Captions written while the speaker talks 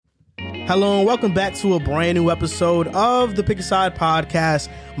Hello and welcome back to a brand new episode of the Pick a Side podcast.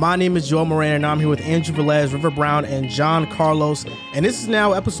 My name is Joe Moran and I'm here with Andrew Velez, River Brown, and John Carlos. And this is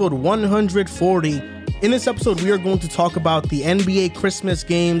now episode 140. In this episode, we are going to talk about the NBA Christmas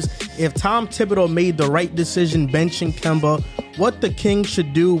games, if Tom Thibodeau made the right decision benching Kemba, what the Kings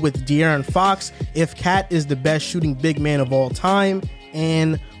should do with De'Aaron Fox, if Cat is the best shooting big man of all time,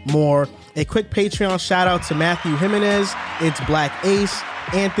 and more. A quick Patreon shout out to Matthew Jimenez, It's Black Ace,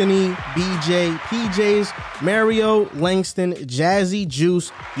 Anthony, BJ, PJs, Mario, Langston, Jazzy,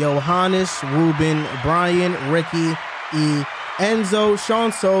 Juice, Johannes, Ruben, Brian, Ricky, E, Enzo,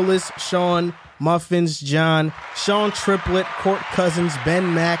 Sean Solis, Sean, Muffins, John, Sean Triplet, Court Cousins,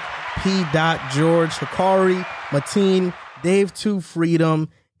 Ben Mack, P. George, Hikari, Mateen, Dave 2 Freedom,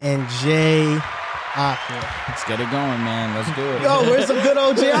 and Jay Aqua. Let's get it going, man. Let's do it. Yo, where's some good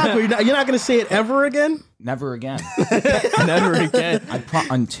old Jay Aqua? You're not going to say it ever again? Never again. Never again.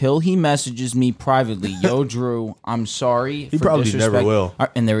 Until he messages me privately, yo, Drew, I'm sorry. He probably never will.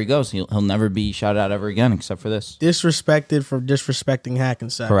 And there he goes. He'll never be shouted out ever again except for this. Disrespected for disrespecting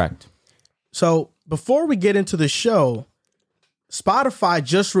Hackensack. Correct. So before we get into the show, Spotify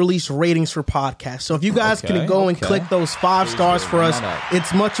just released ratings for podcasts. So if you guys can go and click those 5 stars for us,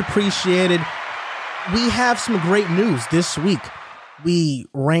 it's much appreciated. We have some great news this week. We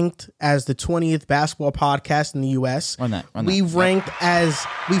ranked as the 20th basketball podcast in the U.S. We ranked as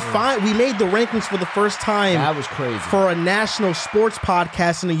we made the rankings for the first time. That was crazy for a national sports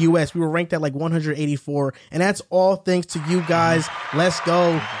podcast in the U.S. We were ranked at like 184, and that's all thanks to you guys. Let's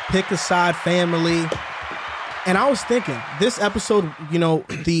go, Pick a Side family. And I was thinking, this episode,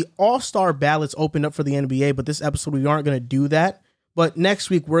 the All-Star ballots opened up for the NBA, but this episode we aren't going to do that. But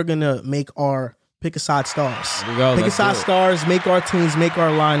next week we're going to make our Pick a Side stars. Pick a Side stars, make our teams, make our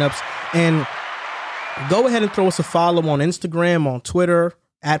lineups, and go ahead and throw us a follow on Instagram, on Twitter,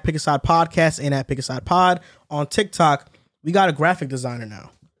 at Pick a Side Podcast and at Pick a Side Pod. On TikTok, we got a graphic designer now.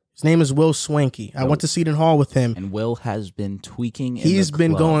 His name is Will Swanky. I went to Seton Hall with him. And Will has been tweaking He's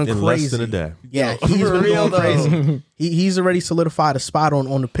been going crazy. In less than a day. Yeah, he's been going crazy. He's already solidified a spot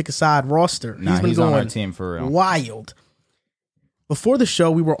on the Pick a Side roster. He's going on our team for real. Wild. Before the show,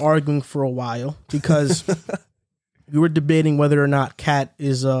 we were arguing for a while because we were debating whether or not Cat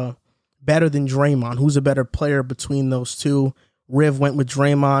is better than Draymond. Who's a better player between those two? Riv went with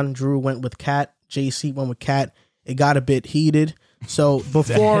Draymond. Drew went with Cat. JC went with Cat. It got a bit heated. So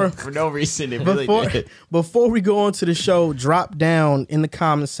before for no reason, it really did. Before we go on to the show, drop down in the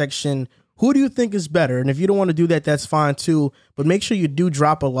comment section. Who do you think is better? And if you don't want to do that, that's fine too. But make sure you do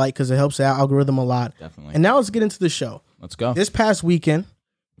drop a like because it helps the algorithm a lot. Definitely. And now let's get into the show. Let's go. This past weekend,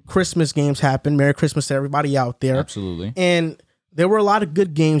 Christmas games happened. Merry Christmas to everybody out there. Absolutely. And there were a lot of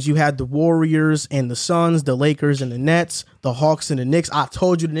good games. You had the Warriors and the Suns, the Lakers and the Nets, the Hawks and the Knicks. I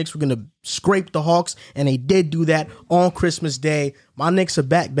told you the Knicks were going to scrape the Hawks, and they did do that on Christmas Day. My Knicks are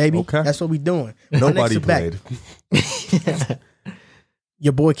back, baby. Okay. That's what we doing. Nobody played.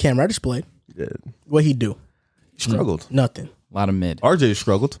 Your boy Cam Reddish played. He did. What'd he do? He struggled. Nothing. A lot of mid. RJ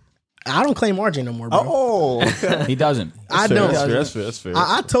struggled. I don't claim RJ no more, bro. Oh, he doesn't. I don't. That's fair.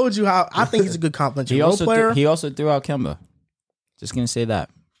 I told you how I think he's a good complementary role player. He also threw out Kemba. Just gonna say that.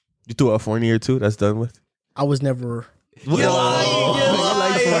 You threw out Fournier too. That's done with. I was never. You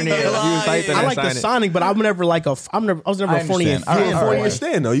like Fournier. I like the signing, but I was never a Fournier fan. Fournier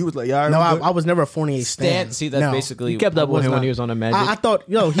stand though. You was like, yeah. No, I was never a Fournier stan. See, that's basically you kept up with him when he was on the Magic. I thought,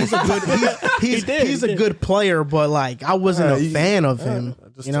 he's a good. He's a good player, but like I wasn't a fan of him.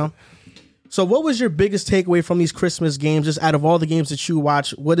 So what was your biggest takeaway from these Christmas games? Just out of all the games that you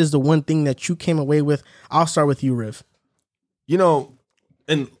watch, what is the one thing that you came away with? I'll start with you, Riv.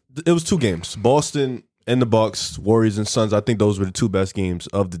 And it was 2 games. Boston and the Bucks, Warriors and Suns. I think those were the 2 best games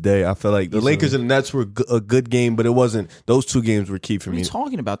of the day. I feel like the Lakers and the Nets were a good game, but it wasn't. Those 2 games were key for me. What are you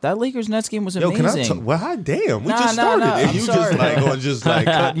talking about? That Lakers-Nets game was amazing. Damn. We just started. And you just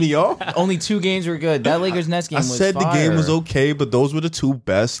cut me off? Only 2 games were good. That Lakers-Nets game was fire. I said the game was okay, but those were the 2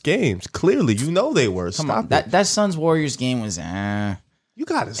 best games. Clearly, they were. Come on. That Suns-Warriors game was You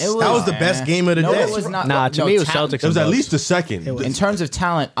got to stop. That was the best game of the day. It was not. To me, it was Celtics. It was at least the second. In terms of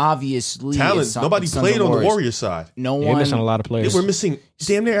talent, obviously. Nobody played on the Warriors side. No one. They're missing a lot of players. They were missing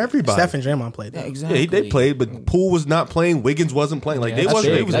damn near everybody. Steph and Draymond played. Yeah, exactly. Yeah, they played, but Poole was not playing. Wiggins wasn't playing. Like they was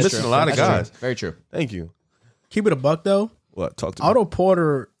missing a lot of guys. Very true. Thank you. Keep it a buck though. What? Talk to me. Otto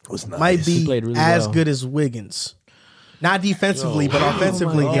Porter was nice. might be really as good as Wiggins. Not defensively, but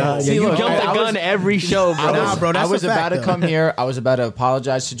offensively. God. Yeah. Yeah, you look, jump the I was- gun every show, bro. Nah, bro, that's I was a fact, about to though. come here. I was about to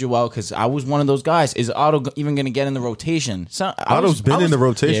apologize to Joel because I was one of those guys. Is Otto even going to get in the rotation? So, Otto's been in the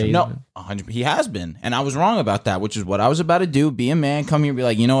rotation. Yeah, No, 100. He has been, and I was wrong about that, which is what I was about to do. Be a man, come here, and be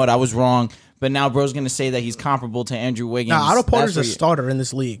like, you know what, I was wrong. But now, bro's going to say that he's comparable to Andrew Wiggins. Now, Otto Porter's That's a where you- starter in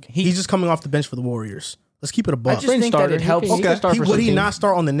this league. He's just coming off the bench for the Warriors. Let's keep it a buck. just think that it helps. He can start for Would some he teams. not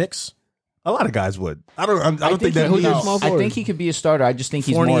start on the Knicks? A lot of guys would. I don't think that. who's your No, small I forward? think he could be a starter. I just think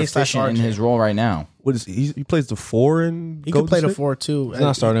he's more 48/RJ. efficient in his role right now. What is he plays the 4 in. He Golden could play the State? 4 too. He's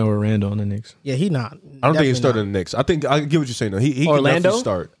not starting with Randall on the Knicks. Yeah, he not. I don't think Definitely he's starting not. the Knicks. I think I get what you're saying. though. He can Orlando? definitely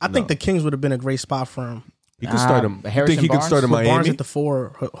start. I think the Kings would have been a great spot for him. he can start him. You Harrison think he can Barnes? start in With Barnes Miami? at the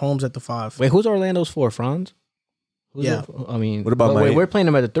 4, Holmes at the 5. Wait, who's Orlando's 4? Franz? Who's Yeah. I mean, What about wait, Miami? we're playing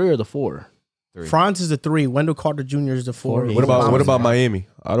him at the 3 or the 4? Franz is the 3. Wendell Carter Jr. is the 4. Four. What about Obama's the Miami?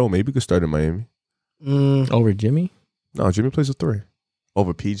 I don't. Maybe he could start in Miami. Over Jimmy? No, Jimmy plays a 3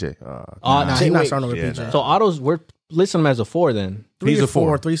 over PJ. Nah, he's not wait. starting over Yeah, PJ. nah. So Otto's, we're listing him as a 4 then. 3 he's or a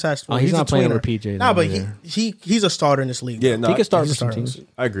 4. 3/4. Oh, he's not a playing tweener. over PJ. Nah, but then, he's a starter in this league. Yeah, no, he can start he's for a some starter.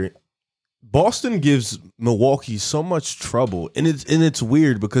 teams. I agree. Boston gives Milwaukee so much trouble, and it's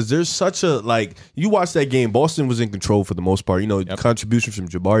weird because there's such a you watch that game. Boston was in control for the most part. You know, contribution from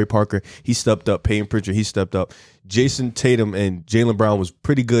Jabari Parker, he stepped up. Payton Pritchard, he stepped up. Jason Tatum and Jaylen Brown was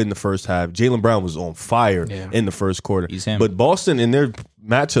pretty good in the first half. Jaylen Brown was on fire in the first quarter. He's him. But Boston in their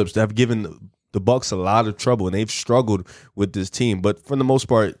matchups have given the Bucks a lot of trouble, and they've struggled with this team. But for the most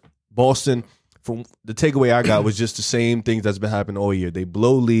part, Boston. From the takeaway I got was just the same things that's been happening all year. They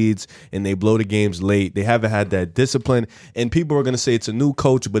blow leads and they blow the games late. They haven't had that discipline. And people are going to say it's a new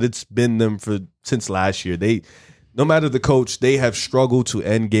coach, but it's been them since last year. No matter the coach, they have struggled to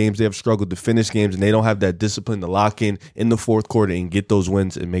end games. They have struggled to finish games, and they don't have that discipline to lock in the fourth quarter and get those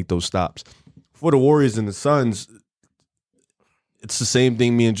wins and make those stops. For the Warriors and the Suns, it's the same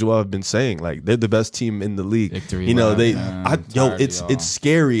thing me and Joel have been saying. Like, they're the best team in the league. Victory you know, lap, they man. I'm tired of it's y'all.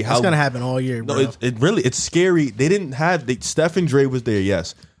 scary how It's gonna happen all year, bro. no, it's scary. They didn't have Steph and Dre was there,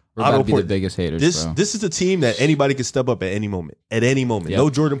 yes. We're about to be the Porter- biggest haters, bro. This is a team that anybody can step up at any moment. At any moment. Yep. No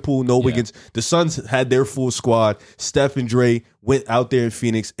Jordan Poole, no Wiggins. The Suns had their full squad. Steph and Dre went out there in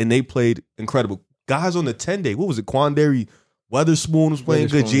Phoenix and they played incredible. Guys on the 10-day, what was it? Quandary Weatherspoon was playing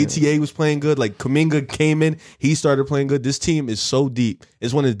good. JTA was playing good. Like, Kuminga came in. He started playing good. This team is so deep.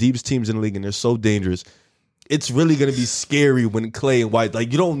 It's one of the deepest teams in the league, and they're so dangerous. It's really going to be scary when Clay and White, you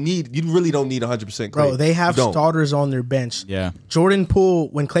really don't need 100% Clay. Bro, they have You don't. starters on their bench. Yeah. Jordan Poole,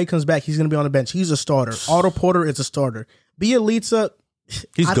 when Clay comes back, he's going to be on the bench. He's a starter. Otto Porter is a starter. Bielitsa,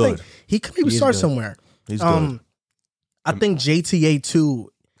 He's I good. think he could maybe start somewhere. He's good. I think JTA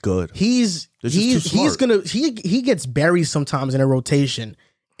too. Good. He's They're just too he's smart. gonna he gets buried sometimes in a rotation,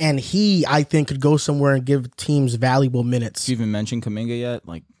 and I think could go somewhere and give teams valuable minutes. Did you even mention Kuminga yet?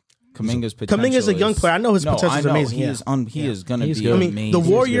 Like, Kuminga's potential. Kuminga's a young player. I know his potential is amazing. He Yeah. is going to He's be good. I mean, amazing. the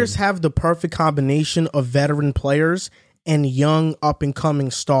Warriors have the perfect combination of veteran players and young up and coming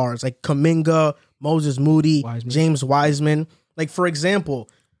stars like Kuminga, Moses Moody, James Wiseman. Like, for example,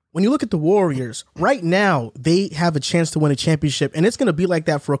 when you look at the Warriors right now, they have a chance to win a championship, and it's going to be like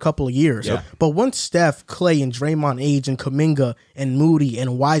that for a couple of years. Yeah. But once Steph, Clay, and Draymond age, and Kuminga and Moody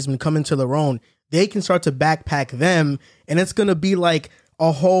and Wiseman come into their own, they can start to backpack them, and it's going to be like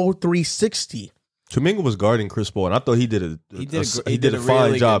a whole 360. Kuminga was guarding Chris Paul, and I thought he did a fine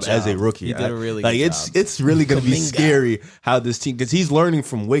really job good as a job. rookie. He did a really like good it's job. it's really going to be Kuminga. scary how this team, because he's learning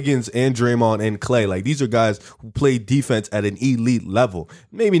from Wiggins and Draymond and Clay. Like, these are guys who play defense at an elite level.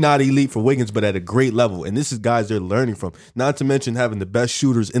 Maybe not elite for Wiggins, but at a great level. And this is guys they're learning from. Not to mention having the best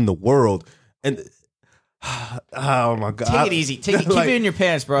shooters in the world. And oh my god, Take it easy. Keep it in your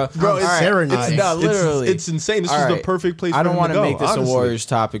pants, bro. Bro, it's All right. serenade. No, literally. It's insane. This All was the right. perfect place. I don't want to make this honestly. a Warriors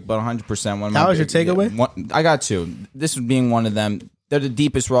topic, but 100%. That was your takeaway? I got two. This being one of them. They're the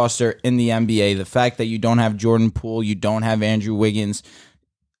deepest roster in the NBA. The fact that you don't have Jordan Poole, you don't have Andrew Wiggins,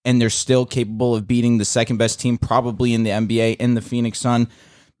 and they're still capable of beating the second best team probably in the NBA in the Phoenix Sun.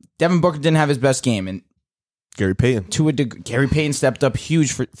 Devin Booker didn't have his best game, and Gary Payton. to a degree, Gary Payton stepped up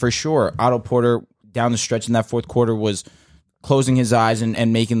huge for sure. Otto Porter down the stretch in that fourth quarter was closing his eyes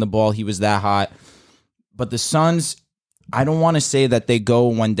and making the ball. He was that hot. But the Suns, I don't want to say that they go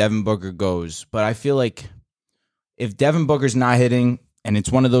when Devin Booker goes, but I feel like if Devin Booker's not hitting, and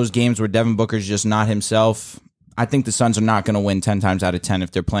it's one of those games where Devin Booker's just not himself, I think the Suns are not going to win 10 times out of 10 if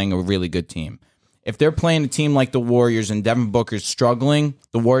they're playing a really good team. If they're playing a team like the Warriors and Devin Booker's struggling,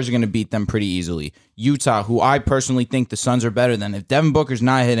 the Warriors are going to beat them pretty easily. Utah, who I personally think the Suns are better than, if Devin Booker's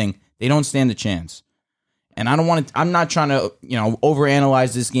not hitting, they don't stand a chance. And I'm not trying to,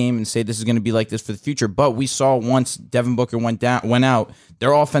 overanalyze this game and say this is going to be like this for the future. But we saw once Devin Booker went out,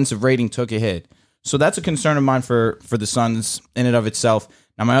 their offensive rating took a hit. So that's a concern of mine for the Suns in and of itself.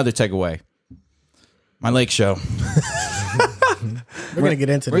 Now, my other takeaway, my Lake show. We're going to get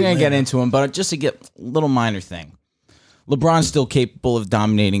into We're going to get into them, but just to get a little minor thing. LeBron's still capable of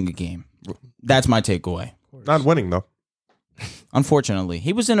dominating a game. That's my takeaway. Not winning, though. Unfortunately,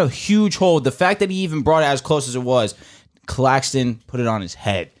 he was in a huge hole. The fact that he even brought it as close as it was, Claxton put it on his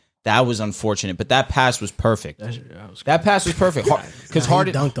head. That was unfortunate, but that pass was perfect. That pass was perfect because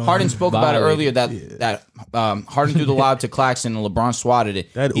Harden spoke about it earlier. That Harden threw the lob to Claxton and LeBron swatted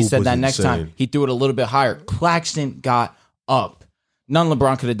it. He said that next time he threw it a little bit higher. Claxton got up. None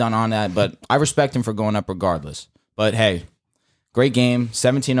LeBron could have done on that, but I respect him for going up regardless. But hey, great game.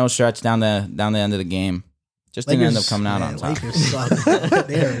 17-0 stretch down the end of the game. Just didn't end up coming out on top.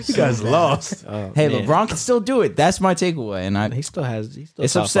 You guys lost. Hey, man. LeBron can still do it. That's my takeaway. And he still has.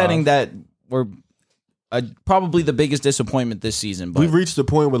 It's upsetting that we're probably the biggest disappointment this season. But we've reached the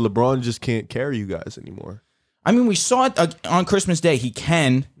point where LeBron just can't carry you guys anymore. I mean, we saw it on Christmas Day. He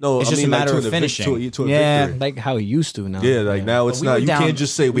can. No, it's just a matter of finishing. Victory. Like how he used to now. Yeah, now it's not. You can't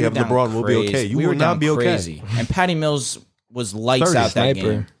just say we have LeBron. We'll be okay. You will not be okay. And Patty Mills was lights out that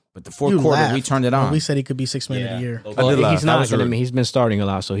game. But the fourth quarter, we turned it on. We said he could be 6th man of the year. He's not going to. He's been starting a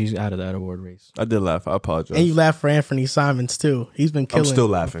lot, so he's out of that award race. I did laugh. I apologize. And you laughed for Anthony Simons too. He's been killing. I'm still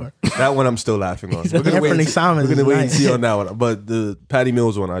laughing. That one I'm still laughing on. Anthony Simons. We're gonna wait and see on that one. But the Patty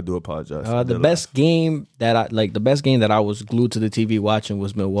Mills one, I do apologize. The best game that I was glued to the TV watching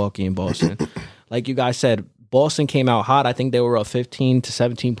was Milwaukee and Boston. Like you guys said, Boston came out hot. I think they were up 15 to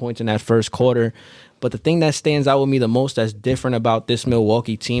 17 points in that first quarter. But the thing that stands out with me the most that's different about this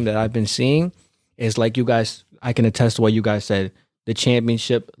Milwaukee team that I've been seeing is, like you guys, I can attest to what you guys said, the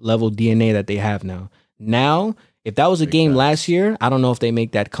championship level DNA that they have now. Now, if that was a game last year, I don't know if they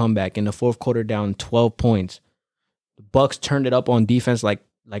make that comeback in the fourth quarter down 12 points. The Bucks turned it up on defense like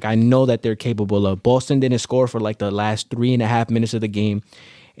I know that they're capable of. Boston didn't score for like the last 3.5 minutes of the game.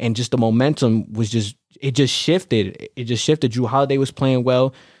 And just the momentum was just shifted. It just shifted. Jrue Holiday was playing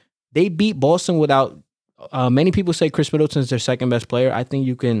well. They beat Boston without. Many people say Chris Middleton is their second best player. I think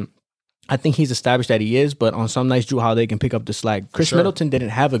he's established that he is, but on some nights Jrue Holiday can pick up the slack. Chris Middleton didn't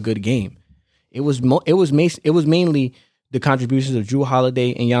have a good game. It was mainly the contributions of Jrue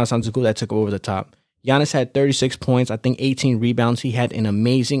Holiday and Giannis Antetokounmpo that took over the top. Giannis had 36 points, I think 18 rebounds. He had an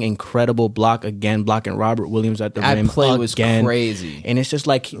amazing, incredible block again, blocking Robert Williams at the rim. That play was again. Crazy. And it's just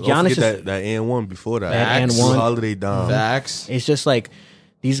like Giannis is that and one before that. That and one. Holiday down. Facts. It's just like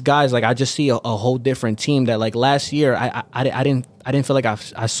these guys, like I just see a whole different team that like last year I didn't feel like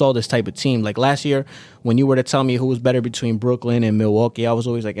I saw this type of team. Like last year when you were to tell me who was better between Brooklyn and Milwaukee, I was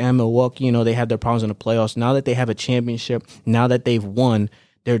always like, Milwaukee, they have their problems in the playoffs. Now that they have a championship, now that they've won,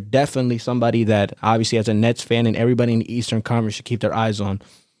 they're definitely somebody that obviously as a Nets fan and everybody in the Eastern Conference should keep their eyes on.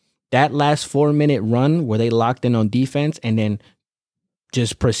 That last 4-minute run where they locked in on defense and then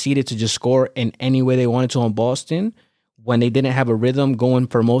just proceeded to just score in any way they wanted to on Boston when they didn't have a rhythm going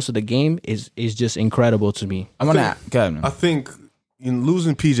for most of the game is just incredible to me. I think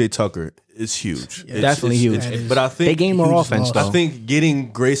losing PJ Tucker is huge. Yeah, definitely huge. But I think they gain more offense, though. I think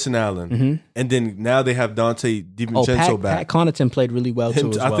getting Grayson Allen, and then now they have Dante DiVincenzo back. Pat Connaughton played really well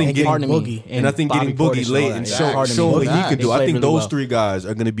too. I think getting Boogie, and I think getting Boogie late and showing what he can do. I think those three guys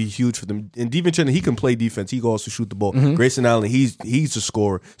are going to be huge for them. And DiVincenzo, he can play defense. He can also shoot the ball. Grayson Allen, he's a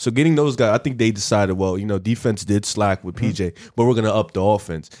scorer. So getting those guys, I think they decided, well, defense did slack with PJ, but we're going to up the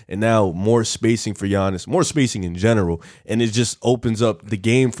offense. And now more spacing for Giannis, more spacing in general, and it just opens up the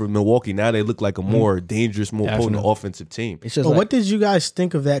game for Milwaukee. Now they look like a more dangerous, more potent offensive team. But what did you guys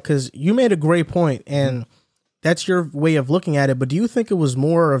think of that? Because you made a great point, and that's your way of looking at it. But do you think it was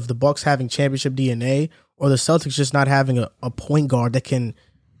more of the Bucks having championship DNA, or the Celtics just not having a point guard that can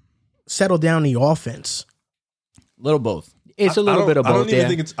settle down the offense? Little both. It's a little bit of both.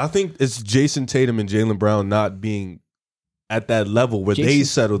 I think it's Jason Tatum and Jaylen Brown not being at that level where they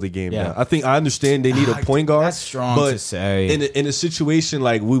settle the game down. I understand they need a point guard. That's strong but to say. In a situation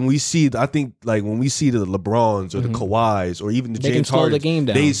like when we see the LeBrons or the Kawhis or even the James Harden, the game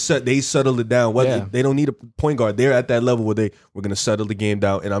down. they settle it down. They don't need a point guard. They're at that level where we're going to settle the game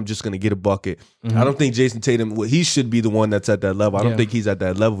down and I'm just going to get a bucket. I don't think Jason Tatum, he should be the one that's at that level. I don't think he's at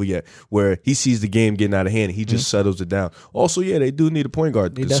that level yet where he sees the game getting out of hand and he just settles it down. Also, they do need a point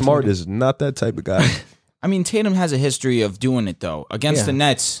guard. Smart is not that type of guy. I mean, Tatum has a history of doing it, though. Against the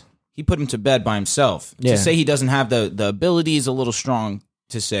Nets, he put him to bed by himself. To say he doesn't have the ability is a little strong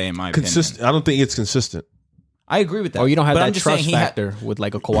to say, in my opinion. I don't think it's consistent. I agree with that. Or you don't have But I'm that just saying trust he had- factor with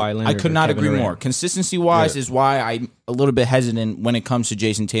like a Kawhi Leonard. I could or not Kevin agree Durant. more. Consistency wise is why I'm a little bit hesitant when it comes to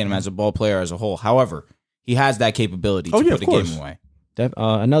Jason Tatum as a ball player as a whole. However, he has that capability to Oh, yeah, put of the game course. away.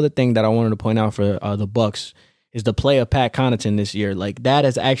 Another thing that I wanted to point out for the Bucks is the play of Pat Connaughton this year. Like that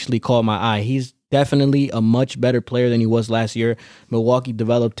has actually caught my eye. He's definitely a much better player than he was last year. Milwaukee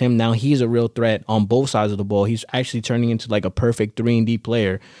developed him. Now he's a real threat on both sides of the ball. He's actually turning into like a perfect 3-and-D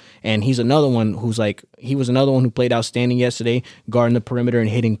player. And he's another one who's like, he was another one who played outstanding yesterday, guarding the perimeter and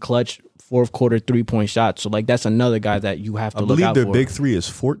hitting clutch fourth quarter 3-point shots. So like that's another guy that you have to I look believe out their for. big three is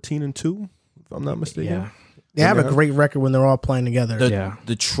 14-2, if I'm not mistaken. Yeah. They have a great record when they're all playing together.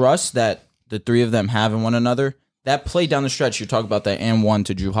 The trust that the three of them have in one another, that play down the stretch, you talk about that and one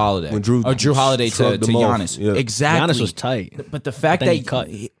to Drew Holiday. When Drew Holiday to shrugged them off. Giannis. Yeah. Exactly. Giannis was tight. But the fact Then that he cut.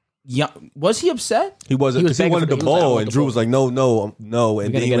 was he upset? He wasn't He was because he begging wanted for the the- he was like, I ball, want and the Drew ball. was like, no,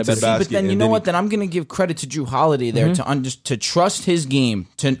 and then he get went a to the better- basket. But then you and know then what? Then I'm going to give credit to Drew Holiday there to trust his game,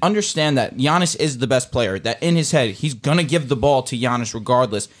 to understand that Giannis is the best player. That in his head, he's going to give the ball to Giannis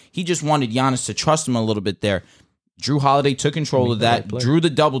regardless. He just wanted Giannis to trust him a little bit there. Drew Holiday took control of that, drew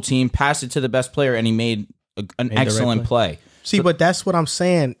the double team, passed it to the best player, and he made an excellent play. See, but that's what I'm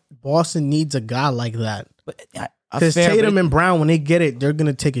saying. Boston needs a guy like that. But Because Tatum and Brown, when they get it, they're going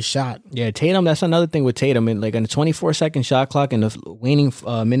to take a shot. Yeah, Tatum, that's another thing with Tatum. And like on the 24-second shot clock and the waning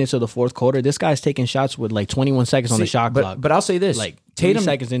minutes of the fourth quarter, this guy's taking shots with like 21 seconds on the shot clock. But I'll say this: like Tatum 3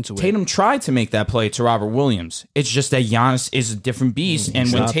 seconds into it. Tatum tried to make that play to Robert Williams. It's just that Giannis is a different beast, and when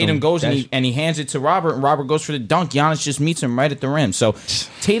stopped Tatum him. goes and he hands it to Robert, and Robert goes for the dunk, Giannis just meets him right at the rim. So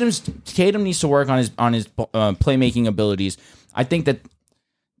Tatum needs to work on his playmaking abilities. I think that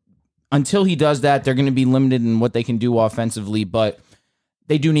until he does that, they're going to be limited in what they can do offensively, but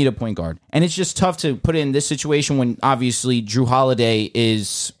they do need a point guard. And it's just tough to put it in this situation when obviously Drew Holiday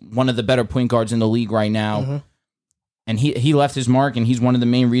is one of the better point guards in the league right now. Mm-hmm. And he left his mark, and he's one of the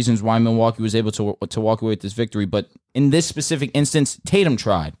main reasons why Milwaukee was able to walk away with this victory. But in this specific instance, Tatum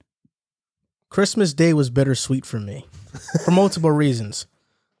tried. Christmas Day was bittersweet for me for multiple reasons.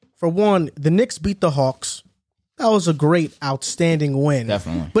 For one, the Knicks beat the Hawks. That was a great, outstanding win.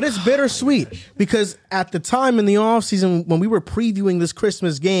 Definitely. But it's bittersweet because at the time in the offseason when we were previewing this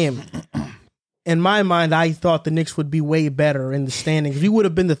Christmas game, in my mind, I thought the Knicks would be way better in the standings. We would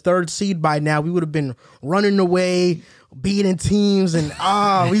have been the third seed by now. We would have been running away, beating teams, and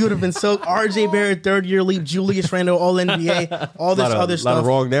we would have been so RJ Barrett, third-year leap, Julius Randle, All-NBA, all this other a lot stuff. of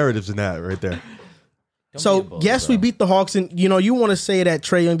wrong narratives in that right there. So, yes, we beat the Hawks, and, you want to say that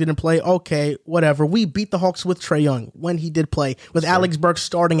Trae Young didn't play. Okay, whatever. We beat the Hawks with Trae Young when he did play, with Alex Burks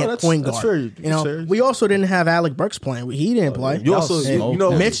starting at that's- point guard. that's fair. That's fair. We also didn't have Alec Burks playing. He didn't play. You also,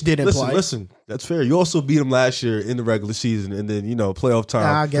 Mitch didn't play. Listen, that's fair. You also beat him last year in the regular season, and then playoff time.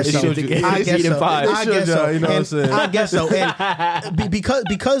 I guess It so. showed you- I guess so. five. I It showed guess y'all, so. you know what I'm And saying? I guess so. And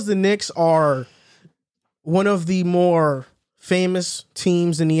because the Knicks are one of the more famous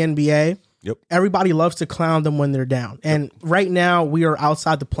teams in the NBA. Yep. Everybody loves to clown them when they're down. And right now we are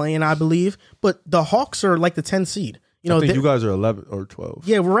outside the play-in, I believe. But the Hawks are like the 10th seed. I think you guys are 11 or 12.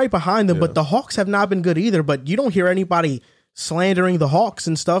 Yeah, we're right behind them. But the Hawks have not been good either. But you don't hear anybody slandering the Hawks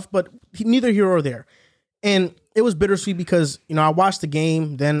and stuff. But neither here or there. And it was bittersweet because, I watched the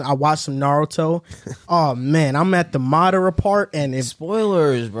game. Then I watched some Naruto. Oh, man. I'm at the Madara part. And if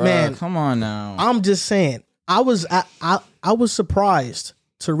Spoilers, bro. Man, Come on now. I'm just saying, I was surprised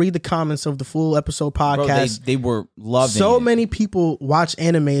to read the comments of the full episode Bro, podcast. they were loving So it. many people watch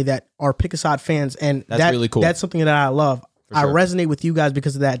anime that are Pick a Side fans, and That's really cool. That's something that I love. I sure. resonate with you guys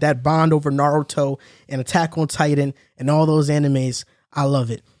because of that bond over Naruto and Attack on Titan and all those animes. I love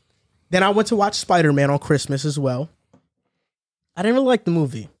it. Then I went to watch Spider-Man on Christmas as well. I didn't really like the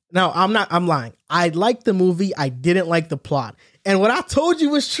movie. No, I'm lying. I liked the movie. I didn't like the plot. And what I told you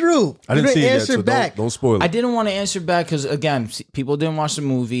was true. I didn't You see it yet, answer so back. don't spoil it. I didn't want to answer back because, again, people didn't watch the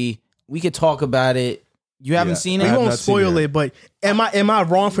movie. We could talk about it. You haven't seen We it? have won't not seen spoil it. it, but am I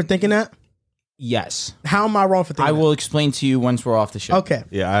wrong for thinking that? Yes. How am I wrong for thinking I that? will explain to you once we're off the show. Okay.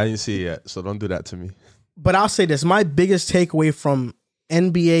 Yeah, I didn't see it yet, so don't do that to me. But I'll say this. My biggest takeaway from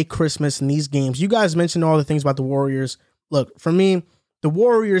NBA Christmas and these games, you guys mentioned all the things about the Warriors. Look, for me, the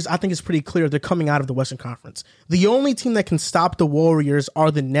Warriors, I think it's pretty clear they're coming out of the Western Conference. The only team that can stop the Warriors are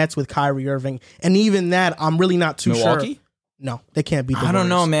the Nets with Kyrie Irving. And even that, I'm really not too Milwaukee? sure. No, they can't beat the I don't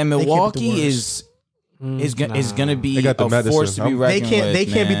know, Warriors. man. They can't beat the Milwaukee Warriors. is going to be They got the a medicine. force to be They reckoned with. They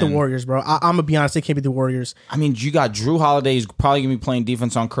can't beat the man. Warriors, bro. I'm going to be honest. They can't beat the Warriors. I mean, you got Drew Holiday is probably going to be playing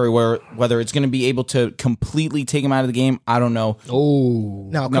defense on Curry. Whether it's going to be able to completely take him out of the game, I don't know. Oh,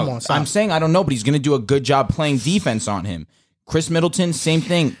 No, come on. Stop. I'm saying I don't know, but he's going to do a good job playing defense on him. Chris Middleton, same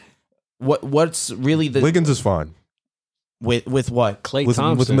thing. what's really the Wiggins is fine. with what? Klay With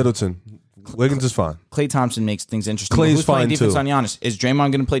Thompson. Middleton. Wiggins is fine. Klay Thompson makes things interesting. Klay's Who's playing fine, defense too. on Giannis? Is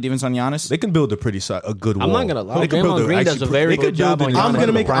Draymond going to play defense on Giannis? They can build a good wall. I'm not gonna lie. They can build Draymond Green does a actually very they good could job build on a- Giannis. I'm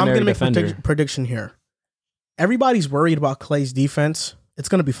gonna make primary a defender. prediction here. Everybody's worried about Klay's defense. It's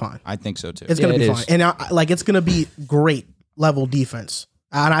gonna be fine. I think so too. It's gonna Yeah, be it fine, is. and it's gonna be great level defense,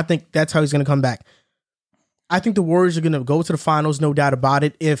 and I think that's how he's gonna come back. I think the Warriors are gonna go to the finals, no doubt about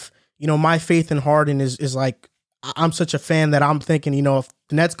it. If my faith in Harden is like, I'm such a fan that I'm thinking, if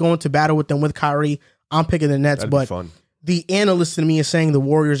the Nets go into battle with them with Kyrie, I'm picking the Nets. That'd be But fun. the analyst in me is saying the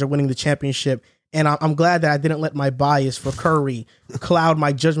Warriors are winning the championship. And I'm glad that I didn't let my bias for Curry cloud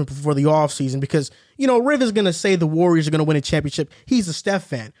my judgment before the offseason because, Riv is going to say the Warriors are going to win a championship. He's a Steph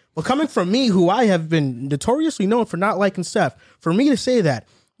fan. But coming from me, who I have been notoriously known for not liking Steph, for me to say that,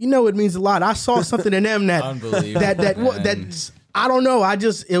 it means a lot. I saw something in them that, that's, I don't know.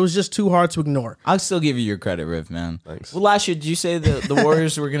 It was just too hard to ignore. I'll still give you your credit, Riff, man. Thanks. Well, last year, did you say the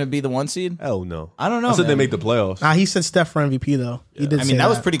Warriors were going to be the 1 seed? Hell no. I don't know. I said they man. make the playoffs. He said Steph for MVP, though. He did I say mean, that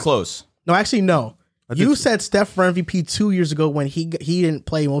was pretty close. No, actually, no. You said Steph for MVP 2 years ago when he didn't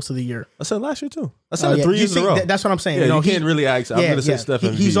play most of the year. I said last year too. I said Oh, it yeah. 3 years in a row. That's what I'm saying. Yeah, you can't really ask. I'm gonna say Steph.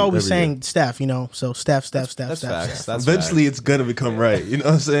 He's MVP always every saying year. Steph, so Steph. That's Steph. facts. That's Eventually, it's gonna become right. You know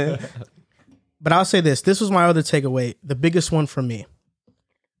what I'm saying? But I'll say this. This was my other takeaway, the biggest one for me.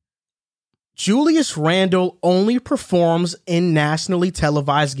 Julius Randle only performs in nationally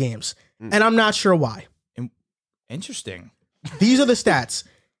televised games. And I'm not sure why. Interesting. These are the stats.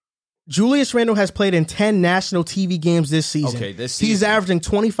 Julius Randle has played in 10 national TV games this season. Okay, this He's season. averaging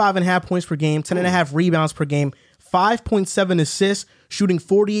 25.5 points per game, 10.5 rebounds per game, 5.7 assists, shooting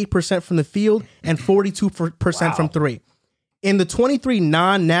 48% from the field and 42% from three. In the 23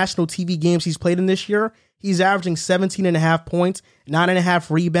 non-national TV games he's played in this year, he's averaging 17.5 points, 9.5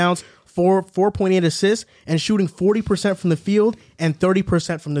 rebounds, 4.8 assists, and shooting 40% from the field and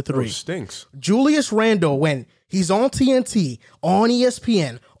 30% from the three. Stinks. Julius Randle, when he's on TNT, on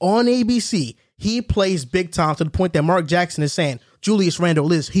ESPN, on ABC, he plays big time to the point that Mark Jackson is saying, Julius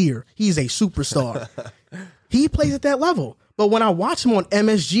Randle is here. He's a superstar. He plays at that level. But when I watch him on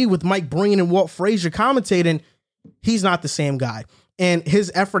MSG with Mike Breen and Walt Frazier commentating, he's not the same guy. And his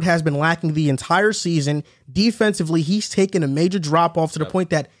effort has been lacking the entire season. Defensively, he's taken a major drop off to the point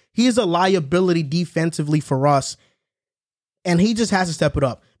that he is a liability defensively for us. And he just has to step it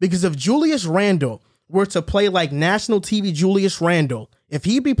up. Because if Julius Randle were to play like national TV Julius Randle, if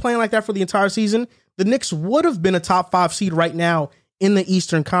he'd be playing like that for the entire season, the Knicks would have been a top 5 seed right now in the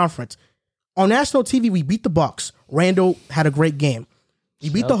Eastern Conference. On national TV, we beat the Bucks. Randle had a great game. He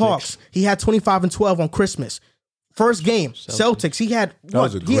beat the Hawks. He had 25 and 12 on Christmas. First game, Celtics. He had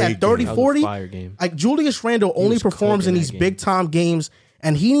was a He had great 30, game. That was a 40. fire game. Like Julius Randle only was performs in cooking these that game. big time games,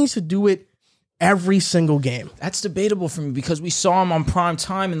 and he needs to do it every single game. That's debatable for me because we saw him on prime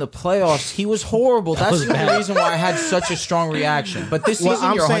time in the playoffs. He was horrible. That's the only reason why I had such a strong reaction. But this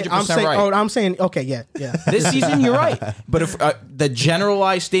season, you're 100% right. I'm saying, okay, yeah. This season, you're right. But if the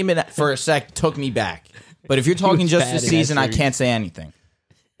generalized statement for a sec took me back. But if you're talking was just bad this in that season, I series. can't say anything.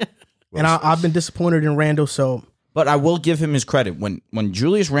 And I've been disappointed in Randle, so But I will give him his credit. When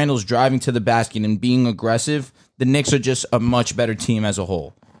Julius Randle's driving to the basket and being aggressive, the Knicks are just a much better team as a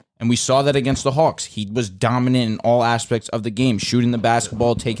whole. And we saw that against the Hawks. He was dominant in all aspects of the game, shooting the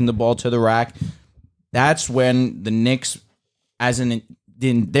basketball, taking the ball to the rack. That's when the Knicks, in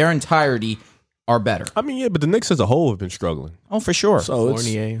their entirety, are better. I mean, yeah, but the Knicks as a whole have been struggling. Oh, for sure. So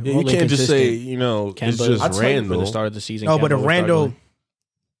Fournier, you all can't just say, inconsistent. it's Kemba just I'd say for Randle. the start of the season. no. But Kemba if was Randle struggling.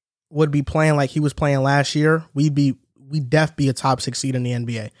 would be playing like he was playing last year, we'd def be a top 6 seed in the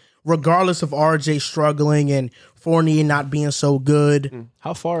NBA, regardless of RJ struggling and Fournier not being so good.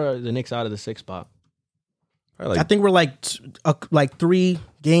 How far are the Knicks out of the 6th spot? Probably I think we're like 3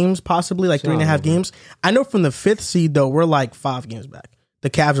 games, possibly like 3.5 games. I know from the 5th seed though, we're like 5 games back. The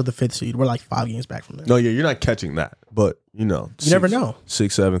Cavs are the 5th seed. We're like 5 games back from there. No, yeah, you're not catching that. But, You never know.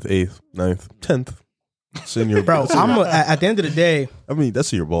 6th, 7th, 8th, 9th, 10th. It's in your Bro, at the end of the day, I mean,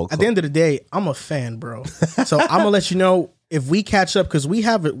 that's your ball club. at the end of the day, I'm a fan, bro. So I'm gonna let you know if we catch up because we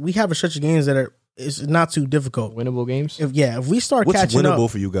have a stretch of games that it's not too difficult. Winnable games? If we start What's catching winnable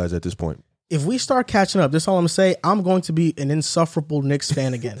up, for you guys at this point? if we start catching up, this is all I'm gonna say. I'm going to be an insufferable Knicks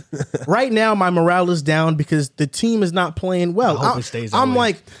fan again. Right now, my morale is down because the team is not playing well. I hope it stays that I'm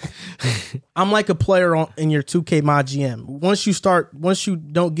way. I'm like a player in your 2K My GM. Once you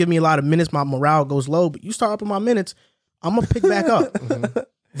don't give me a lot of minutes, my morale goes low. But you start upping my minutes, I'm gonna pick back up.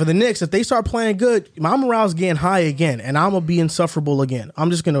 For the Knicks, if they start playing good, my morale's getting high again, and I'm going to be insufferable again.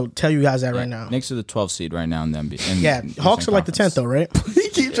 I'm just going to tell you guys that right now. Knicks are the 12th seed right now in the NBA. Yeah, Hawks are like the 10th, though, right? He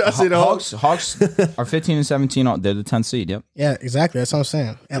keep trying to say the Hawks. Hawks are 15 and 17. They're the 10th seed, yep. Yeah, exactly. That's what I'm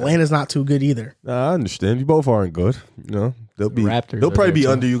saying. Atlanta's not too good either. Nah, I understand. You both aren't good. You know, they'll Raptors They'll are probably there, be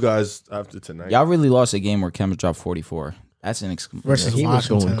too. under you guys after tonight. Y'all really lost a game where Kemba dropped 44. That's Versus He was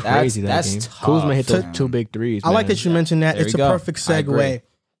going Washington. crazy That's that game. tough, Kuzma hit the man. 2 big threes. I like man. that you mentioned that. There It's you a go. perfect I agree. segue.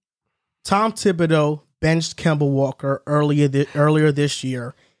 Tom Thibodeau benched Kemba Walker earlier this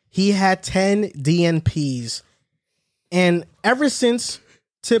year. He had 10 DNPs. And ever since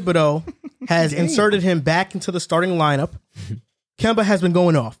Thibodeau has inserted him back into the starting lineup, Kemba has been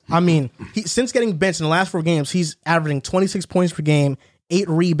going off. I mean, since getting benched in the last 4 games, he's averaging 26 points per game, 8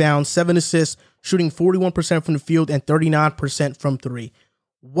 rebounds, 7 assists, shooting 41% from the field and 39% from 3.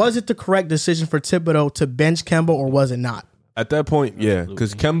 Was it the correct decision for Thibodeau to bench Kemba, or was it not? At that point, yeah,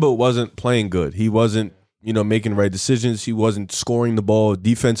 because Kemba wasn't playing good. He wasn't, making the right decisions. He wasn't scoring the ball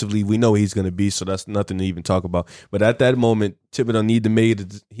defensively. We know he's going to be, so that's nothing to even talk about. But at that moment, Thibodeau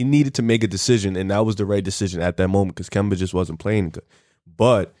needed to make a decision, and that was the right decision at that moment because Kemba just wasn't playing good.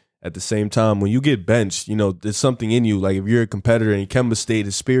 But at the same time, when you get benched, there's something in you. Like if you're a competitor and Kemba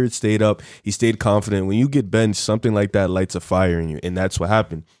his spirit stayed up, he stayed confident. When you get benched, something like that lights a fire in you, and that's what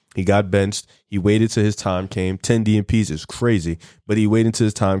happened. He got benched. He waited till his time came. 10 DNPs is crazy, but he waited until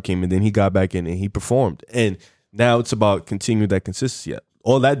his time came, and then he got back in and he performed. And now it's about continuing that consistency.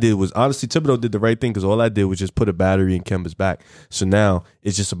 All that did was, honestly, Thibodeau did the right thing because all that did was just put a battery in Kemba's back. So now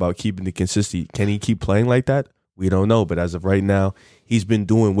it's just about keeping the consistency. Can he keep playing like that? We don't know, but as of right now, he's been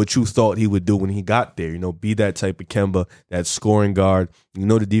doing what you thought he would do when he got there. Be that type of Kemba, that scoring guard.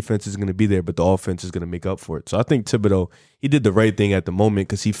 The defense is going to be there, but the offense is going to make up for it. So I think Thibodeau, he did the right thing at the moment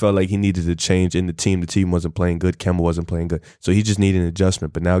because he felt like he needed to change in the team. The team wasn't playing good. Kemba wasn't playing good. So he just needed an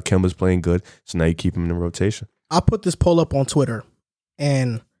adjustment. But now Kemba's playing good, so now you keep him in the rotation. I put this poll up on Twitter,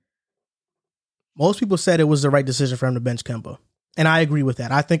 and most people said it was the right decision for him to bench Kemba. And I agree with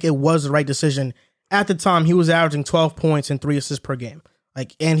that. I think it was the right decision. At the time, he was averaging 12 points and 3 assists per game.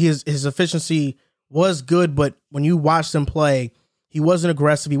 And his efficiency was good, but when you watched him play, he wasn't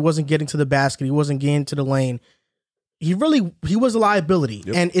aggressive. He wasn't getting to the basket. He wasn't getting to the lane. He was a liability.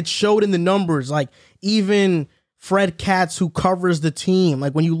 Yep. And it showed in the numbers. Even Fred Katz, who covers the team,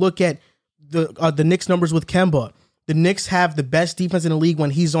 when you look at the Knicks numbers with Kemba, the Knicks have the best defense in the league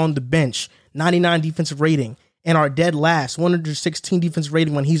when he's on the bench, 99 defensive rating. And are dead last, 116 defense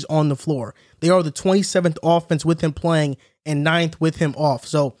rating when he's on the floor. They are the 27th offense with him playing and 9th with him off.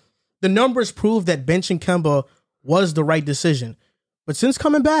 So the numbers prove that benching Kemba was the right decision. But since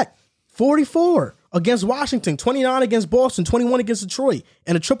coming back, 44 against Washington, 29 against Boston, 21 against Detroit,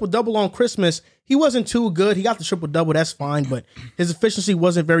 and a triple-double on Christmas, he wasn't too good. He got the triple-double, that's fine, but his efficiency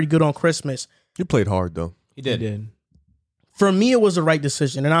wasn't very good on Christmas. He played hard, though. He did. For me, it was the right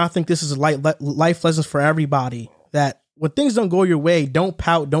decision, and I think this is a life lessons for everybody, that when things don't go your way, don't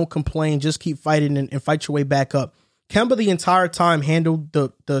pout, don't complain, just keep fighting and fight your way back up. Kemba the entire time handled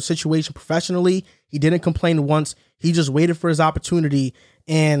the situation professionally. He didn't complain once. He just waited for his opportunity,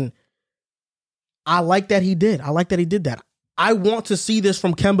 and I like that he did. I like that he did that. I want to see this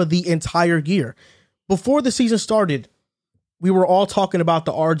from Kemba the entire year. Before the season started, we were all talking about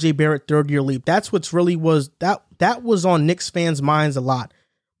the RJ Barrett third-year leap. That's what's really was that was on Knicks fans' minds a lot.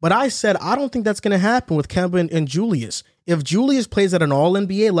 But I said I don't think that's going to happen with Kemba and Julius. If Julius plays at an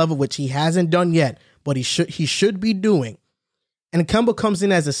All-NBA level, which he hasn't done yet, but he should be doing, and Kemba comes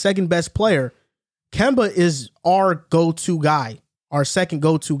in as the second best player, Kemba is our go-to guy, our second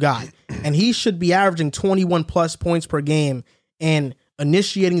go-to guy, and he should be averaging 21 plus points per game and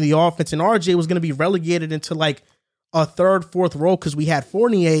initiating the offense. And RJ was going to be relegated into a third, fourth role because we had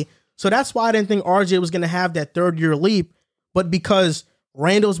Fournier. So that's why I didn't think RJ was going to have that third-year leap. But because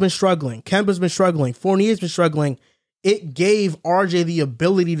Randall's been struggling, Kemba's been struggling, Fournier's been struggling, it gave RJ the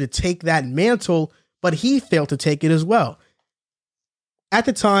ability to take that mantle, but he failed to take it as well. At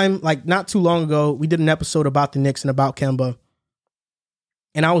the time, not too long ago, we did an episode about the Knicks and about Kemba,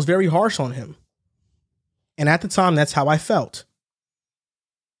 and I was very harsh on him. And at the time, that's how I felt.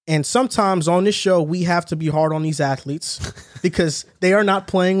 And sometimes on this show, we have to be hard on these athletes because they are not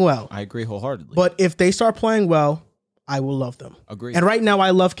playing well. I agree wholeheartedly. But if they start playing well, I will love them. Agreed. And right now, I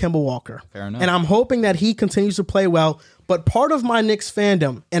love Kemba Walker. Fair enough. And I'm hoping that he continues to play well. But part of my Knicks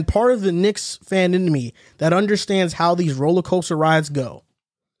fandom and part of the Knicks fan in me that understands how these roller coaster rides go,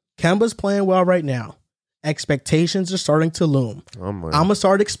 Kemba's playing well right now. Expectations are starting to loom. I'm going to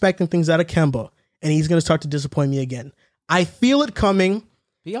start expecting things out of Kemba, and he's going to start to disappoint me again. I feel it coming.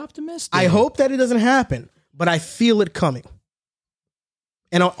 Be optimistic. I hope that it doesn't happen, but I feel it coming.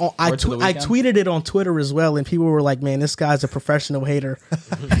 And I Word to the weekend. tweeted it on Twitter as well, and people were like, "Man, this guy's a professional hater."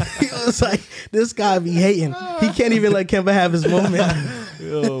 He was like, "This guy be hating. He can't even let Kemba have his moment."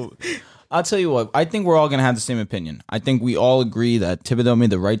 I'll tell you what. I think we're all going to have the same opinion. I think we all agree that Thibodeau made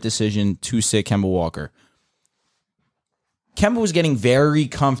the right decision to sit Kemba Walker. Kemba was getting very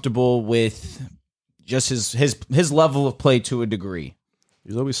comfortable with just his level of play to a degree.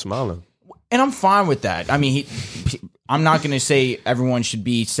 He's always smiling. And I'm fine with that. I mean, I'm not going to say everyone should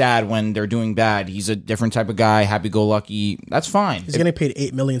be sad when they're doing bad. He's a different type of guy, happy-go-lucky. That's fine. He's getting paid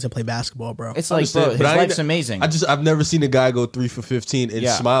 $8 million to play basketball, bro. It's like, bro, his life's amazing. I've never seen a guy go 3 for 15 and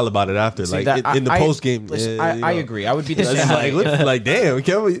smile about it after. See, like in the post game. I agree. I would be the same. like damn,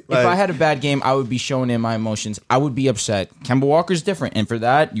 Kemba. If I had a bad game, I would be showing in my emotions. I would be upset. Kemba Walker's different, and for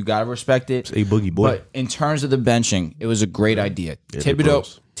that, you gotta respect it. A boogie boy. But in terms of the benching, it was a great idea.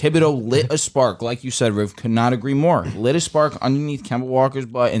 Thibodeau lit a spark, like you said, Riv. Could not agree more. Lit a spark underneath Kemba Walker's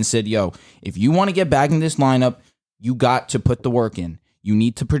butt and said, "Yo, if you want to get back in this lineup, you got to put the work in. You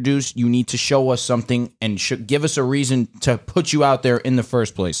need to produce. You need to show us something and give us a reason to put you out there in the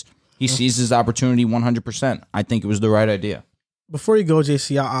first place." He seized his opportunity 100%. I think it was the right idea. Before you go,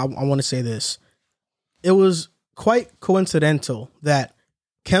 JC, I want to say this. It was quite coincidental that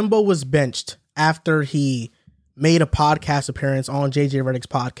Kemba was benched after he made a podcast appearance on JJ Redick's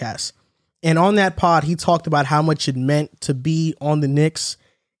podcast. And on that pod, he talked about how much it meant to be on the Knicks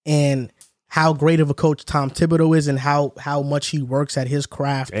and how great of a coach Tom Thibodeau is and how much he works at his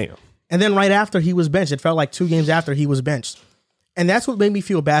craft. Damn. And then right after he was benched, it felt like 2 games after he was benched. And that's what made me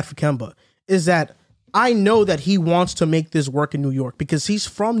feel bad for Kemba, is that I know that he wants to make this work in New York because he's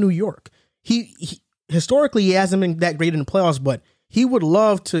from New York. He historically, he hasn't been that great in the playoffs, but he would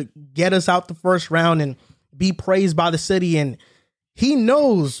love to get us out the first round and be praised by the city. And he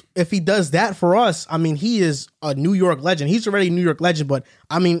knows if he does that for us, I mean, he is a New York legend. He's already a New York legend, but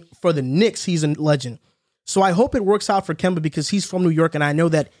I mean, for the Knicks, he's a legend. So I hope it works out for Kemba because he's from New York and I know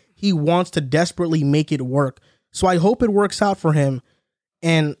that he wants to desperately make it work. So I hope it works out for him.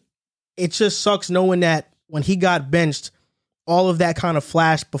 And it just sucks knowing that when he got benched, all of that kind of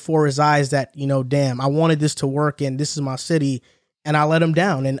flashed before his eyes that, you know, damn, I wanted this to work and this is my city and I let him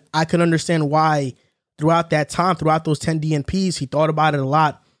down. And I can understand why throughout that time, throughout those 10 DNPs, he thought about it a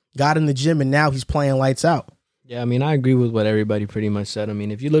lot, got in the gym, and now he's playing lights out. Yeah, I mean, I agree with what everybody pretty much said. I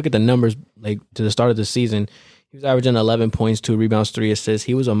mean, if you look at the numbers, like to the start of the season, he was averaging 11 points, 2 rebounds, 3 assists.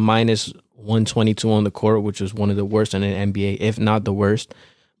 He was a minus 122 on the court, which was one of the worst in the NBA, if not the worst.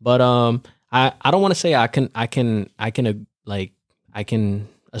 But I don't want to say I can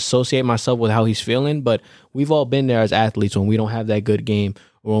associate myself with how he's feeling, but we've all been there as athletes when we don't have that good game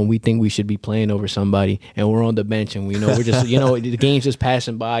or when we think we should be playing over somebody and we're on the bench and we know we're just, the game's just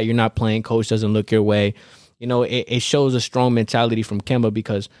passing by. You're not playing. Coach doesn't look your way. It shows a strong mentality from Kemba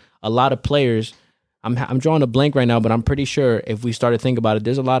because a lot of players, I'm drawing a blank right now, but I'm pretty sure if we start to think about it,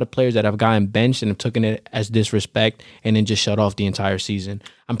 there's a lot of players that have gotten benched and have taken it as disrespect and then just shut off the entire season.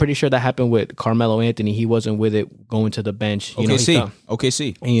 I'm pretty sure that happened with Carmelo Anthony. He wasn't with it going to the bench.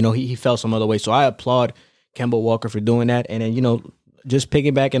 OKC. And, he felt some other way. So I applaud Kemba Walker for doing that. And then, just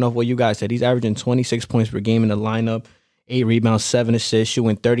piggybacking off what you guys said, he's averaging 26 points per game in the lineup, 8 rebounds, 7 assists,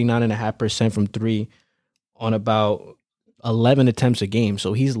 shooting 39.5% from 3 on about 11 attempts a game.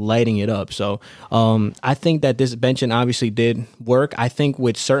 So he's lighting it up. So I think that this benching obviously did work. I think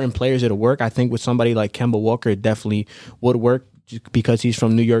with certain players it'll work. I think with somebody like Kemba Walker, it definitely would work because he's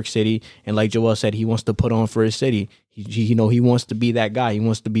from New York City. And like Joel said, he wants to put on for his city. He wants to be that guy. He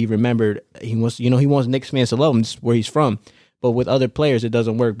wants to be remembered. He wants Knicks fans to love him. It's where he's from. But with other players, it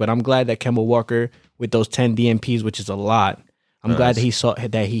doesn't work. But I'm glad that Kemba Walker, with those 10 DNPs, which is a lot, I'm glad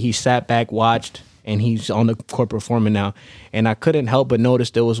that he sat back, watched, and he's on the court performing now. And I couldn't help but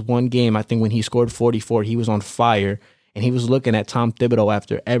notice there was one game, I think when he scored 44, he was on fire, and he was looking at Tom Thibodeau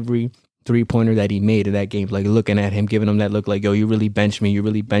after every three-pointer that he made in that game, like looking at him, giving him that look like, yo, you really benched me, you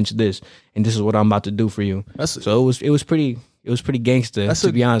really benched this, and this is what I'm about to do for you. So it was pretty gangster,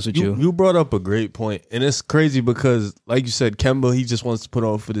 to be honest with you. You brought up a great point, and it's crazy because, like you said, Kemba, he just wants to put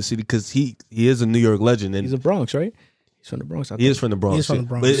on for the city because he is a New York legend. And he's a Bronx, right? He's from the Bronx. He is from the Bronx. He's from the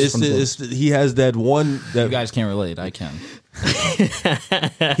Bronx. But he has that one that you guys can't relate. I can.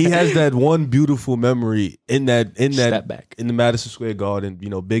 He has that one beautiful memory in Step back. in the Madison Square Garden.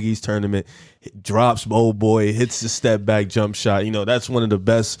 Big East tournament, drops old boy, hits the step back jump shot. That's one of the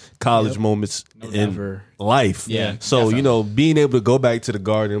best college moments in life. Yeah. So definitely. being able to go back to the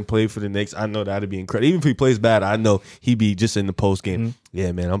Garden and play for the Knicks, I know that'd be incredible. Even if he plays bad, I know he'd be just in the post game. Mm-hmm.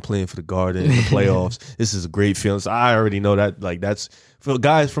 Yeah, man, I'm playing for the Garden in the playoffs. This is a great feeling. So I already know that. Like that's for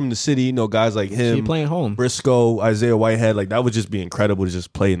guys from the city. Guys like him, playing home. Briscoe, Isaiah Whitehead. like that would just be incredible to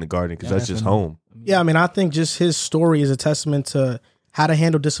just play in the Garden because that's just home. Yeah, I mean, I think just his story is a testament to how to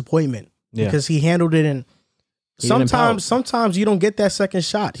handle disappointment because he handled it. And sometimes you don't get that second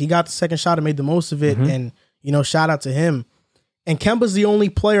shot. He got the second shot and made the most of it. And shout out to him. And Kemba's the only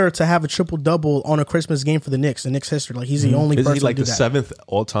player to have a triple-double on a Christmas game for the Knicks in Knicks history. Like, he's the only person to do that. Is he like the 7th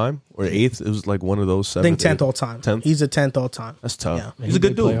all-time or 8th? It was like one of those 7th. I think 10th all-time. 10th? He's a 10th all-time. That's tough. Yeah. He's a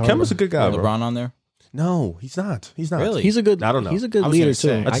good dude. Kemba's a good guy, bro. LeBron on there? No, he's not. He's not. Really? He's a good. I don't know. He's a good I was leader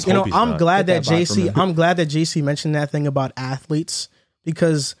gonna say. too. I'm glad that Get that vibe from JC. him. I'm glad that JC mentioned that thing about athletes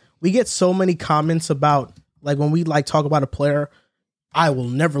because we get so many comments about like when we like talk about a player. I will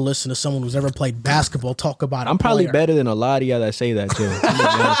never listen to someone who's ever played basketball talk about. I'm probably player. better than a lot of y'all that say that too.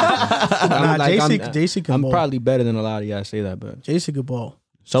 JC can I'm ball. probably better than a lot of y'all that say that, but JC can ball.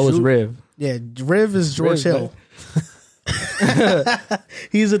 so is Riv. Yeah, Riv is George Riv's Hill.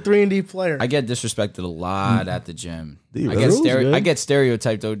 He's a 3-and-D player. I get disrespected a lot at the gym. Dude, I get Rule's good. I get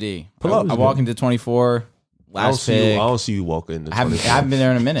stereotyped OD. Pull up. I walk into 24, I don't last see you. pick. I don't see you walking in the I haven't been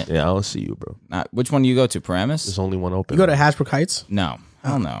there in a minute. Yeah, I don't see you, bro. Which one do you go to? Paramus? There's only one open. You go to Hasbrook Heights. No,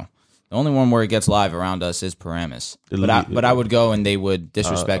 hell no. The only one where it gets live around us is Paramus. It'll But I would go and they would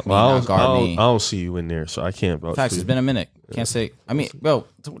disrespect me, not guard me. I don't see you in there, so I can't. vouch Facts, for it's you. been a minute. Can't say. I mean, bro,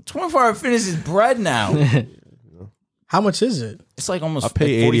 24-hour fitness is bread now. How much is it? It's like almost I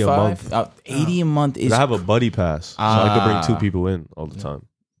pay 80 a 45. month. 80 a month is I have a buddy pass, so I could bring 2 people in all the time.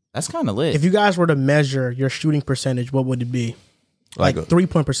 that's kind of lit. If you guys were to measure your shooting percentage, what would it be? Like a-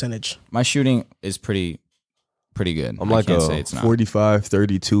 3-point percentage. My shooting is pretty good. I'm I like can't a say it's not. 45,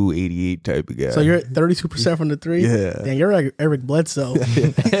 32, 88 type of guy. So you're at 32% from the 3? Yeah. Then you're like Eric Bledsoe.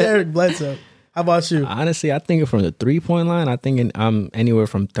 Eric Bledsoe. How about you? Honestly, I think from the 3-point line, I think I'm anywhere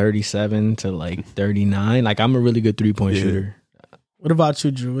from 37 to like 39. Like I'm a really good 3-point shooter. What about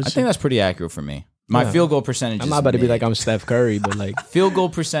you, Drew? I think that's pretty accurate for me. My field goal percentage I'm is not about to be mid. like I'm Steph Curry, but like Field goal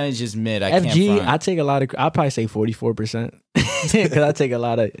percentage is mid. I can't FG, front. I take a lot of. I'll probably say 44% because I take a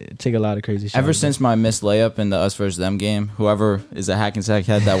lot of crazy shots. Ever since my missed layup in the us versus them game, whoever is a hack and sack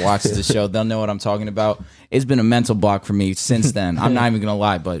head that watches the show, they'll know what I'm talking about. It's been a mental block for me since then. I'm not even gonna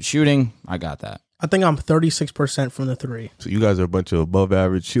lie, but shooting, I got that. I think I'm 36% from the 3. So you guys are a bunch of above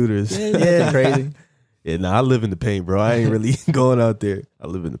average shooters. Yeah. crazy. Yeah, nah, I live in the paint, bro. I ain't really going out there. I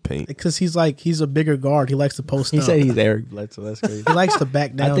live in the paint. Because he's a bigger guard. He likes to post He up. said he's Eric Bledsoe. That's crazy. He likes to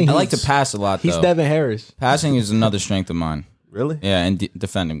back down. think I like to He's- pass a lot He's though. Devin Harris. Passing is another strength of mine. Really? Yeah, and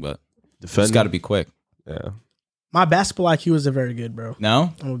defending, but it's Defending? got to be quick. Yeah. My basketball IQ isn't very good, bro.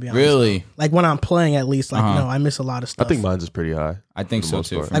 No, I'm gonna be honest. really, Like when I'm playing, at least, like Uh-huh. I miss a lot of I stuff. think mine's is pretty high. I think For the so most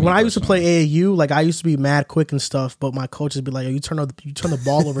too. part. for Like me when I used to personally. play AAU, like I used to be mad quick and stuff, but my coach would be like, "Yo, you turn the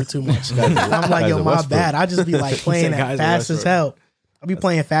ball over too much." And I'm like, Guys "Yo, at my Westbrook. bad." I just be like playing Guys at at fast as Westbrook. hell. I be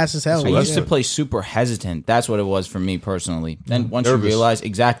playing fast as hell. I Yeah. used to play super hesitant. That's what it was for me personally. Then once Nervous. you realize,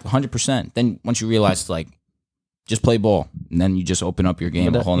 exactly 100%. Then once you realize, like, just play ball, and then you just open up your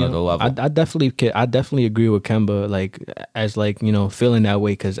game a whole nother level. I definitely agree with Kemba. Like as feeling that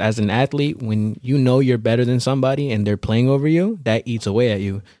way because as an athlete, when you know you're better than somebody and they're playing over you, that eats away at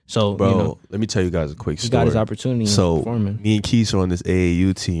you. So Bro, let me tell you guys a quick he story. got his opportunity. So performing. me and Keith are on this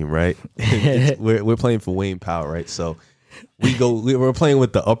AAU team, right? we're playing for Wayne Powell, right? So we're playing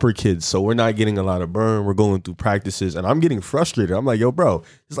with the upper kids, so we're not getting a lot of burn. We're going through practices, and I'm getting frustrated. I'm like, yo, bro,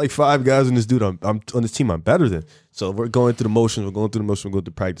 there's like 5 guys in this dude. I'm on this team. I'm better than. So we're going through the motions. We're going through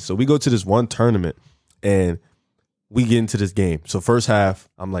practice. So we go to this one tournament, and we get into this game. So first half,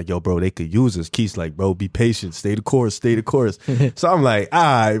 I'm like, yo, bro, they could use us. Keith's like, bro, be patient. Stay the course. So I'm like, all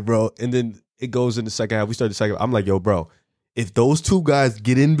right, bro. And then it goes in the second half. We start the second half. I'm like, yo, bro, if those 2 guys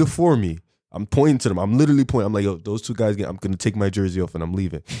get in before me, I'm pointing to them. I'm literally pointing. I'm like, yo, those 2 guys, I'm going to take my jersey off and I'm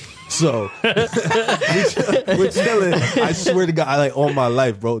leaving. So we're chilling. I swear to God, like all my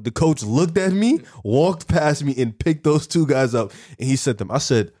life, bro. The coach looked at me, walked past me, and picked those 2 guys up. And he said them.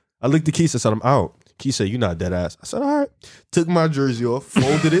 I looked at Keith. I said, I'm out. Keith said, you're not dead ass. I said, all right. Took my jersey off,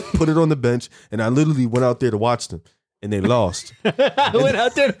 folded it, put it on the bench, and I literally went out there to watch them. And they lost. I went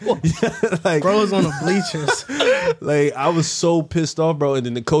out there. Like, Bro's on the bleachers. like I was so pissed off, bro. And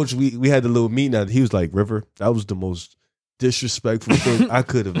then the coach, we had the little meeting. And he was like, River, that was the most disrespectful thing I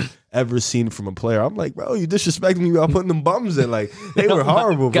could have ever seen from a player. I'm like, bro, you disrespecting me while putting them bums in. Like they were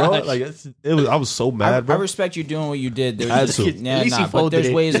horrible, bro. gosh. Like it was. I was so mad, bro. I respect you doing what you did. There's, I had to. yeah, At least he but folded there's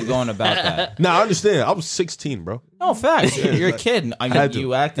it. ways of going about that. Nah, I understand. I was 16, bro. No, facts. You're a kid. I I had mean, to.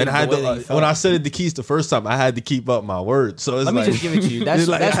 you acted And I had the way to, that you felt. when I said it the keys the first time, I had to keep up my word. So it's Let me like, just give it to you. That's it's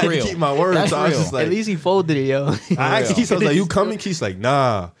like, I that's had real. to keep my word. That's so I was real. just like, At least he folded it, yo. I asked Keith, I was like, you coming? Keith's like,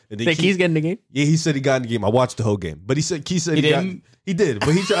 nah. And then Think he's getting the game? Yeah, he said he got in the game. I watched the whole game. But Keith said He got, didn't? He did, but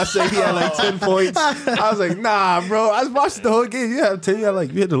he tried to say he had like 10 points. I was like, nah, bro. I was watching the whole game. You had 10. You had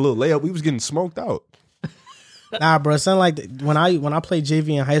a little layup. We was getting smoked out. Nah, bro. It's not like when I played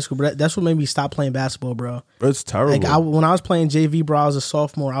JV in high school, bro, that's what made me stop playing basketball, bro. It's terrible. Like when I was playing JV, bro, I was a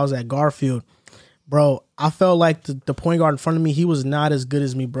sophomore. I was at Garfield, bro. I felt like the point guard in front of me, he was not as good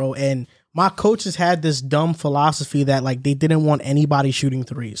as me, bro. And my coaches had this dumb philosophy that like they didn't want anybody shooting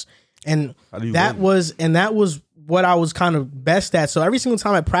threes, and that was what I was kind of best at. So every single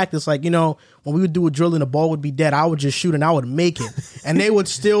time I practiced, like, you know, when we would do a drill and the ball would be dead, I would just shoot and I would make it. And they would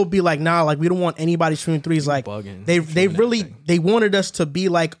still be like, nah, like we don't want anybody shooting threes. Like they wanted us to be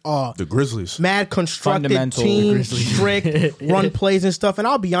like the Grizzlies. Mad constructed team, strict, run plays and stuff. And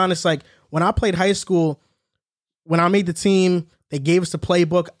I'll be honest, like when I played high school, when I made the team, they gave us the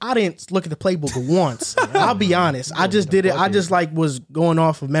playbook. I didn't look at the playbook once. I'll be honest. I just did it. I just like was going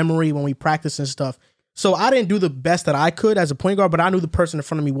off of memory when we practiced and stuff. So I didn't do the best that I could as a point guard, but I knew the person in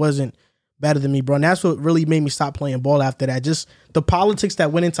front of me wasn't better than me, bro. And that's what really made me stop playing ball after that. Just the politics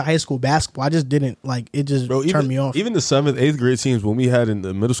that went into high school basketball. I just didn't like it. Just turned me off. Even the 7th, 8th grade teams when we had in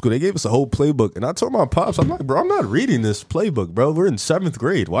the middle school, they gave us a whole playbook. And I told my pops, I'm like, bro, I'm not reading this playbook, bro. We're in 7th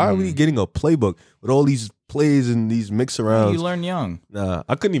grade. Why are we getting a playbook with all these plays and these mix arounds? You learn young. Nah,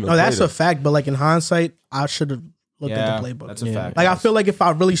 I couldn't even. No, that's a fact. But like in hindsight, I should have looked at the playbook. That's a fact. Like I feel like if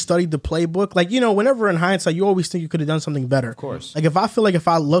I really studied the playbook, like, you know, whenever in hindsight, you always think you could have done something better. Of course. Like if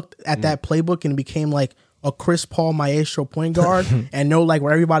I looked at that playbook and it became like a Chris Paul maestro point guard and know like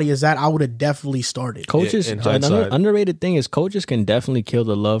where everybody is at, I would have definitely started. Coaches, another underrated thing is coaches can definitely kill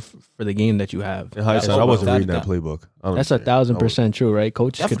the love for the game that you have. In hindsight, I wasn't reading that playbook. That's 1,000% true, right?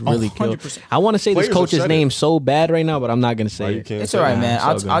 Coaches could really kill. I want to say this coach's name so bad right now, but I'm not going to say it. It's all right, man.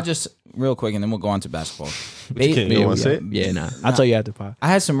 I'll just real quick and then we'll go on to basketball. You want to say it? Yeah, nah. I'll tell you after pod. I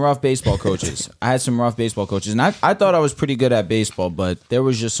had some rough baseball coaches. And I thought I was pretty good at baseball, but there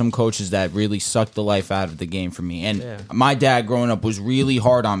was just some coaches that really sucked the life out of the game for me. And my dad growing up was really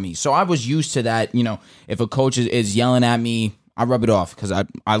hard on me. So I was used to that. You know, if a coach is yelling at me, I rub it off because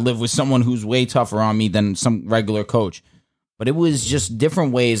I live with someone who's way tougher on me than some regular coach. But it was just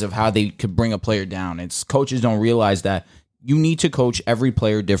different ways of how they could bring a player down. It's coaches don't realize that you need to coach every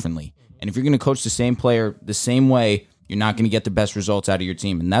player differently. And if you're going to coach the same player the same way, you're not going to get the best results out of your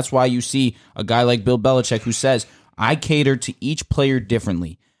team. And that's why you see a guy like Bill Belichick who says, I cater to each player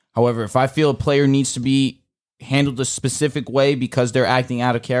differently. However, if I feel a player needs to be handled a specific way because they're acting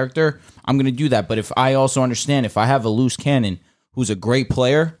out of character, I'm going to do that. But if I also understand, if I have a loose cannon who's a great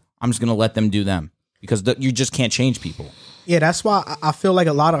player, I'm just going to let them do them because you just can't change people. Yeah, that's why I feel like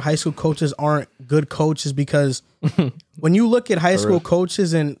a lot of high school coaches aren't good coaches because when you look at high school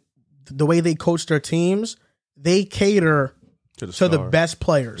coaches and the way they coach their teams, they cater to the best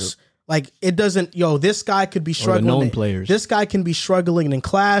players. Yep. Like it doesn't, this guy could be struggling. Known players. This guy can be struggling in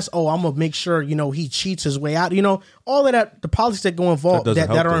class. Oh, I'm gonna make sure he cheats his way out. All of that, the politics that go involved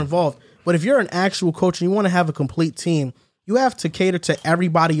that are involved. But if you're an actual coach and you want to have a complete team, you have to cater to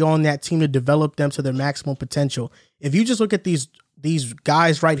everybody on that team to develop them to their maximum potential. If you just look at these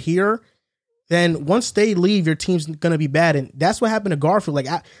guys right here, then once they leave, your team's gonna be bad. And that's what happened to Garfield. Like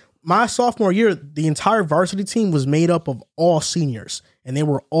my sophomore year, the entire varsity team was made up of all seniors, and they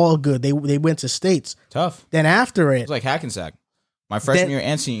were all good. They went to states. Tough. Then after it, was like Hackensack. My freshman year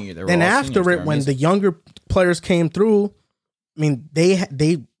and senior year, they were then all after seniors. it, when the younger players came through, I mean, they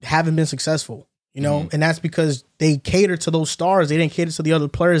haven't been successful, and that's because they catered to those stars. They didn't cater to the other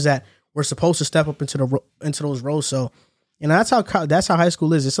players that were supposed to step up into those roles. So, that's how high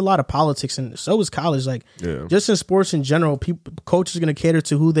school is. It's a lot of politics, and so is college. Like, just in sports in general, coaches are going to cater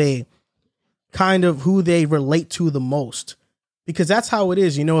to who they relate to the most, because that's how it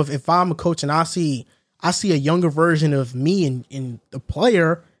is. If I'm a coach and I see a younger version of me in the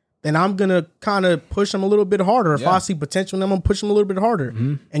player, then I'm gonna kind of push them a little bit harder. If I see potential in them, I'm gonna push them a little bit harder.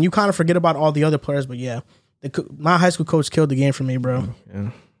 Mm-hmm. And you kind of forget about all the other players. But my high school coach killed the game for me, bro.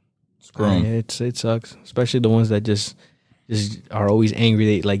 Yeah, it sucks, especially the ones that just are always angry.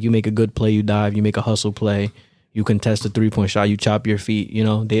 They like, you make a good play, you dive, you make a hustle play, you contest a 3-point shot, you chop your feet.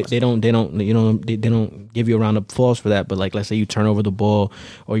 They don't give you a round of applause for that. But like, let's say you turn over the ball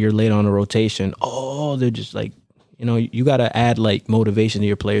or you're late on a rotation. Oh, they're just like, you got to add like motivation to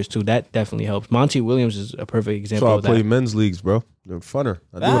your players too. That definitely helps. Monty Williams is a perfect example of that. So I play men's leagues, bro. They're funner.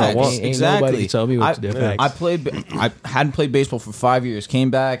 I do what I want. Exactly. Nobody tell me what to do. I hadn't played baseball for 5 years.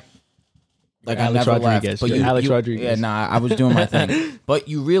 Came back. like Alex I never Rodriguez. left. But You're Alex Rodriguez. Yeah, nah, I was doing my thing. But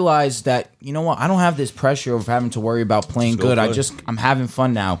you realize that, you know what? I don't have this pressure of having to worry about playing Just go good. play. I'm having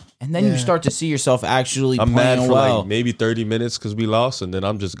fun now. And then you start to see yourself actually I'm mad playing for well. like maybe 30 minutes because we lost, and then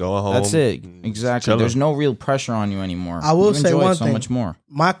I'm just going home. That's it. and Exactly. chilling. There's no real pressure on you anymore. I will You say enjoy one it so thing. much more.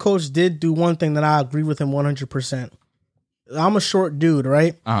 My coach did do one thing that I agree with him 100%. I'm a short dude,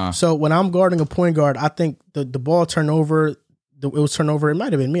 right? Uh-huh. So when I'm guarding a point guard, I think the ball turnover, it was turnover. It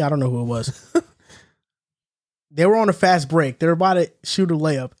might have been me. I don't know who it was. They were on a fast break. They were about to shoot a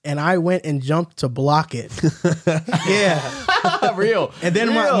layup, and I went and jumped to block it. Yeah. Real. And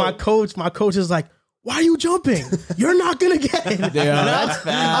then my coach is like, "Why are you jumping? You're not gonna get it." Yeah, that's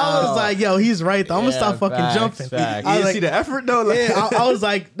I foul. was like, "Yo, he's right. Though. I'm gonna stop fucking facts, jumping." facts. I You was didn't like, see the effort though. Like, yeah, I was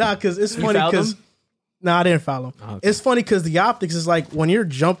like, nah, because it's funny fouled because. him? No, I didn't foul him. Okay. It's funny because the optics is like when you're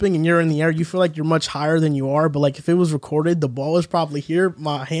jumping and you're in the air, you feel like you're much higher than you are. But like if it was recorded, the ball was probably here.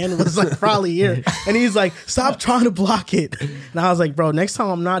 My hand was like probably here. And he's like, "Stop trying to block it." And I was like, "Bro, next time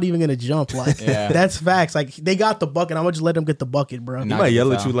I'm not even gonna jump." Like that's facts. Like they got the bucket. I'm gonna just let them get the bucket, bro. he might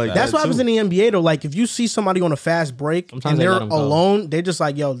yell at you like That's that what happens too. in the NBA though. Like if you see somebody on a fast break Sometimes and they they're let 'em go. alone, they just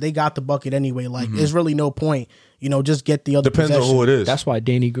like, "Yo, they got the bucket anyway." Like there's really no point. Just get the other. Depends on possession. who it is. That's why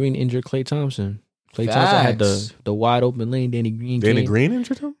Danny Green injured Klay Thompson. Klay Thompson had Facts. the wide open lane. Danny Green. Danny came. Green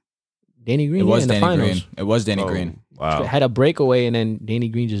injured him. Danny Green. It was in the Danny finals. Green. It was Danny Green. Wow. Had a breakaway, and then Danny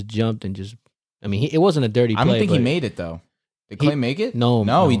Green just jumped and just. I mean, it wasn't a dirty play. I don't think he but made it though. Did Clay make it? No,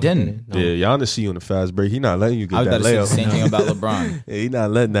 he didn't. No. Yeah, Giannis see you in the fast break. He not letting you I was get about that to say the layup. same thing about LeBron. Yeah, he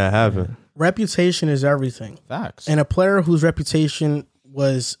not letting that happen. Reputation is everything. Facts. And a player wwhose reputation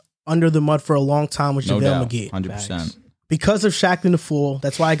was under the mud for a long time was No JaVale doubt. McGee. 100%. Because of Shaq and the Fool,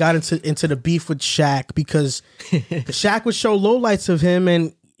 that's why I got into the beef with Shaq, because Shaq would show lowlights of him,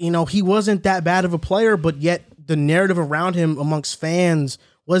 and he wasn't that bad of a player, but yet the narrative around him amongst fans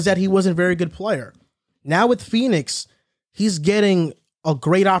was that he wasn't a very good player. Now with Phoenix, he's getting a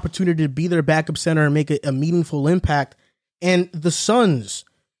great opportunity to be their backup center and make a meaningful impact. And the Suns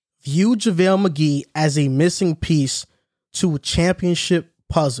view JaVale McGee as a missing piece to a championship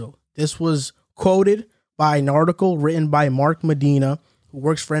puzzle. This was quoted by an article written by Mark Medina, who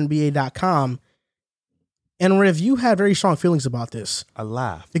works for NBA.com. And Riv, you had very strong feelings about this. I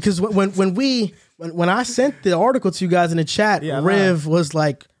laughed. Because when I sent the article to you guys in the chat, Yeah, I Riv was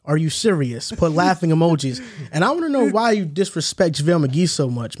like, "Are you serious?" Put laughing emojis. And I want to know why you disrespect JaVale McGee so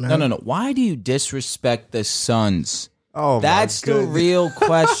much, man. No. Why do you disrespect the Suns? Oh, my That's the goodness. real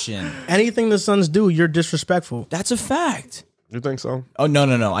question. Anything the Suns do, you're disrespectful. That's a fact. You think so? Oh,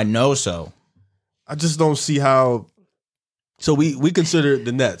 no. I know so. I just don't see how. So we consider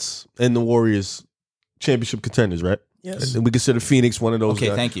the Nets and the Warriors championship contenders, right? Yes. And we consider Phoenix one of those. Okay,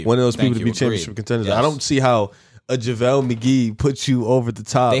 guys, thank you. One of those Thank people to you. be Agreed. championship contenders. Yes. I don't see how a JaVale McGee puts you over the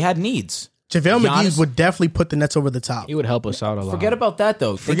top. They had needs. JaVale McGee Giannis- would definitely put the Nets over the top. He would help us out a lot. Forget about that,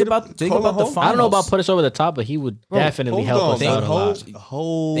 though. Think Forget about about- the hold on, finals. hold- I don't know about put us over the top, but he would definitely help us out a lot.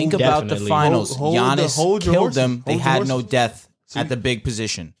 Think about the Definitely. finals. Hold Giannis your killed horses. them. They Hold your had no horses. depth at the big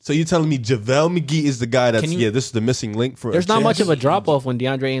position. So you're telling me JaVale McGee is the guy that's Can you- this is the missing link for. There's a not much of a championship? drop off when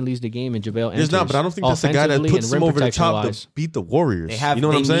DeAndre Ayton leads the game and JaVale enters. There's not, but I don't think that's the guy that offensively puts and them rim over the top protection-wise. to beat the Warriors. They have. you know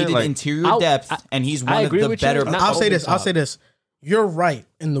what they I'm saying? needed Like, interior I'll- depth, and he's I one of agree the with you. better. Not I'll say over this. the I'll top. say this. You're right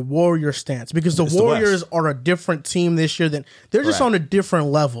in the Warriors stance because the It's the Warriors West. are a different team this year. Than they're just Correct. on a different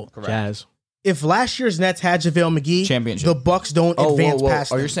level. Jazz. If last year's Nets had JaVale McGee, Championship. the Bucks don't advance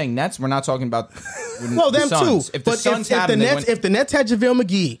past Oh, them. you're saying Nets? We're not talking about. well, the them Suns. too. If the But Suns if had the them, they Nets, went- if the Nets had JaVale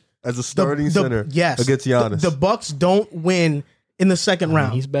McGee, as a starting the, center, yes, against Giannis. the Bucks don't win in the second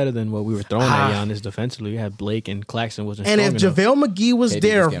round. He's better than what we were throwing at Giannis defensively. You had Blake and Claxton wasn't And strong if enough. JaVale McGee was KD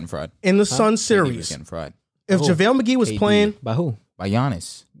there was getting fried. in the Sun KD was series, getting fried if Who? JaVale McGee was KD. playing, By who? by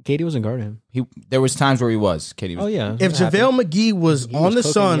Giannis. KD wasn't guarding him. There was times where he was. KD was. Oh yeah. if JaVale McGee was He on was the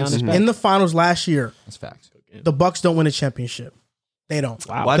cooking Suns Giannis back. in the finals last year, That's facts. the Bucks don't win a championship. They don't.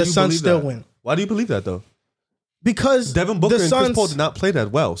 Wow. Why The do you Suns believe still that? win. Why do you believe that though? Because Devin Booker the and Suns, Chris Paul did not play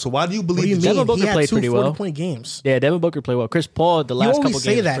that well. So why do you What do believe you the mean? Devin Booker He had played two pretty well. 40-point games. Yeah, Devin Booker played well. Chris Paul, the last always couple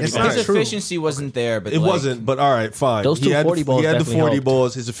say games, that. was It's pretty not good. His true. efficiency wasn't there, but It like, wasn't, but all right, fine. Those He two had 40 balls He had the definitely 40 helped.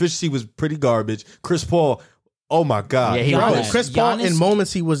 balls. His efficiency was pretty garbage. Chris Paul, oh my God. Yeah, he Bro, was. Chris Paul Giannis- in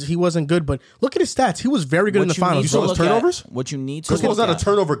moments he wasn't good, but look at his stats. He was very good in the What you need finals. You saw to his look at- turnovers? What you need to Chris Paul's look not a at-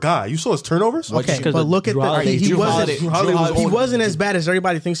 turnover guy. You saw his turnovers? Okay, because but of look at Drew the Holiday. he Drew wasn't Holiday- Drew Holiday was he old. wasn't as bad as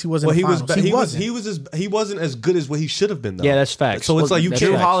everybody thinks he was in Well, the he was. finals. He wasn't. he wasn't as good as what he should have been though. Yeah, that's facts. So it's like you That's can't.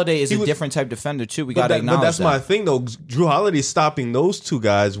 Drew facts. Holiday is He a was- different type defender too. We But, got to that, acknowledge but that's that. my thing though. Drew Holiday stopping those two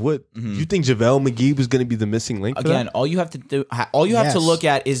guys. What you think JaVale McGee was going to be the missing link? for Again, that? all you have to do, all you have to Yes. look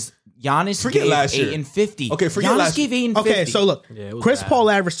at is Giannis Forget gave last year. 8 and 50. Okay, forget Giannis last gave year. 8 and 50. Okay, so look, Yeah, it was Chris bad. Paul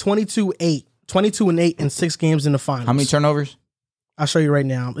averaged 22, 8, 22-8 in 6 games in the finals. How many turnovers? I'll show you right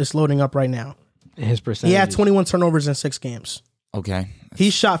now. It's loading up right now. His percentage. He had 21 turnovers in 6 games. Okay. He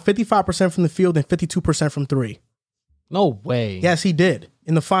shot 55% from the field and 52% from 3. No way. Yes, he did.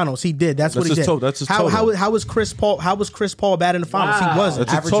 In the finals, he did. That's what he did. That's his total. How was Chris Paul? How was Chris Paul bad in the finals? Wow. He wasn't.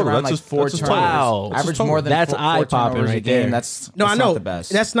 That's his Average total. around That's like his- 4 that's his turnovers. total. Wow. Average more than That's 4 eye-popping turnovers a right game. there. That's No, I not know the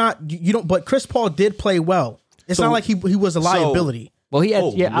best. that's not you don't. But Chris Paul did play well. It's not like he was a liability. Well, he had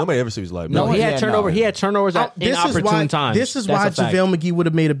Nobody ever says he's live. no, he Yeah, had turnover. no. He had turnovers at inopportune times. This is That's why a fact. JaVale McGee would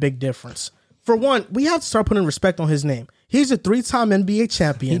have made a big difference. For one, we have to start putting respect on his name. He's a 3-time NBA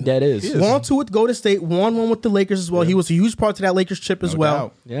champion. He dead is. Won 2 with Golden State, won 1 with the Lakers as well. He was a huge part to that Lakers chip as well.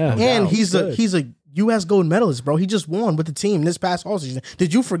 doubt. Yeah. And No he's doubt. a U.S. gold medalist, bro. He just won with the team this past offseason.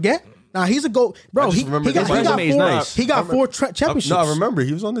 Did you forget? Nah, he's a gold, bro. just He remember got, his he got resume is 4. nice. He got 4 championships. No, I remember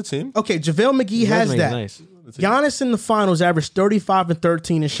he was on the team. Okay, JaVale McGee has resume is that. nice. Giannis in the finals averaged 35 and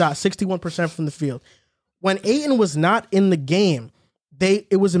 13 and shot 61% from the field. When Ayton was not in the game,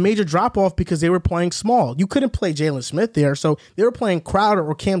 it was a major drop off because they were playing small. You couldn't play Jalen Smith there, so they were playing Crowder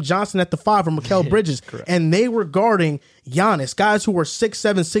or Cam Johnson at the 5 or Mikal Bridges, and they were guarding Giannis, guys who were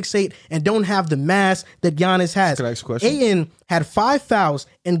 6'7", 6'8", and don't have the mass that Giannis has. Can I ask a question? Ayton had 5 fouls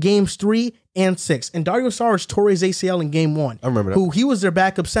in games 3 and 6, and Dario Saric tore his ACL in game 1. I remember that. Who he was their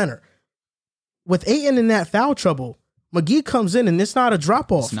backup center. With Ayton in that foul trouble, McGee comes in and it's not a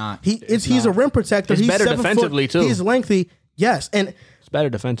drop off. It's not. He's a rim protector. It's He's better 7 defensively, foot. too. He's lengthy. Yes, and It's better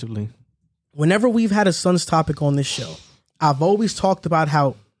defensively. whenever we've had a Suns topic on this show, I've always talked about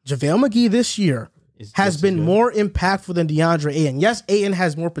how JaVale McGee this year has been more impactful than DeAndre Ayton. Yes, Ayton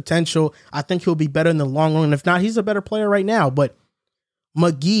has more potential. I think he'll be better in the long run. If not, he's a better player right now. But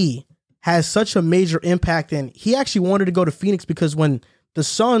McGee has such a major impact, and he actually wanted to go to Phoenix because when the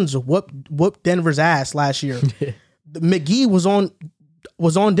Suns whooped Denver's ass last year, McGee was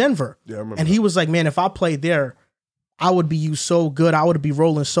on Denver. Yeah, I remember and he was like, man, if I played there, I would be used so good. I would be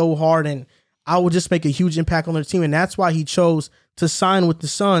rolling so hard, and I would just make a huge impact on their team. And that's why he chose to sign with the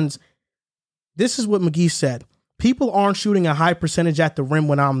Suns. This is what McGee said. People aren't shooting a high percentage at the rim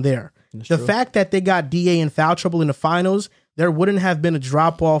when I'm there. The fact that they got DA in foul trouble in the finals, there wouldn't have been a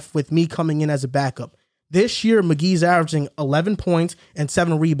drop-off with me coming in as a backup. This year, McGee's averaging 11 points and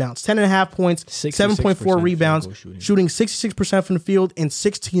 7 rebounds, 10.5 points, 7.4 rebounds, field goal shooting 66% from the field in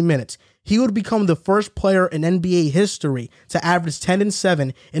 16 minutes. He would become the first player in NBA history to average 10 and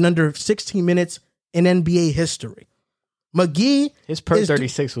 7 in under 16 minutes in NBA history. McGee, His per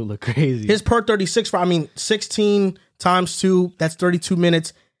 36 would look crazy. his per 36, 16 times 2, that's 32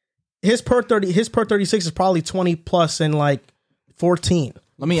 minutes. His per 36 is probably 20 plus and like 14.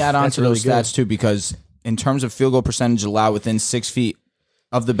 Let me add on That's to those really good. stats too, because in terms of field goal percentage allowed within 6 feet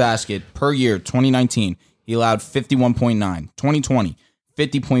of the basket per year, 2019, he allowed 51.9, 2020,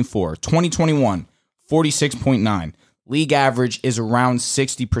 50.4, 2021, 46.9. League average is around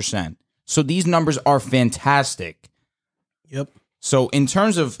 60%. So these numbers are fantastic. Yep. So in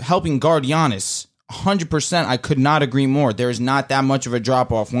terms of helping guard Giannis, 100%, I could not agree more. There is not that much of a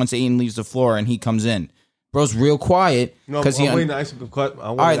drop off once Ayton leaves the floor and he comes in. Bro's real quiet because I'm waiting to ask the question.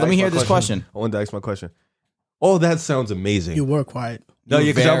 All right, let me hear this question. I wanted to ask my question. Oh, that sounds amazing. You were quiet. No, You yeah,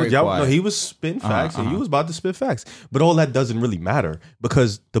 were because very no, quiet. he was spitting facts, and he was about to spit facts. But all that doesn't really matter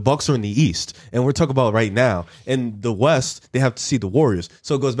because the Bucks are in the East, and we're talking about right now. In the West, they have to see the Warriors.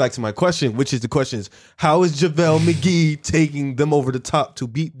 So it goes back to my question, which is the question is, how is JaVale McGee taking them over the top to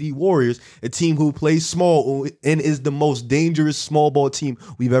beat the Warriors, a team who plays small and is the most dangerous small ball team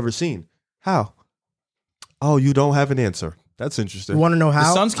we've ever seen? How? Oh, you don't have an answer. That's interesting. You want to know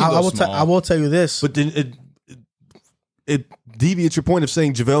how? Suns can go small. I will tell you this. But then it deviates your point of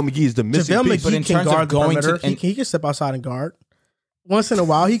saying JaVale McGee is the missing JaVale piece. But in McGee can terms of guard the going to- perimeter. He can step outside and guard. Once in a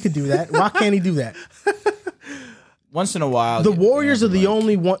while, he could do that. Why can't he do that? once in a while. The Warriors are the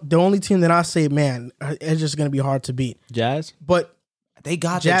only team that I say, man, it's just going to be hard to beat. Jazz? But They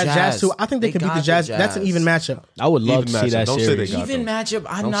got Jazz, the Jazz. Jazz too. I think they can beat got the Jazz. That's an even matchup. I would love Even to see matchup. that Don't say they series. got Even them. matchup.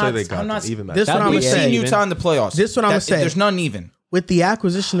 I'm Don't not. say they got I'm not. them. Even matchup. This what That'd I'm be gonna We've say. seen even. Utah in the playoffs. This what I'm gonna say. There's none even. With the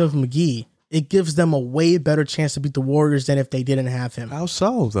acquisition of McGee, it gives them a way better chance to beat the Warriors than if they didn't have him. How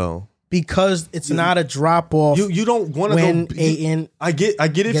so though? Because it's not a drop off. You don't want to when go. Ayton I get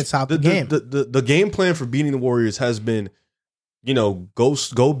it. gets out the game. The game plan for beating the Warriors has been,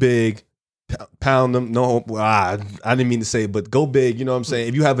 go big, pound them. No, I didn't mean to say it, but go big. You know what I'm saying?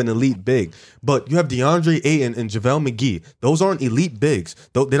 If you have an elite big, but you have DeAndre Ayton and JaVale McGee. Those aren't elite bigs.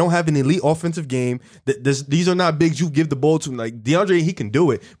 They don't have an elite offensive game. These are not bigs you give the ball to. Like DeAndre, he can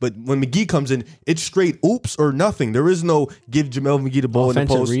do it, but when McGee comes in, it's straight oops or nothing. There is no give JaVale McGee the ball in the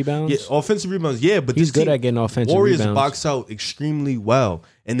Offensive post. rebounds? Yeah, offensive rebounds. Yeah, but He's this good team, at getting offensive Warriors rebounds. box out extremely well.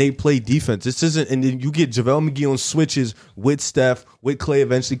 and they play defense. This isn't, and then you get JaVale McGee on switches with Steph, with Clay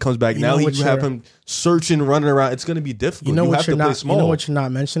eventually comes back. You now know what you have you're- him searching, running around. It's going to be difficult. You know what have you're to play not. small. You know what you're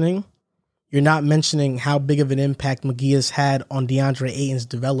not mentioning. You're not mentioning how big of an impact McGee has had on DeAndre Ayton's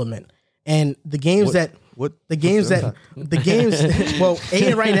development and the games What- that. what- The games what's that the games. Well,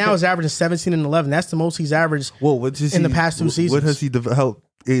 Ayton right now is averaging 17 and 11. That's the most he's averaged. Well, what is in he, the past 2 What seasons. has he helped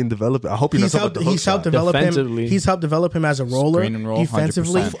Aiden develop? I hope you're He's not helped. talking about He's the helped hook shot. develop him. Defensively. He's helped develop him as a roller, Screen and roll,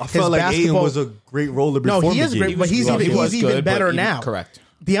 defensively. 100%. I felt like Aiden basketball- was a great roller No, before he is McGee. great, but he's Well, even he was he's even good, better but now. Correct.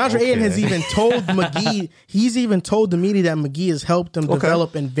 DeAndre Ayton has Okay. even told McGee. He's even told the media that McGee has helped him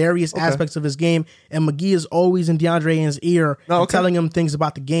develop in various aspects of his game, and McGee is always in DeAndre Ayton's ear, and telling him things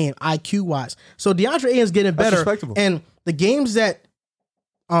about the game, IQ wise. So DeAndre Ayton's getting better, respectable. and the games that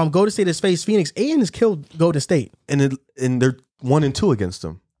Golden State has faced Phoenix, Ayton has killed Golden State. and they're 1-2 against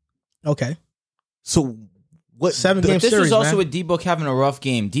him. Okay, So what? 7-game This series, was also man. with D-Book having a rough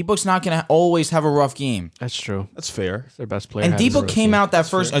game. D-Book's not going to always have a rough game. That's true. That's fair. It's their best player. And having a D-Book rough came game. out that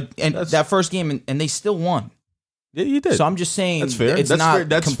first That's- that first game and they still won. Yeah, you did. So I'm just saying That's fair. it's That's not fair.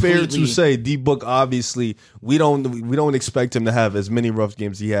 That's fair to completely- say. D Book obviously we don't expect him to have as many rough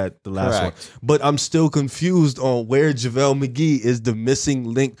games he had the last Correct. one. But I'm still confused on where JaVale McGee is the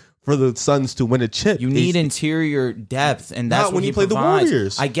missing link for the Suns to win a chip. You need interior depth, and that's Not what when he you play the provides.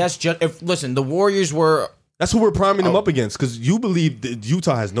 Warriors. I guess. Listen, the Warriors were. That's who we're priming Oh. him up against because you believe that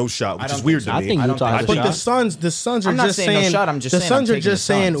Utah has no shot, which don't is weird think so. to I me. think I don't Utah think has so. a But shot. the Suns are I'm not just saying no saying. shot, I'm just the saying Suns I'm are taking just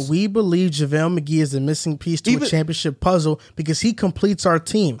the saying Suns. we believe JaVale McGee is the missing piece to Even- a championship puzzle because he completes our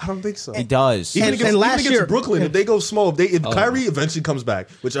team. I don't think so. He does. Even And- against, and last even against year- Brooklyn, if they go small, if Kyrie eventually comes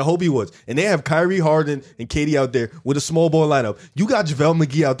back, which I hope he would, and they have Kyrie, Harden, and KD out there with a small ball lineup, you got JaVale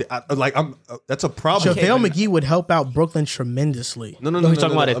McGee out there. That's a problem. JaVale McGee would help out Brooklyn tremendously. No, No, he's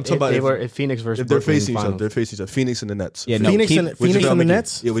talking about I'm if, talking about they if- were if Phoenix versus if they're Brooklyn facing each other. finals. They're facing each other. Phoenix and the Nets. Yeah, no, Phoenix keep- and With Phoenix JaVale and the McGee.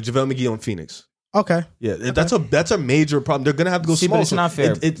 Nets. Yeah, with JaVale McGee on Phoenix. Okay. Yeah, that's a major problem. They're gonna have to go See, small. but it's not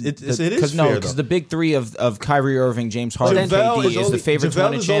fair. It is Because fair. because the big three of Kyrie Irving, James Harden, and JaVale KD is the favorite to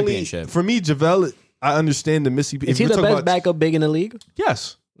win a is championship. for me, JaVale. I understand the missing. Is he the best backup big in the league?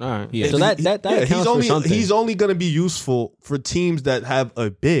 Yes. All right. He is. So that Yeah, accounts for something. he's only going to be useful for teams that have a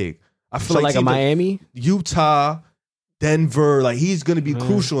big. I feel so like a teams Miami. Utah, Denver, like he's going to be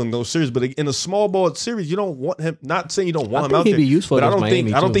crucial in those series. But in a small ball series, you don't want him. Not saying you don't want I him think out he'd there, be useful but I against don't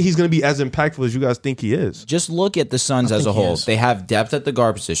Miami, think too. he's going to be as impactful as you guys think he is. Just look at the Suns as a think he whole. is. They have depth at the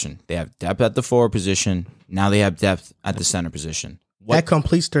guard position. They have depth at the forward position. Now they have depth at the center position. That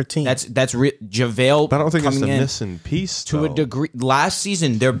completes their team. That's JaVale But I don't think it's coming the in missing piece to a though. degree. Last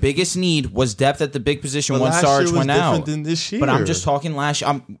season, their biggest need was depth at the big position But when last Sarge year was went different out. than this year. But I'm just talking last.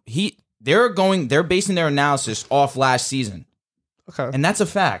 They're basing their analysis off last season, okay. and that's a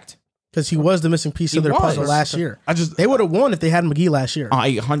fact. because he was the missing piece He of their was. puzzle last year. I They would have won if they had McGee last year.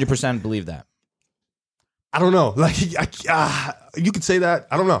 I 100% believe that. I don't know. Like you could say that.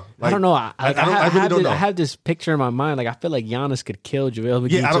 I don't know. I don't know. I really don't know. I have this picture in my mind. Like I feel like Giannis could kill JaVale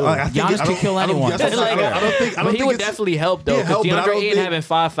McGee Yeah, too. I think Giannis I can don't- kill I don't- anyone. that's what I'm saying. I don't think. I But don't he think would it's- definitely help though. Yeah, Because help, but I DeAndre don't Ayton think- having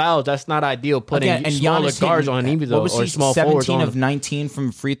 5 fouls, that's not ideal. Putting Again, and smaller Giannis guards hitting- on him, what was or he, small forwards 17 on of him. 19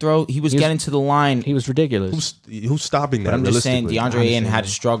 from free throw. He was getting to the line. He was ridiculous. Who's stopping that? But I'm just saying, realistically? DeAndre Ayton had to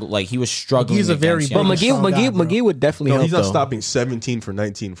struggle. Like he was struggling. He's a very against big But Giannis. strong guy, bro. McGee would definitely No, help he's not though. stopping 17 for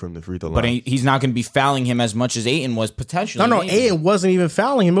 19 from the free throw line. But he's not going to be fouling him as much as Ayton was potentially. No, maybe. Ayton wasn't even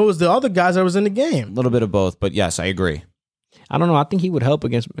fouling him. It was the other guys that was in the A game. little bit of both, but yes, I agree. I don't know. I think he would help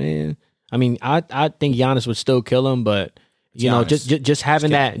against man. I mean, I think Giannis would still kill him, but you know, Giannis. just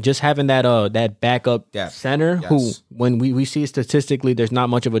having that backup Depth. center who, Yes. when we see statistically, there's not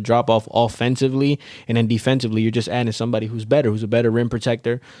much of a drop off offensively, and then defensively, you're just adding somebody who's better, who's a better rim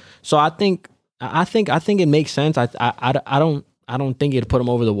protector. So I think it makes sense. I don't think it'd put them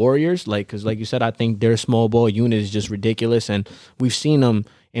over the Warriors, because like you said, I think their small ball unit is just ridiculous, and we've seen them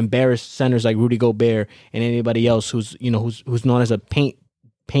embarrass centers like Rudy Gobert and anybody else who's known as a paint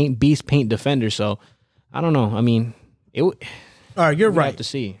defender. So I don't know. I mean, All right, you're we right. have to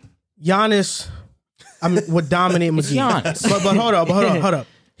see. Giannis, would dominate McGee. Giannis. But hold up.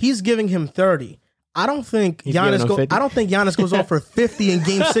 He's giving him 30. I don't think He's giving him 50? I don't think Giannis goes off for 50 in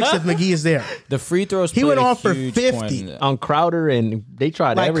Game 6 if McGee is there. The free throws. He played went a off for huge 50. point in that. On Crowder, and they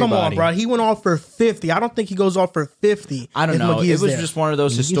tried Like, everybody. come on, bro. He went off for 50. I don't think he goes off for 50. I don't if know. McGee It is was there. just one of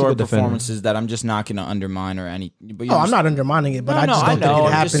those He's a historic good defender. performances that I'm just not going to undermine or any. But you Oh, I'm not undermining it, but I just don't think it I'm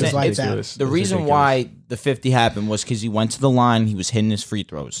just happens saying, like it's that. ridiculous. The It's reason ridiculous. why the 50 happened was because he went to the line. He was hitting his free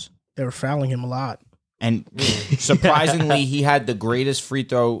throws. They were fouling him a lot. And surprisingly, he had the greatest free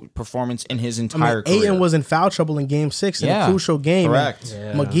throw performance in his entire career. Ayton was in foul trouble in Game 6 in a Yeah, crucial game. correct.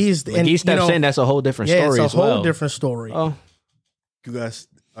 And McGee's and, McGee steps in. That's a whole different yeah, story it's a as whole well. different story. Oh, You guys,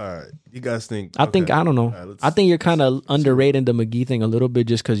 all right. You guys think? I think I don't know. All right, I think you're kind of underrating the McGee thing a little bit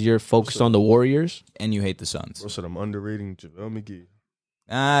just because you're focused on the Warriors. And you hate the Suns. Bro said I'm underrating JaVale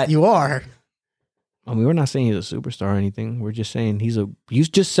McGee. You are. I mean, we're not saying he's a superstar or anything. We're just saying you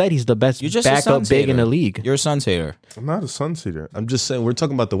just said he's the best You're just a backup Suns big in hater. the league. You're a Suns hater. I'm not a Suns hater. I'm just saying we're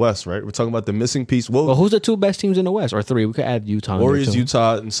talking about the West, right? We're talking about the missing piece. Well, who's the two best teams in the West? Or three? We could add Utah. in there, Warriors, too.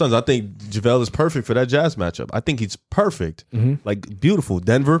 Utah, and Suns. I think JaVale is perfect for that Jazz matchup. I think he's perfect. Like, beautiful.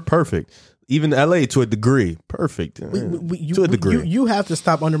 Denver, perfect. Even LA to a degree, perfect. To a degree. You have to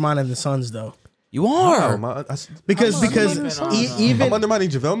stop undermining the Suns, though. You are. because even I'm undermining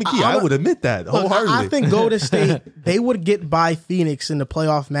JaVale McGee. I would admit that look, wholeheartedly. I think Golden State they would get by Phoenix in the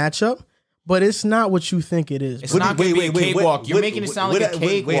playoff matchup, but it's not what you think it is. It's bro. not going to be a cakewalk. You're making it sound like a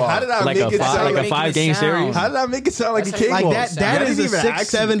cakewalk. How did I Like make a it five- sound like a like 5-game series? How did I make it sound like a That's how you- cakewalk? Like that is a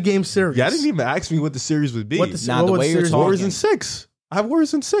 6-7 game series. Yeah, I didn't even ask me what the series would be. What the, Nah, what the would way you're series- talking- Warriors in 6. I have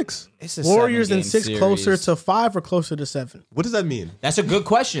Warriors in 6. It's a Warriors in 7-game 6 closer series. to 5 or closer to 7? What does that mean? That's a good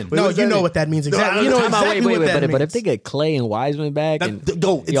question. No, what does you that know mean? what that means No, exactly. I- You know time out, exactly what that means. But if they get Clay and Wiseman back, and It's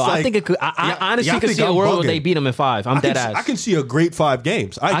yo, I like- think it could. I honestly y'all could think see a I'm world where bugging. they beat them in 5. I'm dead ass. I can see a great 5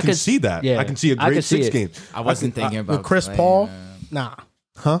 games. I can could- see that. yeah. I can see a I great could see 6 it. games. I wasn't thinking about With Chris Clay, Paul, man. nah.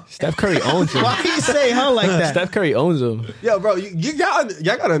 Steph Curry owns him. Why you say huh like that? Steph Curry owns him. Yeah, bro,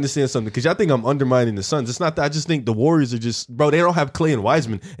 y'all gotta understand something because y'all think I'm undermining the Suns. It's not that. I just think the Warriors are just, bro. They don't have Clay and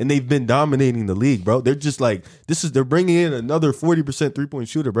Wiseman, and they've been dominating the league, bro. They're just like they're bringing in another 40% 3-point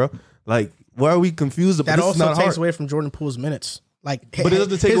shooter, bro. Like, why are we confused about That this? Is also not takes hard. away from Jordan Poole's minutes. Like, But it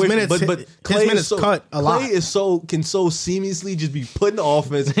doesn't take his away. minutes. But his Clay minutes is so, cut a lot. Clay is can so seamlessly just be put in the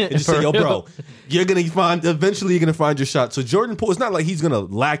offense and just say, "Yo, bro, you're gonna find. Eventually, you're gonna find your shot." So Jordan Poole, it's not like he's gonna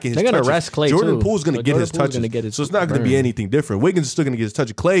lack in his. They're gonna touches. rest Clay, Jordan too. Poole's gonna So get Jordan his Poole's touches. gonna get his So it's not gonna be burn. anything different. Wiggins is still gonna get his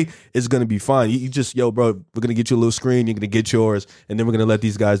touch. Clay is gonna be fine. You just, yo, bro, we're gonna get you a little screen. You're gonna get yours, and then we're gonna let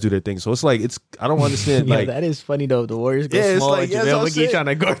these guys do their thing. So it's like I don't understand. Yeah, Like, that is funny though. The Warriors go Yeah, it's small like, and yeah, that's what JaVale I'm McGee saying. trying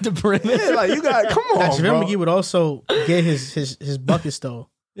to guard the perimeter. yeah, like you got come on, JaVale bro. McGee would also get his buckets though.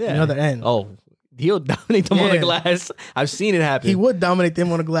 Yeah. On the other end. Oh, he'll dominate them on the Yeah. glass. I've seen it happen. He would dominate them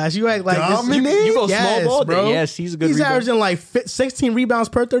on the glass. You act like Dominate? this. You go Yes, small ball, bro. then yes, he's a good He's rebounder. averaging like 16 rebounds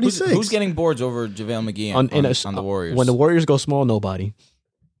per 36. Who's getting boards over JaVale McGee on the Warriors? When the Warriors go small, nobody.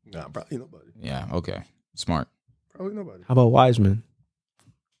 Nah, probably nobody. Yeah, okay. Smart. Probably nobody. How about Wiseman?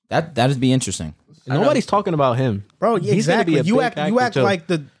 That'd be interesting. Nobody's talking about him. Bro, yeah, He's gonna exactly. be a You big act factor, too. like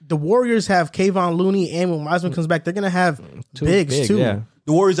the Warriors have Kayvon Looney, and when Wiseman comes back, they're gonna have Too bigs big, too. Yeah.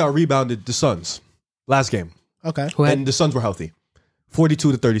 The Warriors out rebounded the Suns last game. Okay. Who had, And the Suns were healthy.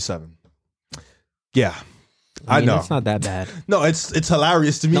 42-37. Yeah. I mean, know. It's not that bad. No, it's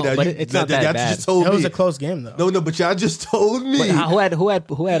hilarious to me No, that but you, it's not that y'all bad. just told That was me. a close game though. No, but y'all just told me. But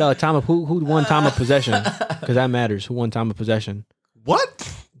who had time of who won time of possession? Because that matters. Who won time of possession? What?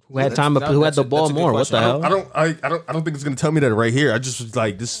 Who had time of who had the ball that's a good more? What question. the hell? I don't think it's gonna tell me that right here. I just was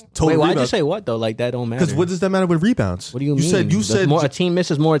like this total Wait, why'd you rebounds. say what though? Like that don't matter. Because what does that matter with rebounds? What do you mean? You The said more a team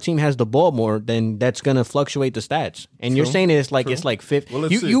misses more, a team has the ball more, then that's gonna fluctuate the stats. And you're saying it's like 50. Well,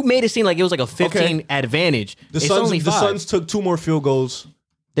 let's see. You made it seem like it was like a 15 Okay. advantage. the it's Suns. only The 5. Suns took 2 more field goals. Yeah,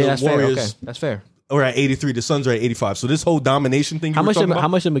 The that's fair. Warriors Okay, that's fair. are at 83. The Suns are at 85. So this whole domination thing. How much did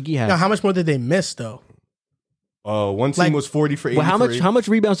McGee have? Now, how much more did they miss though? One team Like- was 40 for 83. Well, how much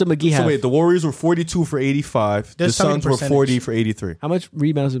rebounds did McGee have? So wait, the Warriors were 42 for 85. There's the Suns were something 40 for 83. How much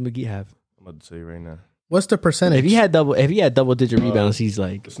rebounds did McGee have? I'm about to tell you right now. What's the percentage? If he had double digit rebounds, he's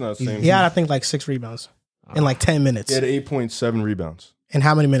like It's not the same. He had, I think, like 6 rebounds in like 10 minutes. He had 8.7 rebounds. In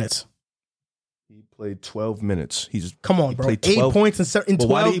how many minutes? He played 12 minutes. He's Come on, he bro. played 8 12 points in But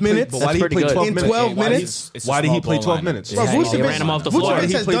why did 12 he play- minutes? But why did he That's play pretty 12 good. minutes? In 12 minutes? Why did he play 12 minutes? Bro, Yeah, Vucevic, they ran him off the Vucevic floor. Why did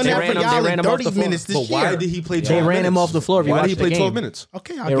he has play done 12 that for minutes? y'all They ran in him off 30 the floor. minutes But this why year. did he play 12 They minutes? ran him off the floor if you Why did watch he the play game. 12 minutes?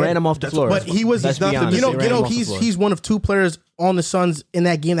 Okay, They ran him off the floor. But he was, Let's be not the honest, you know, they ran him off the he's floor. he's one of 2 players on the Suns in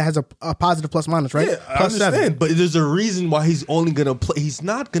that game that has a positive plus minus, right? Yeah, I Plus understand. 7. But there's a reason why he's only going to play. He's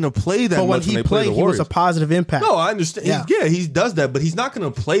not going to play that But when much when he they play played, the he was Warriors. a positive impact. No, I understand. Yeah. He does that, but he's not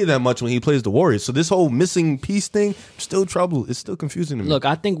going to play that much when he plays the Warriors. So this whole missing piece thing, still trouble. It's still confusing to me. Look,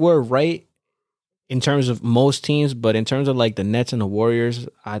 I think we're right in terms of most teams, but in terms of like the Nets and the Warriors,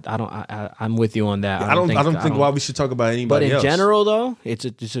 I'm with you on that. I don't think why we should talk about But anybody in else. general, though, it's a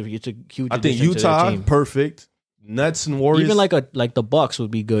huge. I think addition to their Utah team. perfect. Nets and Warriors. Even like the Bucks would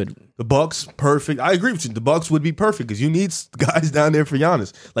be good. the Bucks perfect. I agree with you. The Bucks would be perfect because you need guys down there for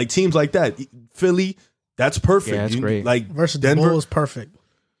Giannis. Like teams like that, Philly. That's perfect. Yeah, that's great. Like versus Denver. the Bulls, perfect.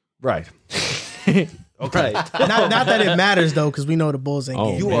 Right. Right. Not that it matters though, because we know the Bulls ain't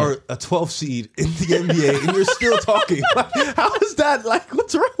getting You it. are a 12 seed in the NBA and you're still talking. Like, how is that? Like,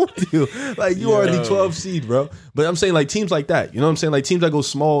 what's wrong with you? Like, you are the 12 seed, bro. But I'm saying, like, teams like that. You know what I'm saying? Like, teams that go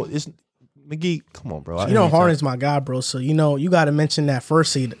small. It's McGee. Come on, bro. You know Harden's my guy, bro. So you got to mention that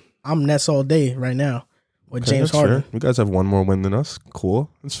first seed. I'm Nets all day right now with James that's Harden. fair. You guys have one more win than us. Cool.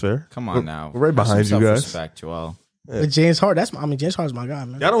 That's fair. Come on now. We're right Have some behind you guys. self-respect, Joel. With James Harden, James Harden's my guy,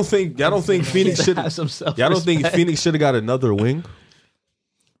 man. Y'all don't think Phoenix should Have some Y'all don't think self-respect. Phoenix should have got another wing?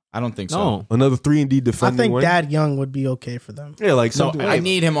 I don't think so. No. Another 3-and-D I defending think wing? Thad Young would be okay for them. Yeah, like No, something I like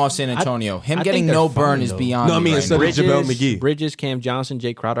need him off San Antonio. Him I getting think no they're burn fine, is though. beyond No, I mean, me right instead now. of JaVale McGee. Bridges, Cam Johnson,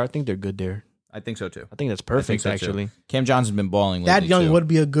 Jay Crowder. I think they're good there. I think so too. I think that's I think perfect, so, too. actually. Cam Johnson's been balling Thad lately, Young too. would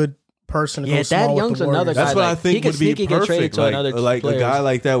be a good person to Yeah, go small Thad with Young's the another Warriors. guy. That's what I like, think he could would be sneaky get traded perfect. to another Like a players. guy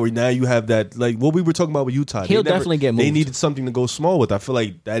like that, where now you have that, like what we were talking about with Utah. He'll definitely get They moved. needed something to go small with. I feel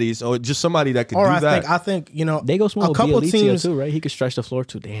like that is, or just somebody that could Or do I that. think They go small a with couple Bielitsa teams. too, right? He could stretch the floor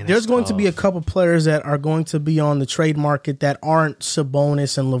too. Damn, There's that's going to be a tough. couple players that are going to be on the trade market that aren't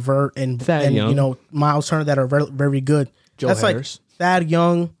Sabonis and LeVert and Thad Young. Miles Turner that are very, very good. Joe That's Harris. like Thad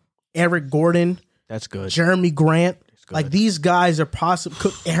Young, Eric Gordon, That's good. Jeremy Grant. good. Like these guys are possible.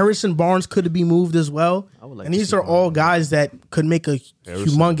 Harrison Barnes could be moved as well. would like And to these see are all guys that could make a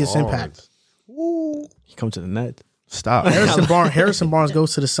Harrison humongous Barnes. impact. He comes to the net. Stop. Harrison Barnes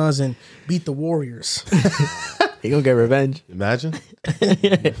goes to the Suns and beat the Warriors. He gonna get revenge. Imagine.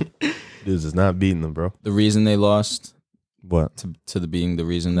 Dudes is not beating them, bro. The reason they lost What? to the being the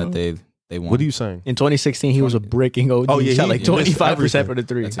reason that they won. What are you saying? In 2016, he was a bricking OG. Oh, yeah, he shot he like missed 25% everything. for the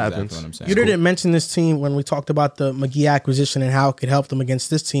three. That's exactly happens. what I'm saying. You didn't mention this team when we talked about the McGee acquisition and how it could help them against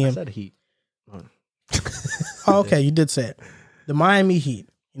this I team. said Heat. Oh, okay, you did say it. The Miami Heat.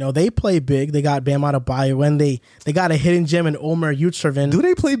 You know, they play big. They got Bam Adebayo, and they got a hidden gem in Omer Yurtseven. Do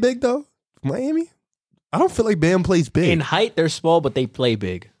they play big though? Miami? I don't feel like Bam plays big. In height, they're small, but they play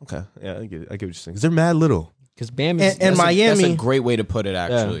big. Okay, yeah, I get what you're saying. 'Cause they're mad little. Because Bam is And Miami, That's a great way to put it,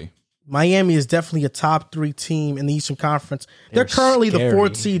 actually. Miami is definitely a top 3 team in the Eastern Conference. They're currently the scary.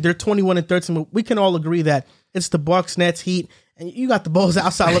 4th seed. They're 21-13. But we can all agree that it's the Bucks, Nets, Heat, and you got the Bulls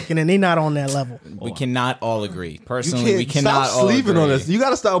outside looking, and they're not on that level. We cannot all agree. You Personally, we can't cannot stop all sleeping agree. on this. You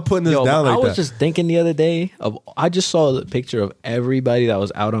got to stop putting this Yo, down like I was that. just thinking the other day of I just saw the picture of everybody that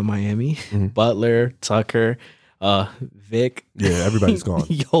was out on Miami. Mm-hmm. Butler, Tucker, Vic. Yeah, everybody's gone.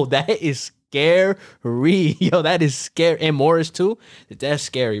 Yo, that is scary. Yo, that is scary. And Morris too. That's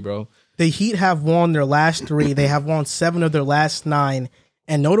scary, bro. The Heat have won their last 3. They have won 7 of their last 9,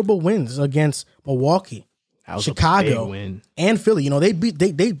 and notable wins against Milwaukee, That was Chicago, a big win. and Philly. You know, they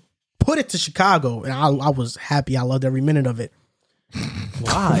put it to Chicago, and I was happy. I loved every minute of it.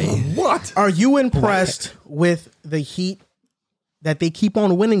 Why? What? Are you impressed with the Heat that they keep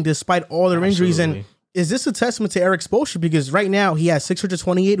on winning despite all their injuries? And Absolutely. is this a testament to Eric Spoelstra? Because right now he has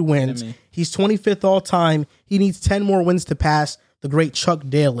 628 wins. He's 25th all time. He needs 10 more wins to pass the great Chuck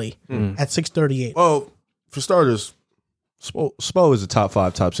Daly at 638. Well, for starters, Spo is a top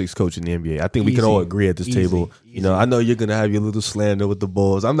 5, top 6 coach in the NBA. I think we can all Easy. agree at this Easy. table. You know, I know you're gonna have your little slander with the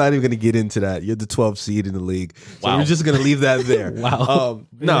Bulls. I'm not even gonna get into that. You're the 12th seed in the league, so Wow. we're just gonna leave that there. Wow.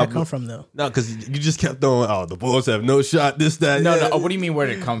 Where did No, that come from, though? no, because you just kept throwing. Oh, the Bulls have no shot. This, that. No, yeah. no. What do you mean? Where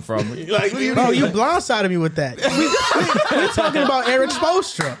did it come from? Like, Bro, you blindsided me with that. We're talking about Eric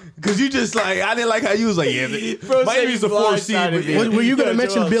Spoelstra. because you just like I didn't like how you was like, yeah, Miami's the 4th seed. But yeah. Were you going to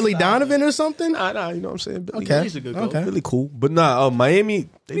mention Billy Donovan or something? Nah, you know what I'm saying? Billy, Okay. he's a good Okay. Really cool. But nah, Miami,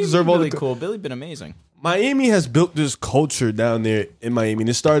 they deserve all really the cool. Billy been amazing. Miami has built this culture down there in Miami. And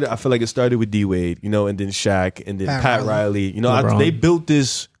it started, I feel like it started with D Wade, you know, and then Shaq, and then Pat Pat Riley. Riley. You know, LeBron. they built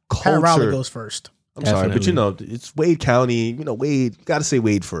this culture. Pat Riley goes first. I'm sorry, but you Definitely. know, it's Wade County. You know, Wade, you got to say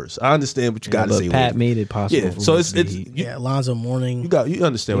Wade first. I understand, but you got to But say Pat Wade. made it possible. Yeah, for so him it's to be Heat. Yeah, Alonzo Mourning. you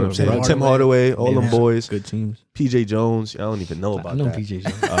understand what I'm saying. Tim Tim Hardaway. Hardaway, all them Yeah. boys, Good teams. PJ Jones. I don't even know I about know that. PJ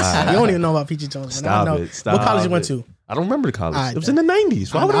Jones. You don't even know about P.J. Jones. Man. I Stop know. it. Stop What college you went it. to? I don't remember the college. I It was in the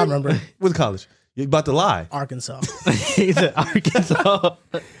 90s. Why would I remember. What college? You're about to lie. Arkansas. He's at Arkansas.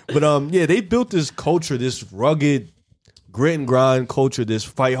 But yeah, they built this culture, this rugged grit and grind culture, this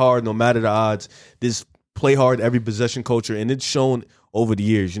fight hard no matter the odds, this play hard every possession culture, and it's shown over the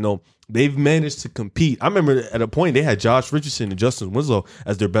years. You know, they've managed to compete. I remember at a point they had Josh Richardson and Justin Winslow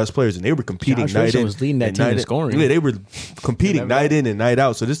as their best players, and they were competing Josh night Richardson in. was leading that and team night in in. scoring. Yeah, they were competing night in and night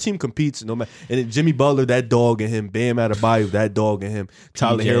out. So this team competes no matter. And then Jimmy Butler, that dog in him, Bam Adebayo, that dog in him,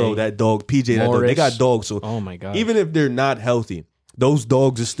 Tyler PJ, Hero, that dog, PJ, that dog. They Morris. got dogs. So Oh my God. even if they're not healthy, those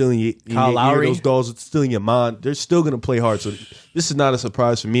dogs are still in your Kyle ear. Lowry. Those dogs are still in your mind. They're still going to play hard. So this is not a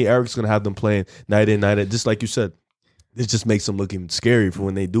surprise for me. Eric's going to have them playing night in, night out, just like you said. it just makes them look even scary for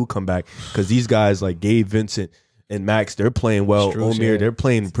when they do come back. Because these guys like Gabe Vincent and Max, they're playing well. Struz, Omer, yeah. they're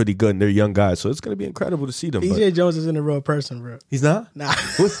playing pretty good, and they're young guys. So it's going to be incredible to see them. PJ Jones isn't a real person, bro. He's not? Nah.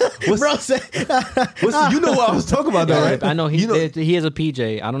 What's Bro said, you know what I was talking about, though, right? I know You he is a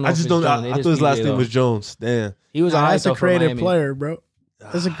PJ. I don't know. I if just it's don't. Jones. I It thought is his last PJ name though. was Jones. Damn. He was nah, alright that's a though for creative Miami. player, bro.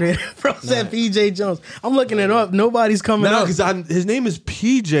 That's a creative. Bro said PJ Jones. I'm looking it up. Nobody's coming No, up. because his name is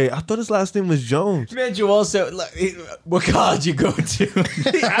PJ. I thought his last name was Jones. Man, you also like, what college you go to?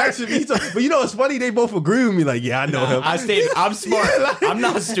 He asked me, but you know, it's funny. They both agree with me. Like, yeah, I know him. I'm smart. I'm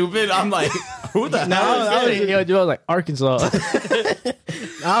not stupid. I'm like, who the hell? I was I was like Arkansas.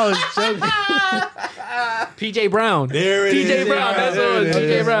 I was joking. PJ Brown. There it is. PJ Brown. That's what it was.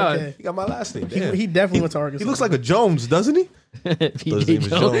 PJ Brown. Okay. He got my last name. He, Damn. he definitely went to Arkansas. He looks like a Jones, doesn't he? His name PJ is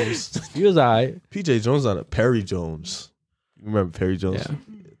Jones. Jones. He was alright. PJ Jones on a Perry Jones. You remember Perry Jones?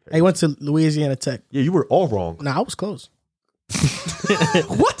 Yeah. He went to Louisiana Tech. Yeah, you were all wrong. Nah, I was close.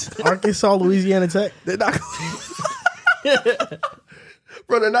 What? Arkansas, Louisiana Tech. They're not.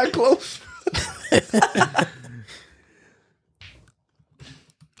 Bro, they're not close.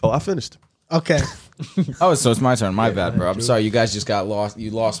 I finished. Okay. Oh, so it's my turn. My bad, bro. I'm sorry. You guys just got lost.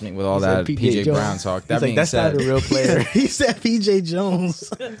 You lost me with all that said PJ Jones. Brown talk. That He's like, being that's said, not a real player. He said PJ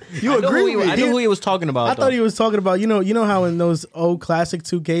Jones. You agree with me? I knew who he was talking about. I thought he was talking about, you know how in those old classic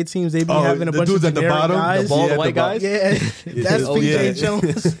 2K teams they be having a the bunch dudes of at the generic bottom, guys. the bald Yeah, white the bottom. guys. Yeah, that's Oh, PJ yeah.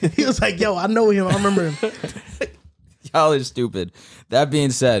 Jones. He was like, yo, I know him. I remember him. y'all are stupid. That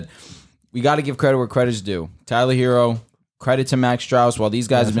being said, we got to give credit where credit's due. Tyler Hero, credit to Max Strauss. While these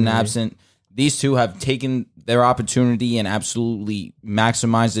guys have been absent, these two have taken their opportunity and absolutely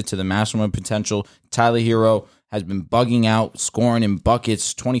maximized it to the maximum potential. Tyler Hero has been bugging out, scoring in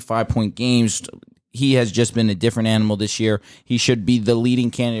buckets, 25-point games. He has just been a different animal this year. He should be the leading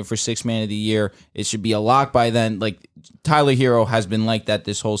candidate for Sixth Man of the Year. It should be a lock by then. Like, Tyler Hero has been like that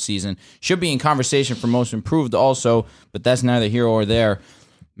this whole season. Should be in conversation for most improved also, but that's neither here or there.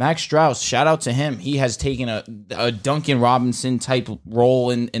 Max Strauss, shout out to him. He has taken a Duncan Robinson type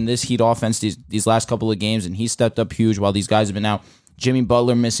role in this Heat offense these last couple of games, and he stepped up huge while these guys have been out. Jimmy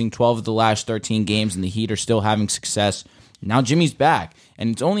Butler missing 12 of the last 13 games, and the Heat are still having success. Now Jimmy's back,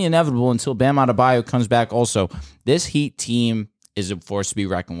 and it's only inevitable until Bam Adebayo comes back also. This Heat team is a force to be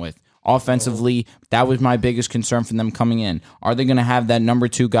reckoned with. Offensively, that was my biggest concern for them coming in. Are they going to have that number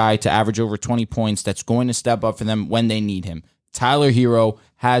 2 guy to average over 20 points that's going to step up for them when they need him? Tyler Hero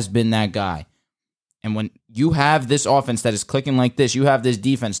has been that guy. And when you have this offense that is clicking like this, you have this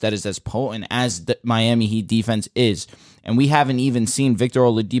defense that is as potent as the Miami Heat defense is. And we haven't even seen Victor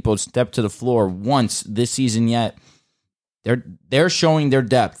Oladipo step to the floor once this season yet. They're showing their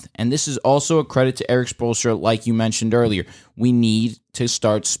depth. And this is also a credit to Eric Spoelstra, like you mentioned earlier. We need to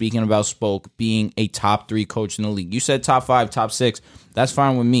start speaking about Spoke being a top 3 coach in the league. You said top 5, top 6. That's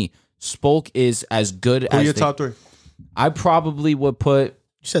fine with me. Spoke is as good Who as are your top 3? I probably would put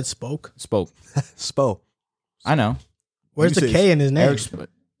You said spoke. Spoke. Spo. I know. Where's You the say K in his name? Eric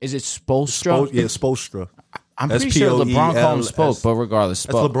is it Spoelstra? Yeah, Spoelstra. I'm pretty sure LeBron called him Spoke, S-P-O-E-L-S. but regardless,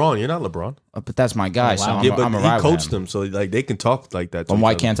 That's Spoke. LeBron. You're not LeBron. But that's my guy, so wow. I'm, Yeah, but I'm a he ride with coached him. them, so like they can talk like that. Then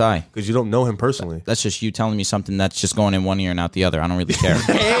why can't I? Because you don't know him personally. That's just you telling me something that's just going in one ear and out the other. I don't really care.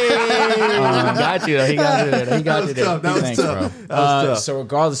 Got you. He got you there. He got you there. That was Thanks, tough. bro. That was tough. So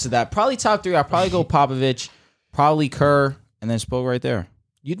regardless of that, probably top 3. I'll probably go Popovich, probably Kerr, and then Spoke right there.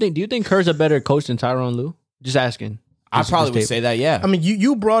 Do you think Kerr's a better coach than Tyronn Lue? Just asking. I probably would say that, yeah. I mean,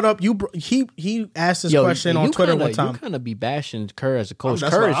 you brought up he asked this question on Twitter one time. You kind of be bashing Kerr as a coach.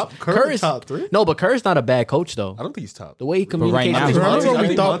 that's why Kerr is top 3? No, but Kerr's not a bad coach though. I don't think he's top. The way he right communicates now, with he's his Monty's- players. I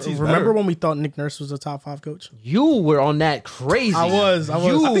think Monty's Remember better. when we thought Nick Nurse was a top 5 coach? You were on that crazy. I was. I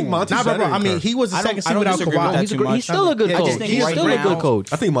think Monty's Nah, bro, better I than mean, Kerr. he was the I don't- second I seed don't without disagree with Kawhi. that He's, too he's much. still a good Yeah, I just coach. think He's right still a now- good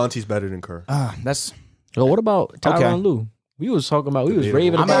coach. I think Monty's better than Kerr. That's Well, what about Tyronn Okay. Lue? We was talking about. We was Debatable.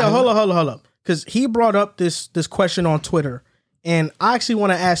 raving I mean, about. him. hold up. Because he brought up this question on Twitter. And I actually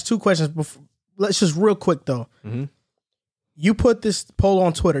want to ask 2 questions. Before. Let's just real quick, though. Mm-hmm. You put this poll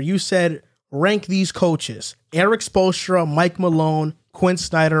on Twitter. You said, rank these coaches. Eric Spoelstra, Mike Malone, Quinn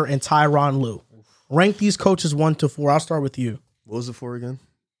Snyder, and Tyronn Lue. Rank these coaches 1 to 4. I'll start with you. What was it for again?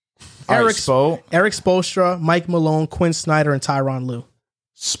 all right, Eric Spo. Eric Spoelstra, Mike Malone, Quinn Snyder, and Tyronn Lue.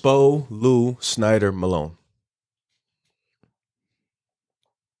 Spo, Lou, Snyder, Malone.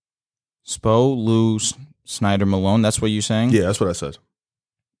 Spo, Lou, Snyder, Malone. That's what you're saying? Yeah, that's what I said.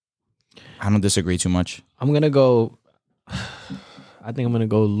 I don't disagree too much. I'm gonna go. I think I'm gonna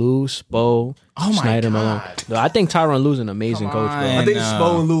go Lue, Spo, Oh my Snyder, God. Malone. No, I think Tyronn Lue's an amazing Come coach, bro. on. I think And,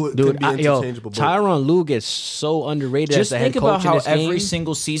 Spo and Lou Dude, can be interchangeable. but Tyronn Lue gets so underrated Just as the head think about coach how in this every game.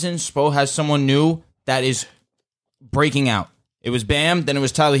 single season Spo has someone new that is breaking out. It was Bam, then it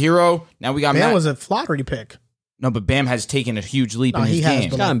was Tyler Hero. Now we got Bam Matt. was a lottery pick. No, but Bam has taken a huge leap No, in his he has. game.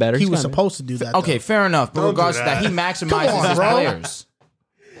 But gotten better. He He's was gotten supposed to do that. Okay, fair enough. But Don't do regardless of that, he maximizes Come on, his bro. players.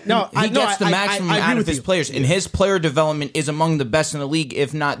 No, He gets the maximum I agree out of with his you. players, and his player development is among the best in the league,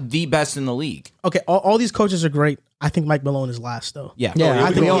 if not the best in the league. Okay, all these coaches are great. I think Mike Malone is last though. Yeah, Yeah, I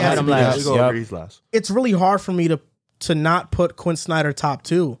think we all he has had to him be last. We go over, he's last. It's really hard for me to not put Quinn Snyder top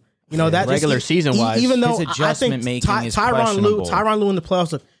 2. You know that regular season-wise, even though his I adjustment think making is Tyronn Lue questionable. in the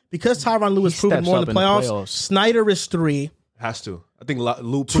playoffs, look, because Tyronn Lue has proven steps more in up the in the playoffs. playoffs. Snyder is 3. Has to. I think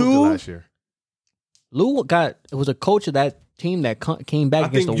Lou proved Two- it last year. Lou was a coach of that team that came back I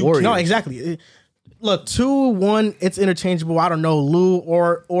against think the you- Warriors. No, exactly. Look, 2-1, it's interchangeable. I don't know, Lou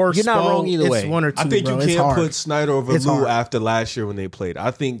or You're not Spo, wrong either it's way. 1 or 2. I think bro. you It's can't hard. put Snyder over It's Lou hard. after last year when they played. I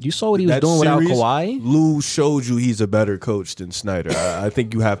think You saw what he was that doing without series, Kawhi? Lou showed you he's a better coach than Snyder. I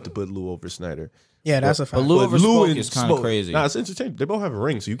think you have to put Lou over Snyder. Yeah, that's a fact. But Lou over Spoke and is kind of Spoke- crazy. Nah, it's interchangeable. They both have a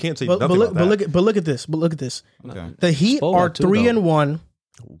ring, so you can't say But nothing look, about that. but look at this. But look at this. Okay. The Heat Spo are got 2, 3-1.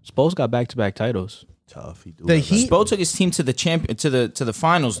 Spurs got back-to-back titles. Tough. He do The have that. Heat. Spo took his team to the to the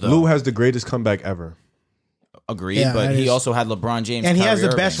finals though. Lou has the greatest comeback ever. Agreed, Yeah, but that he is- also had LeBron James, And he has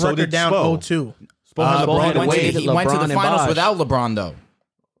Kyrie the best Irving. record did down Spo. 0-2. Spo had Spo LeBron. had He went to Wade, the, he went to LeBron, the and finals Bosh. without LeBron though.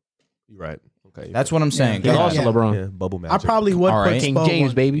 You're right. Okay. That's what I'm saying. He Yeah. lost to LeBron. yeah, bubble I magic. probably would All put right. King Spo James,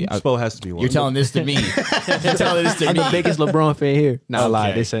 one. baby. Spo has to be one. You're telling this to me. You're telling this to I'm me. the biggest LeBron fan here. Nah,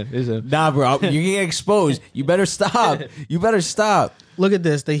 lie. Okay. Listen. Nah, bro, you're getting exposed. You better stop. You better stop. Look at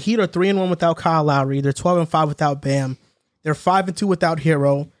this. The Heat are 3-1 without Kyle Lowry. They're 12-5 without Bam. They're 5-2 without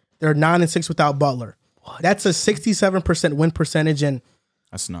Hero. They're 9-6 without Butler. That's a 67% win percentage. And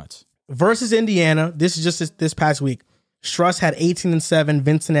That's nuts. versus Indiana, this is just this past week. Struss had 18-7.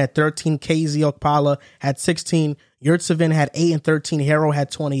 Vincent had 13. KZ Okpala had 16. Yurtseven had 8 and 13. Hero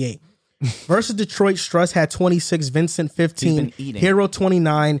had 28. Versus Detroit, Struss had 26. Vincent He's 15. been eating. Hero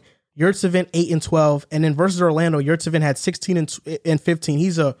 29. Yurtseven 8 and 12. And then versus Orlando, Yurtseven had 16 and 15.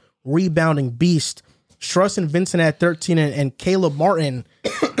 He's a rebounding beast. Struss and Vincent had 13, and Caleb Martin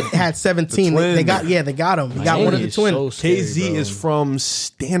had 17. twin. They got him. He got one of the twins. KZ is from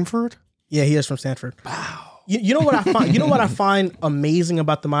Stanford. Yeah, he is from Stanford. Wow. You know what I find? You know what I find amazing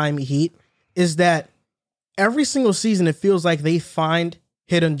about the Miami Heat is that every single season it feels like they find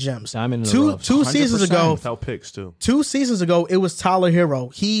hidden gems. Diamond in the Two rough. two seasons ago, Without picks too. 2 seasons ago, it was Tyler Hero.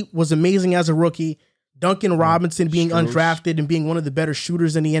 He was amazing as a rookie. Duncan Robinson being undrafted and being one of the better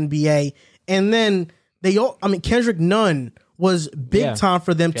shooters in the NBA, and then Kendrick Nunn was big Yeah. time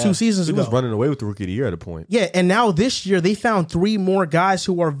for them 2 seasons He ago. was running away with the rookie of the year at a point. Yeah, and now this year they found 3 more guys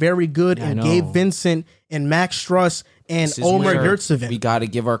who are very good, I and know. Gabe Vincent and Max Struss and This is Omer where Yurtseven. We got to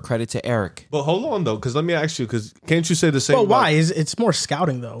give our credit to Eric. But hold on though, because let me ask you, because can't you say the same? But about- why? It's more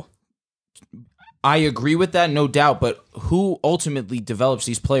scouting though. I agree with that, no doubt. But who ultimately develops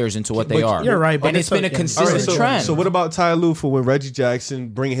these players into what they But are? you're right, but and it's been a it's- consistent All right, so, trend. so what about Ty Lue for when Reggie Jackson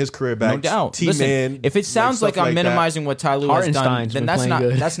bringing his career back? No doubt. T-Man, Listen, if it sounds like stuff I'm that. minimizing what Ty Lue has done, Hartenstein's then been that's playing not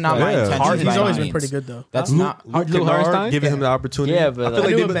good. that's not my Yeah. intention. Hartenstein's He's by always any been pretty means. good though. That's Luke, not. Luke Lou Kennard Hartenstein? giving him the opportunity. Yeah, but I feel I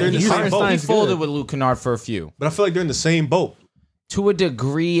like knew they're in the he's same Hartenstein's boat. He good. folded with Luke Kennard for a few. But I feel like they're in the same boat. To a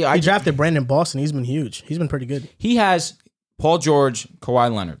degree, He drafted Brandon Boston. He's been huge. He's been pretty good. he has Paul George,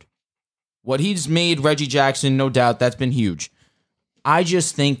 Kawhi Leonard. What he's made Reggie Jackson, no doubt, that's been huge. I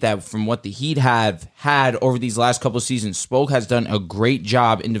just think that from what the Heat have had over these last couple of seasons, Spoke has done a great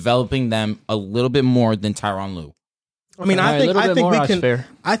job in developing them a little bit more than Tyronn Lue. I mean, All right, a little bit more, that's fair.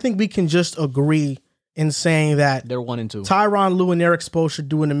 I think we can just agree in saying that They're 1 and 2. Tyronn Lue and Eric Spoelstra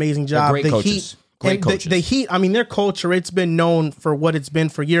do an amazing job. great the coaches. Heat, Great and coaches. The Heat. I mean, their culture. It's been known for what it's been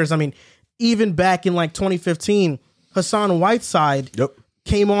for years. I mean, even back in like 2015, Hassan Whiteside Yep.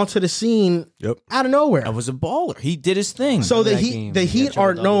 came onto the scene Yep. out of nowhere. That was a baller. He did his thing. So the that Heat, game, the he Heat had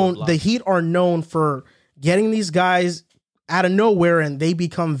are triple-double known. block. The Heat are known for getting these guys out of nowhere, and they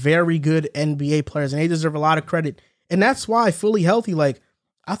become very good NBA players, and they deserve a lot of credit. And that's why fully healthy, like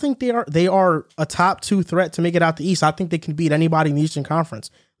I think they are a top 2 threat to make it out the East. I think they can beat anybody in the Eastern Conference.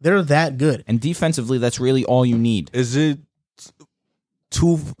 They're that good. and defensively, that's really all you need. Is it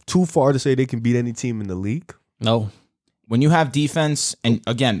too far to say they can beat any team in the league? No. When you have defense, and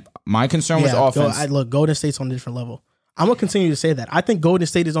again, my concern was offense. Look, Golden State's on a different level. I'm gonna continue to say that. I think Golden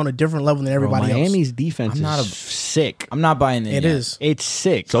State is on a different level than everybody else. Miami's defense I'm not is sick. I'm not buying It yet. is. It's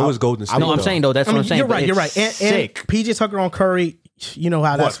sick. So is Golden State. No, I'm though. saying though. That's I what mean, I'm saying. you're but right. You're it's right. And sick. PJ Tucker on Curry. You know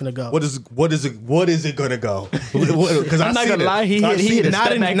how that's gonna go. What is it gonna go? Because I'm not gonna lie, he hit a not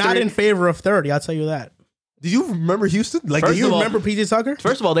step back in three. favor of 30. I'll tell you that. Do you remember Houston? Like, Do First you of all- remember PJ Tucker?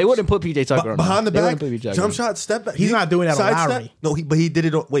 First of all, they wouldn't put PJ Tucker on behind the They back, wouldn't put PJ Tucker jump on. shot, step back. He's not doing that on side Lowry. step. No, but he did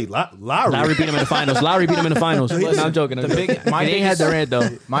it on. Wait, Lowry. Lowry beat him in the finals. Lowry beat him in the finals. No, I'm joking. The big- my They had biggest- Durant though.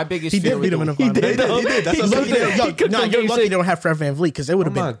 My biggest He fear did beat him in the finals. He did. That's He what I'm looked saying. at- he cooked No, them you're game lucky they six. don't have Fred VanVleet because it would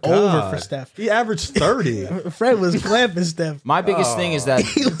have Oh been my over God. for Steph. He averaged 30. Fred was clapping Steph. My biggest thing is that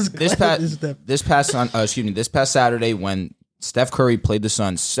He was this glad past this Steph- this past Saturday when Steph Curry played the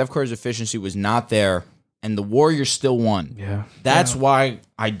Suns, Steph Curry's efficiency was not there, and the Warriors still won. Yeah. That's why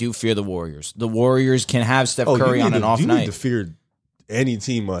I do fear the Warriors. The Warriors can have Steph Oh, Curry you on need an to- off you need night. to fear any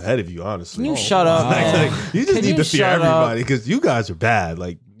team ahead of you, honestly. Can you shut up, man? You just Can need to fear shut up? everybody because you guys are bad.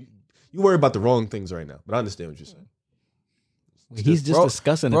 Like, you worry about the wrong things right now. But I understand what you're saying. He's just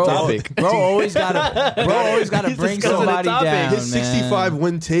discussing the Bro, topic. bro always gotta He's bring discussing the somebody topic. down. His 65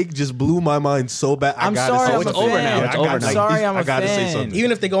 win take just blew my mind so bad. I'm sorry, I'm it's a over fan. now. It's over now. I'm sorry, I'm a I gotta say fan. something.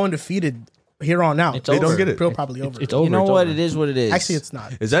 Even if they go undefeated here on out, It's They over. don't get it. Still probably over. It's over. You know It's what? over. It is what it is. Actually, it's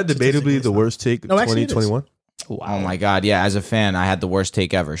not. Is that debatably Statistically, the it's worst take of No, actually, it is. 2021? Oh my god, yeah. As a fan, I had the worst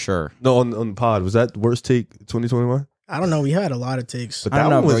take ever. Sure. No, on the pod. Was that the worst take 2021? I don't know. We had a lot of takes. But I don't that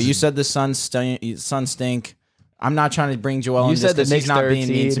know, one bro. was- You said the Suns stink. I'm not trying to bring Joel You in this said the because he's Knicks not third being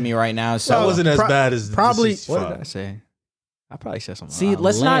mean seed. to me right now. So That wasn't as bad as probably- the What 65. did I say? I probably said something. see,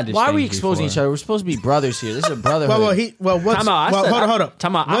 let's not. outlandish Why are we things exposing before. each other? We're supposed to be brothers here. This is a brotherhood. What's Time out. hold up.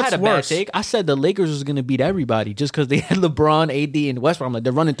 Time out. I What's had a worse? bad take. I said the Lakers was going to beat everybody just because they had LeBron, AD, and Westbrook. I'm like,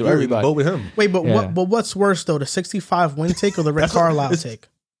 they're running through You're in the everybody. boat with him. Wait, but Yeah. what's worse though, the 65 win take or the Rick Carlisle take?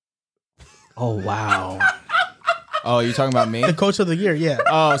 Oh wow. Oh, you're talking about me? The coach of the year, yeah.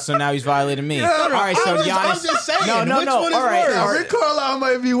 Oh, so now he's violating me. All right, so I'm Giannis. just saying. No, Which no. one is All right, worse? all right. Rick Carlisle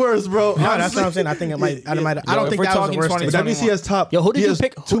might be worse, bro. No, that's what I'm saying. I think it might. I don't if think we're that was talking the worst 20, take. But that means he has top. Yo, who did he you has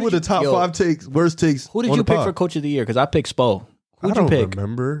pick? Who Two did of the you- top yo. 5 takes, worst takes. Who did on you the pick pod. for coach of the year? Because I picked Spo. I Who'd you don't pick?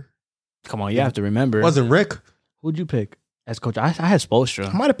 remember. Come on, you have to remember. It wasn't Rick. Who'd you pick as coach? I had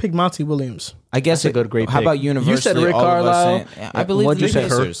Spoelstra. I might have picked Monty Williams. I guess That's a great How pick. about universally? You said Rick all of us Carlisle. saying- yeah, I believe What'd the you say,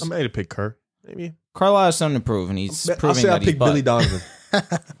 Kerr? Pacers. I might have picked Kerr. Maybe. Carlisle has something to prove, and he's I'll proving say I that he's picked Billy butt. Donovan.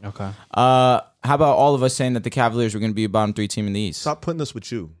 Okay. How about all of us saying that the Cavaliers were going to be a bottom 3 team in the East? Stop putting us with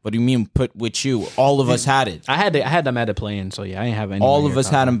you. What do you mean put with you? All of us had it. I had them at the play-in, so yeah, I didn't have any. All of us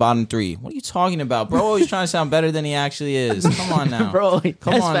had him bottom 3. What are you talking about, bro? Always trying to sound better than he actually is. Come on now, Bro, Come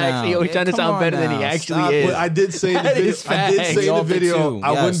that's on facts. now. He always trying to Come sound on better than he now. actually Stop is. it. But I did say in the That video. is I did facts. say We in all the did video. too.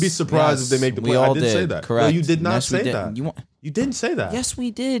 I wouldn't be Yes, surprised yes. if they make the We play. I all did say that. Correct. No, you did not Yes, we say did. that. You, You didn't say that. yes,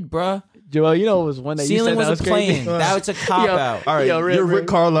 we did, bruh. Joel, you know it was one that Ceiling you said was that a was crazy. plane. That was a cop Yo, out. All right, Yo, your Rick- Rick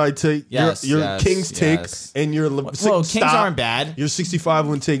Carlisle take, Yes, your yes, Kings take, yes. and your Well, Kings aren't bad. Your 65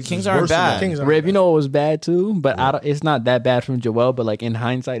 win take. Kings is aren't worse than bad. that. Kings are Rib, you know what was bad too, but I don't, it's not that bad from Joel. But like in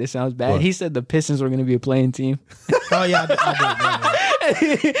hindsight, it sounds bad. What? He said the Pistons were going to be a playing team. Oh yeah, I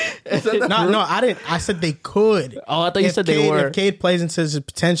did. No, I didn't. I said they could. Oh, I thought you If said they Cade- were. If Cade plays into his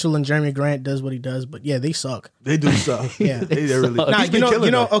potential and Jeremy Grant does what he does, but yeah, they suck. They do stuff. Yeah. they really. suck. Nah, He's been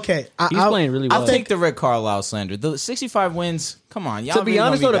killing them. okay. He's playing really well. I'll take the Rick Carlisle slander. The 65 wins. Come on, y'all. To be really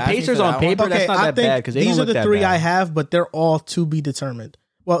honest, gonna though, the bad me for Pacers that on one? paper, Okay, that's not I that think bad because they these don't are look the that three bad. I have, but they're all to be determined.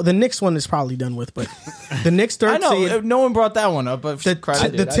 Well, the Knicks one is probably done with, but the Knicks I third know seed, no one brought that one up, but the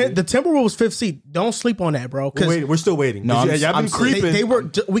credit. the Timberwolves fifth seed. Don't sleep on that, bro. Because Wait, we're still waiting. No, y'all I'm been sleep- creeping. they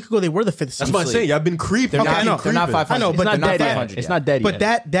were a week ago. They were the fifth seed. That's what I'm saying. Y'all been creeping. They're Okay, I know. They're not 500. I know, It's but not they're dead not yet. 500 It's yet. not dead But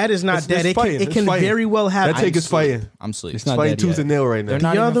yet. that is not It's dead. It fighting. can, it It's can fighting. very well happen. That take is fighting. I'm sleep. It's not Fighting dead tooth yet. and nail right now. They're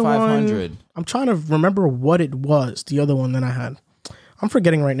not The even other 500. one, I'm trying to remember what it was. The other one that I had, I'm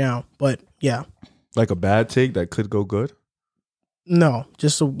forgetting right now. But yeah, Like a bad take that could go good. no,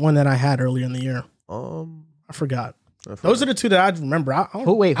 just the one that I had earlier in the year. I forgot. I forgot. Those are the two that I remember. I don't,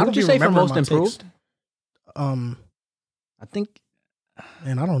 Who I don't did you even say for remember most my takes. improved? I think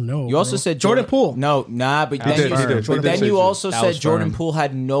man, I don't know. You also bro. said Jordan Poole. No, nah, but He did, he did. but He then did you say also that said was Jordan firm. Poole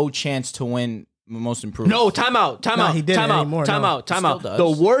had no chance to win most improved. No, timeout. No, he didn't anymore, no. Still does. The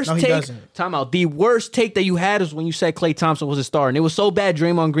worst No, he take. doesn't. Timeout. The worst take that you had is when you said Klay Thompson was a star, and it was so bad.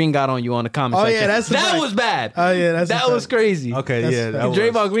 Draymond Green got on you on the comment Oh, section. yeah, that's a that fact. was bad. Oh, yeah, that's a that was fact. crazy. Okay, That's- yeah. That was.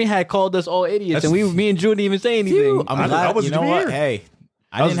 Draymond Green had called us all idiots, That's- and me and Drew didn't even say anything. Phew, I'm I glad. wasn't You know even what? here. Hey,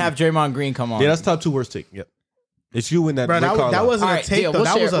 I didn't have Draymond Green come on. Yeah, that's top 2 worst take. Yep. It's you and that. Bro, Rick that Carlisle. wasn't All a right, take deal. though. We'll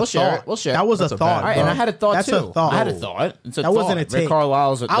That share was it. a We'll share thought. it. We'll share it. That was a That's a thought. bad- All right, bro. and I had a thought That's too. a thought. I had a thought. It's a That wasn't thought. a Rick take.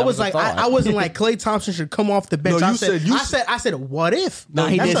 Carlisle's. I was like, I wasn't like Klay Thompson should come off the bench. No, I you said, said- I said, what if? Nah,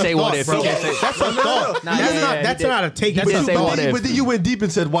 he That's did a say what thought, if. bro. He did say- That's a thought. Nah, That's yeah, not. he That's did. not a take. He That's did a say thought. what if. But then you went deep and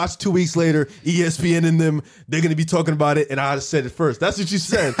said, watch 2 weeks later, ESPN and them, they're going to be talking about it, and I said it first. That's what you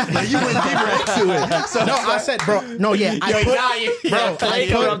said. Like, you went deeper into it. So, No, I said, bro. No, yeah, I put, Klay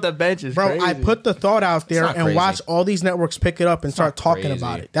coming off the bench is bro. crazy. I put the thought out there not and crazy. watch watch all these networks pick it up and start talking crazy.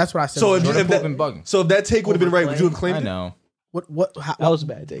 about it. That's what I said. So if Jordan Poole that, been bugging. so if that take would have been right, would you have I claimed it? know. how, That was a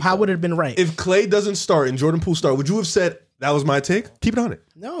bad take. How would it have been right? If Clay doesn't start and Jordan Poole start, would you have said that was my take? Keep it on it.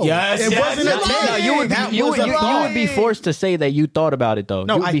 no, Yes, it yes, wasn't yes. a take. No, you would be, That you was would, a you thought. would be forced to say that you thought about it though.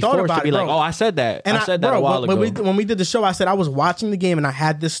 No, you would I be thought forced about to be it, like, bro. oh, I said that. And I said that a while ago. when we did the show, I said I was watching the game and I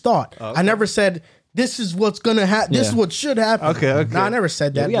had this thought. I never said this is what's gonna happen. This is Yeah. what should happen. Okay. No, I never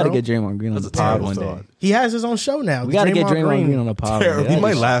said that. we got to bro. get Draymond Green on the pod terrible one thought. day. He has his own show now. We got to get Draymond Green on the pod. Terrible. That He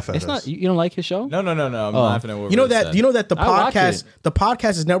might is- laugh at It's us. not. You don't like his show? No. I'm laughing at what You know Riz that said. you know that the I watch podcast it. the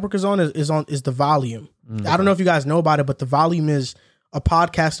podcast his network is on is the Volume. I don't know if you guys know about it, but the Volume is a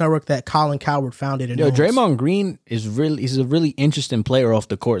podcast network that Colin Coward founded. And Yo, owns. Draymond Green is he's a really interesting player off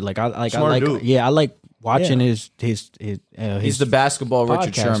the court. Smart dude. I like watching Yeah. his He's the basketball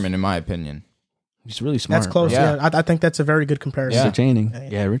Richard podcast. Sherman, in my opinion. He's really smart. That's close. bro. Yeah, I think that's a very good comparison. Yeah. Entertaining.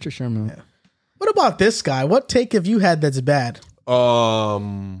 Yeah, Richard Sherman. What about this guy? What take have you had that's bad?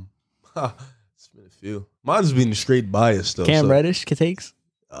 It's been a few. Mine's been straight biased though. Cam so- Reddish takes.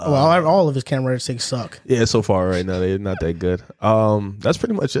 Well, all of his camera takes suck. Yeah, so far right now they're not that good. That's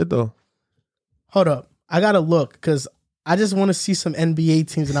pretty much it though. Hold up, I gotta look because I just want to see some NBA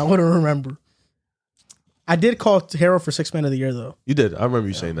teams and I want to remember. I did call Hero for 6th Man of the Year though. You did. I remember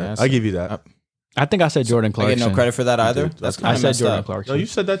you saying that. that's- I give you that. I think I said Jordan I Clarkson. get no credit for that either. did. That's I kind I of said messed Jordan up. Clarkson. No, you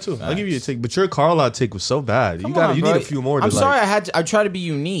said that too. I'll give you a take, but your Carlisle take was so bad. You Come got on, you bro. need a few more. I'm to sorry. Like, I try to be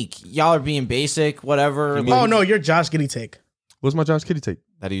unique. Y'all are being basic. Whatever. Oh no, you're Josh Giddey take. what's my Josh Kitty take?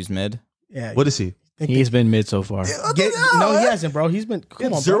 That he was mid. Yeah. What is he? He's been mid so far. No, he hasn't, bro. He's been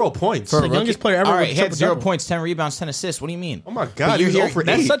come on, 0 bro. points. The youngest player ever. All right, with he had triple 0 double. points, 10 rebounds, 10 assists. What do you mean? Oh my But god, you're he's here- 0 for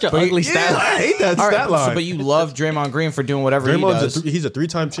That's 8. such an But- ugly Yeah, stat. I hate that All stat right, line. but you love Draymond Green for doing whatever he does. He's a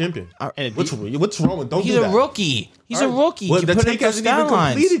 3-time champion. And What's wrong with? Don't He's do a that. rookie. He's a All right. rookie. Well, You the put take him hasn't even stat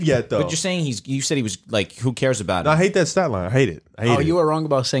lines. completed yet, though. But you're saying you said he was like, who cares about No, I him? hate that stat line. I hate it. I hate Oh, it. you were wrong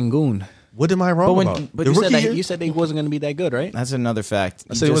about Sengun. What am I wrong But about? but The You said rookie that year? you said that he wasn't going to be that good, right? That's another fact.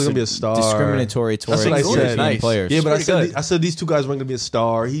 I said he wasn't gonna be a star. Discriminatory towards That's what I European said. Nice. players. Yeah, but pretty good. I said these two guys weren't gonna be a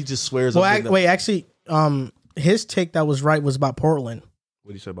star. He just swears. Well, up in them. wait, actually, his take that was right was about Portland. What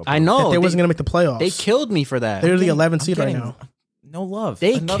do you say about? I Portland? know. They wasn't gonna make the playoffs. They killed me for that. They're the 11th seed right getting- now. No love.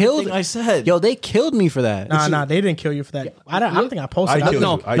 They Another killed. thing I said. Yo, they killed me for that. Nah, they didn't kill you for that. I don't think I posted. I that. killed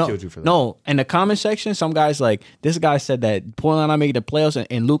no, you. I no, killed you for that. No, in the comment section, some guys like this guy said that Portland not making the playoffs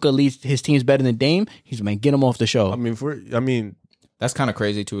and Luka leads his team's better than Dame. He's man, get him off the show. I mean, That's kind of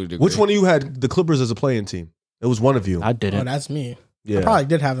crazy to a degree. which one of you had the Clippers as a playing team? It was one of you. I Oh, didn't. that's me. Yeah. I probably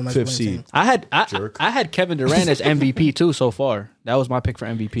did have him as Fifth a seed. team. I had Kevin Durant as MVP too so far. That was my pick for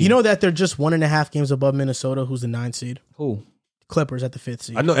MVP. You know that they're just 1.5 games above Minnesota, who's the 9th seed. who? Clippers at the 5th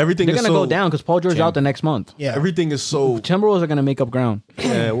seed. I know everything. They're is gonna so, go down because Paul George out the next month. Yeah, Everything is so. Timberwolves are gonna make up ground.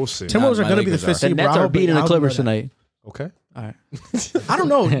 Yeah, we'll see. Timberwolves are my going to be the Lakers 5th are. The seed. bro. Nets I are hope they- beating I the hope Clippers they know tonight. Okay, All right. that. I don't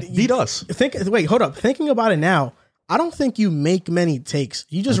know. beat us. Wait, hold up. Thinking about it now, I don't think you make many takes.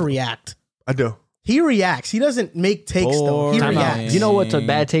 You just react. I do. He reacts. He doesn't make takes though. He Boring. reacts. You know what's a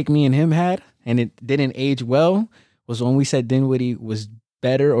bad take me and him had, and it didn't age well, was when we said Dinwiddie was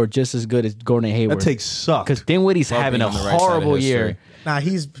better or just as good as Gordon Hayward. That takes sucked. Because Dinwiddie's Love having being a on the right side of horrible history. year. Nah,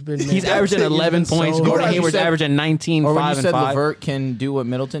 he's been. He's averaging been 11 points. so- Gordon Or you Hayward's said- averaging 19, Or when 5, you said and 5. Levert can do what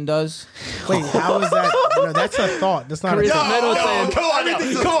Middleton does. Wait, how is that? No, that's a thought. That's not. A Chris thought. Middleton. Come on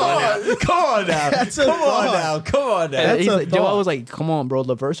now. Come on now. That's a thought. Come on And That's he's a like, Joe, I thought. was like, come on, bro.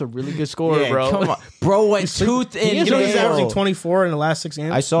 Levert's a really good scorer, Yeah, bro. come on. Bro went tooth and You know he's nail. averaging 24 in the last 6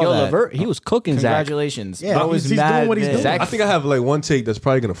 games. I saw Yo, that. Levert, he was cooking Zach. Congratulations. Yeah, Bro he's was doing mad what he's man. doing. Zach- I think I have like one take that's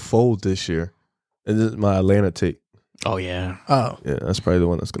probably gonna fold this year, and this is my Atlanta take. Oh, yeah. Oh, Yeah, that's probably the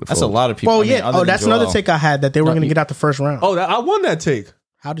one that's gonna. That's a fold. lot of people. well, I mean, yeah. other Oh, than that's Joel. another take I had that they were going to get out the first round. Oh, I won that take.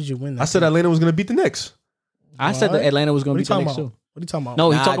 How did you win that? I said Atlanta was gonna beat the Knicks. I said that What? Atlanta was What going are to you beat the talking Knicks, about? too. What are you talking about? No,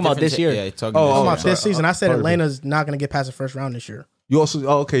 Nah, he's talking about different this year. Yeah, he's talking Oh, this I'm year. talking about sorry. this season. I said Pardon me. Atlanta's not going to get past the first round this year. You also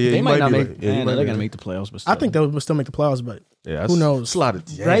okay? Yeah, They you might not be make. right. Yeah, you Man, might they're be going to right. make the playoffs, but I think they'll still make the playoffs, but Yeah, who knows? Slotted.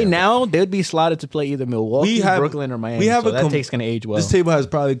 right now they'd be slotted to play either Milwaukee, Brooklyn, or Miami. we have so a that com- take's going to age well. This table has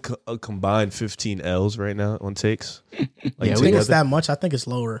probably a combined 15 L's right now on takes. Like Yeah, I think together. it's that much. I think it's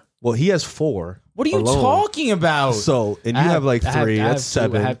lower. Well, he has 4. What are you alone. talking about? So, and you I have have- like I have- 3. I have That's two. I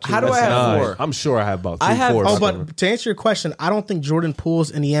 7. have two. How do That's I have 9. 4? I'm sure I have about 3, I have- 4. Oh, but to answer your question, I don't think Jordan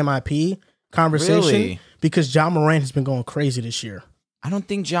Poole's in the MIP conversation Really? because John Moran has been going crazy this year. I don't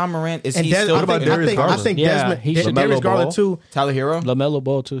think John Morant is And he Des- still What about I Darius think, I Garland? think Yeah, Desmond, he should- Darius LaMelo Garland Ball? too. Tyler Hero? LaMelo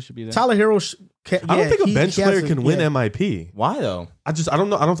Ball too should be there. Tyler Hero. I don't think a bench player can win MIP. Why though? I don't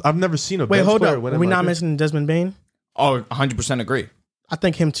know. I've never seen a Wait, bench hold player up. win Are we MIP. not mentioning Desmond Bain? Oh, 100% agree. I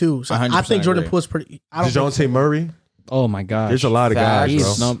think him too. So I 100% think Jordan agree. Poole's pretty. I don't think DeJounte Murray. Oh my gosh, There's a lot of Facts.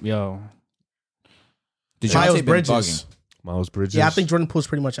 guys, bro. He's yo. DeJounte Miles been Bridges. bugging. Miles Bridges. Yeah, I think Jordan Poole's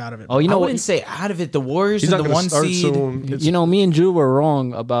pretty much out of it. Oh, you I know wouldn't what? say out of it. The Warriors he's are not the going one to start seed. soon. It's- You know, me and Drew were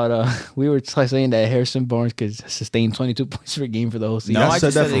wrong about we were saying that Harrison Barnes could sustain 22 points per game for the whole season. No, Y'all I said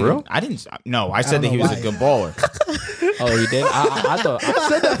just that said for real? I didn't. No, I said that don't he know was why. a good baller. Oh, he did. I thought I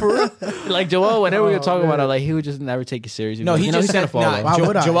said that for real. Like Joel, whenever we were talking about it, like he would just never take it serious. No, he just he's gonna said. fall Nah, off. Why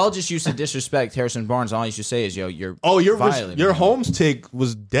would I? Joel just used to disrespect Harrison Barnes. All he used to say is, "Yo, you're your violating Holmes take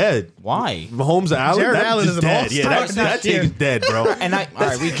was dead. Why?" Mahomes and Allen, Jared that Allen is is an dead. all-star Yeah, that this take year. is dead, bro. And all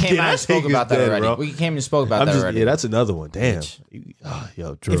right, we came Yeah, out that and spoke take is about that dead, already. bro. We came and spoke about I'm that just, already. yeah, that's another one. Damn.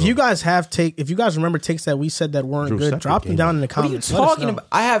 Yo, Drew. If you guys remember takes that we said that weren't Drew, good, separate drop them game. down in the What are you comments. Let us talking know. about?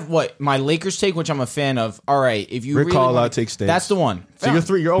 I have my Lakers take, which I'm a fan of. All right, if you Rick really Carlisle wanna- takes stinks. that's the one. So you're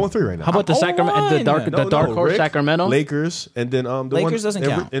 0-3 right now. How about the I'm Sacramento, the dark, online. the dark horse Rick, Sacramento? Lakers, and then the Lakers one, doesn't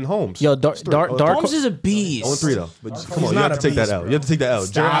count. in Holmes. Yo, It's three. dark Holmes is a beast. 0-3 though. But come on, you not have to a take that beast, out. bro. You have to take that out.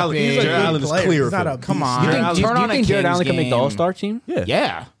 Stop Jared Allen, it. He's a Jared good Allen is player. clear. He's not for a me. beast. Come on. Do you Turn think on a Jared Kings Allen can make the game. All-Star team? Yeah.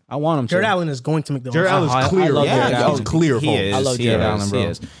 Yeah. I want him to. Jared Allen is going to make the Jared All-Star. Allen's I clear. love Yeah, Jared he's Allen. clear. He Holmes. is. I love He Jared is. Allen, bro.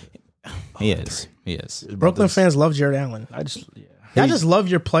 He is. He is. Brooklyn fans love Jared Allen. I just, I just love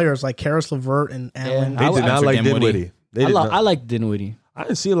your players like Karis LeVert and Allen. They did not Spencer like Dinwiddie. Dinwiddie. They did not. I like Dinwiddie. I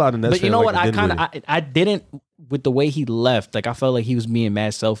didn't see a lot of Nets But you fans know what? like I kind Dinwiddie. of I didn't with the way he left. Like I felt like he was being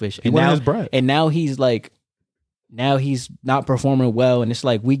mad selfish. And wanted now his bread. and now he's like, now he's not performing well. And it's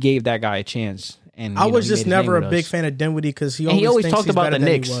like we gave that guy a chance. And I you know, was he just made his name never a with big us. fan of Dinwiddie because he And he always thinks talked he's about better the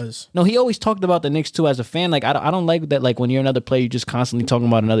than Knicks. He was. No, he always talked about the Knicks too as a fan. Like I don't like that. Like when you're another player, you're just constantly talking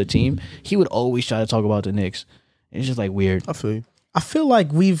about another team. He would always try to talk about the Knicks. It's just like weird. I feel you. I feel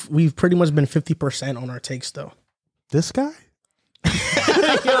like we've pretty much been 50% on our takes though. This guy?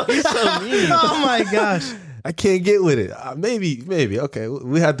 Oh my gosh. I can't get with it. Maybe. Okay,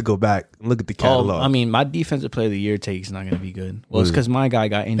 we had to go back and look at the catalog. I mean, my defensive player of the year take is not going to be good. Well, it's because my guy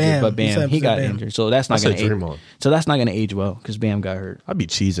got injured, Bam. but You said- Bam, he said got Bam. injured, so that's I not going said to age. Draymond. So that's not going to age well because Bam got hurt. I'd be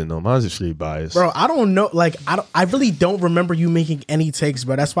cheesing though. Mine's just really biased. Bro, I don't know. Like, I really don't remember you making any takes,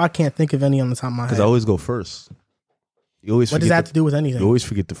 bro. That's why I can't think of any on the top of my head. Because I always go first. You always What does forget that have to do with You anything? always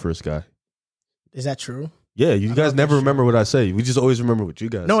forget the first guy. Is that true? Yeah, you guys never remember what I say. We just always remember what you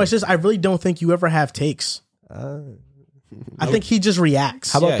guys No, say. it's just I really don't think you ever have takes. I think he just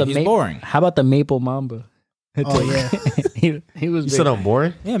reacts. How about Yeah, the he's boring. How about the Maple Mamba? Oh yeah. he was. You big. said I'm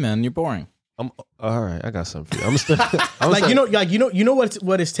boring? Yeah, man, you're boring. I'm all right. I got something for you. I'm Like you know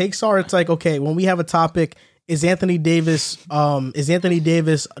what his takes are. It's like, okay, when we have a topic, is Anthony Davis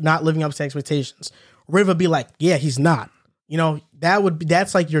not living up to expectations? Riv would be like, yeah, he's not. You know,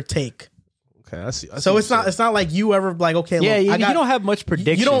 that's like your take. Okay, I see. So it's not like you ever like, okay, Yeah, look, you don't have much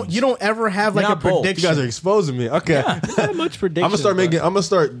prediction. you don't ever have like You're a not bold. prediction. You guys are exposing me. Okay. have much prediction. I'm gonna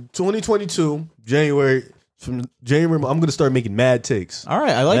start 2022 January. From January, I'm gonna start making mad takes. All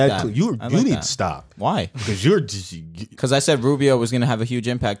right, I like Mad that. You I like need that. to stop Why? because you're just. Because I said Rubio was going to have a huge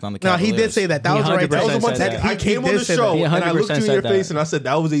impact on the No, Cavaliers. he did say that. That He was the right 100% That was the one said take. that. I came on did the say show that. He and I looked 100% you in your said face that. and I said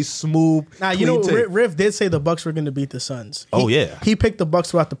that was a smooth. Now you know clean take. Riv did say the Bucks were going to beat the Suns. Oh, yeah. he picked the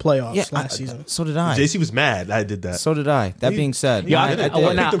Bucks throughout the playoffs Yeah, last season. So did I. JC was mad. I did that. So did I. That being said, Yeah, I I did. did. I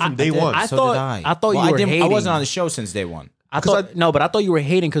did. picked him from day one. I So thought did I. I thought Well, you were I hating. wasn't on the show since day one. I thought but I thought you were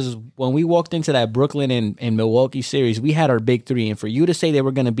hating because when we walked into that Brooklyn and Milwaukee series, we had our big three, and for you to say they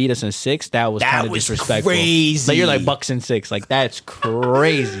were going to beat us in 6, that was kind of was disrespectful. crazy. Like you're like Bucks in 6, like that's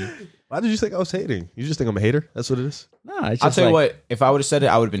crazy. Why did you think I was hating? You just think I'm a hater? That's what it is. Nah, it's just I'll tell you like, what. If I would have said it,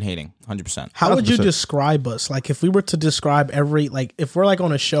 I would have been hating 100%. How would you 100%. describe us? Like if we were to describe if we're like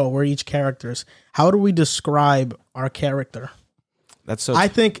on a show, we're each characters. How do we describe our character? That's so. I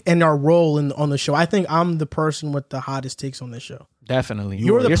think in our role on the show, I think I'm the person with the hottest takes on this show. definitely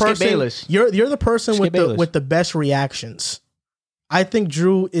You're the Skip person. Bayless. You're the person Skip with Bayless. the best reactions. I think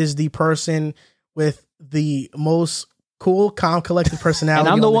Drew is the person with the most cool, calm, collected personality. And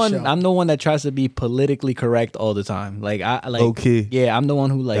I'm the on one. show. I'm the one that tries to be politically correct all the time. Like I like. Low-key. Yeah, I'm the one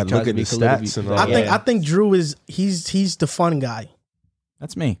who like Gotta tries look to at be the politically. stats and all I that. think yeah. I think Drew is he's the fun guy.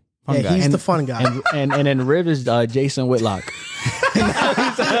 That's me. Fun Yeah, guy. he's the fun guy. and then Riv is Jason Whitlock.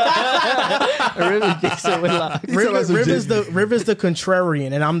 Riv is Jason Whitlock. Riv is the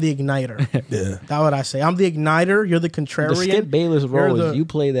contrarian, and I'm the igniter. Yeah. That's what I say. I'm the igniter. You're the The contrarian. Skip Bayless role You're is the- you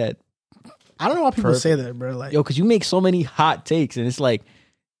play that, I don't know why people say that, bro. Like, yo, because you make so many hot takes, and it's like,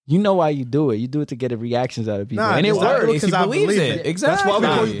 you know why you do it. You do it to get reactions out of people, Nah, and it it's not- works. If he I believes believe it. it.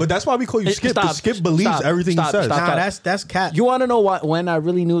 Exactly. That's why we call you Hey, Skip. stop, Because Skip believes stop, everything stop, he says. stop. nah, that's cat. You want to know when I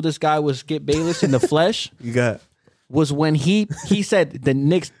really knew this guy was Skip Bayless in the flesh? You got was when he said the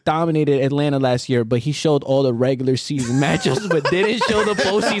Knicks dominated Atlanta last year, but he showed all the regular season matchups, but didn't show the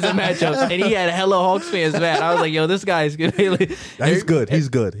postseason matchups, and he had hella Hawks fans mad. I was like, yo, this guy is good. He's good. He's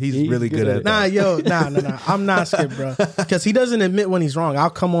good. He's really good at it. Nah. I'm not Skip, bro. Because he doesn't admit when he's wrong. I'll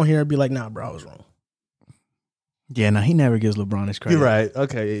come on here and be like, nah, bro, I was wrong. Yeah, no, he never gives LeBron his credit. You're right.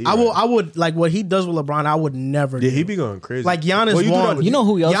 Okay. I would like what he does with LeBron. I would never. Yeah, do. he be going crazy. Like Giannis Well, you do that won. with- You know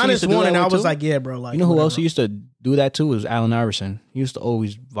who else he used Giannis to do won, that and I with, was too? like, yeah, bro. Like, You know who whatever. else used to do that too was Allen Iverson. He used to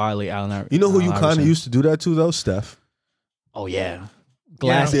always violate Allen Iverson. You know who you kind of used to do that to though, Steph. Oh yeah,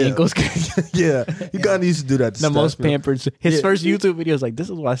 glass Yeah. ankles. Yeah, you kind of used to do that. To The Steph, most you know? pampered. His Yeah. first YouTube video is like, "This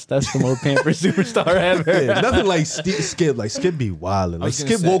is why Steph's the most pampered superstar ever." Yeah, nothing like Skip. Like Skip be wilding. Like was gonna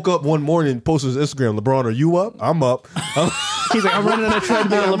Skip say- woke up one morning and posted his Instagram. LeBron, are you up? I'm up. He's like, "I'm running on a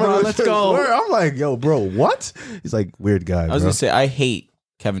treadmill, LeBron. Let's go." I'm like, yo, bro, what? He's like, weird guy. I was bro. gonna say I hate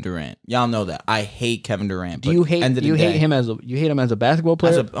Kevin Durant. Y'all know that I hate Kevin Durant. Do but you hate? end of the You hate day, him as a basketball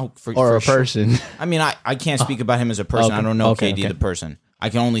player for or a sure. person? I mean, I can't speak about him as a person. Okay. I don't know Okay, KD okay. the person. I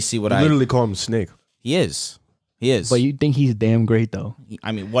can only see what You I. literally call him Snake. He is. He is. But you think he's damn great though?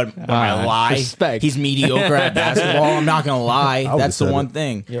 I mean, what? Am I lie? respect. He's mediocre at basketball. I'm not gonna lie. would've That's the said one it.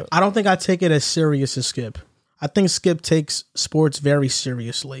 thing. I don't think I take it as serious as Skip. I think Skip takes sports very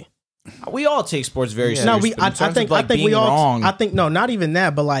seriously. We all take sports very seriously. No, we. but in I terms think. of, like, I think we being all. wrong. I think no, not even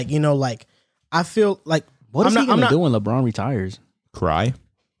that, but like like I feel like What is I'm he not, gonna I'm do not, when LeBron retires? Cry. I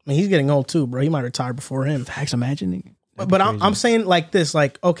mean, he's getting old too, bro. He might retire before him. Facts, imagining. But I'm saying like this,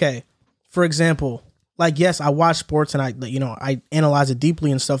 like okay, for example, like yes, I watch sports and I analyze it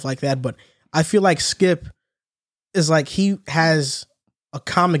deeply and stuff like that. But I feel like Skip is like he has a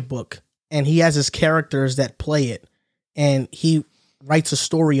comic book and he has his characters that play it, and he writes a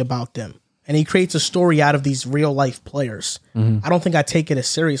story about them, and he creates a story out of these real life players. I don't think I take it as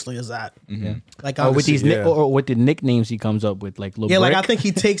seriously as that. Like Or with these yeah. or with the nicknames he comes up with, like yeah, like I think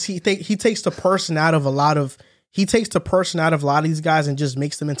he takes the person out of a lot of these guys and just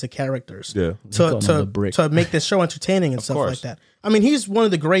makes them into characters. Yeah. call him the Brick. to make this show entertaining and stuff like course. that. I mean, he's one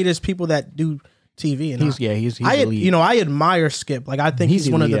of the greatest people that do TV. And he's elite. I admire Skip. Like I think He's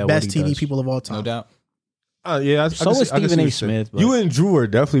he's one of elite the at best what he TV does. people of all time. No doubt. Yeah. So is Stephen A. Smith, but- You and Drew are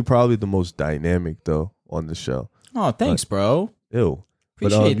definitely probably the most dynamic though on the show. Oh, thanks, bro. Ew.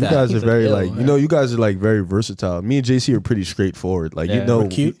 But Appreciate you that. guys are He's a very ill, like man. you guys are like very versatile. Me and JC are pretty straightforward. Like Yeah. you know, We're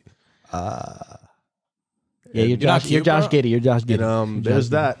cute. Yeah, you're Josh. cute, You're Josh bro? Giddey. You're Josh Giddey. And You're there's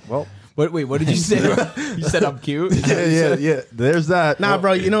Josh that. Well, Wait, what did you say? You said I'm cute. yeah. There's that. Nah, Well,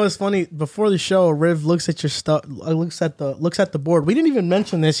 bro. You know it's funny. Before the show, Riv looks at your stuff. Looks at the board. We didn't even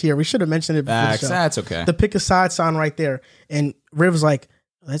mention this here. We should have mentioned it before Facts. the show. That's okay. The pick a side sign right there, and Riv's like,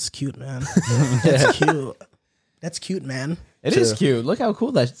 "That's cute, man. That's cute. That's cute, man. It is cute. Look how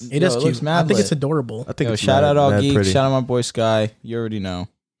cool that It is cute. Looks mad I think lit. it's adorable. I think Yo, it's shout out all mad geeks. pretty. Shout out my boy Sky. You already know.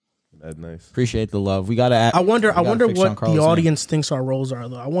 Mad nice. Appreciate the love. We gotta. I wonder fix what Giancarlo's the name. audience thinks our roles are,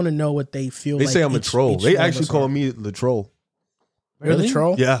 though. I want to know what they feel. They like say I'm a each- troll. each They one of actually us call are. me the troll. You're the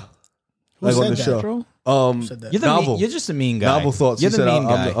troll. Yeah. Who Like said on the that? show. Troll? Said that. You're the Novel. you're just a mean guy. Novel thoughts. You're He the said mean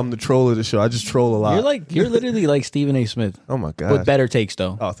guy. I'm the troll of the show. I just troll a lot. You're literally like Stephen A. Smith oh my god. with better takes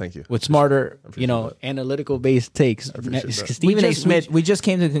though. Oh, thank you. With smarter, appreciate that. analytical based takes. appreciate that. Stephen A. Smith. We just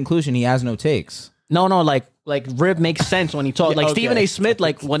came to the conclusion he has no takes. No, like Rib makes sense when he talks. Like okay. Stephen A. Smith,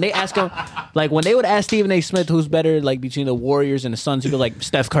 like when they ask him, like when they would ask Stephen A. Smith who's better, like between the Warriors and the Suns, he'd be like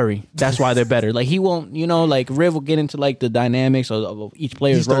Steph Curry. That's why they're better. Like he won't, like Rib will get into like the dynamics of each He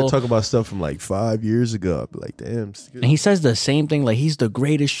player's started role. talking about stuff from like 5 years ago. I'd be like, damn. And he says the same thing, like he's the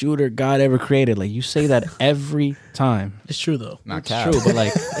greatest shooter God ever created. Like you say that every time. It's true though. Not It's cap. true, but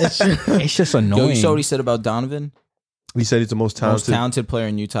like It's true. it's just Yo, annoying. you saw what he said about Donovan? He said he's the most Most talented. talented player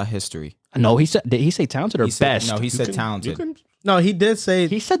in Utah history. No, he said. Did he say talented or He said, best? No, he said You talented. can- No, he did say.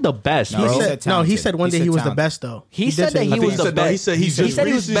 He said the best. No, He bro. he said, said no. He talented. said one He day said he was the talented. best though. He did said say that he he I think was he the said, no, he best. said he's He just said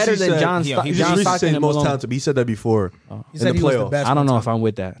he was recently better than said- John. he just He John recently said Stockton he's and most Malone. talented, but he said that before. He said in the he was the playoffs. best. I don't know one if I'm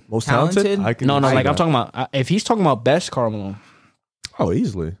with that. Most Talented? talented? I can No, see like I'm that. talking about if he's talking about best, Karl Malone. Oh,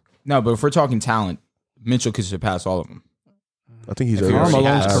 easily. No, but if we're talking talent, Mitchell could surpass all of them. I think he's If he Karl already already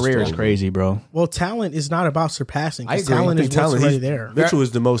Malone's has, passed career is all of crazy, bro. Well, talent is not about surpassing. 'Cause I agree. Talent them. is what's Talent, already he's- there. Mitchell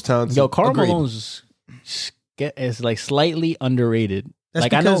is the most talented. Yo, Karl Agreed. Malone's is like slightly underrated. That's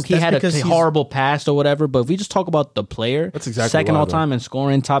Like I know because- he that's had a because he's- horrible past or whatever, but if we just talk about the player, That's exactly second why, all though. time in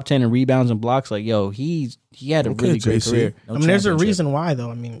scoring, top 10 in rebounds and blocks. Like yo, he had a Okay, really great JC. career. No I mean, there's a championship. reason why though.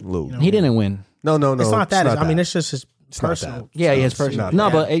 I mean, Lou. you know, He didn't win. No. It's not that. I mean, that. it's just his not personal. that. Yeah, he has It's personal. not No,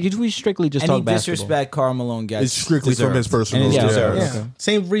 that. but we strictly just Any talk basketball. disrespect Karl Malone gets It's strictly from his deserved. personal- And it's Yeah. deserved. Yeah. Okay.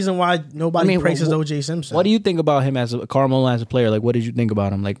 Same reason why nobody I mean, praises wh- O.J. Simpson. What do you think about him as a Karl Malone as a player? Like, what did you think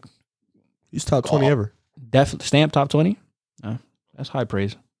about him? Like, He's top 20 ever. Definitely stamp top 20. That's high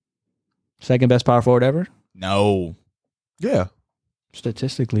praise. Second best power forward ever. No. Yeah.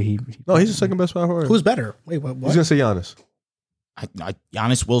 Statistically, No, he's the second best power forward. Who's better? Wait, what? He's gonna say Giannis.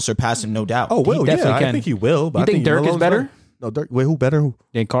 Giannis will surpass him, no doubt. Oh, well, yeah, definitely I can. think he will. But You I think Dirk is Malone's better? right. No, Dirk. Wait, who better? Who?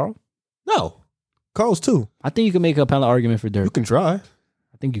 Then Carl. No, Carl's too. I think you can make a compelling argument for Dirk. You can try.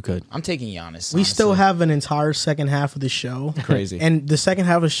 I think you could. I'm taking Giannis. We still honestly. have an entire second half of the show. Crazy. And the second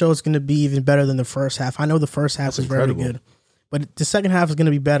half of the show is going to be even better than the first half. I know the first half was very incredible. good, but the second half is going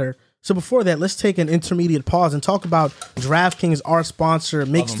to be better. So before that, let's take an intermediate pause and talk about DraftKings, our sponsor,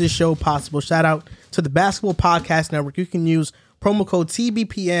 makes this show possible. Shout out to the Basketball Podcast Network. You can use promo code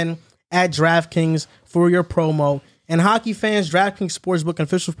TBPN at DraftKings for your promo. And hockey fans, DraftKings Sportsbook, an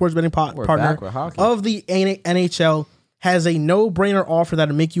official sports betting partner back with hockey. of the NHL, has a no-brainer offer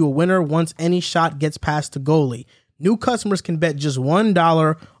that'll make you a winner once any shot gets past the goalie. New customers can bet just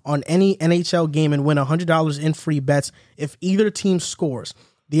 $1 on any NHL game and win $100 in free bets if either team scores.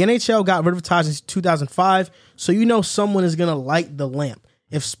 The NHL got rid of ties in 2005, so you know someone is going to light the lamp.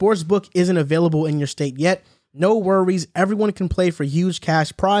 If Sportsbook isn't available in your state yet, no worries. Everyone can play for huge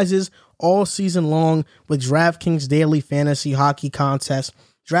cash prizes all season long with DraftKings Daily Fantasy Hockey Contest.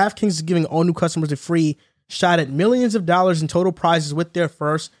 DraftKings is giving all new customers a free shot at millions of dollars in total prizes with their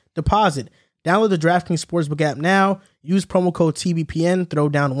first deposit. Download the DraftKings Sportsbook app now. Use promo code TBPN. Throw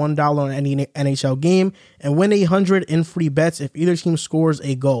down $1 on any NHL game and win $100 in free bets if either team scores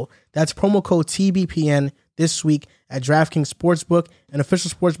a goal. That's promo code TBPN this week at DraftKings Sportsbook, an official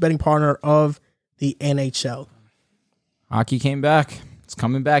sports betting partner of the NHL. Hockey came back. It's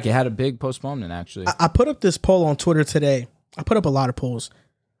coming back. It had a big postponement, actually. I put up this poll on Twitter today. I put up a lot of polls.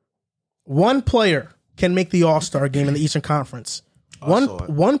 One player can make the All-Star game in the Eastern Conference.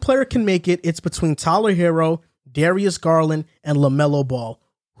 One player can make it. It's between Tyler Hero, Darius Garland, and LaMelo Ball.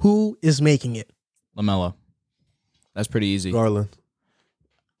 Who is making it? LaMelo. That's pretty easy. Garland.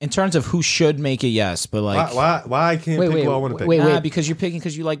 In terms of who should make it, yes. But like, Why I can't Wait, pick who I want to pick? wait. because you're picking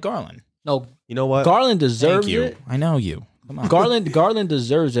because you like Garland. No, You know what? Garland deserves Thank you. it. I know you. Come on. Garland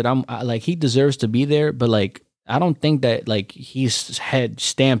deserves it. He deserves to be there, but like I don't think that like he's had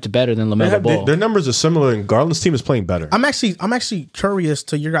stamped better than LaMelo Ball. Their numbers are similar, and Garland's team is playing better. I'm actually curious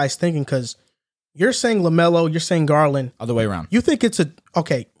to your guys thinking because you're saying LaMelo, you're saying Garland. Other way around. You think it's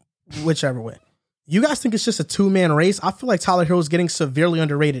whichever way. You guys think it's just a two-man race? I feel like Tyler Hero is getting severely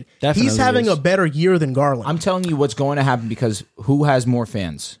underrated. Definitely He's having is. a better year than Garland. I'm telling you what's going to happen because who has more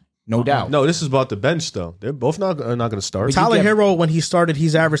fans? No doubt. No, this is about the bench though. They're both not going to start. Tyler get- Hero, when he started,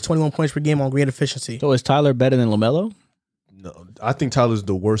 he's averaged 21 points per game on great efficiency. So is Tyler better than LaMelo? No, I think Tyler's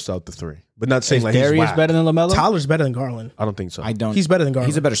the worst out the three, but not saying Is like he's Darius whack. better than LaMelo? Tyler's better than Garland. I don't think so. I don't. He's better than Garland.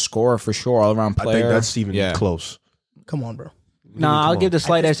 He's a better scorer for sure, all around I player. think that's even Yeah. close. Come on, bro. Nah, I'll give the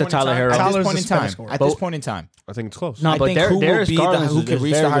slight edge to Tyler Hero. At Tyler's this point the in time. better scorer. At this point in time. I think it's close. No, I but think who will Darius be Garland who is could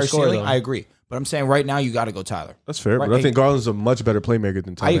reach very the good higher scorer, ceiling. though. I agree. But I'm saying right now you got to go Tyler. That's fair, Right, but I hey. think Garland's a much better playmaker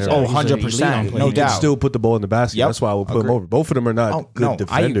than Tyler. Hero. Oh, he's an 100%. elite No He doubt. can still put the ball in the basket. Yep. That's why I would put him Agree. over. Both of them are not good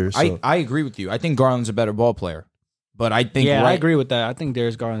defenders. I agree with you. I think Garland's a better ball player. But I think Yeah, right, I agree with that. I think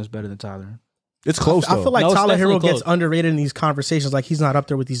Darius Garland is better than Tyler. It's close I though. feel like No, it's Tyler Hero definitely gets close. underrated in these conversations. Like he's not up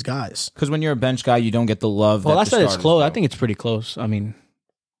there with these guys. Because when you're a bench guy, you don't get the love. Well, that I the said it's starters close. do. I think it's pretty close. I mean,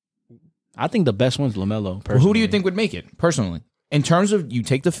 I think the best one's LaMelo. Well, who do you personally. think would make it personally? In terms of you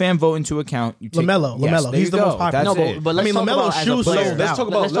take the fan vote into account. You take, LaMelo. Yes, LaMelo. there He's you the go. most popular. That's No, it. but let's I mean, talk LaMelo's about as a shoes player. sold Let's out. talk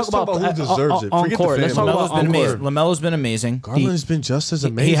about who deserves it. on Forget court. the Let's fan. talk vote. about Lamelo's been on amazing. court. Lamelo's been amazing. Garland's been just as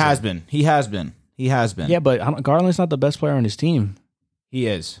amazing. He has been. He has been. He has been. Yeah, but Garland's not the best player on his team. He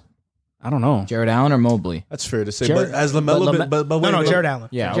is. I don't know. Jared Allen or Mobley? That's fair to say. Jared- but as but LaMelo, Lame- but wait, No, wait. Jared Allen.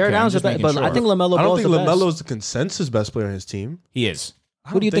 Yeah, Jared okay, I'm Allen's just the best, making but sure. I think LaMelo I don't Ball's think the best. LaMelo's the consensus best player on his team. He is.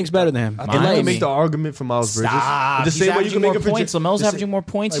 Who do you think's better than him? I think you Miami. can make the argument for Miles Bridges. Stop. The He's same way you averaging can make more it for points. LaMelo's averaging more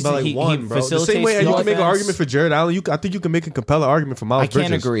points. Like by like He one, bro. The facilitates same way as the you can make an offense. argument for Jared Allen, I think you can make a compelling argument for Miles I Bridges.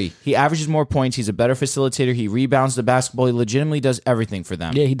 can't agree. He averages more points. He's a better facilitator. He rebounds the basketball. He legitimately does everything for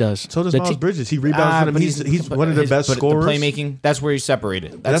them. Yeah, he does. So does The Miles te- Bridges. He rebounds for them. but He's one of their best but scorers. The playmaking, that's where he's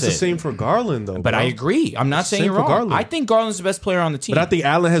separated. That's That's, the it. same for Garland, though. But bro. I agree. I'm not saying Same you're for wrong. Garland. I think Garland's the best player on the team. But I think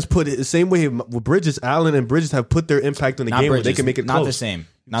Allen has put it the same way with Bridges. Allen and Bridges have put their impact on the not game Bridges. where they can make it not close. the same.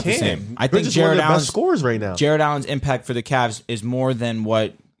 Not the Can. same. I think Bridges is one of Jared their best Allen's scorers right now. Jared Allen's impact for the Cavs is more than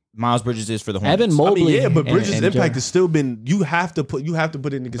what Miles Bridges is for the Hornets. Evan I Mobley. mean, yeah, but Bridges' and impact Jared- has still been. You have to put it into but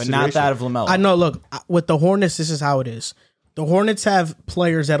consideration. not that of LaMelo. I know. Look, with the Hornets, this is how it is. The Hornets have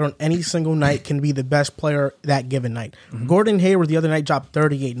players that on any single night can be the best player that given night. Gordon Hayward the other night dropped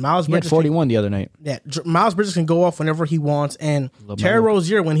 38. Miles He had Bridges, 41 the other night. Miles Bridges can go off whenever he wants, and Terry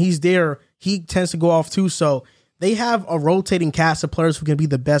Rozier, when he's there, he tends to go off too. So they have a rotating cast of players who can be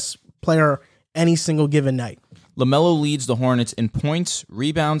the best player any single given night. LaMelo leads the Hornets in points,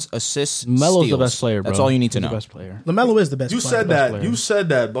 rebounds, assists, Melo's steals. the best player, bro. That's all you need to He's know. the best player. LaMelo is the best You player. said that. player. You said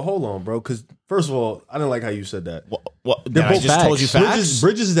that. But hold on, bro. Because first of all, I didn't like how you said that. What? They're I both just told you Bridges, facts.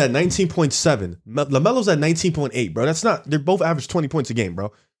 Bridges is at 19.7. LaMelo's at 19.8, bro. That's not. They're both average 20 points a game,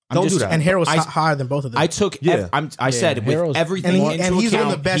 bro. Don't just- do that. And Hero's I- higher than both of them. I took. Yeah. I said with Hero's- everything and into he's on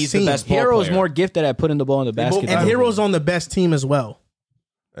account, the best he's team. the best ball Hero's player. more gifted at putting the ball in the basket. and Hero's on the best team as well.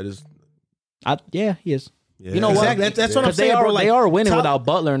 That is. Yeah, he is. Yeah. You know what? Exactly. That's what I'm Because they saying, are bro. Like, they are winning Tyler- without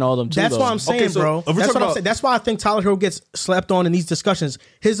Butler and all them too. That's though. what I'm saying, so bro. if we're That's talking what I'm about- saying. That's why I think Tyler Hero gets slept on in these discussions.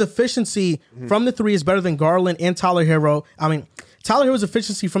 His efficiency from the three is better than Garland and Tyler Hero. I mean, Tyler Hero's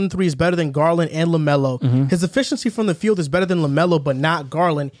efficiency from the three is better than Garland and LaMelo. His efficiency from the field is better than LaMelo, but not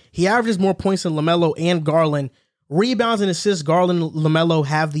Garland. He averages more points than LaMelo and Garland. Rebounds and assists, Garland and LaMelo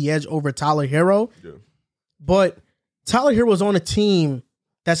have the edge over Tyler Hero. Yeah. But Tyler Hero is on a team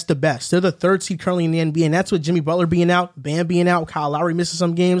that's the best. They're the third seed currently in the NBA, and that's with Jimmy Butler being out, Bam being out, Kyle Lowry missing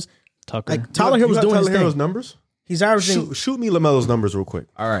some games. Tucker. Like Tyler Hero's doing his Tyler Hero's thing. numbers. He's averaging. Shoot me LaMelo's numbers real quick.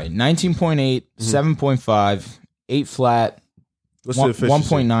 All right, 19.8, 7.5, 8 flat, What's the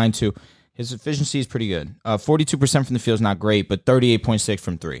efficiency? 1.92. His efficiency is pretty good. 42% from the field is not great, but 38.6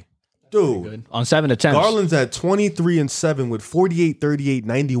 from three. Dude, on 7 attempts. Garland's at 23-7 with 48, 38,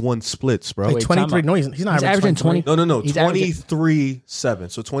 91 splits, bro. Like Wait, 23. time No, out. he's not He's averaging averaging 20. 20. No. He's averaging-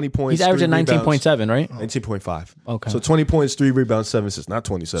 23-7. So 20 points. He's averaging 3 rebounds. 19.7, right? 19.5. Okay. So 20 points, 3 rebounds, 7 assists, not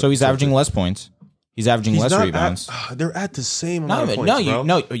 27. So he's averaging less points. He's averaging less not rebounds. they're at the same No, amount of but- points, no, you- bro.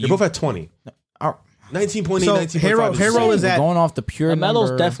 no, They're you- both at 20. Our- 19.8, So 19.5. Hero is We're at going off the pure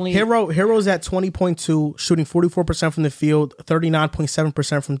Melo's number. definitely Hero's at 20.2, shooting 44% from the field,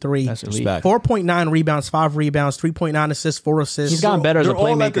 39.7% from three. That's elite. Respect. 4.9 rebounds, 5 rebounds, 3.9 assists, 4 assists. He's gotten better as a They're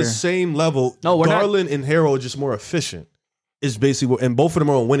all at the playmaker. same level. No, we're not- Garland and Harrell are just more efficient. Is basically what, and both of them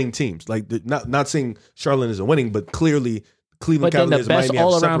are on winning teams. Like not saying Charlotte isn't winning, but clearly Cleveland But then the Cavaliers, best Miami have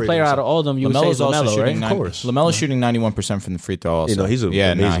all around separated player out of themselves. all of them, you would say LaMelo's is also LaMelo, shooting right? Of course. LaMelo's shooting 91% from the free throw. Also, You know, he's an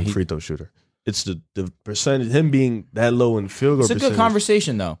yeah, amazing he- free throw shooter. It's the percentage, him being that low in field goal It's a percentage. good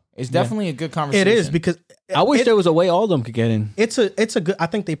conversation, though. It's definitely a good conversation. It is because I wish there was a way all of them could get in. it's a good. I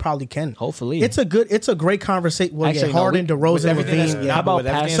think they probably can. Hopefully. It's a great conversation. Well, Actually, yeah, no, Harden, DeRozan, everything that's- Levine. yeah, How about with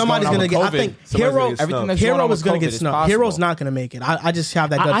everything pass- that's somebody's going on gonna with get? I COVID, think somebody's Hero. gonna get everything snubbed. that's going Hero on is with going to COVID get is snubbed. possible. Hero's not going to make it. I just have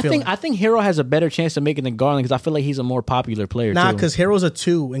that gut feeling. I think Hero has a better chance to make it than Garland because I feel like he's a more popular player. Nah, too. because Hero's a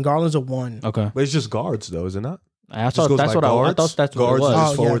 2 and Garland's a 1. Okay, But it's just guards, though, is it not? I Just thought goes that's by what I guards, thought. That's what it guards was. and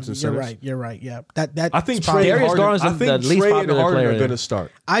just Oh, forwards yeah, and you're centers. right. You're right. Yeah, that. I think probably- Trey and Darius Harden. Garland's I think the least Trey and popular Harden player. are going to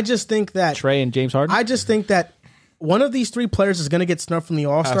start. I just think that Trey and James Harden. I just think that one of these 3 players is going to get snubbed from the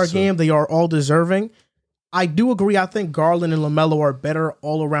All-Star Has to. game. They are all deserving. I do agree. I think Garland and LaMelo are better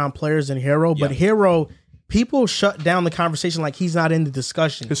all-around players than Hero, but Hero, people shut down the conversation like he's not in the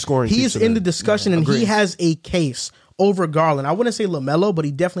discussion. His scoring He's keeps him in in. the discussion, and he has a case over Garland. I wouldn't say LaMelo, but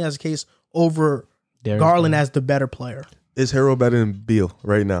he definitely has a case over Darius Garland as the better player. Is Harrell better than Beal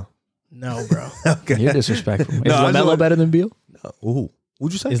right now? No, bro. You're disrespectful. Is No, I just LaMelo want- better than Beal? Ooh,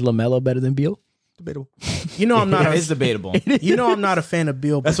 what'd you say? Is LaMelo better than Beal? Debatable. You know I'm not. It's debatable. You know I'm not a fan of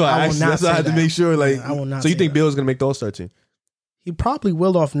Beal. But That's why I will asked. not That's why I say had to that. make sure. Like, I will not so you say think that. Beal's going to make the All-Star team? He probably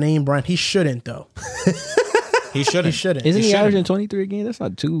will off name brand. He shouldn't though. He shouldn't. He shouldn't. Isn't he shouldn't. averaging 23 a game? That's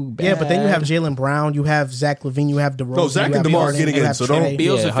not too bad. Yeah, but then you have Jalen Brown, you have Zach LaVine, you have DeRozan. No, Zach you and have DeMar Harden, getting you in, have so don't- Trey.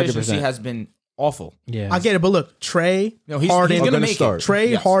 Beal's Yeah, efficiency 100%. has been awful. Yeah, I get it, but look, Trey, No, he's Harden, going to gonna make start. it.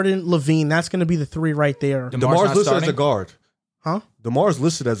 Trey, Yes. Harden, Levine. That's going to be the 3 right there. DeMar's DeMar's not listed as a starting? guard. Huh? DeMar's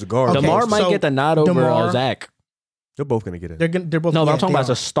listed as a guard. Okay, DeMar might so get the nod over DeMar- Zach. They're both going to get in. They're both. No, but yeah, I'm talking they about as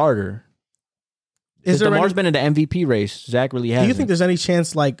are. a starter. Is there DeMar's any, been in the MVP race. Zach really has. do you think there's any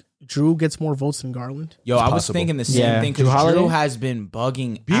chance like Drew gets more votes than Garland? Yo, It's I was possible. thinking the same Yeah. thing Drew because Holiday? Drew has been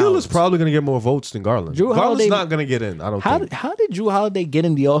bugging Beal out. is probably going to get more votes than Garland. Drew Garland's Holiday- not going to get in. I don't think. How did Drew Holiday get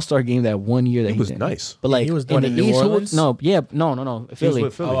in the All Star game that one year that He was did? nice. But like he was in doing the it in New East, who Orleans? was, no, Philly.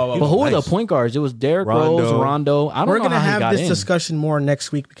 with Philly. Oh, He But was who were the nice. point guards? It was Derrick Rondo. Rose, Rondo. I don't We're know gonna how he have got this in. discussion more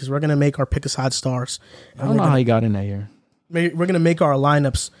next week because we're gonna make our pick a side stars. I don't know how he got in that year. We're gonna make our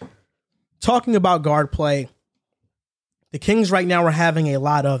lineups. Talking about guard play, the Kings right now are having a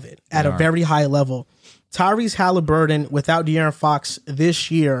lot of it at a very high level. Tyrese Halliburton, without De'Aaron Fox this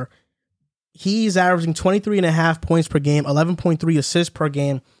year, he's averaging 23.5 points per game, 11.3 assists per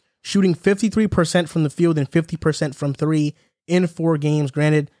game, shooting 53% from the field and 50% from 3 in 4 games.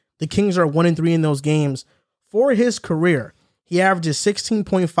 Granted, the Kings are 1-3 in those games. For his career, he averages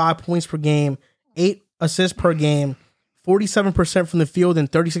 16.5 points per game, 8 assists per game, 47% from the field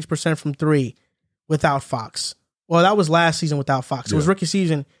and 36% from 3 without Fox. Well, that was last season without Fox. It was rookie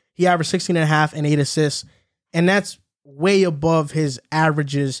season. He averaged 16.5 and 8 assists, and that's way above his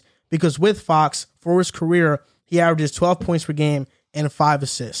averages because with Fox, for his career, he averages 12 points per game and 5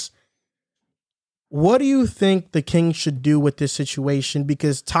 assists. What do you think the Kings should do with this situation?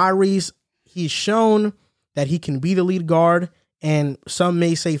 Because Tyrese, he's shown that he can be the lead guard, and some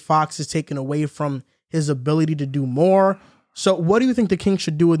may say Fox is taken away from his ability to do more. So what do you think the Kings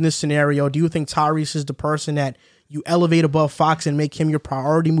should do in this scenario? Do you think Tyrese is the person that you elevate above Fox and make him your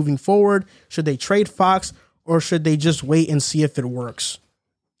priority moving forward? Should they trade Fox, or should they just wait and see if it works?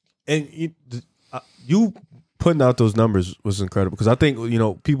 And you putting out those numbers was incredible, because I think,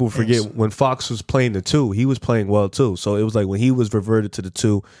 people forget when Fox was playing the 2, he was playing well too. So it was like when he was reverted to the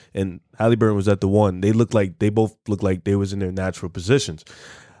 2 and Halliburton was at the 1, they both looked like they was in their natural positions.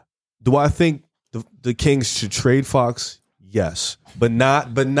 Do I think the Kings should trade Fox? Yes, but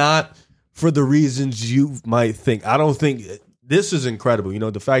not for the reasons you might think. I don't think this is incredible.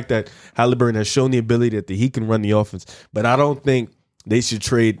 The fact that Halliburton has shown the ability that he can run the offense, but I don't think they should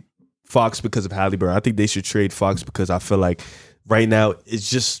trade Fox because of Halliburton. I think they should trade Fox because I feel like right now it's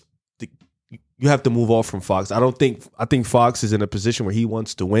just you have to move off from Fox. I think Fox is in a position where he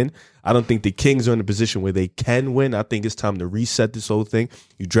wants to win. I don't think the Kings are in a position where they can win. I think it's time to reset this whole thing.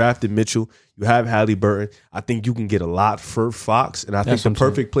 You drafted Mitchell. You have Halliburton. I think you can get a lot for Fox, and I think the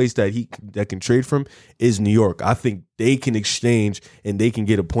perfect place that can trade from is New York. I think they can exchange and they can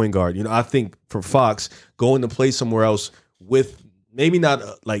get a point guard. I think for Fox, going to play somewhere else with maybe not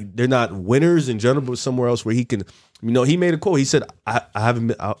like they're not winners in general, but somewhere else where he can. He made a quote. He said, "I haven't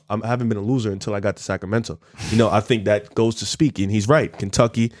been a loser until I got to Sacramento." I think that goes to speak, and he's right.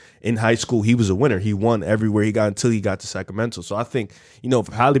 Kentucky in high school, he was a winner. He won everywhere he got until he got to Sacramento. So I think, if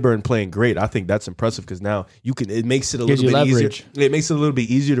Halliburton playing great, I think that's impressive, because now you can. It makes it a little bit easier. It makes it a little bit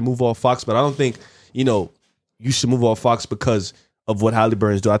easier to move off Fox, but I don't think you should move off Fox because of what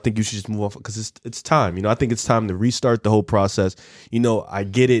Halliburton's do. I think you should just move off because it's time. I think it's time to restart the whole process. I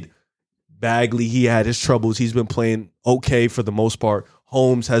get it. Bagley, he had his troubles. He's been playing okay for the most part.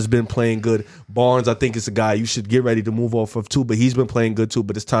 Holmes has been playing good. Barnes, I think, is a guy you should get ready to move off of too, but he's been playing good too,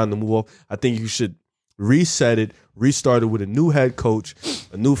 but it's time to move off. I think you should reset it, restart it with a new head coach,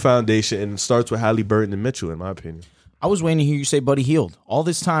 a new foundation, and it starts with Halliburton and Mitchell, in my opinion. I was waiting to hear you say Buddy Hield. All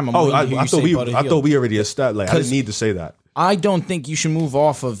this time, I'm waiting to hear you say Buddy Hield. I thought we already established. I didn't need to say that. I don't think you should move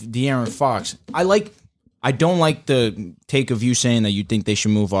off of De'Aaron Fox. I don't like the take of you saying that you think they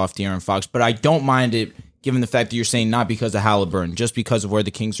should move off De'Aaron Fox, but I don't mind it given the fact that you're saying not because of Halliburton, just because of where the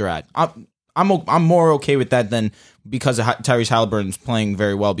Kings are at. I'm more okay with that than because of Tyrese Halliburton's playing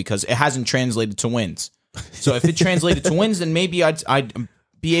very well, because it hasn't translated to wins. So if it translated to wins, then maybe I'd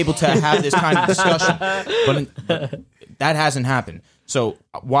be able to have this kind of discussion. But that hasn't happened. So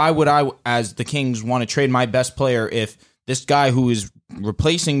why would I, as the Kings, want to trade my best player if this guy who is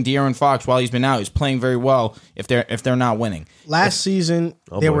replacing De'Aaron Fox while he's been out is playing very well if they're not winning? Last season,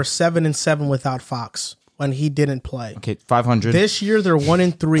 they were 7-7 without Fox when he didn't play. Okay, 500. This year, they're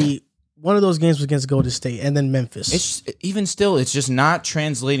 1-3. One of those games was against Golden State, and then Memphis. It's even still, it's just not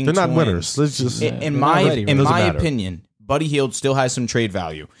translating. They're to not wins. winners. Let's just in my opinion, Buddy Hield still has some trade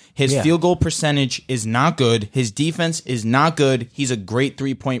value. His field goal percentage is not good. His defense is not good. He's a great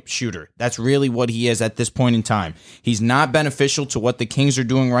 3-point shooter. That's really what he is at this point in time. He's not beneficial to what the Kings are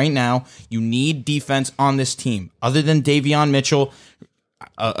doing right now. You need defense on this team. Other than Davion Mitchell,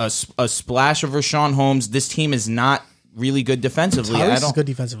 a splash of Rashawn Holmes, this team is not really good defensively. Tyrese is good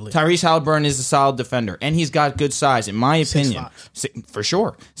defensively. Tyrese Halliburton is a solid defender, and he's got good size, in my opinion. 6'5". For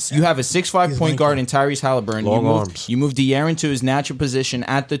sure. You have a 6'5" point guard in Tyrese Halliburton. Long arms. You move De'Aaron to his natural position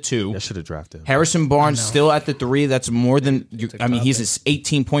at the 2. I should have drafted him. Harrison Barnes still at the 3. That's more than... he's an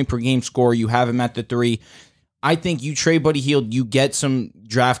 18-point per game scorer. You have him at the 3. I think you trade Buddy Hield, you get some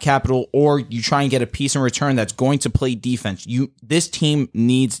draft capital, or you try and get a piece in return that's going to play defense. This team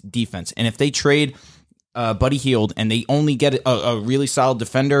needs defense, and if they trade Buddy Hield and they only get a really solid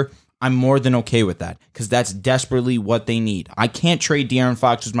defender, I'm more than okay with that, because that's desperately what they need. I can't trade De'Aaron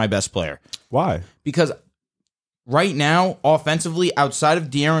Fox as my best player. Why? Because right now, offensively, outside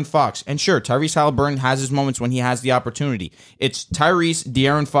of De'Aaron Fox, and sure, Tyrese Halliburton has his moments when he has the opportunity. It's Tyrese,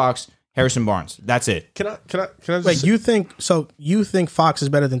 De'Aaron Fox, Harrison Barnes. That's it. Can I just Wait, you think Fox is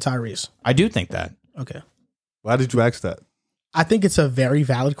better than Tyrese? I do think that. Okay. Why did you ask that? I think it's a very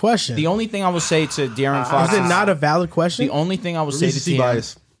valid question. The only thing I will say to De'Aaron Fox is it not a valid question? The only thing I will say to Recency De'Aaron,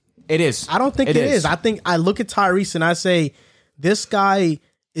 bias. it is. I don't think it is. I think I look at Tyrese and I say, this guy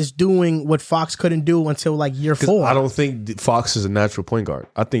is doing what Fox couldn't do until like year 4. I don't think Fox is a natural point guard.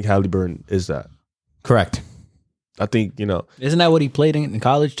 I think Halliburton is that. Correct. I think, Isn't that what he played in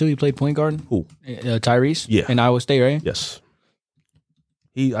college too? He played point guard? Who? Tyrese? Yeah. In Iowa State, right? Yes.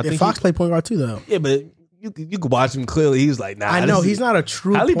 Fox played point guard too, though. Yeah, but you could watch him clearly. He's like, nah. I know he's not a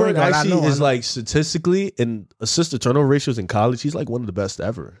true point Halliburton guard. actually I is know. like statistically in assist to turnover ratios in college. He's like one of the best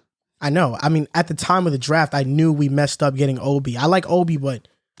ever. I know. I mean, at the time of the draft, I knew we messed up getting Obi. I like Obi, but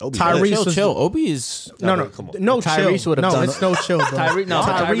Tyrese was chill. Obi is no, come on. no Tyrese chill. would've No, done- it's no chill, bro.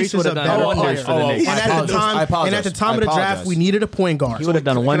 Tyrese is would a have done better wonders player. for the Knicks. And at the time, of the draft, we needed a point guard. He would have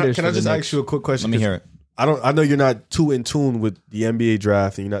done wonders. Can I for the just Knicks. ask you a quick question? Let me hear it. I know you're not too in tune with the NBA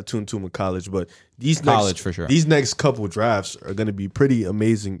draft and you're not too in tune with college, but For sure. These next couple drafts are going to be pretty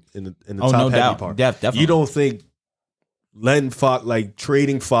amazing in the Oh, top no heavy doubt. part. Definitely. You don't think letting Fox, like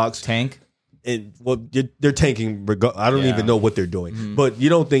trading Fox, tank. and they're tanking. I don't even know what they're doing, but you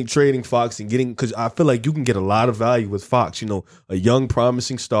don't think trading Fox and getting, because I feel like you can get a lot of value with Fox. You know, a young,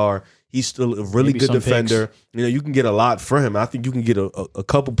 promising star. He's still a really Maybe good some defender. You know, you can get a lot for him. I think you can get a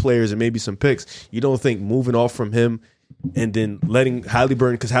couple players and maybe some picks. You don't think moving off from him and then letting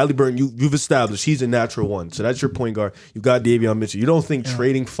Halliburton, because Halliburton, you've established he's a natural one. So that's your point guard. You got Davion Mitchell. You don't think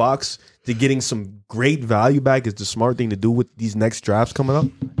trading Fox to getting some great value back is the smart thing to do with these next drafts coming up?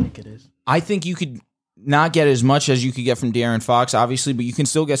 I think it is. I think you could not get as much as you could get from De'Aaron Fox, obviously, but you can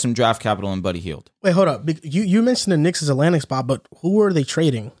still get some draft capital in Buddy Hield. Wait, hold up. You mentioned the Knicks as a landing spot, but who are they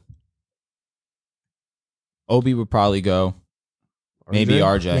trading? Obi would probably go. Maybe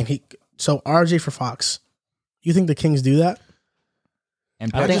RJ. I mean, so RJ for Fox. You think the Kings do that?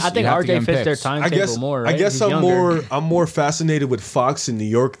 And I think you have to give RJ him fits their picks. timetable more. Right? I guess He's I'm younger. more fascinated with Fox in New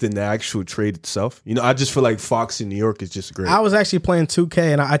York than the actual trade itself. You know, I just feel like Fox in New York is just great. I was actually playing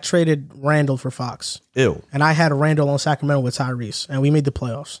 2K and I traded Randall for Fox. Ew. And I had Randall on Sacramento with Tyrese, and we made the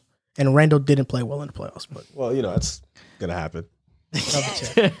playoffs. And Randall didn't play well in the playoffs, but Well, you know, that's gonna happen.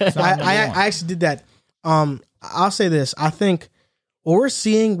 I actually did that. I'll say this. I think what we're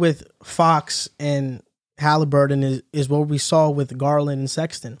seeing with Fox and Halliburton is what we saw with Garland and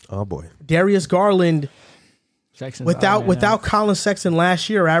Sexton. Oh boy. Darius Garland, Sexton's without Colin Sexton last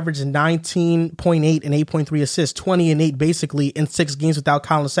year, averaged 19.8 and 8.3 assists, 20 and 8 basically in 6 games without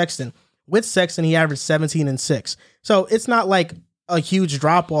Colin Sexton. With Sexton, he averaged 17 and 6. So it's not like a huge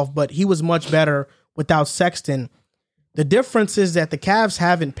drop off, but he was much better without Sexton. The difference is that the Cavs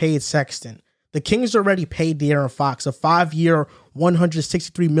haven't paid Sexton. The Kings already paid De'Aaron Fox a 5-year,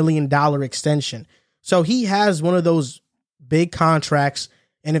 $163 million extension. So he has one of those big contracts,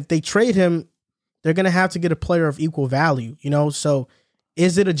 and if they trade him, they're going to have to get a player of equal value, you know? So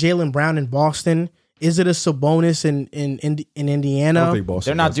is it a Jaylen Brown in Boston? Is it a Sabonis in I Indiana? don't think Boston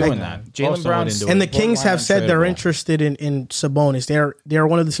They're not does doing that. that. Jalen Brown's And the Kings have said they're untradeable. interested in Sabonis. They're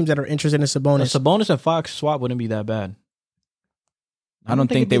one of the teams that are interested in Sabonis. Sabonis and Fox swap wouldn't be that bad. I don't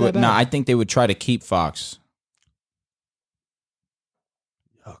think they it'd be would. that No, bad. I think they would try to keep Fox.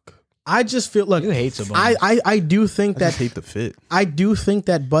 Yuck. I just feel look. You hate Sabonis. I do think I just that hate the fit. I do think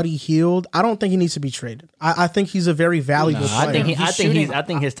that Buddy Hield. I don't think he needs to be traded. I think he's a very valuable player. I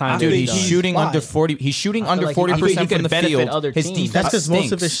think his time. Dude, is he's done. shooting Why? under 40. He's shooting under like he- 40% I think he from could the benefit field. other His teams. defense That's because most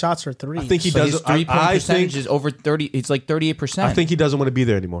of stinks. his shots are threes. I think he But does. his 3-point I percentage think, is over 30. It's like 38%. I think he doesn't want to be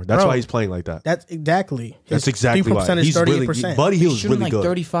there anymore. That's Bro, why he's playing like that. That's exactly. That's exactly why. percent is He's really, 38%. Buddy he's Hield is shooting really like good.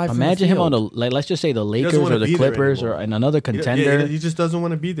 35. from the Imagine him on field. the let's just say the Lakers wanna or the be there Clippers or anymore. and another contender. He just doesn't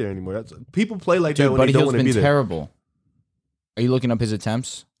want to be there anymore. People play like that Dude, when Buddy they don't Hield's want to been be there. terrible. Are you looking up his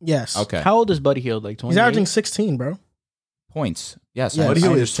attempts? Yes. Okay. How old is Buddy Hield? Like 20. He's averaging 16, bro. Points. Yes. Yeah, I Buddy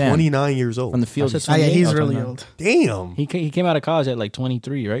Hield is understand. 29 years old. From the field. That's he's- Yeah, he's 28? really Oh, old. Damn. He came out of college at like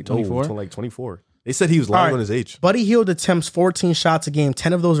 23, right? 24. Oh, like 24. They said he was lying All right. on his age. Buddy Hield attempts 14 shots a game.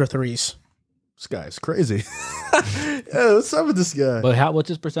 10 of those are threes. This guy is crazy. Yeah, what's up with this guy? But what's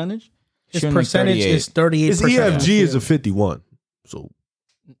his percentage? His Shooting like percentage 38. is 38%. His EFG is a 51. So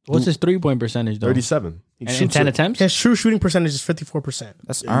What's his 3-point percentage though? 37. He And in shoots 10 it. attempts? His true shooting percentage is 54%.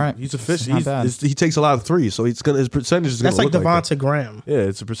 That's all right. He's a That's fish. not bad. He takes a lot of threes, so his percentage is going That's to like look like that. Devonta Graham. Yeah,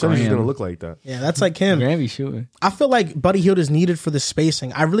 it's a percentage is Graham. going to look like that. Yeah, that's like him. Granby shooting. I feel like Buddy Hield is needed for the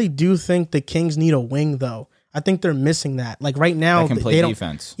spacing. I really do think the Kings need a wing, though. I think they're missing that. Like right now, That can play they don't.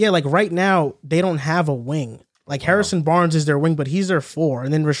 defense. Yeah, like right now, they don't have a wing. Like Harrison Barnes is their wing, but he's their 4,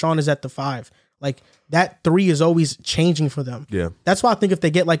 and then Rashawn is at the 5. Like that 3 is always changing for them. Yeah. That's why I think if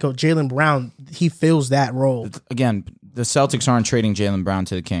they get like a Jaylen Brown, he fills that role. Again, the Celtics aren't trading Jaylen Brown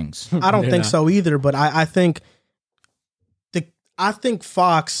to the Kings. I don't They're think not. so either, but I think I think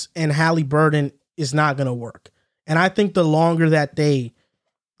Fox and Halliburton is not going to work, and I think the longer that they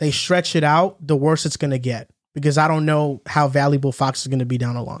stretch it out, the worse it's going to get because I don't know how valuable Fox is going to be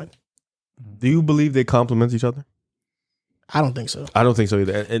down the line. Do you believe they complement each other? I don't think so. I don't think so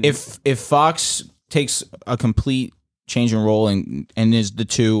either. And If Fox takes a complete change in role and is the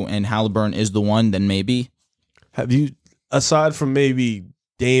 2 and Halliburton is the 1, then maybe. have you, aside from maybe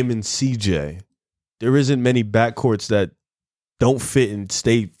Dame and CJ, there isn't many backcourts that don't fit and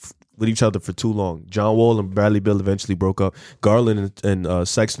stay with each other for too long. John Wall and Bradley Beal eventually broke up. Garland and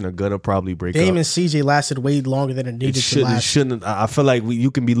Sexton are gonna probably break Dame up. and CJ lasted way longer than it needed to last. Shouldn't. I feel like you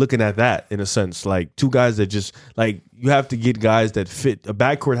can be looking at that in a sense, like two guys that just like you have to get guys that fit. A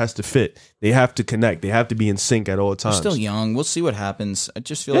backcourt has to fit. They have to connect. They have to be in sync at all times. They're still young. We'll see what happens. I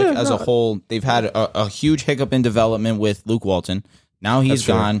just feel like as a whole, they've had a huge hiccup in development with Luke Walton. Now he's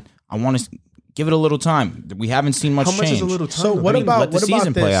gone. I want to give it a little time. We haven't seen much How much change. is a little time? So what Let about the what season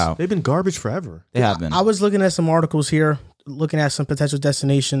about play this? out. They've been garbage forever. They have been. I was looking at some articles here, looking at some potential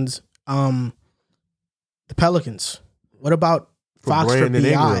destinations. The Pelicans. What about Fox for Brandon BI?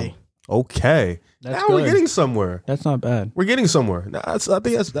 Ingram. Okay, That's now we're good. getting somewhere. That's not bad. We're getting somewhere. I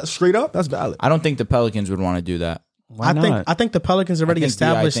think that's straight up. That's valid. I don't think the Pelicans would want to do that. Why not? I think the Pelicans already I think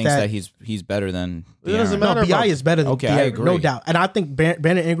established B.I. thinks that. that he's better than It doesn't De'Aaron. matter. No, BI is better than Okay, BI, I agree. no doubt. And I think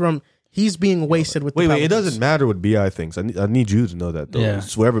Brandon Ingram, he's being wasted with the Wait. Pelicans. It doesn't matter what Bi thinks. I need you to know that though. Yeah.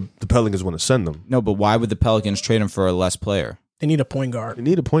 It's wherever the Pelicans want to send them. No, but why would the Pelicans trade him for a less player? They need a point guard. They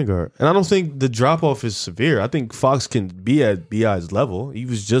need a point guard, and I don't think the drop off is severe. I think Fox can be at Bi's level. He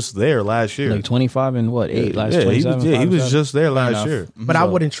was just there last year. Like 25 and what, 8 last yeah, 27? he was 5, just there last enough. year. But I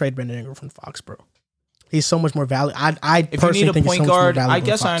wouldn't trade Brandon Ingram from Fox, bro. He's so much more valuable. I If you personally need a think he's point so much more guard, valuable I than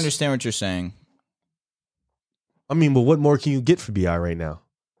guess I Fox. understand what you're saying. I mean, but what more can you get for Bi right now?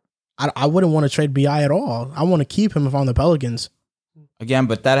 I wouldn't want to trade BI at all. I want to keep him if I'm the Pelicans. Again,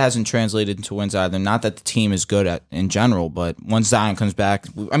 but that hasn't translated into wins either. Not that the team is good at in general, but once Zion comes back,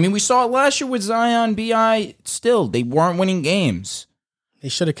 I mean, we saw it last year with Zion, BI. Still, they weren't winning games. They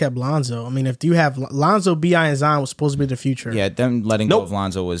should have kept Lonzo. I mean, if you have Lonzo, BI, and Zion was supposed to be the future. Yeah, them letting go Nope. of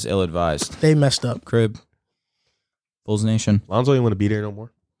Lonzo was ill advised. They messed up. Crib, Bulls Nation. Lonzo ain't want to be there no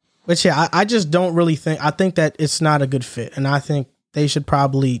more. But yeah, I just don't really think. I think that it's not a good fit, and I think they should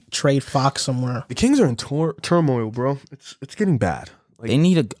probably trade Fox somewhere. The Kings are in turmoil, bro. It's getting bad. They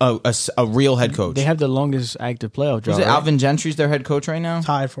need a real head coach. They have the longest active playoff drought. Is it right? Alvin Gentry's their head coach right now?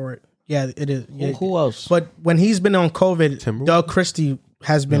 Tied for it. Yeah, it is. Yeah. Who else? But when he's been on COVID, Timberwolves? Doug Christie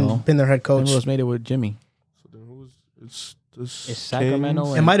has been their head coach. Timberwolves made it with Jimmy. It's It's Sacramento.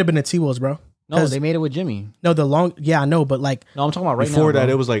 Kings. It might have been the T-Wolves, bro. No, 'Cause- they made it with Jimmy. No, I know, but like No, I'm talking about right Before now. that,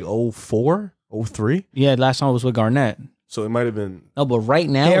 bro. it was like 04, 03. Yeah, last time was with Garnett. So it might have been. No, but right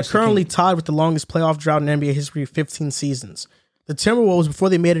now they are it's the currently Kings. tied with the longest playoff drought in NBA history, 15 seasons. The Timberwolves, before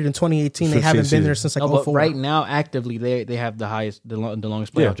they made it in 2018, they 15 haven't been there seasons. since like No, but 04. right now actively they have the highest the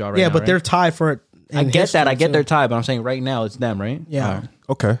longest playoff Yeah. drought right yeah, now. but right? they're tied for it. in I get history, that. I get too. their tie, but I'm saying right now it's them, right? Yeah. All right.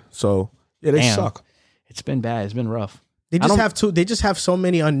 Okay, so yeah, they Damn. suck. It's been bad. It's been rough. They I just don't- have two. They just have so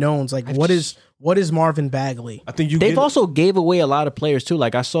many unknowns. Like what is Marvin Bagley? I think you. They've get also gave away a lot of players too.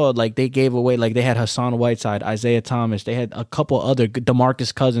 Like I saw, like they gave away, like they had Hassan Whiteside, Isaiah Thomas. They had a couple other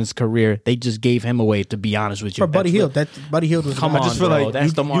DeMarcus Cousins' career. They just gave him away. To be honest with you, For Buddy That's Hield. the- That Buddy Hield was Come the- on, I just feel bro. like That's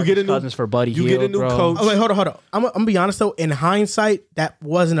you DeMarcus get a new Cousins for Buddy you Hield, get a new bro. coach. Oh wait, hold on. I'm gonna be honest though. In hindsight, that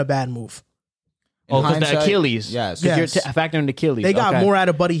wasn't a bad move. In Oh, because the hindsight, Achilles. yes. Because Yes. you're factoring the Achilles. They got Okay. more out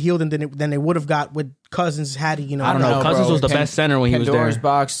of Buddy Hield than they would have got with Cousins had he, I don't know. Cousins was the best center when he was Pandora's there.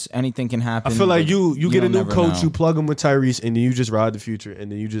 box. Anything can happen. I feel like but you get a don't new never coach, know. you plug him with Tyrese, and then you just ride the future,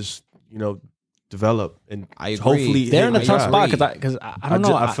 and then you just develop and I agree. hopefully They're in a hit tough the agree. spot because I don't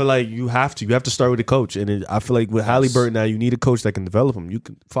know. I feel like you have to start with the coach, and I feel like with Halliburton now, you need a coach that can develop him. You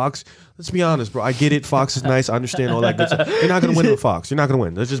can Fox. Let's be honest, bro. I get it. Fox is nice. I understand all that good stuff. You're not gonna win with Fox. You're not gonna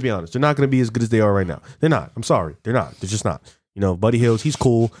win. Let's just be honest. They're not gonna be as good as they are right now. They're not. I'm sorry. They're not. They're just not. Buddy Hills, he's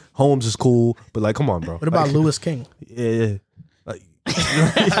cool. Holmes is cool, but like, come on, bro. What about like, Lewis King? Yeah.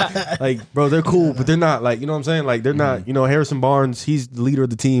 Like, bro, they're cool, but they're not like, you know what I'm saying? Like, they're not, Harrison Barnes, he's the leader of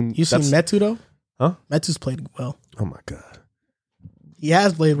the team. You seen Metu though? Huh? Metu's played well. Oh my God. He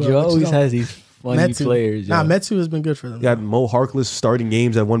has played well. Joe but you always don't. has these funny Metu. players. Nah, yo. Metu has been good for them. You got Mo Harkless starting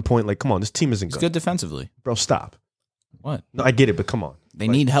games at one point. Like, come on, this team isn't It's good. good defensively. Bro, stop. What? No, I get it, but come on. They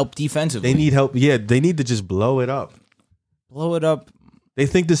need help defensively. They need help. Yeah, they need to just blow it up. blow it up. They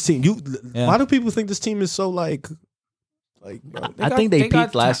think this team, Yeah. why do people think this team is so like I got- think they they got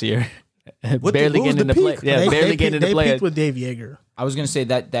peaked last year. What barely was getting the in the play. peak? Yeah, barely getting in the They play. peaked with Dave Yeager. I was gonna say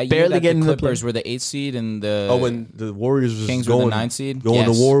that year Barely that getting the in the Clippers play. were the 8th seed and the when the Warriors was Kings were going the 9th seed. going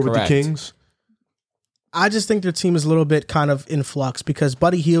Yes, to war with correct. the Kings. I just think their team is a little bit kind of in flux because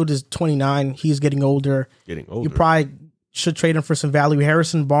Buddy Hield is 29. He's getting older. Getting older. You probably should trade him for some value.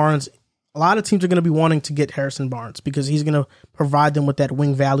 Harrison Barnes. A lot of teams are going to be wanting to get Harrison Barnes because he's going to provide them with that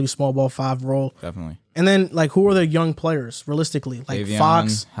wing value, small ball 5 role. Definitely. And then, like, who are the young players realistically? Like Davion,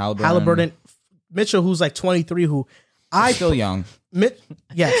 Fox, Halliburton. Halliburton, Mitchell, who's like 23, who I Still young.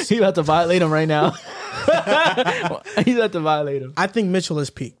 Yes, He's about to violate him right now. He's about to violate him. I think Mitchell is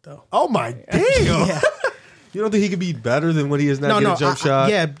peaked though. Oh my damn! Yeah. You don't think he could be better than what he is now? Get a jump shot.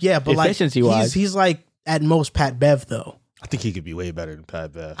 Yeah, but like Efficiency-wise. he's like at most Pat Bev though. I think he could be way better than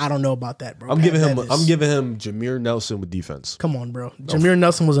Pat Bev. I don't know about that, bro. I'm Pat giving him Bev is- Jameer Nelson with defense. Come on, bro. Jameer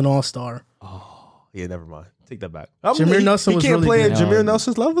Nelson was an all-star. Yeah, never mind. Take that back. Jameer Nelson he was can't really play good. at Jameer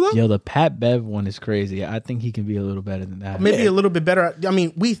Nelson's level though. Yo, the Pat Bev one is crazy. I think he can be a little better than that. Maybe a little bit better. I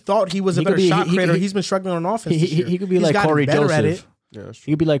mean, we thought he was a He better could be- shot he- creator. he- He's been struggling on offense. this year. He could be He's like gotten Corey better at Joseph. Yeah, that's He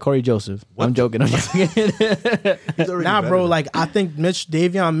true. could be like Corey Joseph. I'm joking. I'm joking. He's already Nah, better bro. than- Like I think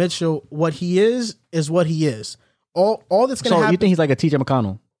Davion Mitchell, what he is what he is. All that's gonna So happen. you think he's like a TJ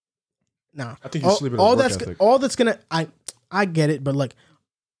McConnell? Nah, I think you're sleeping on all his that's work ethic. all that's gonna. I get it, but like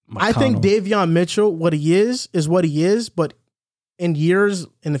I think Davion Mitchell, what he is what he is. But in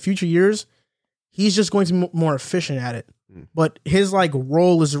the future years, he's just going to be more efficient at it. But his like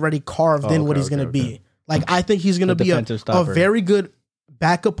role is already carved in what he's going to be. Like I think he's going to be a defensive stopper. very good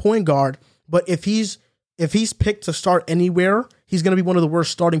backup point guard. But if he's picked to start anywhere, he's going to be one of the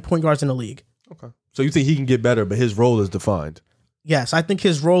worst starting point guards in the league. Okay. So you think he can get better, but his role is defined. Yes, I think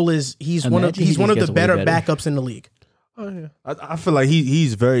his role is he's one of Imagine he the just gets better way better. backups in the league. Oh yeah. I feel like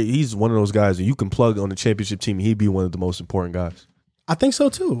he's one of those guys that you can plug on the championship team. He'd be one of the most important guys. I think so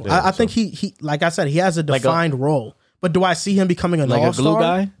too. Yeah, I think he like I said, he has a Like a- defined role. But do I see him becoming an Like a all-star? glue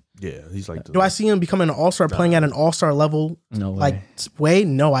guy? Yeah, he's like. Do I see him becoming an all-star playing at an all-star level? No way. Like way?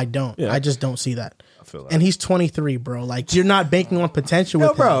 No, I don't. Yeah. I just don't see that. I feel like. And he's 23, bro. Like you're not banking on potential with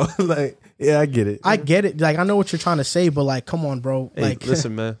Yo, bro. him. Like, yeah, I get it. I get it. Like I know what you're trying to say, but like, come on, bro. Hey, Like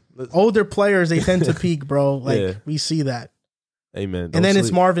listen, man. older players, they tend to peak, bro. Like Yeah. we see that. Hey, man. And then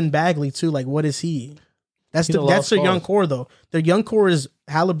it's Marvin Bagley too. Like what is he? That's He's a that's lost their young cause. core though. Their young core is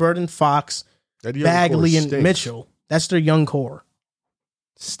Halliburton, Fox, Bagley, and Mitchell. That's their young core.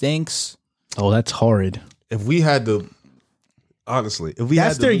 Stinks. Oh, that's horrid. If we had to, honestly, if we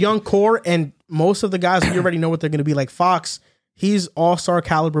That's had their to, young core, and most of the guys we already know what they're going to be. Like Fox, he's all-star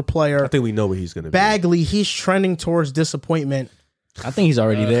caliber player. I think we know what he's going to be. Bagley, he's trending towards disappointment. I think he's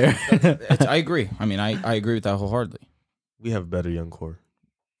already there. I agree. I mean, I agree with that wholeheartedly. We have a better young core.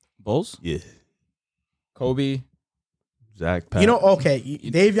 Bulls, Yeah. Kobe. Zach, Pat. You know, okay,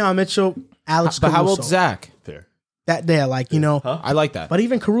 Davion Mitchell, Alex But Caruso. how old's Zach? fair. That there, like, you know. Huh? I like that. But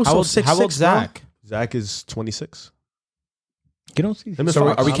even Caruso, How old, 6'6", how old's bro. Zach? Zach is 26. You don't see. Him and So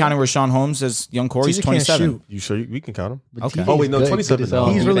Fox. are we counting Rashawn Holmes as young core? He's TJ can't 27. shoot. You sure we can count him? But Okay. TJ Oh, wait, is no, good, 27 good as now.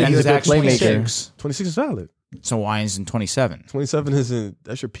 hell. He's really And good. Zach's playmaker. 26. 26 is valid. So Wines in 27. 27 isn't,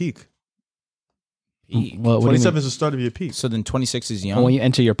 that's your peak. Peak. What do you 27 mean? is the start of your peak. So then 26 is Oh, young. when you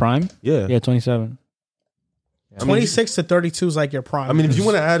enter your prime? Yeah. Yeah, 27. 26 to 32 is like your prime. I mean, if you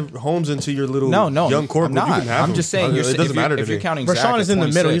want to add Holmes into your little no, young core I'm group, you not. can have I'm him. just saying. It doesn't matter to if you're me. counting Zach Rashawn at is in the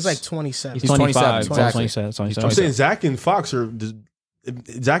middle. He's 26. like 27. He's He's 25. 27, Exactly. exactly. 27. I'm saying Zach and Fox are.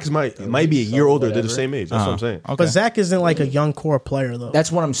 Zach might be a year older. They're the same age. That's what I'm saying. Okay. But Zach isn't like a young core player, though.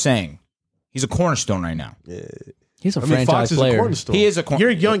 That's what I'm saying. He's a cornerstone right now. Yeah. He's a I mean, franchise Fox is a player. cornerstone. He is a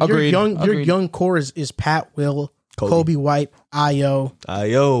cornerstone. Your young core is Pat Will, Kobe White, Ayo,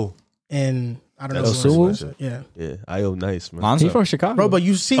 Ayo. and I don't know. That's who what else. I said. Yeah. Yeah. Ayo, nice, man. Lonzo. He's from Chicago. Bro, but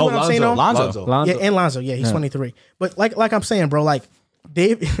you see what I'm saying, though? Lonzo. Lonzo. Yeah, and Lonzo. Yeah, he's 23. But like I'm saying, bro, like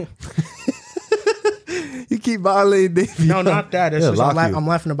Dave. You keep violating Davey. No, not that. It's Yeah, just lock you. I'm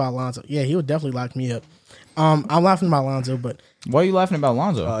laughing about Lonzo. Yeah, he would definitely lock me up. I'm laughing about Lonzo, but Why are you laughing about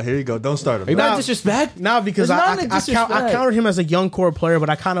Lonzo? Here you go. Don't start him. are you nah, about disrespect? now because There's I none of I disrespect. counted him as a young core player, but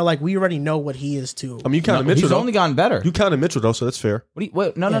I kind of like we already know what he is too. I mean, you counted Mitchell. He's though. only gotten better. You counted Mitchell though, so that's fair. What do you,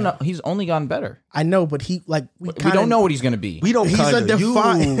 wait, no. He's only gotten better. I know, but he like we We don't know what he's going to be. We don't. He's a kinda.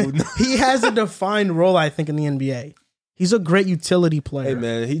 defined. He has a defined role, I think, in the NBA. He's a great utility player. Hey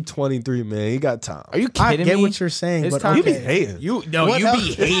man, he 23. Man, he got time. Are you I kidding get me? what you're saying, It's but time- You be okay. hating. You What be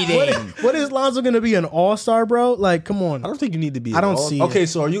else- hating. What is Lonzo going to be, an all-star, bro? Like, come on. I don't think you need to be. I don't all- see Okay, it.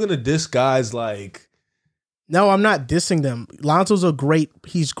 so are you gonna diss guys like? No, I'm not dissing them. Lonzo's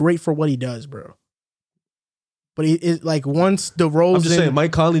he's great for what he does, bro. But he is like once DeRozan. I'm just saying,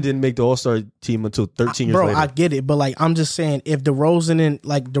 Mike Conley didn't make the All Star team until 13 years bro, later. I get it, but like I'm just saying, if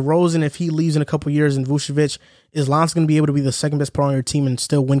DeRozan, if he leaves in a couple years and Vucevic, is Lonzo going to be able to be the second best player on your team and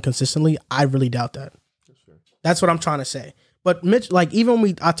still win consistently? I really doubt that. That's what I'm trying to say. But Mitch, like even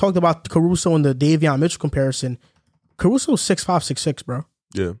when I talked about Caruso and the Davion Mitchell comparison, Caruso's 6'5", 6'6", bro.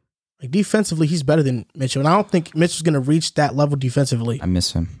 yeah, Like defensively, he's better than Mitchell, and I don't think Mitchell's going to reach that level defensively. I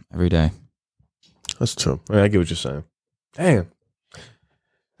miss him every day. that's true. I get what you're saying. Damn,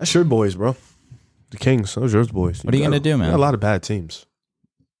 that's your boys, bro. The Kings, those yours boys. What are you gonna do, man? You got a lot of bad teams.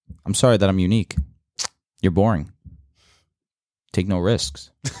 I'm sorry that I'm unique. You're boring. take no risks.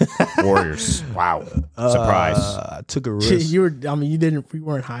 Warriors. Wow. Surprise. I took a risk. You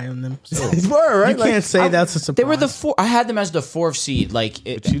weren't high on them. So. You were, right? You can't say that's a surprise. They were the four. I had them as the fourth seed. Like,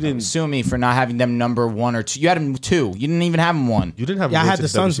 you didn't sue me for not having them number 1 or 2. You had them 2. You didn't even have them 1. You didn't have. Yeah, I them had to the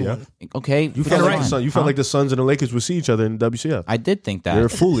Suns WCF. one. Okay, You felt like the Suns. You felt like the Suns and the Lakers would see each other in WCF. I did think that. They're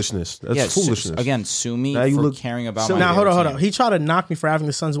foolishness. That's yeah, foolishness. Again, sue me Now you for look caring about silly. my Now hold favorite on. team. He tried to knock me for having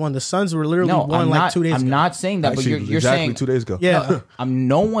the Suns won. The Suns were literally No, won I'm like not. 2 days I'm ago. not saying that, Actually, but you're exactly saying 2 days ago. Yeah,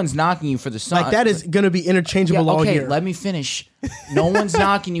 no one's knocking you for the Suns. like that is going to be interchangeable all okay, year. let me finish. No one's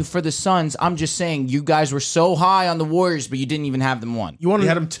knocking you for the Suns. I'm just saying you guys were so high on the Warriors, but you didn't even have them 1. You want We to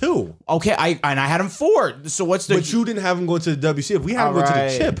had them 2, Okay, I had them 4. So what's the? but you didn't have them going to the WCF. We had them All going to the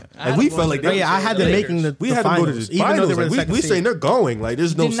right. chip, and we felt like Oh, yeah, I had them making the we had them go to finals, the even though finals. they were the Like, second we seed. saying they're going. Like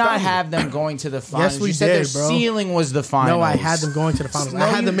there's no did not stopping have them going to the finals. we you said did, their bro. ceiling was the finals. No, I had them going to the finals. No, I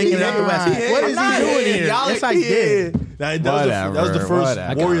had them making it out the West. did What not. is I'm he not doing here. here? Y'all Yes, I did. That was the first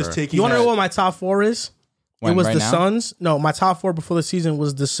Whatever. Warriors taking. You want to know that. what my top 4 is? When, It was right the now? Suns. No, my top 4 before the season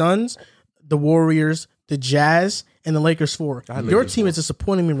was the Suns, the Warriors, the Jazz, and the Lakers 4. Your Lakers team is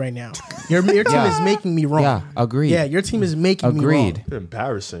disappointing me right now. Your team is making me wrong. Yeah, agreed. Yeah, your team is making me wrong. Agreed. They're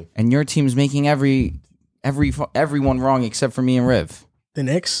embarrassing. And your team's making everyone wrong except for me and Riv. The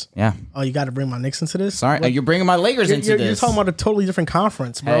Knicks. Yeah. Oh, you got to bring my Knicks into this. Sorry, you're bringing my Lakers You're, into you're, this. you're talking about a totally different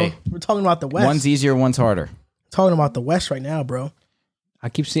conference, bro. Hey. We're talking about the West. One's easier, one's harder. Talking about the West right now, bro.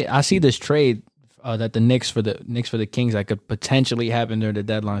 I see this trade that the Knicks for the Kings that could potentially happen during the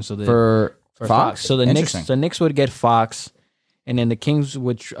deadline. So For Fox. So the Interesting. Knicks would get Fox, and then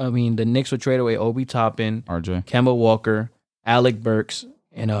the Knicks would trade away Obi Toppin, RJ. Kemba Walker, Alec Burks,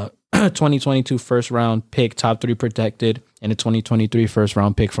 and a 2022 first round pick, top 3 protected, and a 2023 first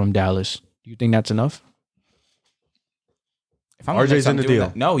round pick from Dallas. Do you think that's enough? If I'm RJ's in the doing deal.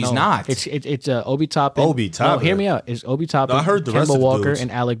 that. No, he's not. It's Obi Toppin. Obi No, Toppin. hear me out. It's Obi Toppin. No, I heard the rest Kemba of the Walker dudes.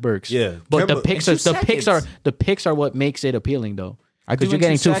 and Alec Burks. Yeah. but Kemba- the picks are what makes it appealing though. I do Because you're in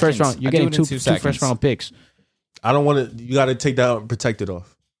getting 2 2 first seconds. round. You're I do getting it in 2 two seconds. first round picks. I don't want to. You got to take that unprotected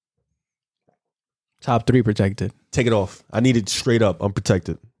off. Top 3 protected. Take it off. I need it straight up,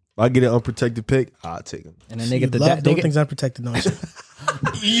 unprotected. If I get an unprotected pick, I'll take him. And then they get the Love they doing get, things unprotected, don't you?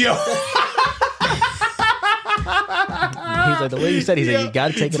 Yo, he's like the way you said. He's like you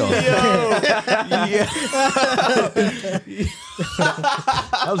got to take it off.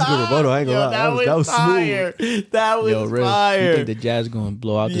 that was a good rebuttal. I ain't gonna lie. That was smooth. That was Yo, Riz, you think the Jazz going to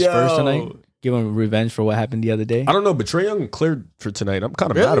blow out the Spurs tonight? Give them revenge for what happened the other day? I don't know, but Trae Young cleared for tonight. I'm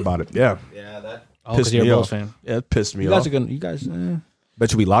kind of mad about it. Yeah, Oh, because you're a Bulls fan. Yeah, it pissed me You guys off. are gonna. You guys.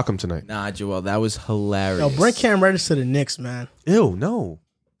 Bet you we lock him tonight. Nah, Joel, that was hilarious. Yo, bring Cam Reddish to the Knicks, man. Ew, no.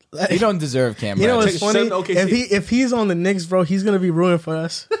 You don't deserve Cam You know Reddish. what's funny? Send OKC. If he's on the Knicks, bro, he's gonna be ruined for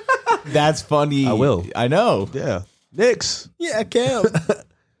us. That's funny. I will. I know. Yeah, Knicks. Yeah, Cam.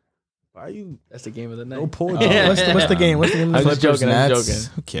 Why are you That's the game of the night. no poor? What's the game? What's the game? I was Clippers, joking, I was Nets.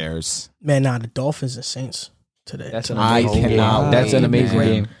 joking. Who cares? Man, nah, the Dolphins and Saints today. That's an I amazing cannot game. That's an wait, amazing man.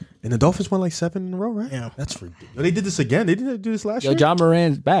 game. And the Dolphins won like 7 in a row, right? Yeah. That's ridiculous. They did this again. They didn't do this last Yo, year. John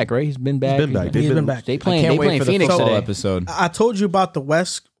Moran's back, right? He's been back. He's been back. He's been back. They I playing. can't They wait playing for the Phoenix football today. episode. I told you about the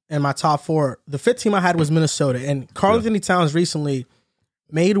West and my top 4. The fifth team I had was Minnesota, and Karl Anthony Towns recently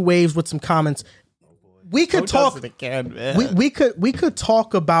made waves with some comments. We could talk. We could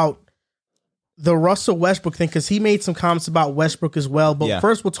talk about the Russell Westbrook thing because he made some comments about Westbrook as well. But Yeah.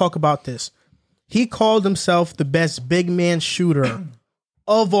 first, we'll talk about this. He called himself the best big man shooter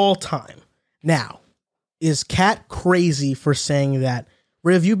of all time. Now, is Cat crazy for saying that?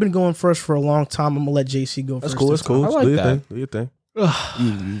 Riv, you've been going first for a long time. I'm gonna let JC go That's first. cool. this That's cool. I like Do your that. thing. Do your thing.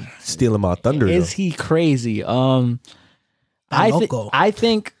 You stealing my thunder. Is though. he crazy? That loco. I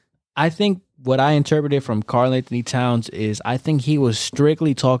think what I interpreted from Karl Anthony Towns is I think he was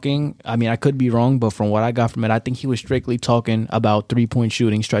strictly talking. I mean, I could be wrong, but from what I got from it, I think he was strictly talking about 3-point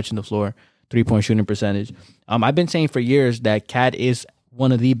shooting, stretching the floor, 3-point shooting percentage. I've been saying for years that Cat is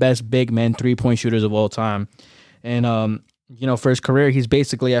one of the best big men 3-point shooters of all time, and for his career, he's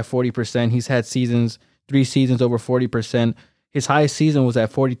basically at 40%. He's had 3 seasons over 40%. His highest season was at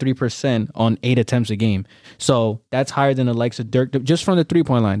 43% on 8 attempts a game. So that's higher than the likes of Dirk, just from the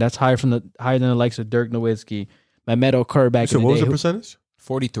 3-point line. That's higher than the likes of Dirk Nowitzki, Mehmet Okur back So in the what day. was the percentage?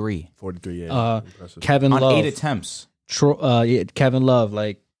 43 43. Yeah. Impressive. Kevin on Love, 8 attempts. Kevin Love,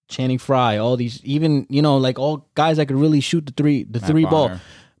 like Channing Frye, all these, even like all guys that could really shoot the three ball. Bonner.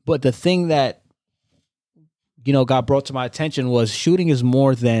 But the thing that got brought to my attention was shooting is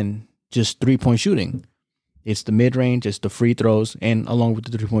more than just 3-point shooting. It's the mid-range, it's the free throws, and along with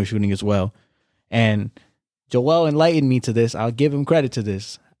the 3-point shooting as well. And Joel enlightened me to this. I'll give him credit to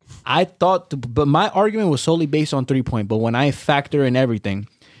this. I thought, but my argument was solely based on 3-point. But when I factor in everything,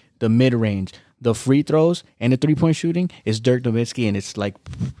 the mid range, the free throws, and the 3-point shooting, is Dirk Nowitzki, and it's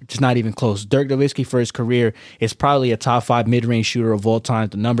not even close. Dirk Nowitzki for his career is probably a top 5 mid range shooter of all time.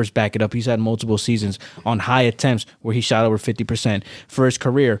 The numbers back it up. He's had multiple seasons on high attempts where he shot over 50%. For his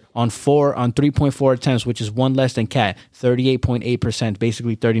career, on 3.4 attempts, which is one less than Cat, 38.8%,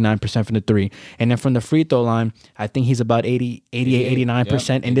 basically 39% from the three. And then from the free throw line, I think he's about 88,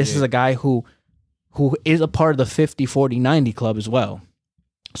 89%. And this is a guy who is a part of the 50-40-90 club as well.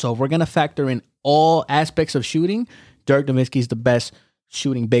 So if we're going to factor in all aspects of shooting, Dirk Nowitzki is the best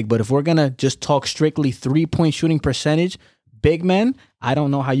shooting big. But if we're going to just talk strictly 3-point shooting percentage, big men, I don't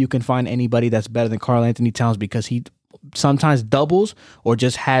know how you can find anybody that's better than Karl Anthony Towns, because he sometimes doubles or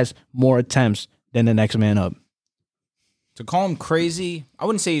just has more attempts than the next man up. To call him crazy, I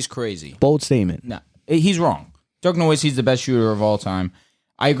wouldn't say he's crazy. Bold statement. No, he's wrong. Dirk Nowitzki's the best shooter of all time.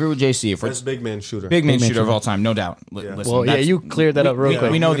 I agree with JC. If Best big man shooter. Big man shooter of all time, no doubt. Listen, Well, yeah, you cleared that up real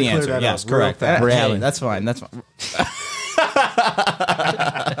quick. We know the Clear answer. that Yes, up real correct. fast. Ray Hey, Allen. that's fine. That's fine.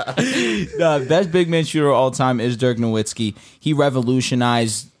 The best big man shooter of all time is Dirk Nowitzki. He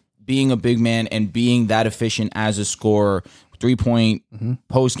revolutionized being a big man and being that efficient as a scorer. 3-point,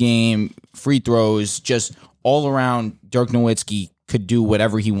 post game, free throws, just all around. Dirk Nowitzki could do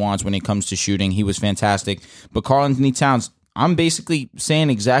whatever he wants when it comes to shooting. He was fantastic. But Karl Anthony Towns, I'm basically saying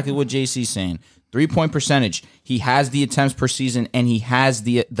exactly what JC's saying. 3-point percentage. He has the attempts per season, and he has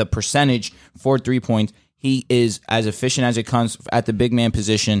the percentage for 3 points. He is as efficient as it comes at the big man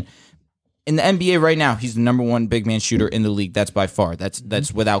position. In the NBA right now, he's the number 1 big man shooter in the league. That's by far.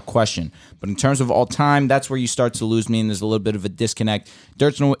 That's without question. But in terms of all time, that's where you start to lose me, and there's a little bit of a disconnect.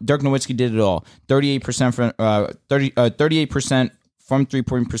 Dirk Nowitzki did it all. 38% from 38% from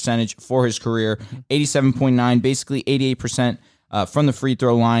 3-point percentage for his career, 87.9, basically 88% from the free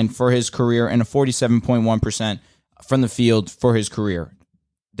throw line for his career, and a 47.1% from the field for his career.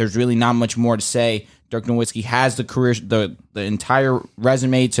 There's really not much more to say. Dirk Nowitzki has the career, the entire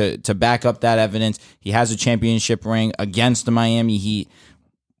resume to back up that evidence. He has a championship ring against the Miami Heat,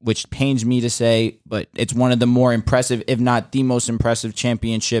 which pains me to say, but it's one of the more impressive, if not the most impressive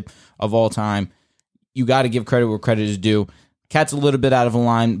championship of all time. You got to give credit where credit is due. Cat's a little bit out of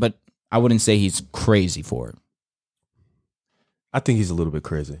line, but I wouldn't say he's crazy for it. I think he's a little bit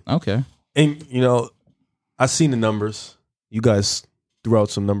crazy. Okay. And, I've seen the numbers. You guys threw out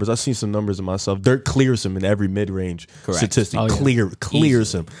some numbers. I've seen some numbers in myself. Dirk clears him in every mid-range statistic. Oh, yeah.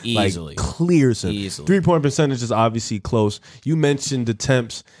 Clears him. Easily. Clears him. Easily. 3-point percentage is obviously close. You mentioned the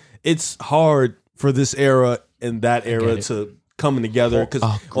temps. It's hard for this era and that era to coming together. Because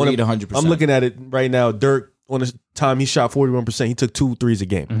agreed 100%. I'm looking at it right now. Dirk, on the time he shot 41%, he took 2 threes a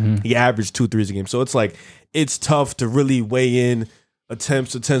game. Mm-hmm. He averaged 2 threes a game. So it's like, it's tough to really weigh in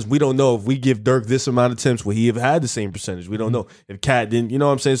attempts. We don't know if we give Dirk this amount of attempts, will he have had the same percentage? We don't know if Cat didn't. You know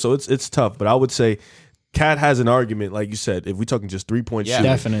what I'm saying? So it's tough. But I would say Cat has an argument, like you said, if we're talking just 3-point shooting.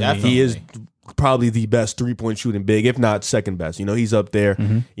 definitely. He is probably the best 3-point shooting big, if not second best. He's up there.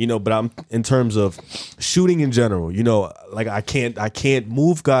 But I'm in terms of shooting in general, like I can't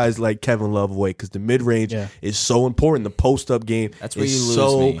move guys like Kevin Love away, because the mid range is so important. The post up game. That's where is you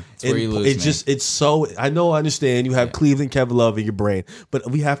lose me. That's where you lose me. It's so, I understand you have Cleveland Kevin Love in your brain, but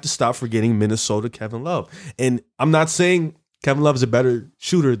we have to stop forgetting Minnesota Kevin Love. And I'm not saying Kevin Love is a better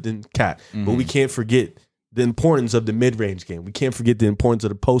shooter than Cat, but we can't forget the importance of the mid-range game. We can't forget the importance of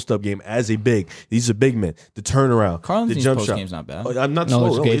the post-up game as a big. These are big men. The turnaround, Karl the Anthony's jump post shot. game's not bad. I'm not No,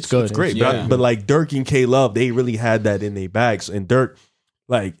 slow. it's good. It's great. Yeah. But like Dirk and K Love, they really had that in their bags. And Dirk,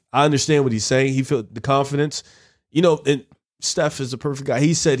 like, I understand what he's saying. He felt the confidence. And Steph is a perfect guy.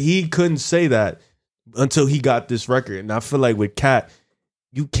 He said he couldn't say that until he got this record. And I feel like with Cat,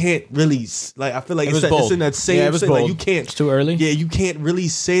 you can't really, like, I feel like it's in that same thing. Like, you can't. It's too early. Yeah, you can't really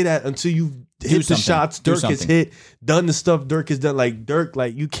say that until you hit the something. shots Do Dirk has something. hit, done the stuff Dirk has done. Like Dirk,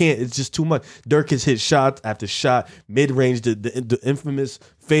 like you can't. It's just too much. Dirk has hit shot after shot, mid range, the infamous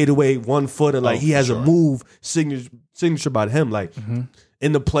fadeaway 1-footer. Like he has a move signature about him. Like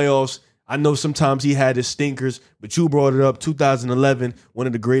in the playoffs, I know sometimes he had his stinkers, but you brought it up. 2011, one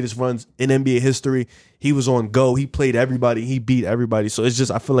of the greatest runs in NBA history. He was on go. He played everybody. He beat everybody. So it's just,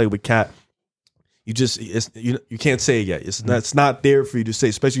 I feel like with Cat, you can't say it yet. It's not there for you to say,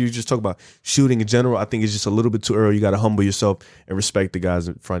 especially you just talk about shooting in general. I think it's just a little bit too early. You got to humble yourself and respect the guys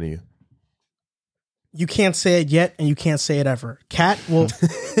in front of you. You can't say it yet, and you can't say it ever.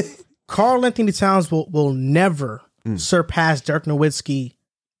 Karl Anthony Towns will never surpass Dirk Nowitzki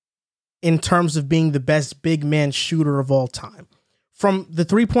in terms of being the best big man shooter of all time. From the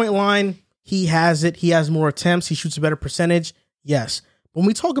 3-point line, he has it. He has more attempts. He shoots a better percentage. Yes. When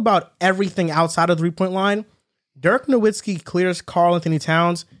we talk about everything outside of the 3-point line, Dirk Nowitzki clears Karl Anthony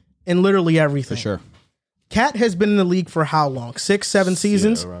Towns in literally everything. For sure. Cat has been in the league for how long? 6, 7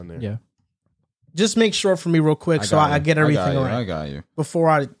 seasons? Yeah, around there. Yeah. Just make sure for me real quick so I get everything right. I got you. Before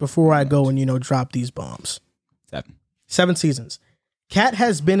I go and drop these bombs. 7 seasons. Cat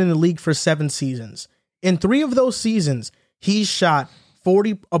has been in the league for 7 seasons. In 3 of those seasons, he's shot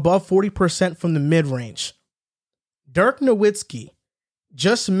above 40% from the mid-range. Dirk Nowitzki,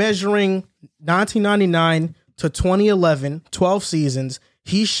 just measuring 1999 to 2011, 12 seasons,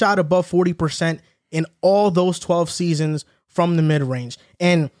 he shot above 40% in all those 12 seasons from the mid-range.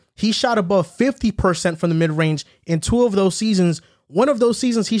 And he shot above 50% from the mid-range in 2 of those seasons. One of those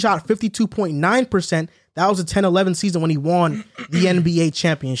seasons, he shot 52.9%. That was a 10-11 season when he won the NBA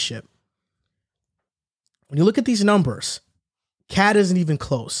championship. When you look at these numbers, Cat isn't even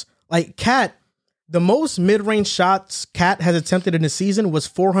close. Like, Cat, the most mid-range shots Cat has attempted in a season was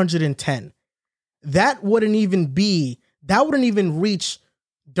 410. That wouldn't even reach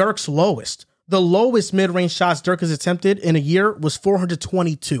Dirk's lowest. The lowest mid-range shots Dirk has attempted in a year was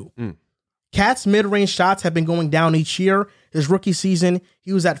 422. Cat's mid-range shots have been going down each year. His rookie season,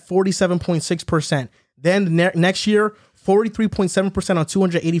 he was at 47.6%. Then the next year, 43.7% on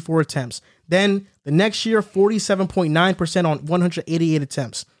 284 attempts. Then the next year, 47.9% on 188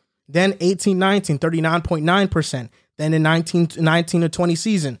 attempts. Then 18-19, 39.9%. Then in 19-20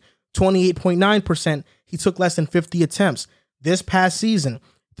 season, 28.9%. He took less than 50 attempts. This past season,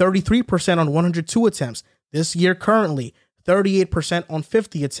 33% on 102 attempts. This year currently, 38% on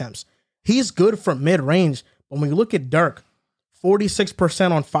 50 attempts. He's good from mid-range. But when you look at Dirk,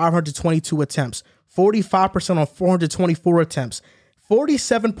 46% on 522 attempts, 45% on 424 attempts,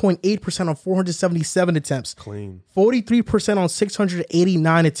 47.8% on 477 attempts, Clean. 43% on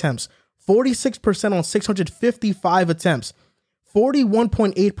 689 attempts, 46% on 655 attempts,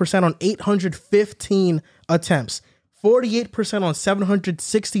 41.8% on 815 attempps, 48% on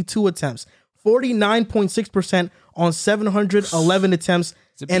 762 attempps, 49.6% on 711 attempts.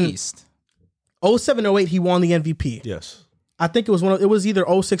 It's a beast. 07-08, he won the MVP. Yes. I think it was either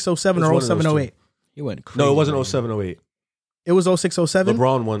 06-07 or 07-08. He went crazy. No, it wasn't 07-08. It was 06-07?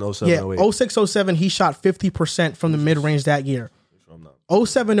 LeBron won 07-08. Yeah, 06-07, he shot 50% from the mid-range that year.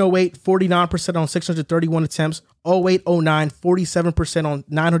 07-08, 49% on 631 attempts. 08-09, 47% on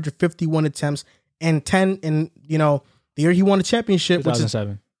 951 attempts. And the year he won the championship, which is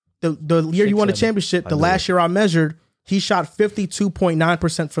 2007. the year he won the championship, the last year I measured, he shot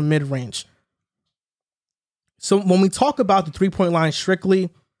 52.9% from mid-range. So when we talk about the 3-point line strictly,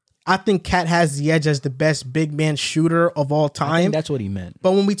 I think Cat has the edge as the best big man shooter of all time. I think that's what he meant.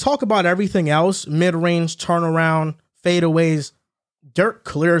 But when we talk about everything else, mid-range, turnaround, fadeaways, Dirk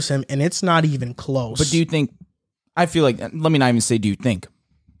clears him, and it's not even close. But do you think, I feel like, let me not even say do you think.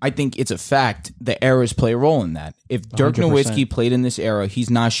 I think it's a fact the eras play a role in that. If Dirk 100%. Nowitzki played in this era, he's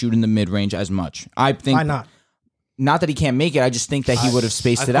not shooting the mid-range as much. I think. Why not? Not that he can't make it. I just think that he would have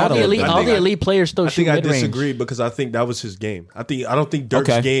spaced it out a thought little bit. I All think the I- elite players still I shoot think I mid-range. disagree because I think that was his game. I don't think Dirk's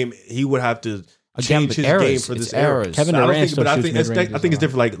Okay. game. He would have to Again, change but his eras. game for this It's era. eras. Kevin I don't Durant think, still but I shoots think mid-range I think it's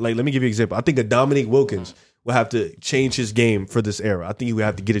as well. different. Like let me give you an example. I think a Dominique Wilkins will have to change his game for this era. I think he would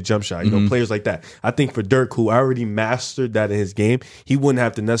have to get a jump shot. You know, players like that. I think for Dirk, who already mastered that in his game, he wouldn't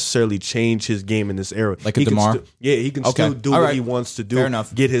have to necessarily change his game in this era. Like a he can DeMar? still- he can Okay. still do All what right. he wants to do. Fair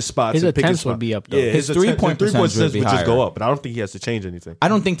enough. Get his spots. His and pick attempts spot. would be up, though. Yeah, His three-point percentage would be would just higher. go up. But I don't think he has to change anything. I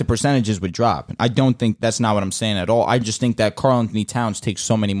don't think the percentages would drop. I don't think that's not what I'm saying at all. I just think that Karl Anthony Towns takes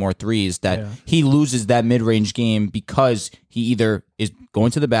so many more threes that he loses that mid-range game because he either is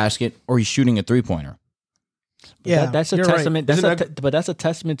going to the basket or he's shooting a three-pointer. Yeah, That's a you're right. testament. But that's a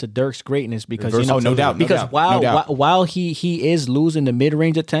testament to Dirk's greatness because Oh, no doubt. Because no doubt. while he is losing the mid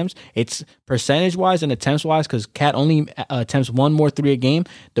range attempts, it's percentage wise and attempts wise because Cat only attempts one more three a game.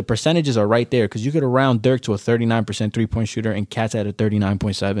 The percentages are right there because you could round Dirk to a 39% 3-point shooter and Cat's at a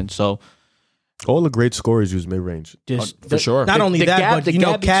 39.7. So All the great scorers use mid range. just for sure. Not only that, gap, but the you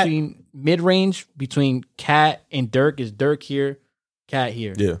know, gap Cat between mid range between Cat and Dirk is Dirk here, Cat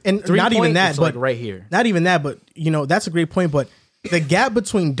here. Yeah. and not 3-point, even that, it's but like right here. not even that, but that's a great point. But the gap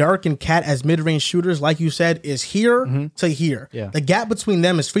between Dirk and Cat as mid-range shooters, like you said, is here to here. Yeah. The gap between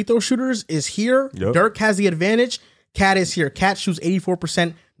them as free throw shooters is here. Yep. Dirk has the advantage. Cat is here. Cat shoots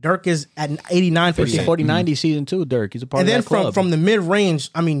 84%. Dirk is at 89%. 40-90 season 2, Dirk. He's a part And of then that club. from the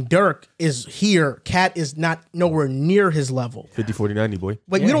mid-range, I mean, Dirk is here. Cat is not nowhere near his level. 50-40-90, boy.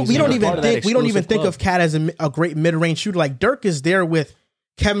 Like Yeah, we don't he's a even part of that think exclusive of club. Cat as a great mid-range shooter. Like Dirk is there with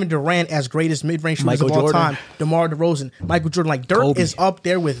Kevin Durant as greatest mid-range shooters Michael of all Jordan. time, DeMar DeRozan, Michael Jordan. Like Dirk Kobe. is up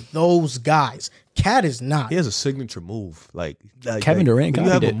there with those guys. Cat is not. He has a signature move. Like Kevin Durant when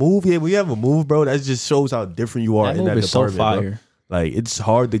you have copied a it. move, when you have a move, bro, that just shows how different you are That in move that is so department. fire. Bro. Like it's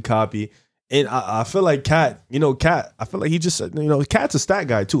hard to copy. And I feel like Cat, I feel like he just, Cat's a stat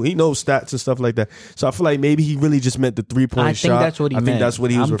guy too. He knows stats and stuff like that. So I feel like maybe he really just meant the 3-point I shot. think that's what he I meant. think that's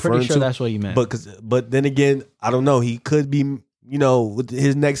what he was I'm referring pretty sure to. that's what he meant. But then again, I don't know. He could be, with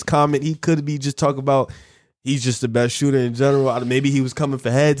his next comment, he could be just talking about he's just the best shooter in general. Maybe he was coming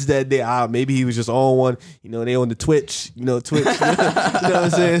for heads that day. Maybe he was just on one. They on the Twitch. Twitch. You know what I'm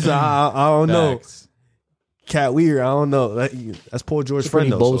saying? So I don't know. Facts. Cat Weird, I don't know. That's Paul George's It's a pretty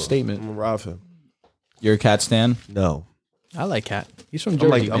friend, though. bold so statement. I'm gonna rob him. You're a Cat stan? No, I like Cat. He's from I'm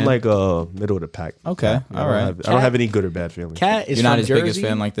Jersey. like middle of the pack. Okay, all right. I don't have any good or bad feelings. Cat is You're not from his Jersey. biggest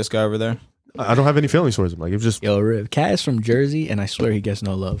fan like this guy over there? I don't have any feelings towards him. Like it's just Yo, Riv. Cat is from Jersey, and I swear he gets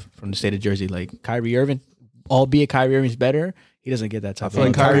no love from the state of Jersey. Like Kyrie Irving, albeit Kyrie Irving's better, he doesn't get that type of I feel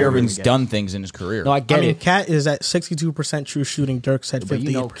like love. Kyrie Kyrie Irving's Irving done things in his career. No, I get I mean, it. Cat is at 62% true shooting. Dirk's at 58%. But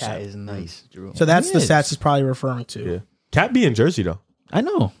you know Cat is nice, Drew. So that's He the is. stats he's probably referring to. yeah. Cat be in Jersey though. I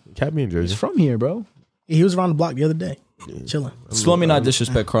know. Cat be in He's Jersey. from here, bro. He was around the block the other day, chilling. Slow me not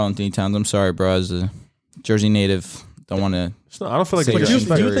disrespect Karl Anthony Towns. I'm sorry, bro. As a Jersey native, don't want to. I don't feel like Say it's But you're do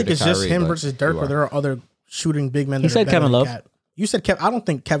disrespect. you think to it's just Kyrie, him but versus Dirk, you or are. there are other shooting big men? He That said are better Kevin than Love. Cat? You said Kevin. I don't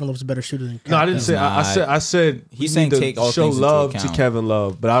think Kevin Love's a better shooter than Cat. No, I didn't say. I said He's we saying need to take all show things into love to account. Kevin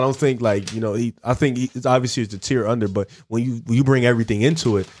Love, but I don't think I think it's obviously it's a tier under. But when you bring everything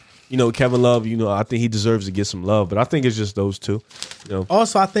into it, Kevin Love, I think he deserves to get some love. But I think it's just those two.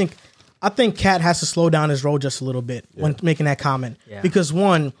 Also, I think Cat has to slow down his role just a little bit when making that comment. Yeah. Because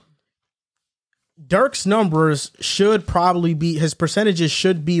one, Dirk's numbers should probably be, his percentages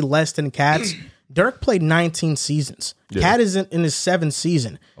should be less than Cat's. Dirk played 19 seasons. Cat isn't in his 7th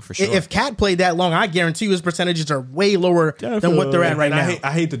season. for sure. If Cat played that long, I guarantee you his percentages are way lower than what they're at right And now.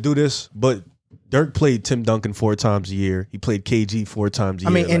 I hate to do this, but Dirk played Tim Duncan 4 times a year. He played KG 4 times a year.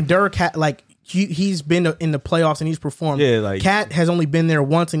 I mean, and Dirk had he's been in the playoffs and he's performed. Yeah, like- Cat has only been there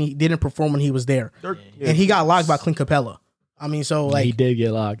once and he didn't perform when he was there. And he got locked by Clint Capella. I mean, so He did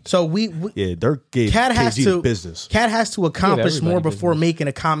get locked. so we Dirk gave Cat has KG to the business. Cat has to accomplish everybody more before making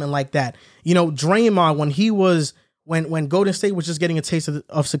a comment like that. Draymond, when he was when Golden State was just getting a taste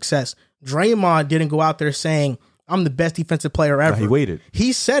of success, Draymond didn't go out there saying, "I'm the best defensive player ever." he waited.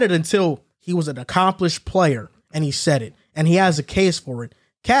 He said it until he was an accomplished player, and he said it, and he has a case for it.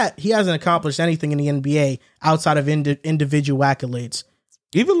 Cat, he hasn't accomplished anything in the NBA outside of individual accolades.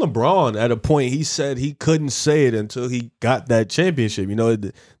 Even LeBron, at a point, he said he couldn't say it until he got that championship.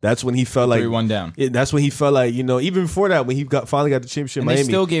 That's when he felt like 3-1 down. That's when he felt like even before that, when he finally got the championship. And in they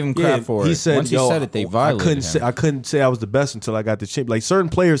Miami, still gave him crap for He it. said, Once he said it, they violated him. I couldn't say I was the best until I got the championship. Like certain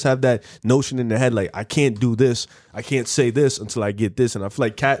players have that notion in their head, like I can't do this, I can't say this until I get this. And I feel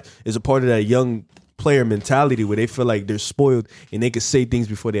like Cat is a part of that young player mentality where they feel like they're spoiled and they can say things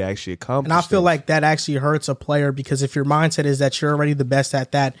before they actually accomplish. And I feel things. like that actually hurts a player because if your mindset is that you're already the best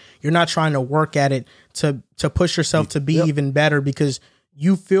at that, you're not trying to work at it to push yourself to be even better because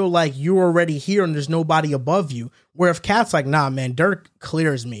you feel like you're already here and there's nobody above you. Where if Cat's like, nah, man, Dirk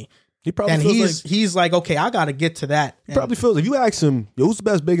clears me. he probably And feels he's like, okay, I got to get to that. he probably feels if you ask him, who's the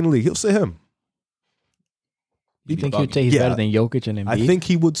best big in the league, he'll say him. You think he would say he's Yeah. better than Jokic and Embiid? I think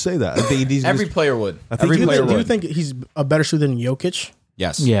he would say that. I think he's Every player would. I think Every he player would. Do you would. think he's a better shooter than Jokic?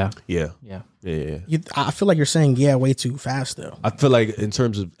 Yes. Yeah. yeah. Yeah. I feel like you're saying way too fast though. I feel like in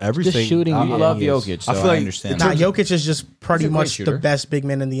terms of everything, Just shooting. I Yeah, love he is. Jokic, so I I, feel like understand. in Nah, terms Jokic is just pretty He's a great much the shooter. best big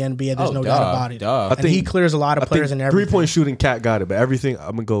man in the NBA. There's Oh, no duh, doubt about it. duh. I And he clears a lot of players in everything. 3-point shooting, Cat got it, but everything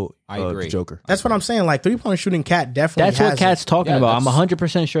I'm gonna go. I agree. The Joker. That's what I'm saying. Like 3-point shooting, Cat definitely. That's what has Cat's it. talking Yeah, about. I'm that's-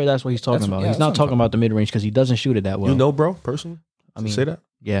 100% sure that's what he's talking That's- about. yeah, He's that's not what I'm talking about the mid range because he doesn't shoot it that well. You know, bro, personally. I mean, say that.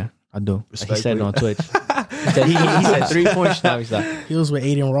 Yeah, I do. He said it Respectfully. on Twitch. He said 3 points. Now he's not. He was with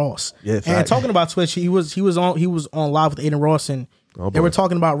Aiden Ross. Yeah, and fact. talking about Twitch, he was on live with Aiden Ross, and Oh, they boy. were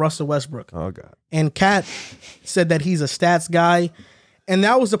talking about Russell Westbrook. Oh god. And Cat said that he's a stats guy, and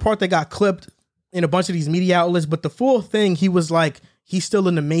that was the part that got clipped in a bunch of these media outlets. But the full thing, he was like, he's still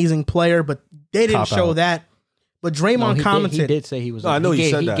an amazing player, but they didn't Cop show out. that. But Draymond No, he commented. did say he was. No, I know he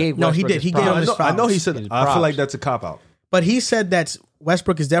said that. Gave No, he Westbrook did. his He gave props. him his I know he props. said. His I feel props. like that's a cop out. But he said that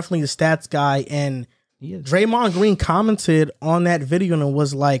Westbrook is definitely a stats guy, and He is. Draymond Green commented on that video and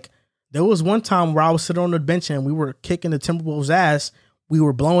was like, there was one time where I was sitting on the bench and we were kicking the Timberwolves' ass. We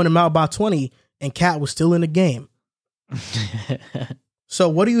were blowing them out by 20, and Cat was still in the game. So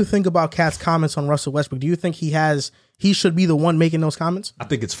what do you think about Cat's comments on Russell Westbrook? Do you think he has he should be the one making those comments? I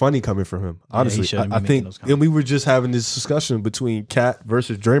think it's funny coming from him. Honestly, shouldn't be I making think, those comments. and we were just having this discussion between Cat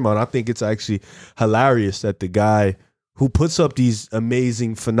versus Draymond. I think it's actually hilarious that the guy who puts up these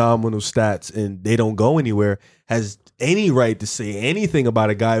amazing, phenomenal stats and they don't go anywhere has any right to say anything about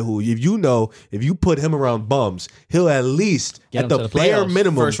a guy who, if you put him around bums, he'll at least Get at him the to the bare playoffs.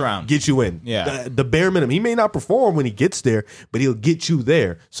 minimum First round. get you in. Yeah. The bare minimum. He may not perform when he gets there, but he'll get you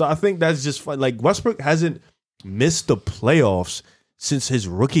there. So I think that's just fun. Like Westbrook hasn't missed the playoffs since his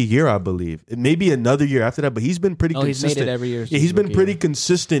rookie year, I believe. It may be another year after that, but he's been pretty He's consistent. made it every year Yeah, since he's been rookie pretty year.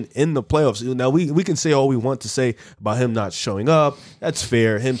 consistent in the playoffs. Now we can say all we want to say about him not showing up. That's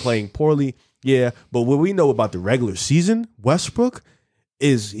fair. Him playing poorly, yeah. But what we know about the regular season, Westbrook,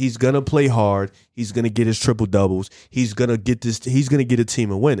 is he's gonna play hard. He's gonna get his triple doubles. He's gonna get a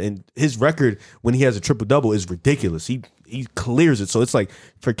team a win. And his record when he has a triple double is ridiculous. He clears it. So it's like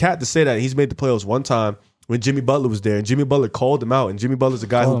for Cat to say that he's made the playoffs one time when Jimmy Butler was there, and Jimmy Butler called him out, and Jimmy Butler's a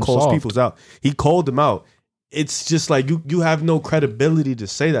guy who Called him calls soft. people's out. He called him out. It's just like you have no credibility to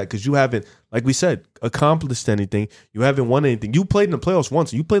say that because you haven't, like we said, accomplished anything. You haven't won anything. You played in the playoffs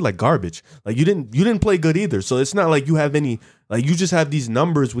once and you played like garbage. Like you didn't play good either. So it's not like you have any, like you just have these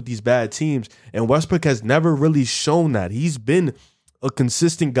numbers with these bad teams. And Westbrook has never really shown that. He's been a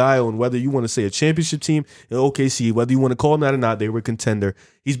consistent guy on whether you want to say a championship team in OKC, whether you want to call them that or not, they were a contender.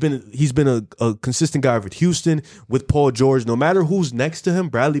 He's been a consistent guy with Houston, with Paul George. No matter who's next to him,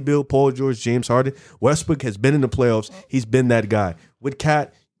 Bradley Beal, Paul George, James Harden, Westbrook has been in the playoffs. He's been that guy. With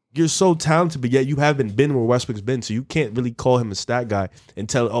Cat, you're so talented, but yet you haven't been where Westbrook's been, so you can't really call him a stat guy and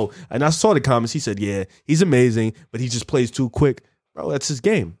tell, and I saw the comments, he said, yeah, he's amazing, but he just plays too quick. Bro, that's his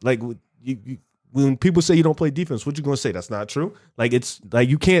game. Like, when people say you don't play defense, what you gonna say? That's not true. Like it's like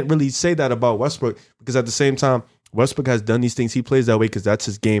you can't really say that about Westbrook because at the same time, Westbrook has done these things. He plays that way because that's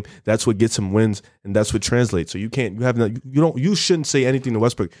his game. That's what gets him wins, and that's what translates. So you shouldn't say anything to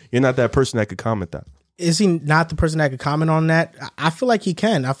Westbrook. You're not that person that could comment that. Is he not the person that could comment on that? I feel like he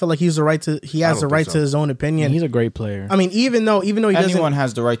can. I feel like he has the right to his own opinion. He's a great player. I mean, even though he doesn't. Anyone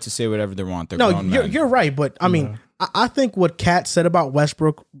has the right to say whatever they want. They're No, grown men. you're right, but I mean, I think what Kat said about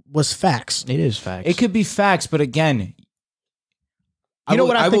Westbrook was facts. It is facts. It could be facts, but again, You know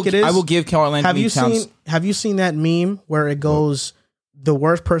what I think it is? I will give Karl Anthony Towns. Have you seen that meme where it goes, "The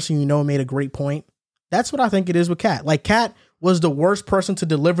worst person you know made a great point"? That's what I think it is with Kat. Like Kat was the worst person to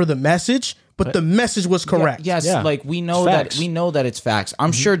deliver the message, but the message was correct. Yes, Yeah. like we know Facts. that it's facts.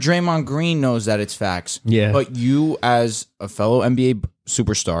 I'm sure Draymond Green knows that it's facts. Yeah. But you, as a fellow NBA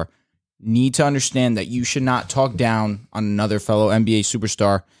superstar, need to understand that you should not talk down on another fellow NBA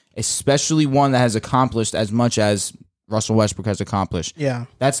superstar, especially one that has accomplished as much as Russell Westbrook has accomplished. Yeah.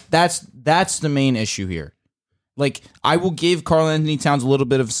 That's the main issue here. Like, I will give Karl Anthony Towns a little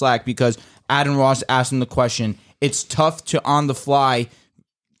bit of slack because Adam Ross asked him the question. It's tough to, on the fly,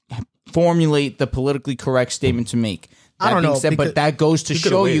 formulate the politically correct statement to make. That I don't being know, said, but that goes to he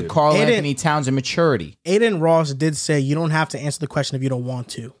could've show you waited. Karl Aiden- Anthony Towns' immaturity. Aiden Ross did say you don't have to answer the question if you don't want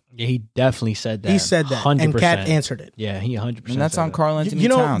to. Yeah, he definitely said that. He said that, 100%. and Kat answered it. Yeah, he 100%. And that's said on that. Karl Anthony You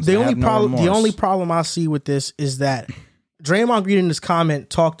know, Towns. the I only have no problem, the remorse. only problem I see with this is that Draymond Green in his comment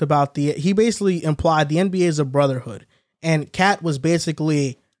talked about he basically implied the NBA is a brotherhood, and Kat was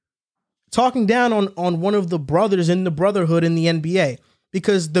basically talking down on one of the brothers in the brotherhood in the NBA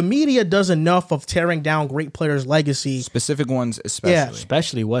because the media does enough of tearing down great players' legacy, specific ones, especially. Yeah.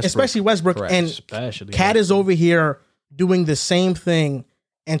 Especially Westbrook. especially Westbrook, Correct. and Especially Kat is over here doing the same thing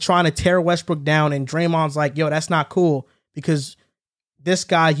and trying to tear Westbrook down, and Draymond's like, yo, that's not cool because this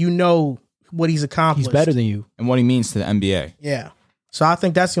guy, you know what he's accomplished. He's better than you. And what he means to the NBA. Yeah. So I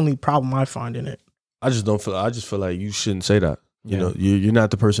think that's the only problem I find in it. I just feel like you shouldn't say that. You Yeah. know, you're not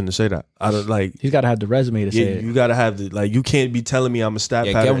the person to say that. I don't like. He's got to have the resume to say Yeah, it. you gotta have the like. You can't be telling me I'm a stat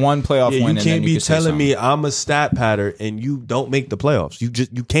Yeah, patter. get one playoff Yeah, win you and can't then be you can say telling me something. I'm a stat patter and you don't make the playoffs.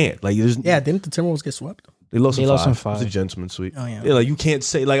 You can't. Like, there's Yeah, didn't the Timberwolves get swept? they lost They in lost in five. five. It's a gentleman's sweep. Oh, yeah. Like you can't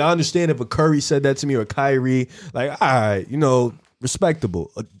say like I understand if a Curry said that to me or a Kyrie, like all right,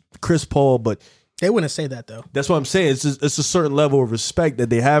 respectable, Chris Paul, but They wouldn't say that though. that's what I'm saying. It's a certain level of respect that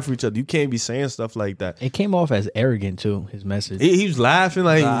they have for each other. You can't be saying stuff like that. It came off as arrogant too. His message. He was laughing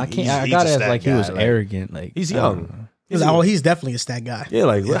like I can't. I he's got a it as stat like he guy. was Like, arrogant. Like He's I don't young. know. He's like, oh, he's definitely a stat guy. Yeah,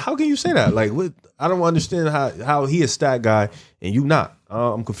 like how can you say that? Like, what? I don't understand how he a stat guy and you not.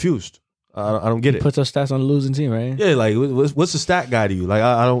 I'm confused. I don't get it. Puts us stats on the losing team, right? Yeah, like what's a stat guy to you? Like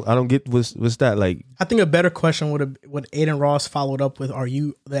I don't get what's that like. I think a better question would Aiden Ross followed up with, are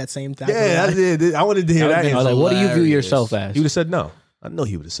you that same type of Yeah, guy? I did. I wanted to hear that That answer. would've I was like, what do you view Hilarious. yourself as? He would have said no. I know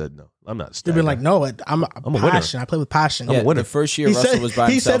he would have said no. I'm not. They've been like, no, I'm a winner. passion. I play with passion. Yeah, a winner. the first year He Russell said- was by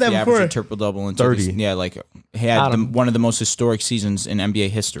he said himself, that he averaged before. a triple-double in 30. Yeah, like he had one of the most historic seasons in NBA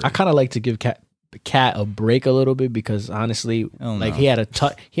history. I kind of like to give Cat a break a little bit because honestly, Oh, like no.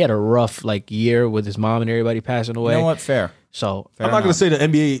 he had a rough like year with his mom and everybody passing away. You know what? Fair. So Fair I'm not going enough. to say the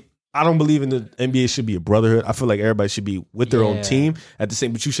NBA. I don't believe in the NBA should be a brotherhood. I feel like everybody should be with their own Yeah. team at the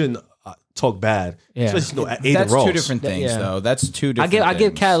same. But you shouldn't talk bad. Yeah. Especially Aiden That's Ross. two different things, Yeah. though. That's two different. I give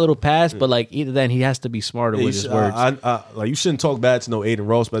things. Cat a little pass, but like either then he has to be smarter Yeah, with you his should- words. like you shouldn't talk bad to no Aiden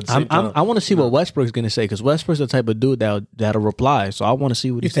Ross, but at the same time, I want to see what Westbrook's gonna say because Westbrook's the type of dude that'll reply. So I want to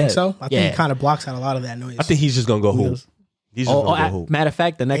see what You he think says. so? I think Yeah. he kind of blocks out a lot of that noise. I think he's just gonna go hoop. does? He's just gonna go Oh, hoop. matter of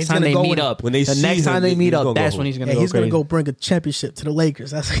fact, the next He's time gonna they go meet with- up, When they the see next him, time they he's meet gonna up, go that's hoop. when he's gonna yeah, go he's crazy. gonna go bring a championship to the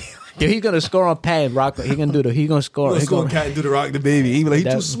Lakers. That's Dude, he's gonna score on Pat and Rock. He's gonna do the. He's gonna score. Let's He's go gonna, Cat and do the rock the baby. He be like, he's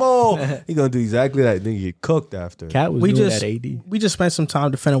too That- small. He gonna do exactly that. Then you get cooked after. Cat was we doing just that. AD. we just spent some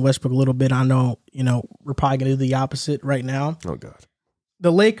time defending Westbrook a little bit. I know, we're probably gonna do the opposite right now. Oh God.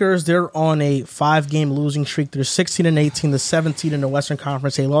 The Lakers, they're on a 5-game losing streak. They're 16-18, the 17th in the Western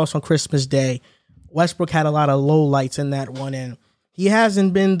Conference. They lost on Christmas Day. Westbrook had a lot of low lights in that one, and he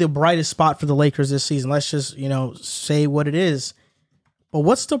hasn't been the brightest spot for the Lakers this season. Let's just, say what it is. But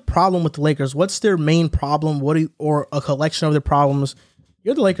what's the problem with the Lakers? What's their main problem? Or a collection of their problems?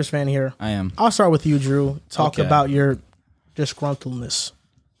 You're the Lakers fan here. I am. I'll start with you, Drew. Talk Okay. about your disgruntledness.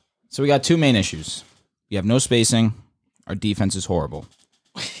 So we got two main issues. We have no spacing. Our defense is horrible.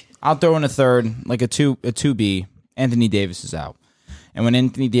 I'll throw in a third, like a 2B. Anthony Davis is out. And when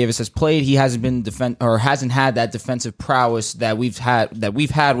Anthony Davis has played, he hasn't been hasn't had that defensive prowess that we've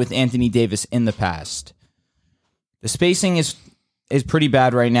had with Anthony Davis in the past. The spacing is pretty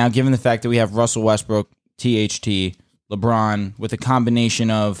bad right now, given the fact that we have Russell Westbrook, THT, LeBron, with a combination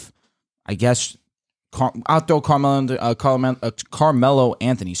of, I guess, I'll throw Carmelo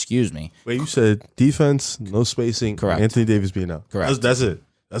Anthony. Excuse me. Wait, you said defense, no spacing. Correct. Anthony Davis being out. Correct. That's it.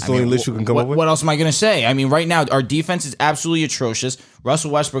 That's the only list you can come up with. What else am I going to say? I mean, right now, our defense is absolutely atrocious.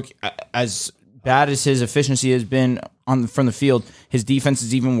 Russell Westbrook, as bad as his efficiency has been from the field, his defense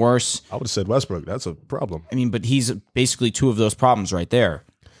is even worse. I would have said Westbrook. That's a problem. I mean, but he's basically two of those problems right there.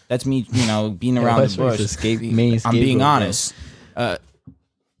 That's me, being around the Westbrook's bush. the main I'm being scapegoat, honest.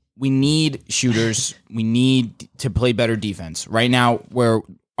 We need shooters. We need to play better defense. Right now, we're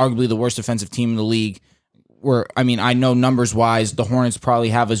arguably the worst defensive team in the league. I know numbers wise, the Hornets probably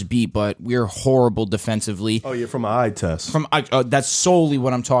have us beat, but we're horrible defensively. Oh, you're from an eye test. That's solely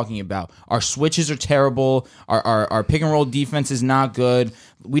what I'm talking about. Our switches are terrible. Our pick and roll defense is not good.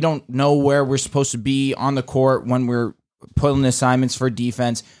 We don't know where we're supposed to be on the court when we're putting assignments for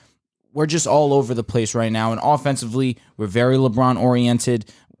defense. We're just all over the place right now. And offensively, we're very LeBron oriented,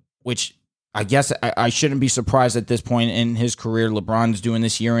 which I guess I shouldn't be surprised at this point in his career. LeBron's doing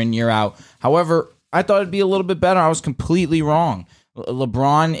this year in, year out. However, I thought it'd be a little bit better. I was completely wrong.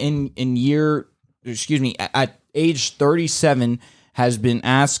 LeBron at age 37 has been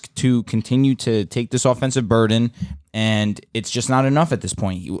asked to continue to take this offensive burden, and it's just not enough at this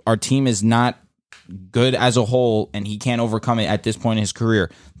point. Our team is not good as a whole, and he can't overcome it at this point in his career.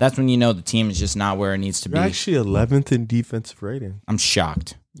 That's when you know the team is just not where it needs to be. You're actually 11th in defensive rating. I'm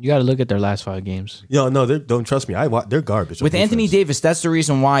shocked. You got to look at their last 5 games. Yo, no, don't trust me. They're garbage. With on Anthony defense. Davis, that's the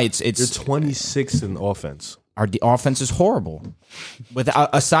reason why They're it's 26th in offense. our offense is horrible.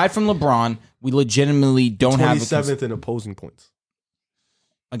 Aside from LeBron, we legitimately don't have 27th in opposing points.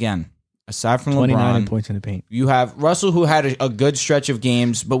 again. Aside from 29 LeBron, points in the paint. you have Russell, who had a good stretch of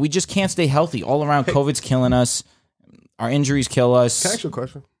games, but we just can't stay healthy all around. COVID's killing us. Our injuries kill us. Can I ask you a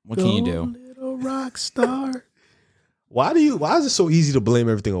question? What can you do? Little rock star. Why is it so easy to blame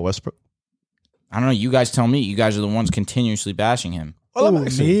everything on Westbrook? I don't know. You guys tell me. You guys are the ones continuously bashing him. Well, I'm Ooh,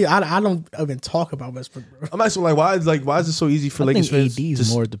 asking, me? I don't even talk about Westbrook, bro. I'm asking, why is it so easy for I Lakers think fans? AD is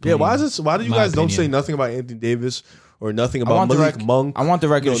to- more to Yeah, why blame, is it? Why do you my guys don't say opinion. nothing about Anthony Davis or nothing I about want the Malik rec- Monk? I want the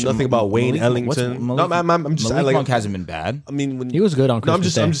record. You know, to- nothing about Wayne Malik- Ellington. Malik, No, I'm just Malik like, Monk hasn't been bad. I mean, when He was good on No, I'm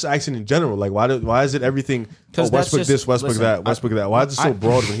Christmas just Day. asking in general. Like, why is it everything? Oh, 'Cause that's Westbrook just- this, Westbrook listen, that, Westbrook that. Why is it so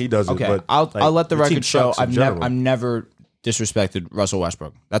broad when he does it? Okay, But I'll let the your team record show. sucks in I've general. never disrespected Russell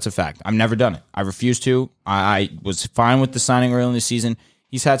Westbrook. That's a fact. I've never done it. I refuse to. I was fine with the signing early in the season.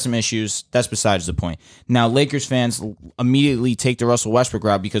 He's had some issues. That's besides the point. Now, Lakers fans immediately take the Russell Westbrook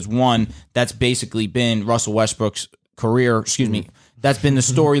route because, one, that's basically been Russell Westbrook's career. Excuse me. That's been the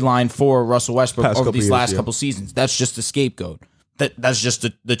storyline for Russell Westbrook Past over couple these years, last yeah. couple seasons. That's just the scapegoat. That's just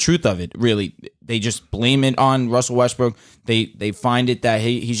the truth of it, really. They just blame it on Russell Westbrook. They find it that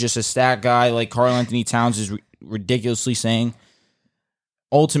he's just a stat guy like Karl Anthony Towns is ridiculously saying.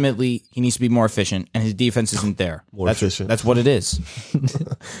 ultimately he needs to be more efficient, and his defense isn't there. Efficient. That's what it is.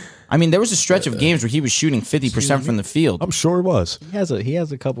 I mean, there was a stretch of games where he was shooting 50% from the field. I'm sure it was. He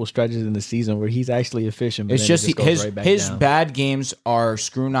has a couple stretches in the season where he's actually efficient. But It's then just it goes right back his down. bad games are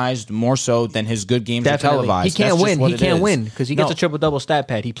scrutinized more so than his good games are Definitely. televised. He can't That's just win. what He it can't is. win because he gets No. a triple-double stat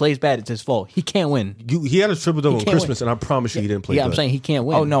pad. He plays bad. It's his fault. He can't win. He had a triple-double on can't Christmas, and I promise you he didn't play Yeah, good. I'm saying he can't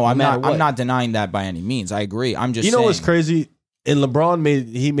win. Oh no, I'm matter not. I'm what. not denying that by any means. I agree. I'm just. You know saying, what's crazy? And LeBron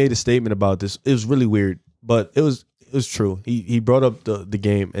made a statement about this. It was really weird, but it was true. He brought up the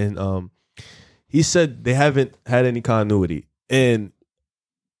game, and he said they haven't had any continuity. And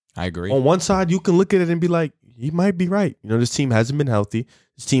I agree. on one side, you can look at it and be like, he might be right. You know, this team hasn't been healthy.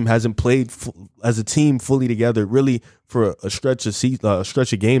 This team hasn't played as a team fully together, really, for a stretch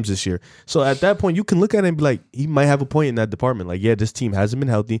of games this year. So at that point, you can look at it and be like, he might have a point in that department. Like, yeah, this team hasn't been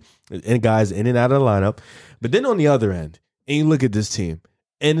healthy, and guys in and out of the lineup. But then on the other end, and you look at this team,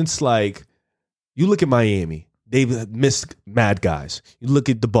 and it's like, you look at Miami. They've missed mad guys. You look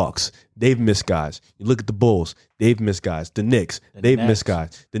at the Bucks, they've missed guys. You look at the Bulls, they've missed guys. The Knicks, they've missed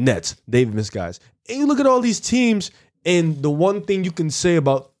guys. The Nets, they've missed guys. And you look at all these teams, and the one thing you can say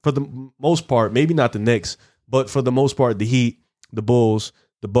about, for the most part, maybe not the Knicks, but for the most part, the Heat, the Bulls,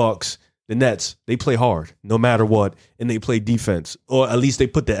 the Bucks, the Nets, they play hard no matter what, and they play defense, or at least they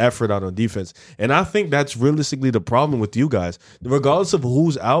put the effort out on defense. And I think that's realistically the problem with you guys. Regardless of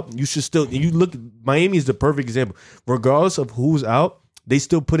who's out, you should still, you look, Miami is the perfect example. Regardless of who's out, they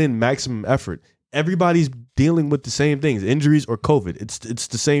still put in maximum effort. Everybody's dealing with the same things, injuries or COVID. It's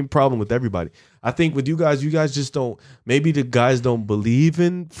the same problem with everybody. I think with you guys just don't, maybe the guys don't believe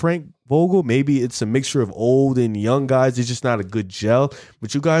in Frank Vogel. Maybe it's a mixture of old and young guys. It's just not a good gel.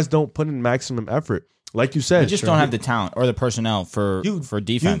 But you guys don't put in maximum effort. Like you said. We just don't have the talent or the personnel for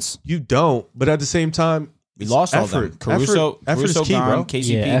defense. You don't. But at the same time, We lost all of them. Caruso is key, gone, bro. KCP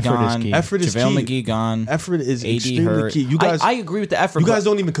Yeah, effort is gone, key. Effort is JaVale key. McGee gone. Effort is AD extremely hurt. key. You guys, I agree with the effort. you but guys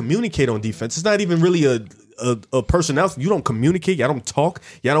don't even communicate on defense. It's not even really a personnel thing. You don't communicate. Y'all don't talk.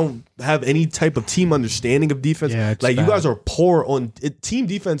 Y'all don't have any type of team understanding of defense. Yeah, it's like you bad. guys are poor on it. Team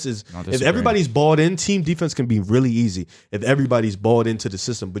defense is. I'll If disagree. everybody's balled in, team defense can be really easy. If everybody's balled into the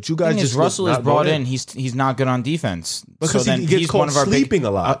system, but you guys The thing just is, look Russell is not brought balled in. He's not good on defense Because so he then gets he's caught one of our sleeping big,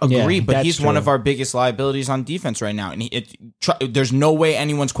 a lot. Agree, Yeah, but that's he's one true. of our biggest liabilities on defense right now, and there's no way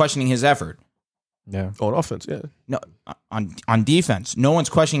anyone's questioning his effort. Yeah. on offense. Yeah, No, on defense, no one's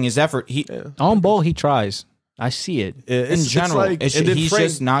questioning his effort. On ball, he tries. I see it. It's general, it's- and then he's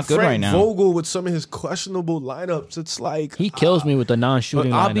just not good Frank right now. Vogel with some of his questionable lineups. It's like He kills me with the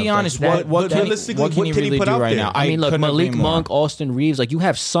non-shooting. I'll be lineups. honest. Like, What but can realistically, what can what he can he really put do out right there? now? I mean, look, couldn't agree Malik more. Monk, Austin Reeves, like you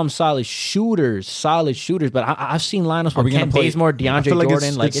have some solid shooters, but I've seen lineups Are with we gonna Kent play- Bazemore, I DeAndre feel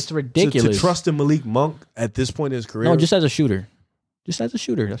Jordan. It's ridiculous. to trust in Malik Monk at this point in his career. No, just as a shooter. Just as a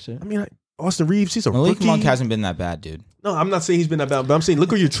shooter. That's it. I mean, Austin Reeves, he's a Malik rookie. Monk hasn't been that bad, dude. No, I'm not saying he's been that bad, but I'm saying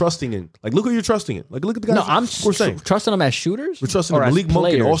look who you're trusting in. Like, look who you're trusting in. Like, look at the guys. No, I'm we're saying. trusting them as shooters. We're trusting or in as Malik Monk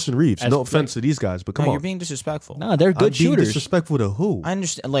and players? Austin Reeves. As No offense to these guys, but come No, on. you're being disrespectful. No, they're good I'm being shooters. disrespectful to who? I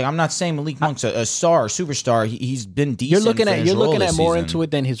understand. Like, I'm not saying Malik Monk's a star, superstar. He's been decent. You're looking for at his role this more season. into it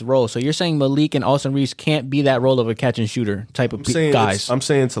than his role. So you're saying Malik and Austin Reeves can't be that role of a catch and shooter type of guys. I'm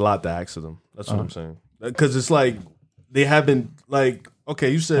saying it's a lot to ask of them. That's what I'm saying. Because it's like they haven't like.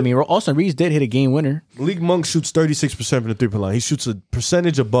 Okay, you said. I mean, Austin Reeves did hit a game winner. Malik Monk shoots 36% from the 3-point line. He shoots a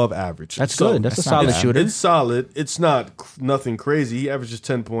percentage above average. That's So, good. That's a that's not solid bad. shooter. It's solid. It's not nothing crazy. He averages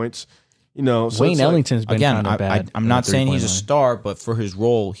 10 points. You know, so Wayne it's like- Ellington's been Again, kind of bad. I'm not saying he's a line. star, but for his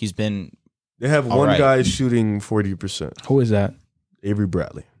role, he's been. They have All one right. guy shooting 40%. Who is that? Avery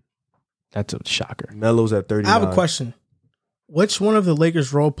Bradley. That's a shocker. Melo's at 39. I have a question. Which one of the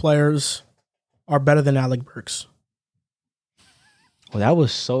Lakers role players are better than Alec Burks? Well, that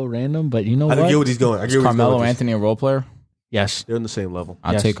was so random, but you know I what? get what he's going. I Is get what he's going Carmelo with this. Anthony a role player? Yes. They're on the same level.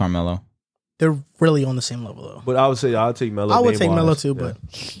 I'll Yes. take Carmelo. They're really on the same level, though. But I would say I'll take Melo. I would take name-wise. Melo too, but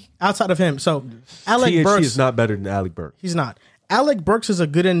outside of him, so Alec THT Burks is not better than Alec Burks. He's not. Alec Burks is a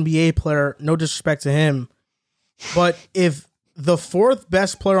good NBA player. No disrespect to him, but if the fourth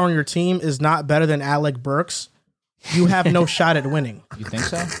best player on your team is not better than Alec Burks, you have no shot at winning. You think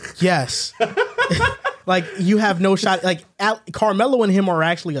so? Yes, like you have no shot. Like Carmelo and him are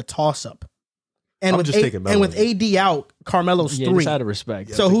actually a toss up. And I'm with just taking Melo. and with AD out, Carmelo's Yeah, 3. just out of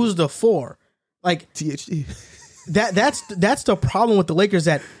respect. So who's the 4? Like THT. that's the problem with the Lakers,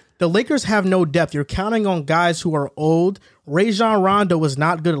 that the Lakers have no depth. You're counting on guys who are old. Rajon Rondo was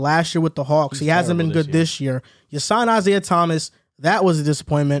not good last year with the Hawks. He hasn't been good this year. You sign Isaiah Thomas. That was a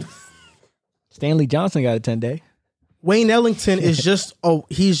disappointment. Stanley Johnson got a 10-day. Wayne Ellington is just A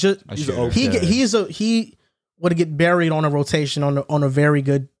shooter. would get buried on a rotation on a very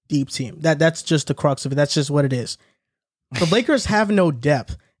good deep team. That's just the crux of it. That's just what it is. The Lakers have no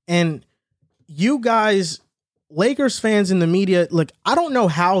depth, and you guys, Lakers fans in the media, look, I don't know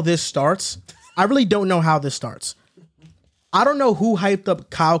how this starts. I really don't know how this starts. I don't know who hyped up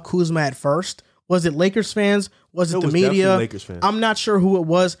Kyle Kuzma at first. Was it Lakers fans? Was it the media? Lakers fans. I'm not sure who it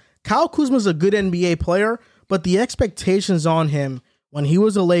was. Kyle Kuzma's a good NBA player, but the expectations on him when he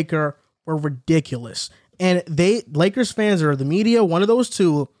was a Laker were ridiculous. And Lakers fans or the media, one of those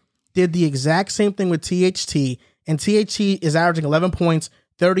two, did the exact same thing with THT. And THT is averaging 11 points,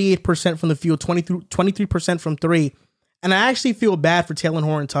 38% from the field, 23% from three. And I actually feel bad for Talen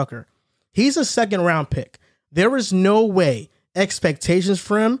Horton-Tucker. He's a second-round pick. There is no way expectations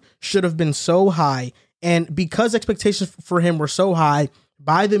for him should have been so high. And because expectations for him were so high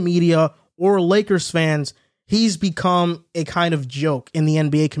by the media or Lakers fans, he's become a kind of joke in the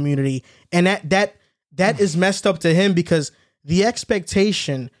NBA community. And that is messed up to him because the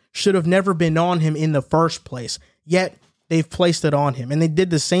expectation should have never been on him in the first place. Yet they've placed it on him. And they did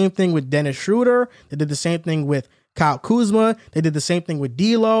the same thing with Dennis Schroeder. They did the same thing with Kyle Kuzma. They did the same thing with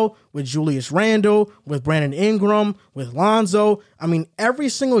D'Lo, with Julius Randle, with Brandon Ingram, with Lonzo. I mean, every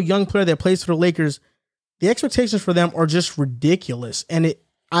single young player that plays for the Lakers, the expectations for them are just ridiculous. And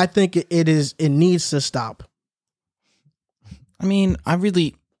I think it needs to stop. I mean,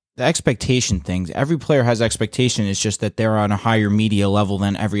 the expectation things, every player has expectation. It's just that they're on a higher media level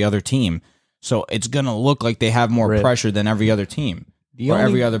than every other team. So it's going to look like they have more pressure than every other team or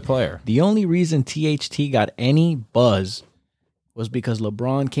every other player. The only reason THT got any buzz was because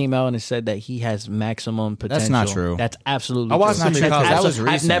LeBron came out and said that he has maximum potential. That's not true. That's absolutely I watched true. him in college. That was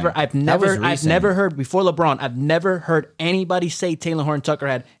recent. I've never heard before LeBron. I've never heard anybody say Talen Horton-Tucker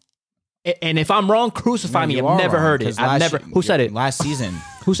had. And if I'm wrong, crucify me. I've never heard it. I've never. Who said it? Last season.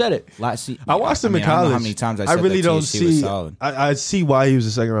 Who said it? I watched him in college. I don't know how many times I said really that don't THT was see. solid. I see why he was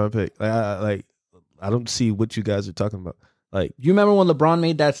a second round pick. I don't see what you guys are talking about. Like, You remember when LeBron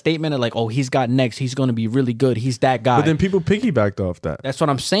made that statement of like, oh, he's got next. He's going to be really good. He's that guy. but then people piggybacked off that. That's what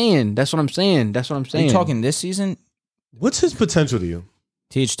I'm saying. That's what I'm saying. Are you talking this season? What's his potential to you?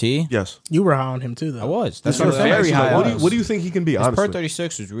 THT? Yes, You were high on him too, though. I was. That's You what were I'm saying. very high. What do you think he can be? His Honestly, per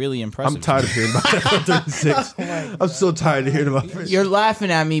 36 was really impressive. I'm tired of hearing about that per 36. I'm so tired of hearing about it. You're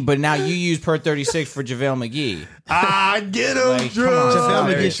laughing at me, but now you use per 36 for JaVale McGee. Get him, Like, Drew. come on. JaVale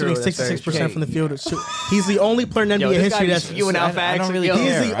Very McGee shooting true. 66% from the field. He's the only player in NBA history that's spewing out I facts. don't really Yo.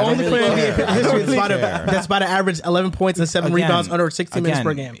 care. He's the I don't only really player in care. NBA I don't history really care. that's about to average 11 points and 7 rebounds under 60 minutes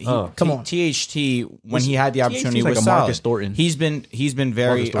per game. Come on. THT, when he had the opportunity, like was a Marcus solid. Thornton. He's been very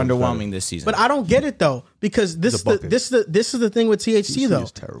Marcus Thornton's underwhelming better. this season. But I don't get it though, because this is the thing with THT though.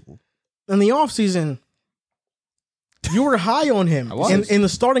 He's terrible. In the offseason, you were high on him I was. in the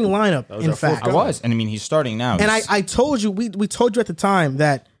starting lineup, in our fact. fourth I was, and I mean, he's starting now. And He's- I told you, we told you at the time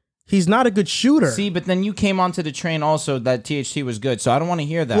that he's not a good shooter. see, but then you came onto the train also that THT was good, so I don't want to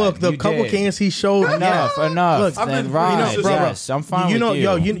hear that. Look, the You couple did. games he showed. Enough. Look, Then been- right, bro, yes, I'm fine you with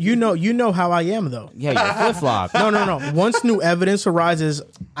know, you. you know how I am though. Yeah, you're flip flop. No. Once new evidence arises,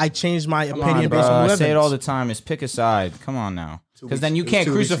 I change my opinion based on I new evidence. say it all the time. Is pick a side. Come on now, because then you it was can't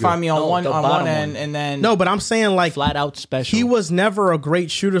 2 weeks crucify ago. me on No, one the on bottom one end, one. and then No, but I'm saying like Flat out special. he was never a great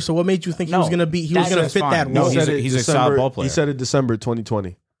shooter. So what made you think he was No, going to be? He was that's going to fit fine. that No, role. he's a solid ball player. He said it December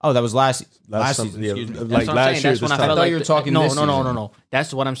 2020. Oh, that was last Last season. summer, yeah. Excuse me. Like That's what I'm last saying. year, That's when this I time. felt thought like you were talking no, this no. season.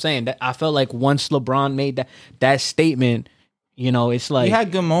 That's what I'm saying. I felt like once LeBron made that statement, it's like He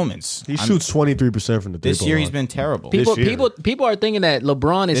had good moments. He shoots 23% from the This three-point year line. he's been terrible. This year. people are thinking that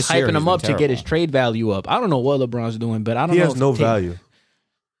LeBron is This year hyping he's him up been to get his terrible. trade value up. I don't know what LeBron's doing, but I don't He know. has if no Tatum- value.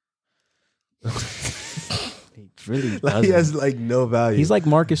 He really Like, doesn't. he has like no value. He's like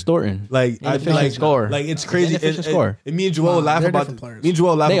Marcus Thornton. like inefficient scorer. Like it's crazy. Inefficient scorer. And me and Joel laugh they're about different players. me and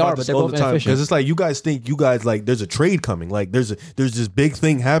Joel laugh They about are, but this they're all both the time inefficient. because it's like you guys think like there's a trade coming. Like there's this big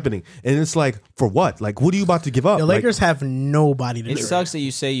thing happening, and it's like for what? Like what are you about to give up? The Lakers have nobody to It trade. sucks that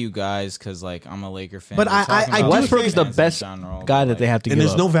you say you guys because like I'm a Laker fan. But We're I talking about do Westbrook think- is the fans in best general, guy but, that they have to and give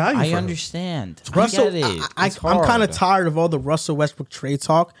there's up. no value. I for him. understand. Russell, I get it. It's I'm kind of hard. tired of all the Russell Westbrook trade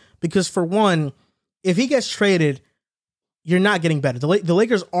talk because, for one, if he gets traded, you're not getting better. The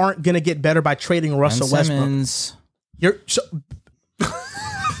Lakers aren't going to get better by trading Russell Ben Westbrook. Simmons. You're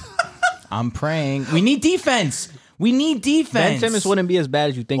I'm praying. We need defense. We need defense. Ben Simmons wouldn't be as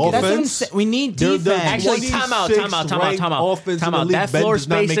bad as you think. That's what I'm Offense? saying. We need They're- defense. they're Actually, 26 time out. ranked offense in the league. That Ben floor does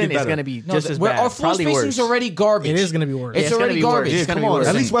not make it spacing is better. going to be No, just as our bad. floor Probably spacing worse. is already garbage. It is going to be worse. It's It's gonna already be worse. garbage. It's come gonna be on. worse.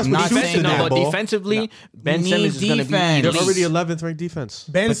 At least Westbrook Not shoots saying in No, that that. but ball. defensively, Ben We Simmons need is going to be defense. They're elite. already 11th ranked defense.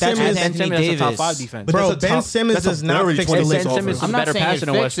 Ben But that's Simmons, Anthony Ben Simmons is a top Davis. 5 defense. But bro, that's a Ben top- Simmons that's a does not very fix the 26 league. Ben Simmons offense. is I'm not better saying passer it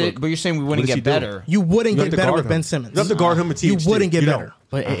than fixed Westbrook. it, but you're saying we What wouldn't does he get do? better. You wouldn't You get have to better guard with him. Ben Simmons. You have to guard him with You THT. wouldn't get You better. don't.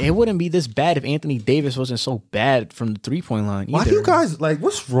 But it wouldn't be this bad if Anthony Davis wasn't so bad from the 3-point line. Why do either. you guys like?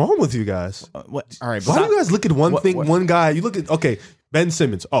 What's wrong with you guys? What? All right. Why do you guys look at one thing, what- one guy? You look at Ben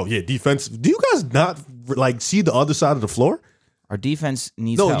Simmons. Oh yeah, defense. Do you guys not like see the other side of the floor? Our defense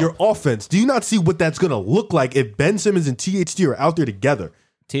needs No, help. your offense. Do you not see what that's gonna look like if Ben Simmons and THT are out there together?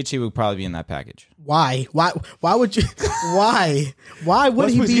 THT would probably be in that package. Why? Why would you? Why? Why would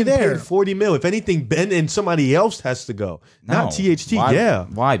he Westbrook's be getting there? paid $40 million. If anything, Ben and somebody else has to go. Not No. THT. Why? Yeah,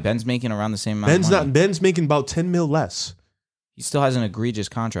 Why? Ben's making around the same amount. Ben's of money. not. Ben's making about $10 million less. He still has an egregious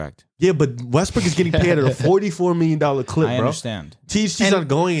contract. Yeah, but Westbrook is getting paid at a $44 million clip, I bro. understand. THT's And not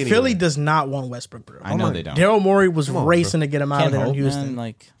going anywhere. Philly does not want Westbrook, bro. I know they don't. Daryl Morey was on, racing to get him out Can't of there in hope, Houston. man.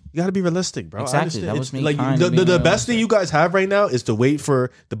 Like, You got to be realistic, bro. I Exactly. understand. That was It's me like kind of the being best thing you guys have right now is to wait for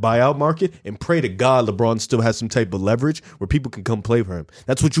the buyout market and pray to God LeBron still has some type of leverage where people can come play for him.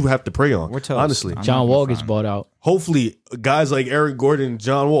 That's what you have to pray on. we're toast. Honestly, I'm John not Wall gonna gets front. bought out. hopefully, guys like Aaron Gordon and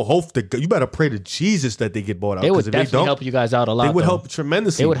John Wall, you better pray to Jesus that they get bought out. They would 'cause if definitely don't, help you guys out a lot. They would though. help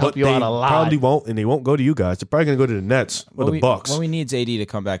tremendously. They would help but you they out a lot. Probably won't, and they won't go to you guys. They're probably going to go to the Nets or the Bucks. What we need is AD to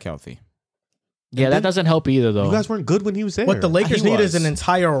come back healthy. Yeah, that doesn't help either, though. You guys weren't good when he was there. What the Lakers He need is was. an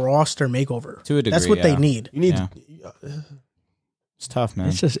entire roster makeover. To a That's degree, what they yeah. need. You need. Yeah. It's tough, man.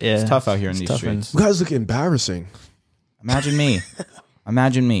 It's just It's tough out here in it's these tough streets. You guys look embarrassing. Imagine me.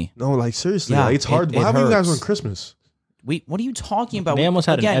 Imagine me. No, like seriously, Yeah, like, it's hard. it Why haven't you guys hurts. on Christmas? What are you talking about? They almost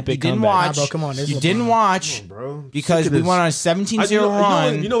had an Again, epic you didn't comeback. watch. Nah, bro, come on, this You is didn't LeBron. watch Bro, because Sick of we this. went on a 17-0 you know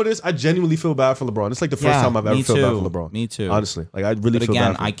run. You know what it is? I genuinely feel bad for LeBron. It's like the first Yeah, time I've ever me felt bad too. for LeBron. Me too. Honestly, like I really But feel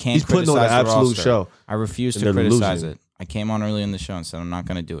again, bad for him. I can't He's putting on an criticize the absolute roster. show. I refuse And to they're criticize losing. it. I came on early in the show and said I'm not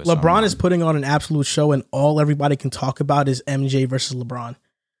going to do it. so I'm LeBron not. is putting on an absolute show, and all everybody can talk about is MJ versus LeBron.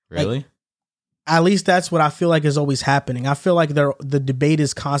 Really? At least that's what I feel like is always happening. I feel like the debate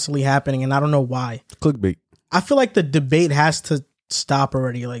is constantly happening, and I don't know why. Clickbait. I feel like the debate has to stop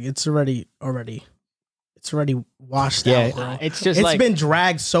already. Like it's already washed out. Bro. it's just It's like been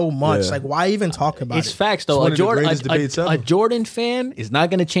dragged so much. Yeah. Like why even talk about it's it? facts though. one A of the Jordan, greatest debates a ever. Jordan fan is not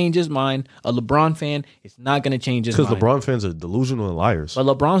going to change his mind. A LeBron fan is not going to change his Because mind. LeBron fans are delusional and liars. But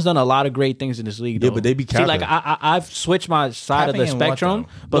LeBron's done a lot of great things in this league. Yeah, Though. but they be See, like capping. I've switched my side Capping of the in what, spectrum,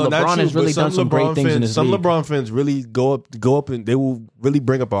 though? but No, not LeBron true, has really but done some great LeBron things in fans, this some league. LeBron fans really go up, and they will really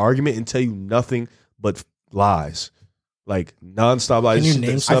bring up an argument and tell you nothing but lies, like nonstop lies. Can you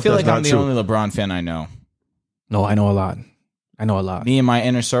name stuff I feel that's like not I'm the true. only LeBron fan I know. No, I know a lot. I know a lot. Me and my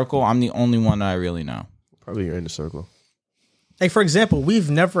inner circle, I'm the only one that I really know. Probably you're in the circle. Like for example, we've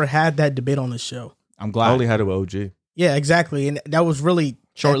never had that debate on the show. I'm I glad. only had it with OG. Yeah, exactly, and that was really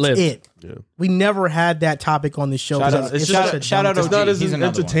Short-lived. that's It. Yeah. We never had that topic on the show. Shout 'cause out- it's shout such a out- shout dumb out topic. It's not as He's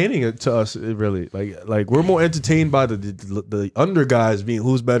another one. entertaining to us, it really. Like we're more entertained by the under guys being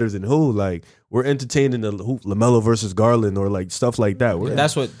who's better than who. Like we're entertained in the LaMelo versus Garland or like stuff like that. We're,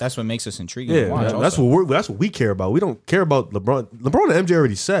 That's what makes us intriguing. yeah, to watch that's also. that's what we care about. We don't care about LeBron. LeBron and MJ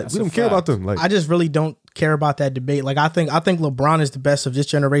already said That's we a don't care fact. about them. Like I just really don't care about that debate. Like I think LeBron is the best of this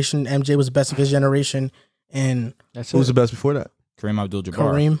generation. MJ was the best of his generation, and That's who was it. the best before that? Kareem Abdul-Jabbar.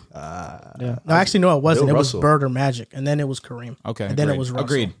 Kareem. Yeah. No, actually, no, it wasn't. Bill It was Russell. Bird or Magic, and then it was Kareem. Okay. And then it agreed. was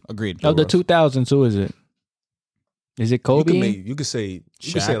Russell. Agreed. Of the 2000s, who is it? Is it Kobe? You could say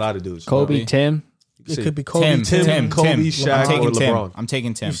a lot of dudes. Kobe, Kobe. Tim. You It could could be say Kobe, Tim, Kobe, Tim. Shaq, I'm taking or Tim. LeBron. I'm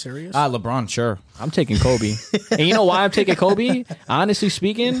taking Tim. You serious? LeBron, sure. I'm taking Kobe. And you know why I'm taking Kobe? Honestly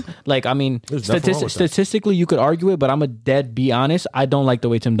speaking, like, I mean, There's nothing wrong with that. statistically, you could argue it, but I'm a dead be honest. I don't like the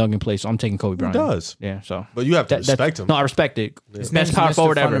way Tim Duncan plays, so I'm taking Kobe Bryant. does? Yeah, so. But you have to That- that- respect him. No, I respect it. He's Best power Mr.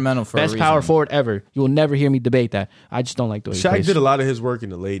 forward ever. Fundamental for a Best power reason. forward ever. You will never hear me debate that. I just don't like the way he Shaq plays. did a lot of his work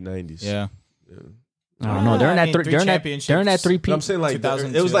in the late '90s. Yeah. I don't know. During I that mean, three, three during that championships. three But I'm saying like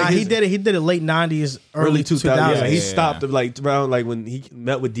 2002. it was like Nah, he his did it. He did it late '90s, early 2000s. Yeah, he Yeah. stopped like around like when he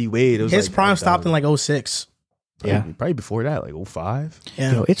met with D Wade. It was His like, prime stopped in like 06. Yeah. probably before that, like 05.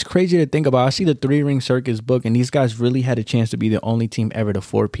 Yeah. Yo, it's crazy to think about. I see the 3-ring circus book, and these guys really had a chance to be the only team ever to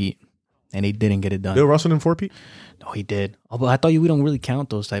 4-peat. and they didn't get it done. Bill Russell didn't four-peat? No, he did. Oh, but I thought we don't really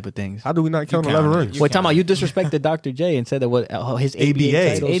count those type of things. How do we not count count 11 it. rings? Wait, talking about you disrespected Dr. J and said that his ABA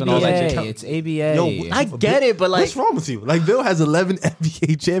titles and all that shit. It's ABA. Yo, I get it, but like, what's wrong with you? Like, Bill has 11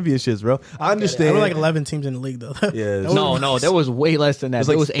 NBA championships, bro. I understand. There were like 11 teams in the league, though. Yeah, no, there was way less than that.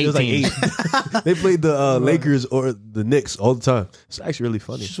 It was 18. They played the Lakers or the Knicks all the time. It's actually really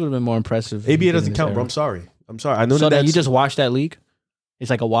funny. This would have been more impressive. ABA doesn't count, bro. I'm sorry. I know So that then you just watch that league? It's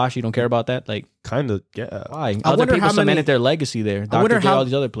like a wash. You don't care about that? Like, kind of, yeah. why? I Other wonder people how many- cemented their legacy there. I wonder Dr. J, how- all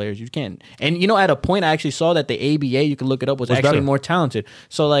these other players. You can't. And, at a point, I actually saw that the ABA, you can look it up, was actually better. more talented.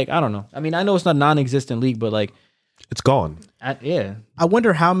 So, like, I don't know. I mean, I know it's not a non-existent league, but, like, It's gone. yeah. I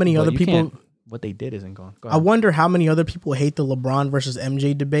wonder how many But other you people. can't- What they did isn't gone. Go I ahead. wonder how many other people hate the LeBron versus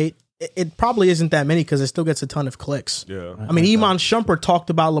MJ debate. It probably isn't that many because it still gets a ton of clicks. Yeah. I mean, Iman Shumpert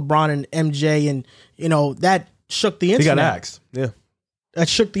talked about LeBron and MJ, and that shook the He internet. got axed. Yeah. That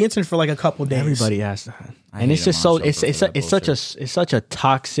shook the internet for like a couple days. Everybody asked that. I And it's hate just so Iman it's Shumpert it's for that it's such a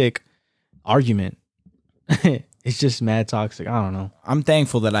toxic argument. It's just mad toxic. I don't know. I'm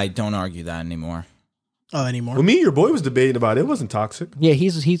thankful that I don't argue that anymore. Anymore. When me and your boy was debating about it, it wasn't toxic. Yeah,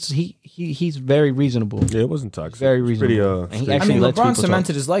 he's very reasonable. Yeah, it wasn't toxic. Very It's reasonable. Pretty, And he straight. actually lets LeBron people cemented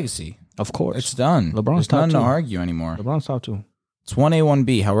talk. his legacy. Of course, It's done. LeBron's There's top nothing to two. argue anymore. LeBron's top two. It's 1A,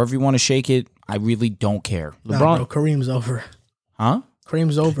 1B. However you want to shake it, I really don't care. Nah, LeBron. bro, Kareem's over. Huh?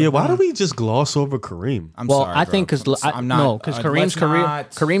 Kareem's over. Yeah, why bro. do we just gloss over Kareem? I'm Well, sorry, I bro. think because I'm not. Kareem's let's career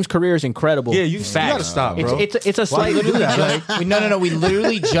not- Kareem's career is incredible. Yeah, you Facts. gotta stop, bro. It's a Why slight. you do that? Like, No. We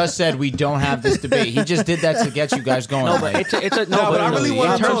literally just said we don't have this debate. He just did that to get you guys going. No, but Like, it's a no. No, but I really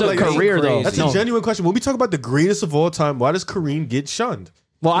want in to know, terms of like, career though. that's no. a genuine question. When we talk about the greatest of all time, why does Kareem get shunned?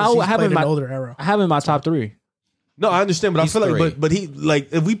 Well, He's I have played him in an my older era. I have him in my top three. No, I understand, but He's I feel like, three. but he like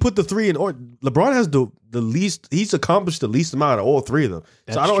if we put the three in order, LeBron has the least. He's accomplished the least amount of all three of them.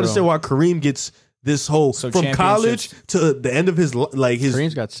 That's so I don't true. understand why Kareem gets this whole So from college championships- to the end of his his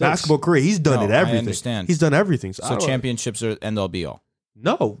Kareem's got 6. basketball career. He's done No, it I everything. understand. He's done everything. So, I so don't- championships are end all be all.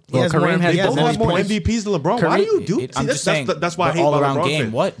 No, He has more- Kareem has he they has both more have more points. MVPs than LeBron. Why do you do? I'm just saying. That's why I the hate all-around LeBron game.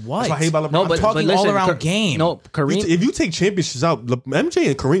 fans. What? That's why I hate about LeBron. No, I'm but talking listen, all-around game. No, Kareem. If you take championships out, MJ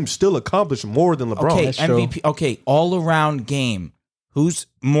and Kareem still accomplished more than LeBron. Okay, That's true. MVP. Okay, all around game. Who's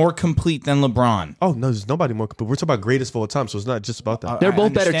more complete than LeBron? Oh no, there's nobody more. But we're talking about greatest of all time, so it's not just about that. They're I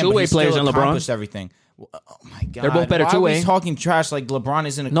both better understand, two-way but he still players than LeBron. accomplished everything. Oh my god, They're both better Why are two-way. we talking trash like LeBron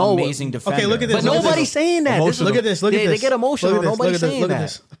isn't an No, amazing defender? okay, look at this. But Look at nobody's this. saying that. Emotional. Look at this. Look at They this. get emotional. Look at this. Nobody's Look at this. saying Look at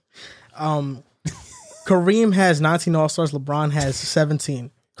that. this. Kareem has 19 All-Stars. LeBron has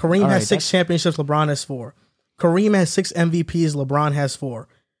 17. Kareem All has right, 6 championships. LeBron has 4. Kareem has 6 MVPs. LeBron has 4. What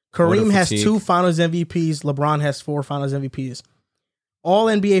Kareem a has fatigue. 2 Finals MVPs. LeBron has 4 Finals MVPs. All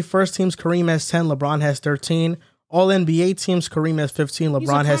NBA first teams. Kareem has 10. LeBron has 13. All NBA teams. Kareem has 15.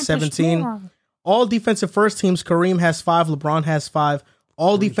 LeBron has 17. All defensive first teams. Kareem has 5. LeBron has 5.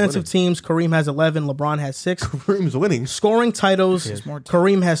 All defensive teams. Kareem has 11. LeBron has 6. Kareem's winning. Scoring titles, more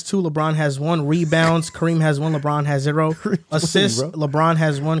Kareem has 2, LeBron has 1. Rebounds, Kareem has 1, LeBron has 0. Assists, winning, bro. LeBron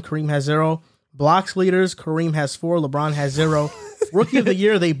has 1, Kareem has 0. Blocks leaders, Kareem has 4, LeBron has 0. Rookie of the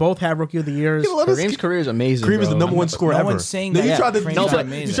year, they both have Rookie of the years. Kareem's career is amazing. Kareem is the bro. number one scorer no ever. one's saying No, that. you tried to. Kareem's You not tried,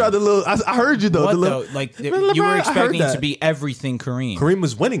 amazing. you tried the little. I heard you though. What the little, though? Like But you LeBron, were I heard expecting it that. to be everything Kareem. Kareem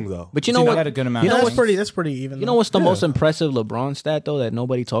was winning though. But you know what? Got a good amount. You know of what's things. that's pretty even. You know what's the most impressive LeBron stat though that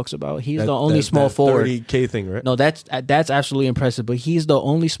nobody talks about? He's the only small forward. 30K thing, right? No, that's absolutely impressive. But he's the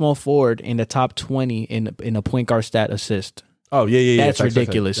only small forward in the top 20 in a point guard stat assist. Oh yeah. That's Facts.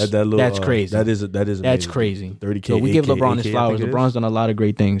 ridiculous. That little, That's crazy. That is That's amazing. crazy. 30K. So we give 8K, LeBron his 8K, I flowers. think it LeBron's is. done a lot of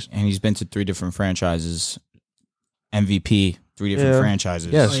great things. And he's been to 3 different franchises. MVP, 3 different Yeah.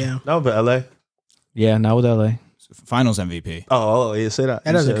 franchises. Yes. Oh, yeah. No, but LA. Yeah, now with LA. Finals MVP. Oh, yeah. Say that. That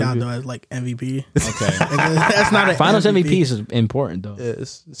You doesn't said count MVP. though as like MVP. Okay. That's not a Finals MVP is important though. Yeah,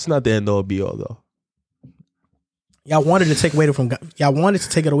 it's not the end all be all though. Y'all wanted to take away from y'all wanted to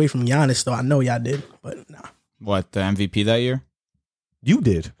take it away from Giannis though. I know y'all did, but nah. What, the MVP that year? You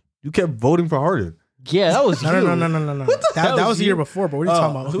did. You kept voting for Harden. Yeah, that was No. That was the year before. But what are you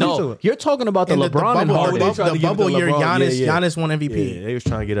talking about? who- No, you're talking about the In LeBron and bubble, Harden. They tried to the give it to bubble year, LeBron. Giannis, Yeah. Giannis won MVP. Yeah, they was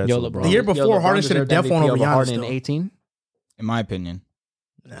trying to get at Yo, some LeBron. The year before, LeBron Harden should have deserved definitely won MVP over Harden Giannis, in though. 18. In my opinion.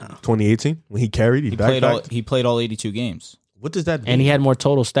 No. 2018 when he carried. He played all 82 games. What does that? And he had more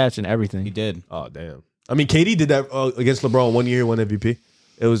total stats and everything. He did. Oh damn! I mean, KD did that against LeBron 1 year, 1 MVP.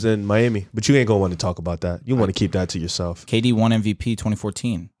 It was in Miami, but you ain't gonna want to talk about that. You want to keep that to yourself. KD won MVP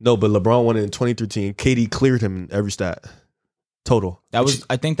 2014. No, but LeBron won it in 2013. KD cleared him in every stat total.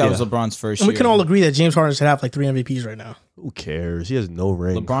 I think that was Yeah. LeBron's first And year. we can all agree that James Harden should have like 3 MVPs right now. Who cares? He has no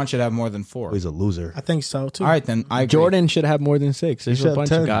ring. LeBron should have more than 4. He's a loser. I think so too. All right, then I agree. Jordan should have more than 6. There's should a have bunch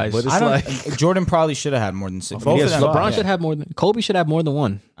 10, of guys. but it's I don't. like- Jordan probably should have had more than 6. Both Both of them. LeBron yeah. should have more than Kobe should have more than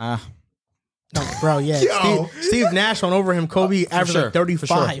 1. No, bro, yeah. Yo. Steve Nash went over him. Kobe averaged sure, like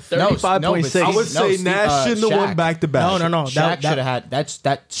 35. for sure. 35.6. No, I would say Steve- Nash shouldn't have won Shaq. back to back. No. Shaq should have had. That's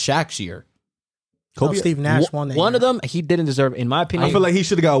Shaq's year. Kobe. Steve Nash won that One year. of them he didn't deserve, in my opinion. I feel like he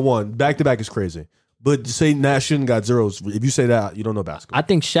should have got one. Back to back is crazy. But to say Nash shouldn't got zeros, if you say that, you don't know basketball. I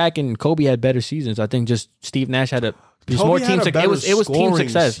think Shaq and Kobe had better seasons. I think just Steve Nash had a more Kobe team had a success. better It was team scoring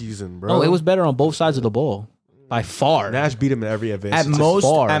success. season, bro. No, it was better on both sides of the ball by far. Nash beat him in every advance. At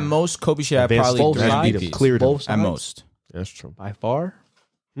far. most, Kobe should have Advanced probably both 3 sides. MVPs. Cleared him. both At sides. most. That's true. By far.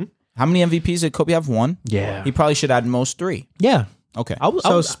 How many MVPs did Kobe have? 1. Yeah. He probably should have had most 3. Yeah. Okay. I was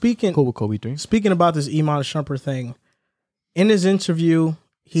So speaking cool with Kobe 3. speaking about this Iman Shumpert thing, in his interview,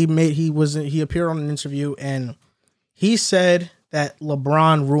 he appeared on an interview and he said that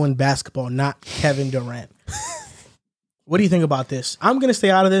LeBron ruined basketball, not Kevin Durant. What do you think about this? I'm gonna stay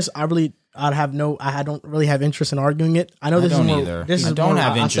out of this. I don't really have interest in arguing it. I know this don't is more, either. This I is don't more,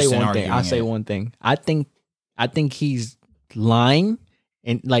 have I'll interest say in one thing. arguing I'll say it. one thing. I think he's lying,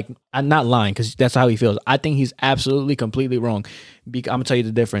 and like I'm not lying because that's how he feels. I think he's absolutely completely wrong. I'm gonna tell you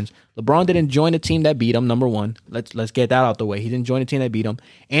the difference. LeBron didn't join a team that beat him. Number one, let's get that out the way. He didn't join a team that beat him.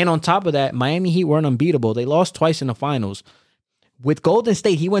 And on top of that, Miami Heat weren't unbeatable. They lost twice in the finals. With Golden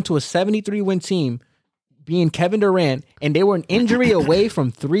State, he went to a 73-win team, being Kevin Durant, and they were an injury away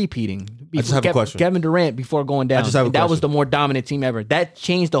from three-peating. I just have a question. Kevin Durant before going down. just have a And that was question. the more dominant team ever. That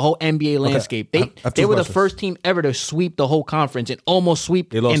changed the whole NBA landscape. They I have two were the questions. first team ever to sweep the whole conference and almost sweep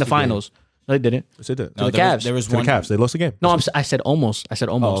They lost in the the game. finals. No, they didn't. Yes, they did. No, the there Cavs. was, there was To the one. Cavs. They lost the game. No, I said almost. I said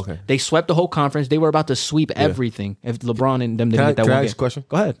almost. okay. They swept the whole conference. They were about to sweep everything if LeBron and them didn't get that Can I one ask a game. question?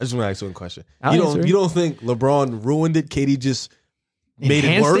 Go ahead. I just want to ask you one question. I'll You answer it. don't think LeBron ruined it? KD just made it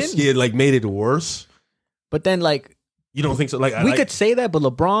Enhanced worse? it? Yeah, like made it worse. But then, like, You don't think so? Like we could say that, but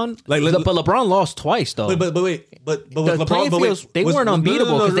LeBron, Like, but LeBron lost twice though. But wait, but The with LeBron, playing but wait, fields, they weren't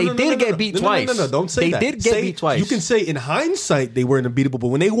unbeatable because they did get beat twice. No, don't say They that. did get Say- beat twice. You can say in hindsight they weren't unbeatable, but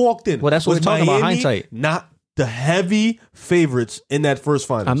when they walked in, Well, that's what was we're talking about, Miami hindsight. Not the heavy favorites in that first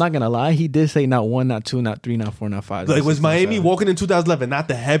final. I'm not gonna lie. He did say not 1, not 2, not 3, not 4, not 5. Like, was Miami walking in 2011, not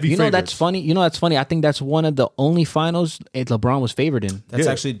the heavy You know favorites. that's funny. You know that's funny. I think that's one of the only finals LeBron was favored in. That's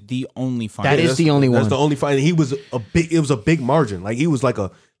Yeah. actually the only final. That is the only That's one. the only final. He was a big. It was a big margin. Like he was like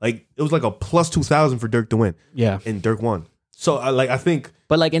it was like a plus 2,000 for Dirk to win. Yeah. and Dirk won. So I think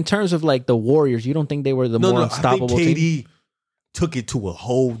But like in terms of like the Warriors, you don't think they were the more I think unstoppable team? KD took it to a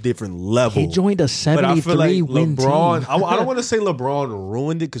whole different level. He joined a But I feel like 73-win LeBron. team. I don't want to say LeBron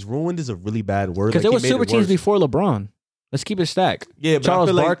ruined it because ruined is a really bad word. Because Like, there he was made super it teams worse. before LeBron. Let's keep it stacked. Yeah, but I Charles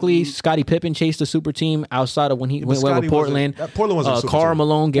feel like- Barkley, Scottie Pippen chased the super team outside of when he but went Scottie with Portland. Portland wasn't a super Karl team.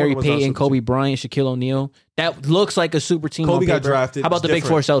 Malone, Gary Portland was not a Payton, super Kobe team. Bryant, Shaquille O'Neal. That looks like a super team. Kobe on got paper. drafted. How about It's the Big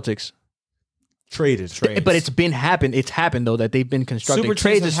Four different. Celtics? Traded. But it's happened. It's happened though that they've been constructed. Super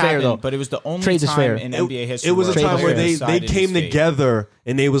Trades teams is have fair happened, though. but it was the only Trades is time fair. in NBA history. It was a Trades time is where fair. they decided came his fate. together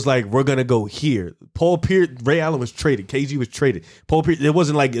and they was like, we're gonna go here. Paul Pierce, Ray Allen was traded. KG was traded. Paul Pierce. It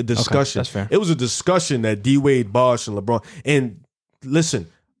wasn't like a discussion. that's fair. It was a discussion that D Wade, Bosh, and LeBron. And listen,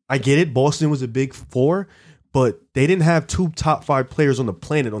 I get it. Boston was a big four, but they didn't have 2 top 5 players on the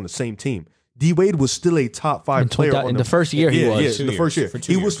planet on the same team. D Wade was still a top 5 player in the first year he was. in the first year. For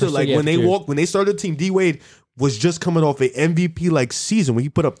 2 He years. was still For like 2 when they years. walked when they started the team. D Wade was just coming off a MVP like season when he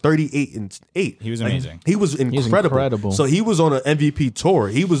put up 38 and 8. He was Like, amazing. He was incredible. incredible. So he was on an MVP tour.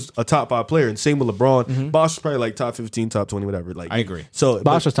 He was a top 5 player, and same with LeBron. Mm-hmm. Bosh was probably like top 15, top 20, whatever. Like I agree. So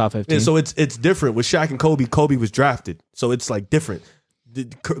Bosh was top 15. And so it's different with Shaq and Kobe. Kobe was drafted, so it's like different.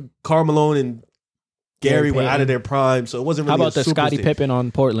 Karl Malone and Gary were Payton. out of their prime, so it wasn't How really. about the a super Scottie team. Pippen on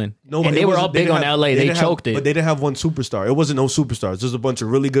Portland? No, and it they were wasn't- all big didn't on have- LA. They didn't have- choked it. but they didn't have one superstar. It wasn't no superstars. There's a bunch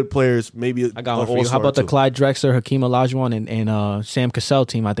of really good players. Maybe I got one for you. How about the Clyde Drexler, Hakeem Olajuwon, and Sam Cassell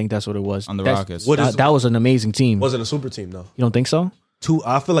team? I think that's what it was. On the That's- Rockets. What is- that was an amazing team. Wasn't a super team though. You don't think so?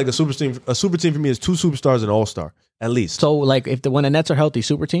 I feel like a super team. A super team for me is 2 superstars and an all star at least. So like when the Nets are healthy,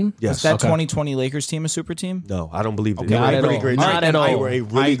 super team. yes. Is that 2020 Lakers team a super team? No, I don't believe it. Okay, They were not a at really all. great Not team. at all. They were a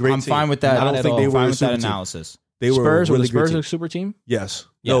really great I'm team. fine with that. I don't Not think at they all. were fine a with that super team. analysis. They were Spurs a were really the great Spurs team. a super team? Yes.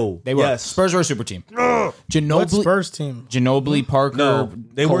 Yeah, No. they were. Yes. Spurs were a super team. What Ginobili, Spurs team? Ginobili, Parker. No,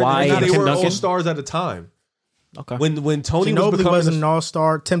 they were. Kawhi They and Tim were Duncan? all stars at the time. Okay. When Tony was Ginobili becoming wasn't an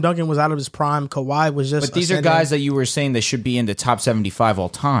all-star. Tim Duncan was out of his prime. Kawhi was just. But these are ascending. guys that you were saying that should be in the top 75 all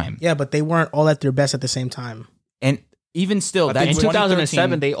time. Yeah, but they weren't all at their best at the same time. And Even still, that In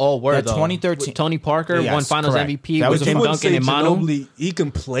 2007, they all were. That though. 2013 With Tony Parker Yes, won Finals correct. MVP. That Was was Tim him. Duncan and Manu. Ginobili, he can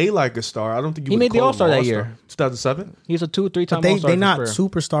play like a star. I don't think He made the All-Star that year. 2007. He's a 2-3-time They All-Star. they not for Spurs.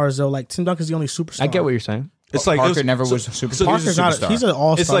 superstars though. Like Tim Duncan's the only superstar. I get what you're saying. It's like Parker it never so- was a superstar. so Parker's not. superstar. He's an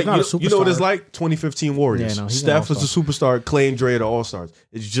all-star. It's like not a superstar. you know what it's like. 2015 Warriors. Yeah, no, he's an Steph was a all-star. superstar. Clay and Dre are the All Stars.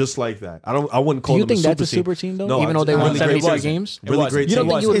 It's just like that. I wouldn't call Do you them think a that's a super super team though? No, Even though they it's a won really great 73 team. games. Really great You don't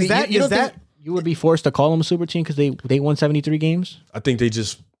team. think you would Is be? that- You don't is that- think you would be forced to call them a super team because they won 73 games? I think they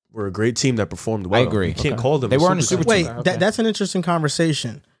just were a great team that performed well. I agree. You can't call them. They weren't a super Wait, team. that's an interesting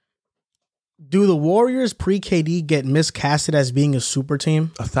conversation. Do the Warriors pre KD get miscasted as being a super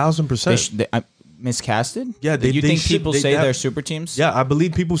team? 1,000%. Miscasted? Yeah, you they think should- people they say have- they're super teams? Yeah, I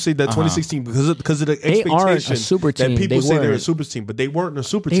believe people say that 2016 because of the They aren't a expectation super team. that people They say they're a weren't. super team, but they weren't a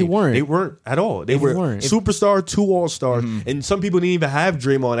super They team. weren't. They weren't at all. They were weren't. superstar, 2 All-Stars, and some people didn't even have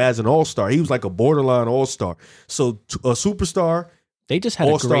Draymond as an All-Star. He was like a borderline All-Star. So a superstar, They just had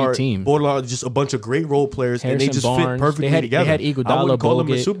a All-Star, great team. borderline, just a bunch of great role players, and they Harrison just Barnes. fit perfectly They had together. Iguodala, I wouldn't call them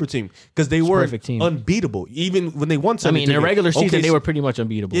a Bogut. super team because they were perfect team. unbeatable. Even when they won, I mean, in the 73 regular season, OKC they were pretty much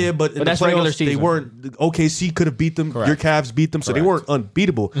unbeatable. Yeah, but in the that's playoffs, regular season. they weren't. OKC could have beat them. Correct. Your Cavs beat them, so they weren't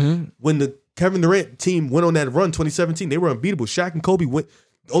unbeatable. Mm-hmm. When the Kevin Durant team went on that run, 2017, they were unbeatable. Shaq and Kobe went.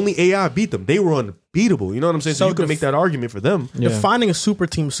 Only AI beat them. They were unbeatable. You know what I'm saying? So So you can def- make that argument for them. Yeah. Defining a super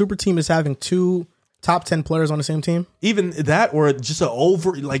team. Super team is having 2 top 10 players on the same team. Even that, or just an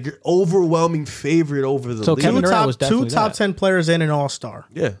your overwhelming favorite over the So league. Kevin Durant was Two definitely top that. 10 players and an all-star.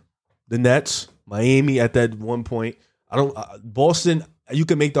 Yeah, the Nets, Miami at that one point. I don't Boston. You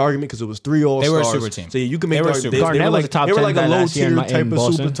can make the argument because it was 3 All-Stars. They were a super team. So you can They make were the a super argument. team. They were Garnett was like a top they were 10 like a guy low last year in tier my- type in of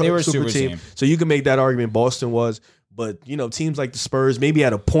Boston. They were a super super team. team. So you can make that argument. Boston was, but teams like the Spurs, maybe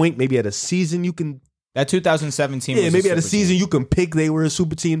at a point, maybe at a season, you can. That 2017 Yeah, was maybe at a super season team. you can pick they were a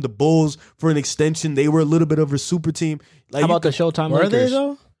super team. The Bulls for an extension, they were a little bit of a super team. Like How you about the can- Showtime Were they Lakers?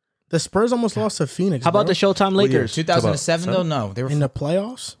 though? The Spurs almost lost to Phoenix. How about bro. the Showtime Lakers? 2007 though? No, they were in the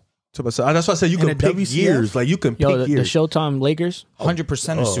playoffs? That's why I said you And can the pick WCF? years. Like you can Yo, pick the years. Showtime Lakers.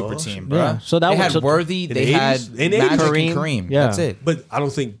 100% a super team, bro. Yeah. So that they was- had so- Worthy, in they the had 80s? In the Magic 80s? and Kareem. Yeah. That's it. But I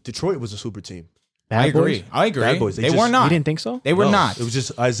don't think Detroit was a super team. I Bad Boys? agree. I agree. Bad Boys, They, they were just- not. You didn't think so? They were No, not. It was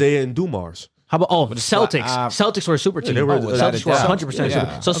just Isaiah and Dumars. How about Celtics? Celtics were a super team. they were- Celtics without were a doubt. 100% Yeah.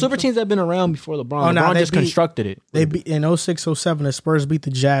 super. So super teams have been around before LeBron. Oh, no, LeBron they just beat- constructed it. They beat in 06-07. The Spurs beat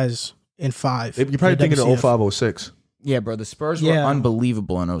the Jazz in 5. You're probably in the thinking of WCF. 05-06. Yeah, bro. The Spurs were Yeah.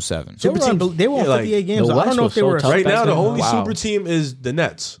 unbelievable in 07. They were, they won Yeah, like, 58 games. the I don't West know was if they so were. tough Right back now, the then. only Wow. super team is the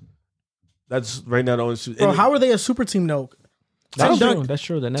Nets. That's right now the only. Bro, how are they a super team though? That's Tim true. Dun- That's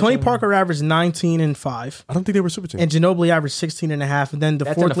true. The Nets Tony are- Parker averaged 19 and 5, I don't think they were a super team. and Ginobili averaged 16 and a half. And then the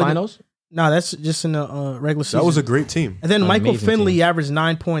That's in fourth the finals. No, that's just in the regular season. That was a great team. And then Michael amazing Finley team. averaged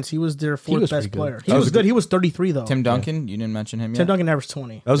 9 points. He was their fourth was best pretty good. player. He That was was good. He was 33 though. Tim Duncan, you didn't mention him yet. Tim Duncan averaged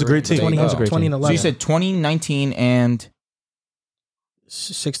 20. That was a great team. 20, That was a great 20 and team. 11. So you said 2019 and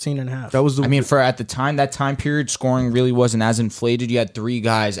 16 and a half. That was the. I mean, for at the time, that time period, scoring really wasn't as inflated. You had 3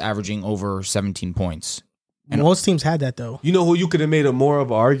 guys averaging over 17 points. Most teams had that though. you know who you could have made a more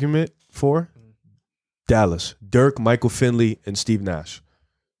of an argument for? Dallas, Dirk, Michael Finley, and Steve Nash.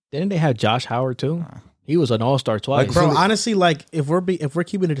 Didn't they have Josh Howard too? He was an all-star twice. Like, Bro, Finley- honestly, like if we're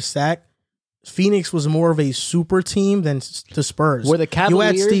keeping it a stack, Phoenix was more of a super team than the Spurs. Were the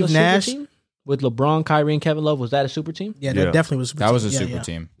Cavaliers you had Steve a super Nash. team? With LeBron, Kyrie, and Kevin Love? Was that a super team? Yeah, Yeah. that definitely was a super That team. was a Yeah, super yeah.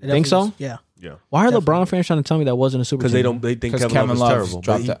 team. It Think definitely so? was- yeah. Yeah, Why are Definitely. LeBron fans trying to tell me that wasn't a super because team? they think 'Cause Kevin, Kevin Love was Love terrible. But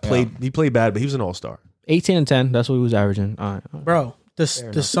dropped he out, played bad, but he was an all-star. 18 and 10. That's what he was averaging. All right. Bro, the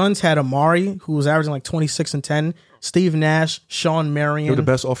Suns had Amari, who was averaging like 26 and 10. Steve Nash, Sean Marion. They were the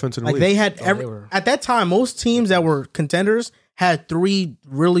best offense in the Like league. they had they were. at that time, most teams that were contenders had 3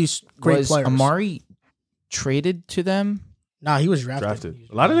 really great Was players. Amari traded to them? Nah, he was drafted. drafted.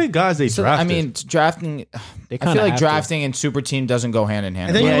 A lot of the guys they So, drafted. I mean, drafting. They I kinda feel like have to. drafting and super team doesn't go hand in hand.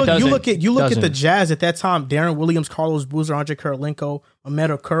 And then Yeah, it you doesn't. look at the Doesn't. Jazz at that time. Darren Williams, Carlos Boozer, Andre Karolinko,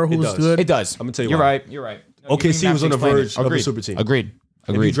 Ahmed Okur, who It was does. good. it does. I'm gonna tell you You're why. right. You're right. No, you OKC didn't have was to on the explain verge it. of a Agreed. super team. Agreed. If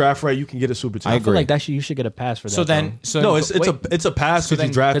you Agreed. draft right, you can get a super team. I I feel agree. like you should get a pass for that. So then, so No, it's wait, a pass because then-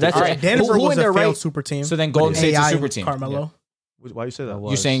 you drafted. That's All it. right. Denver Who was in a their failed right- super team. So then Golden State's a AI super team. Carmelo. Why you say that?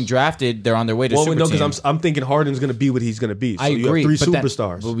 You're saying drafted, they're on their way to Well, super no, team. because I'm thinking Harden's going to be what he's going to be. So I you agree. have 3 but then-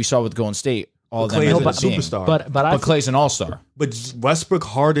 superstars. But we saw with Golden State, all of Clay them is ended a up being. superstar. But Clay's an all-star. But Westbrook,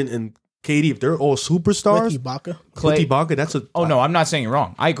 Harden, and KD, if they're all superstars, Ricky Baca. Clay, Ibaka, that's a. Oh no, I'm not saying you're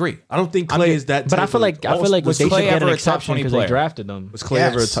wrong. I agree. I don't think Clay is that. But I type feel of like they was should Clay get ever an a top exception 20 because they player? drafted them. Was Clay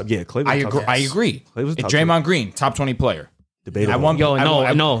ever a Yes. top? Yeah, Clay. Was I a top agree. 20. I agree. Clay was a top Draymond Green, top 20 player. Debatable. At one- Yo, at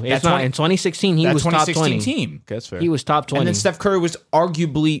one- no, that it's not. In 2016, he that was top 2016 20. team. Okay, that's fair. He was top 20. And then Steph Curry was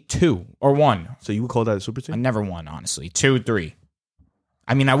arguably 2 or 1. So you would call that a super I team? never won, honestly. 2, 3.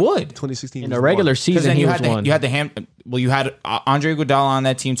 I mean, I would. 2016 in was the regular one. Because season, then he you was had one. you had you had Andre Iguodala on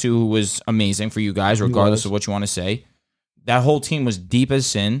that team too, who was amazing for you guys, regardless was. of what you want to say. That whole team was deep as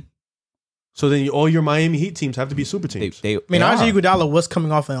sin. So then all your Miami Heat teams have to be super teams. They I mean, they Andre are. Iguodala was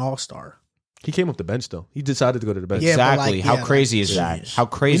coming off an All-Star. He came off the bench though. He decided to go to the bench. Yeah, but, Exactly. like, How yeah, crazy like, is that? jeez. How We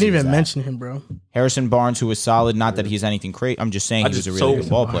crazy didn't is even that? mention him, bro. Harrison Barnes, who was solid. Not that he's anything crazy. I'm just saying he was a really good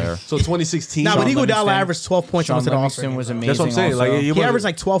ball player. So 2016. Nah, but Sean Iguodala Livingston- averaged 12 points Sean onto the Livingston All-Star was game, bro. amazing. That's what I'm saying. also. Like He averaged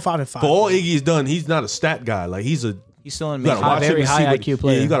like 12, 5, and 5. for all Iggy's done, he's not a stat guy. Like he's still in you gotta amazing. watch him very to see high what, IQ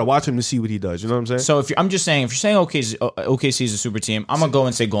player. Yeah, you gotta watch him to see what he does. You know what I'm saying? So if you're saying OKC is a super team, I'm gonna go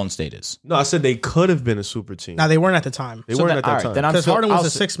and say Golden State is. No, I said they could have been a super team. Now, they weren't at the time. They So weren't then- at that all right, time. then I'm Because still- Harden was I'll a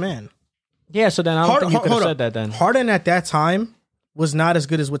say- sixth man. yeah, so then I don't think you could have said that then. Harden at that time was not as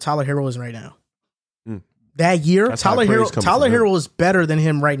good as what Tyler Hero is right now. Mm. That year, That's high Tyler praise Hero coming Tyler from him. Hero is better than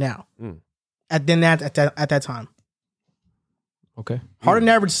him right now. Mm. At that time, Okay. Harden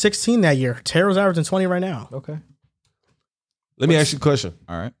averaged 16 that year. Hero's averaging 20 right now. Okay. Let me ask you a question.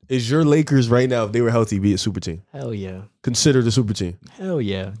 All right. Is your Lakers right now, if they were healthy, be a super team? Hell yeah. Considered a super team. Hell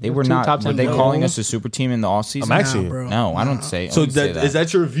yeah. They were Two not. top Were 10 they players. calling us a super team in the offseason? I'm asking you. bro. No, I don't say. I So wouldn't say is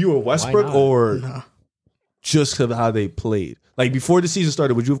that your view of Westbrook not? or Nah. just of how they played? Like before the season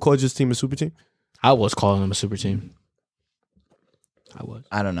started, would you have called this team a super team? I was calling them a super team. I was.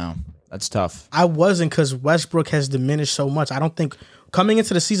 I don't know. That's tough. I wasn't because Westbrook has diminished so much. I don't think coming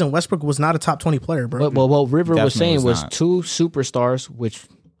into the season, Westbrook was not a top 20 player, bro. But what River was Definitely saying was was not. two superstars, which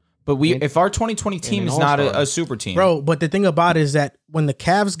But if our 2020 team an is not all-star. a super team, Bro, but the thing about it is that when the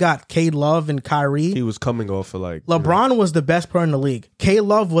Cavs got K Love and Kyrie, He was coming off of like LeBron was the best player in the league. K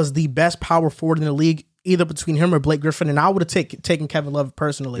Love was the best power forward in the league, either between him or Blake Griffin. And I would have taken Kevin Love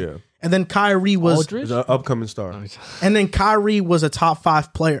personally. Yeah. And then Kyrie was, Aldridge. He's an upcoming star. and then Kyrie was a top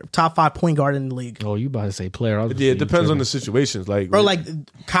 5 player, top 5 point guard in the league. Oh, you about to say player? I was Yeah, it depends on the situations. Like Bro, like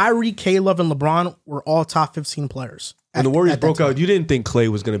Kyrie, K Love, and LeBron were all top 15 players. when the at- Warriors at that broke time. out, you didn't think Clay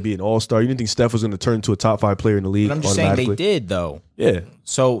was going to be an all-star. You didn't think Steph was going to turn into a top 5 player in the league. but I'm just saying they automatically. did though. Yeah.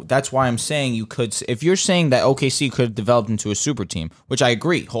 So that's why I'm saying you could. If you're saying that OKC could have developed into a super team, which I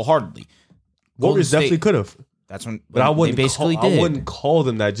agree wholeheartedly. Golden Warriors definitely State- could have. That's when. But I wouldn't They basically call, did. I wouldn't call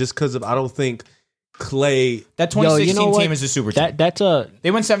them that just because of I don't think Clay. That 2016 you know what? team is a super team. That's a.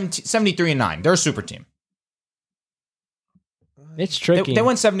 They went 73-9. They're a super team. It's They, tricky. they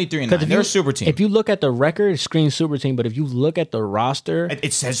went 73-9. Because if They're you- a super team. If you look at the record, it screams super team. But if you look at the roster,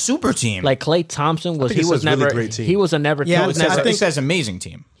 It says super team. like Klay Thompson was, think he it was says really never. great team. He was a never. Yeah, he it was I says, never. think- it says amazing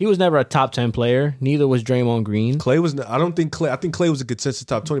team. He was never a top 10 player. Neither was Draymond Green. Clay was. I don't think Clay. I think Clay was a consensus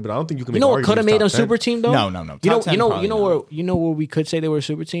top 20, but I don't think you can. You Make know an what could have argument made he's them top 10. super team though? No. You know, Top 10 probably not. where we could say they were a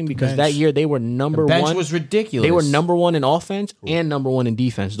super team because Bench. that year they were number Bench one. was ridiculous. They were number one in offense and number one in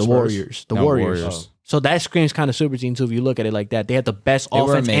defense. The Warriors. The No, Warriors. Warriors. So that screams kind of super team too. If you look at it like that, they had the best They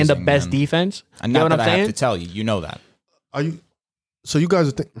were offense and the amazing, best man. defense. And You know not what that I'm I have saying? to tell you. You know that. Are you? So you guys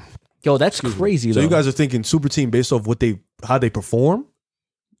are. Yo, that's crazy. So though. you guys are thinking super team based off how they perform.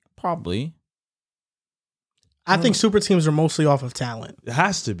 Probably. I think super teams are mostly off of talent. It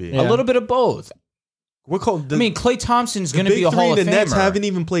has to be. Yeah. A little bit of both. We're called. I mean, Klay Thompson's going to big be a three, Hall of the Famer. Nets haven't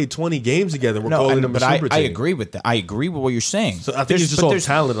even played 20 games together. We're calling them a but super I team. agree with that. I agree with what you're saying. So I think it's just all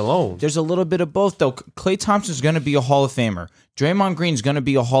talent alone. There's a little bit of both, though. Klay Thompson's going to be a Hall of Famer. Draymond Green's going to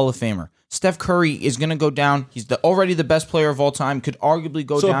be a Hall of Famer. Steph Curry is going to go down. He's already the best player of all time. Could arguably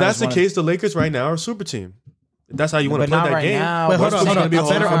go So down. if that's as the one of- case, the Lakers right now are a super team. If that's how you want to But play not that right game. now. Wait, hold on, Westbrook's hold gonna on. be A a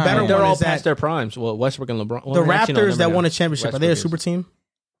Hall of better Famer. one They're all is that past their primes. Well, Westbrook and LeBron. Well, The actually, no, Raptors never that mind. won a championship, are they a Westbrook super is. team?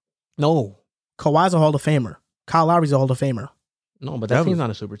 No. Kawhi's a Hall of Famer. Kyle Lowry's a Hall of Famer. No, but that That team's was- not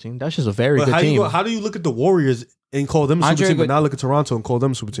a super team. That's just a very But good team. how do you look at the Warriors and call them a super Andre team, but Iguodala- not look at Toronto and call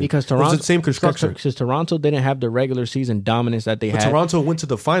them a super team? Because It was Toronto, the same construction. Because Toronto didn't have the regular season dominance that they But had. Toronto went to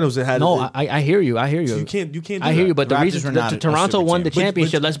the finals and had. No, I hear you. I hear you. so you can't. You can't. Do I hear that. you, but the Raptors reason were not a Toronto super won the team.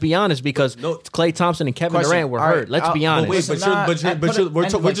 championship, But- let's be honest, because No. Klay Thompson and Kevin Question. Durant were All hurt. right, Let's be I'll- honest. Wait, Listen, but you're, not- but you're, put but it- you're, we're,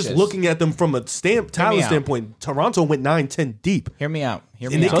 end we're like just this. looking at them from a talent out. standpoint. Toronto went 9-10 deep. Hear me out. Hear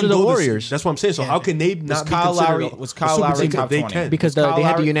And me they out. So can did the go this- Warriors. That's what I'm saying. So how can they not be Kyle considered Lowry a was Kyle super Lowry team? top They 20? can. Because Kyle they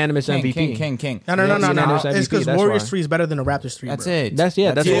had the Lowry- unanimous MVP. King. No. unanimous It's because MVP, that's Warriors why. 3 is better than the Raptors 3. That's bro. it. That's what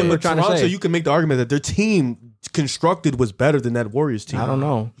Yeah, we're but trying Toronto, to say. you can make the argument that their team constructed was better than that Warriors team. I don't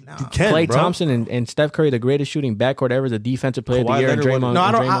know. You can, Klay bro. Thompson and Steph Curry, the greatest shooting backcourt ever, the defensive player of the Kawhi year, and Leonard Draymond, won- No, I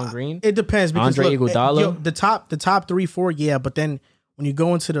and don't. Draymond Green. It depends because Andre look, Iguodala? the top 3, 4, yeah, but then when you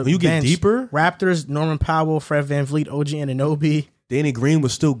go into the When you get bench, deeper? Raptors, Norman Powell, Fred VanVleet, OG Anunoby. Danny Green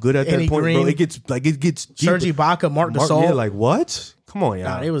was still good at Danny that point, bro. Green. It gets deep. Serge Ibaka, Marc Gasol. Yeah, like what? Come on,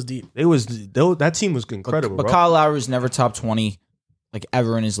 Nah, yeah. it was deep. That team was incredible, But bro. Kyle Lowry was never top 20, like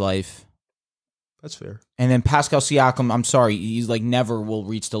ever in his life. That's fair. And then Pascal Siakam, I'm sorry, he's like never will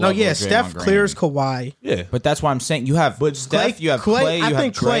reach the No, level. yeah, of Draymond Steph Green. clears Kawhi. Yeah. But that's why I'm saying you have Steph, you have Clay, you I have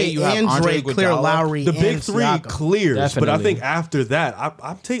think Dre, Clay you have and Andre Dre clear Iguodala. Lowry. The big and three Siakam. clears, but I Definitely. think after that,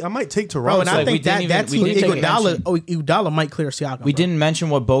 I might take Bro, Toronto. and I like, we think didn't that even- we team, didn't take Iguodala might clear Siakam. We bro. didn't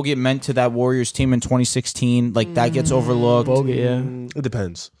mention what Bogut meant to that Warriors team in 2016. Like that gets overlooked. Bogut, yeah. It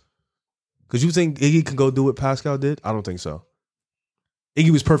depends. Because you think Iggy can go do what Pascal did? I don't think so.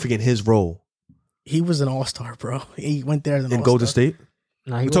 Iggy was perfect in his role. He was an all-star, bro. He went there as an In all-star. Golden State?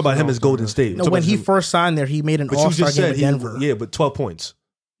 Nah, he We talk about wasn't him as all-star. Golden State. No, when he first signed there, he made an But you all-star just game said with he, Denver. yeah, but 12 points.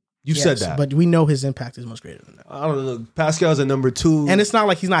 You Yes, said that. but we know his impact is much greater than that. I don't know. Pascal's at number 2. And it's not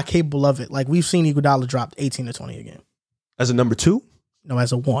like he's not capable of it. Like we've seen Iguodala drop 18 to 20 a game. as a number 2? No,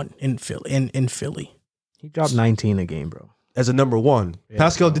 as a 1 in Philly. In Philly. He dropped 19 a game, bro. As a number 1. Yeah,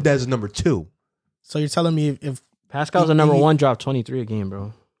 Pascal bro. did that as a number 2. So you're telling me if Pascal's a number 1, dropped 23 a game,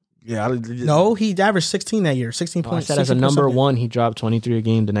 bro. Yeah. no, he averaged 16 that year. 16 I points. said as a 16 number something. 1, he dropped 23 a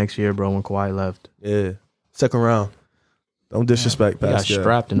game the next year, bro, when Kawhi left. Yeah. Second round. Don't disrespect He got Pascal.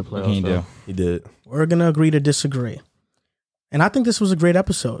 strapped in the What can you playoffs, do? though. He did. We're gonna agree to disagree. And I think this was a great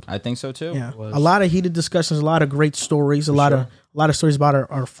episode. I think so too. Yeah, was. a lot of heated discussions, a lot of great stories, a lot of stories about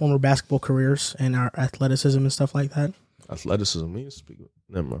our former basketball careers and our athleticism and stuff like that. Athleticism. We speak.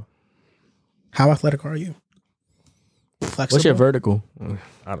 Never mind. How athletic are you? Flexible? What's your vertical?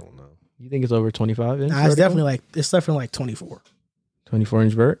 I don't know. You think it's over 25 inch? Nah, it's definitely like 24. 24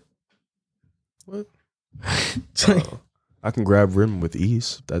 inch vert. What? I can grab rim with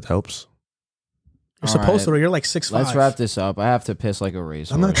ease. That helps. You're All supposed right. to. You're like 6'5". Let's wrap this up. I have to piss like a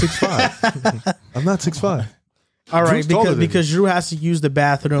racehorse. I'm not 6'5". I'm not 6'5". All right, Drew's taller than because Drew has to use the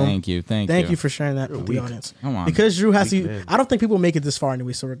bathroom. Thank you. Thank you for sharing that with the audience. Come on. Because Drew has Weak to. man. I don't think people make it this far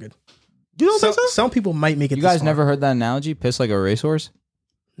anyway, so we're good. You don't think so? Some people might make it. You this guys far. never heard that analogy? Piss like a racehorse?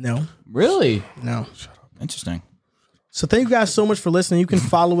 No, Really? no. Interesting. So thank you guys so much for listening. You can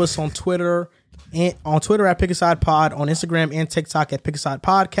follow us on Twitter and at Pick Aside Pod, on Instagram and TikTok at Pick Aside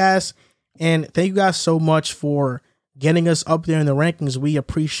Podcast. And thank you guys so much for getting us up there in the rankings. We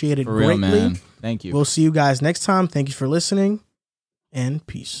appreciate it For real, greatly. man. Thank you. We'll see you guys next time. Thank you for listening, and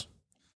peace.